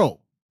world.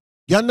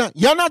 Y'all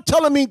not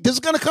telling me this is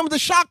gonna come as a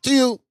shock to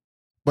you,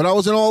 but I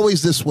wasn't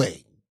always this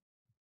way.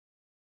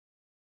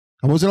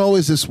 I wasn't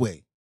always this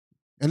way.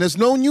 And there's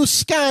no new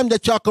scam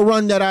that y'all can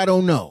run that I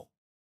don't know.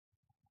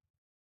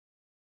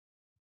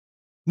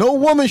 No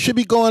woman should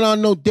be going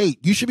on no date.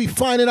 You should be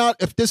finding out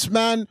if this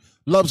man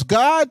loves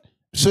God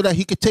so that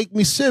he could take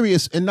me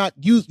serious and not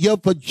use your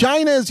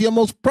vagina as your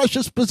most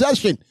precious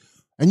possession.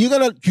 And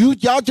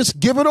y'all just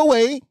give it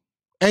away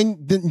and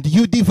then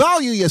you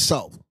devalue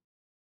yourself.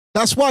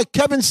 That's why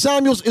Kevin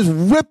Samuels is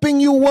ripping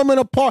you women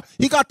apart.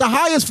 He got the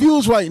highest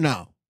views right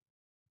now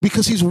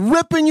because he's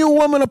ripping you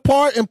women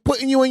apart and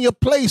putting you in your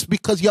place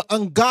because you're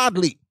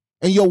ungodly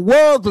and you're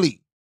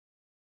worldly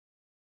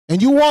and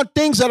you want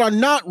things that are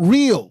not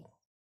real.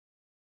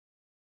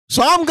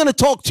 So I'm going to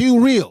talk to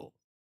you real.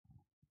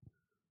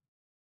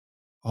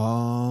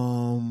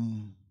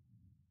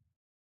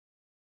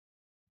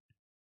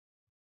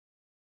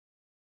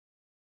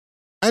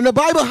 And the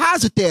Bible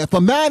has it there. If a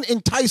man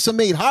entice a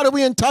maid, how do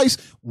we entice?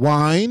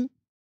 Wine.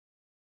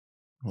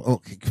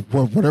 Okay,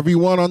 whatever you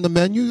want on the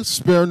menu,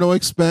 spare no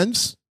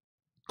expense.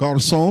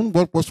 Garçon,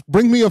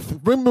 bring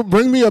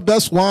me a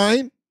best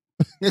wine.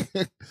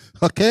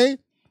 Okay?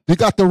 You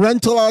got the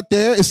rental out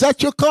there. Is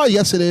that your car?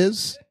 Yes, it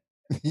is.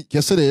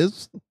 Yes, it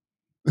is.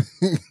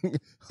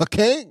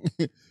 Okay?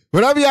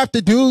 Whatever you have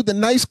to do, the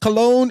nice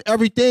cologne,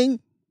 everything.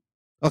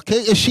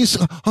 Okay, and she's,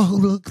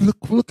 oh,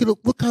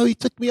 look how he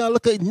took me out.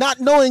 Look at it. Not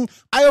knowing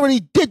I already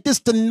did this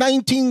to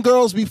 19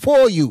 girls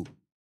before you.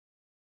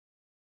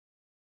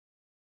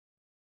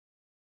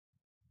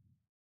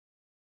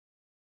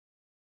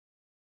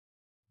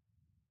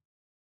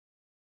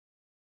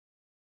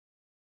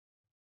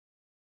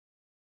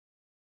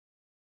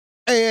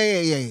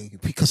 Hey,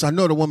 because I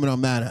know the women are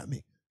mad at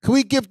me. Can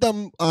we give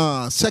them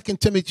 2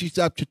 Timothy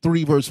chapter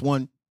 3, verse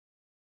 1?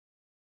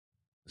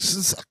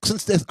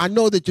 Since I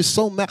know they're just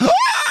so mad.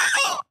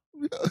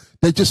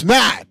 They're just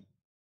mad.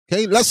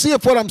 Okay, let's see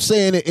if what I'm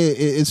saying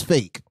is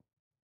fake.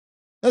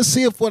 Let's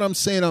see if what I'm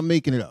saying I'm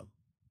making it up.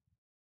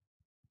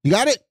 You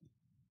got it?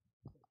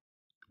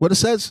 What it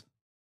says?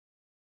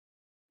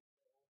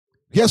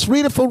 Yes,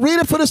 read it for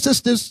the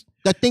sisters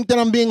that think that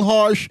I'm being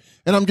harsh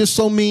and I'm just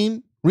so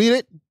mean. Read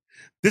it.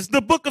 This is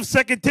the book of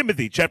 2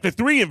 Timothy, chapter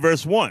 3 and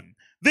verse 1.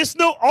 This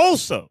know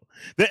also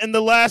that in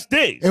the last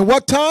days. In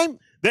what time?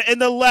 That in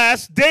the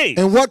last days.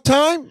 In what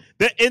time?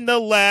 That in the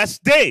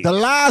last days. The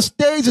last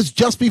days is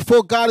just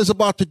before God is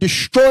about to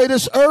destroy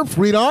this earth.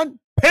 Read on.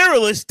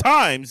 Perilous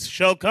times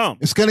shall come.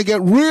 It's going to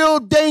get real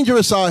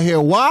dangerous out here.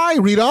 Why?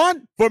 Read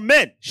on. For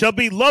men shall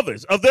be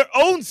lovers of their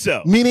own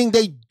self. Meaning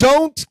they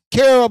don't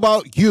care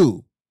about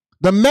you.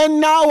 The men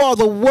now are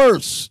the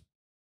worst.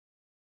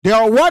 They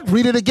are what?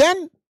 Read it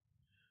again.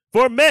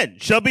 For men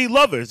shall be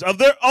lovers of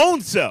their own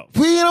self.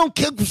 We don't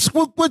care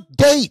what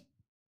date.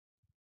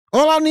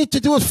 All I need to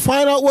do is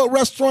find out what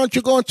restaurant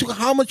you're going to,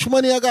 how much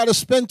money I got to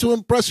spend to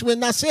impress you,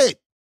 and that's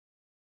it.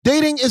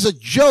 Dating is a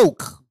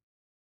joke.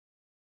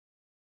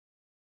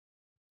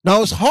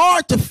 Now, it's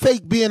hard to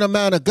fake being a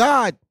man of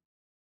God.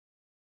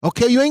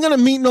 Okay, you ain't going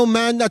to meet no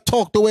man that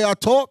talk the way I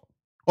talk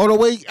or the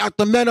way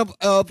the men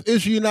of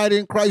Israel United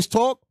in Christ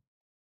talk.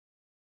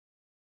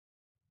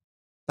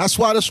 That's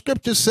why the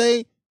scriptures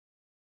say,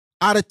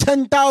 out of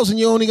 10,000,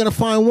 you're only going to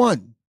find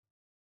one.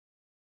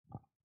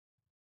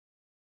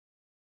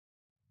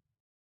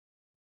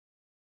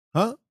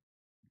 Huh?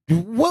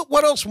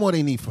 What else more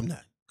they need from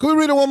that? Can we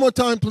read it one more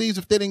time, please,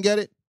 if they didn't get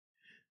it?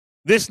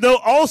 This know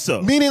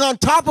also. Meaning on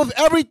top of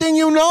everything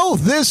you know,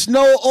 this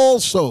know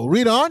also.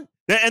 Read on.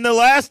 That in the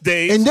last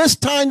days. In this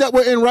time that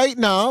we're in right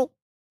now.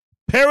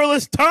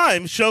 Perilous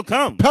times shall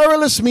come.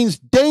 Perilous means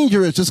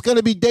dangerous. It's going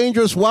to be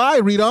dangerous. Why?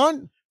 Read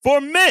on.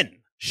 For men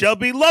shall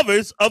be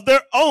lovers of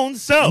their own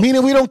self.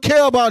 Meaning we don't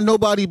care about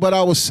nobody but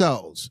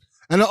ourselves.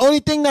 And the only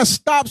thing that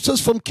stops us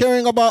from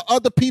caring about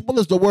other people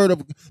is the word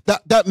of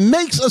that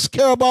makes us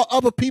care about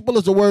other people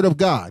is the word of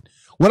God.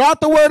 Without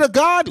the word of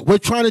God, we're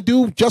trying to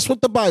do just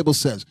what the Bible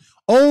says.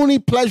 Only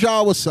pleasure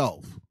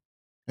ourselves.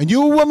 And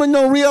you women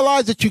don't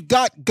realize that you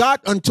got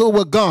until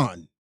we're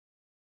gone.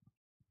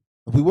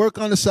 If we work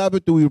on the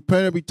Sabbath, do we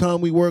repent every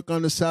time we work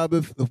on the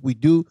Sabbath? If we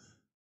do,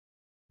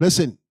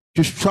 listen,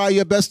 just try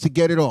your best to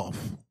get it off.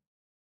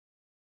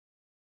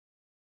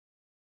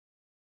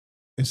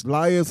 Is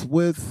lieth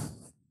with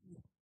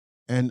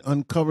and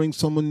uncovering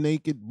someone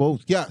naked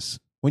both? Yes.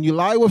 When you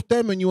lie with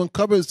them and you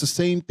uncover, it's the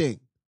same thing.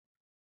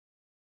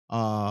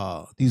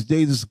 These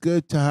days it's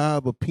good to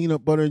have a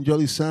peanut butter and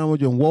jelly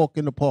sandwich and walk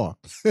in the park.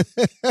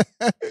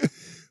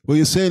 What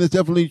you're saying is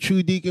definitely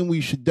true, Deacon.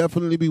 We should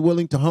definitely be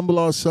willing to humble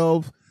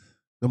ourselves.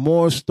 The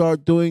more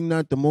start doing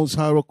that, the Most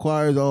High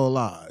requires our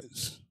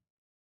lives.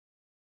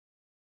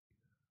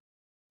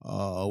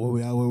 Where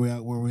we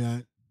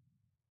at?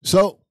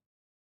 So,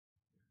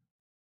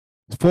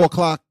 it's 4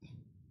 o'clock.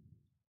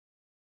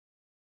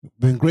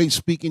 Been great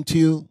speaking to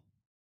you.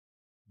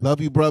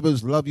 Love you,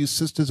 brothers. Love you,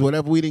 sisters.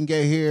 Whatever we didn't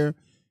get here,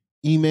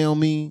 email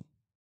me.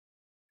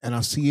 And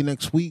I'll see you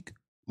next week.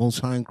 Most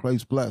High in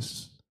Christ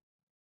bless.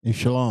 And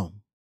shalom.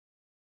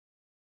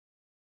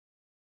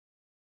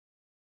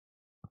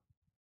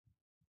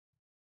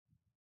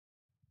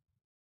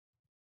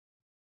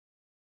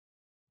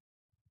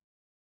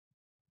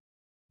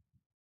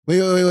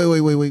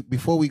 Wait.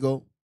 Before we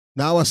go,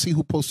 now I see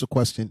who posted a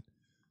question.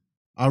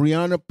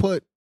 Ariana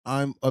put,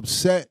 I'm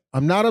upset.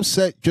 I'm not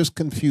upset, just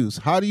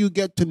confused. How do you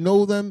get to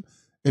know them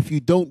if you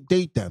don't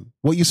date them?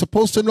 What you're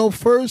supposed to know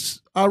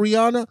first,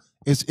 Ariana,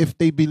 is if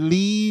they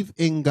believe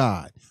in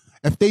God.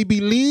 If they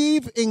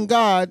believe in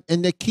God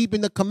and they're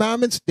keeping the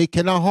commandments, they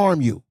cannot harm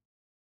you.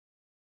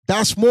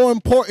 That's more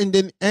important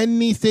than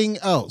anything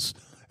else.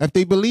 If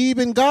they believe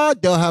in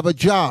God, they'll have a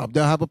job.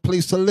 They'll have a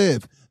place to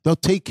live. They'll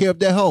take care of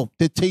their health.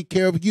 They'll take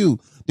care of you.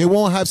 They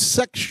won't have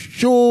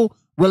sexual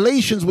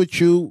relations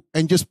with you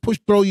and just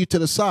throw you to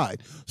the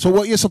side. So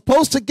what you're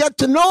supposed to get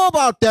to know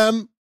about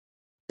them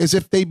is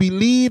if they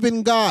believe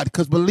in God,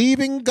 because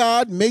believing in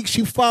God makes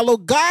you follow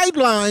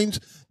guidelines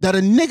that a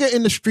nigga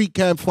in the street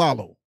can't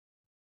follow.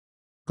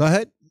 Go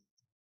ahead.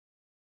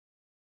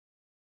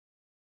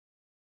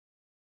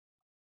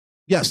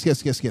 Yes.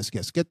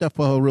 Get that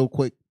for her real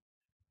quick.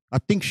 I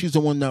think she's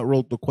the one that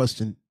wrote the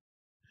question.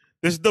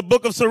 This is the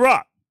book of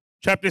Sirach,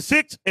 chapter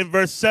 6 and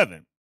verse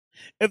 7.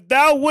 If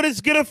thou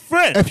wouldest get a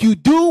friend. If you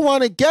do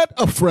want to get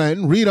a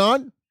friend, read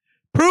on.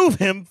 Prove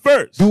him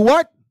first. Do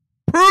what?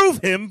 Prove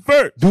him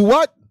first. Do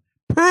what?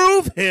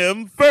 Prove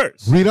him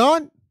first. Read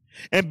on.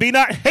 And be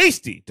not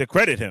hasty to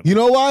credit him. You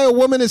know why a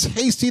woman is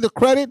hasty to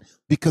credit?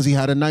 Because he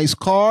had a nice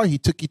car. He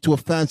took you to a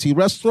fancy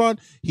restaurant.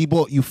 He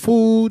bought you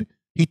food.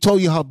 He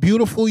told you how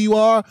beautiful you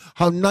are,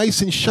 how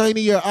nice and shiny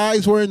your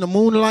eyes were in the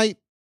moonlight.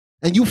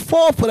 And you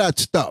fall for that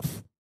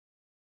stuff.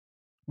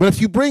 But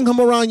if you bring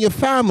him around your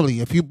family,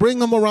 if you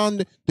bring him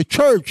around the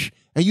church,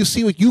 and you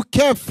see what, you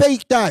can't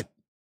fake that.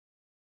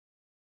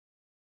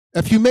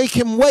 If you make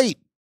him wait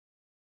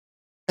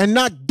and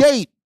not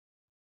date,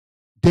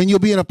 then you'll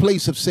be in a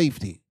place of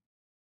safety.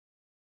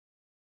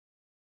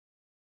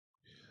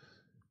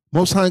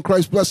 Most High in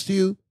Christ bless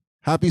you.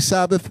 Happy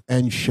Sabbath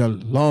and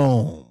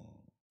shalom.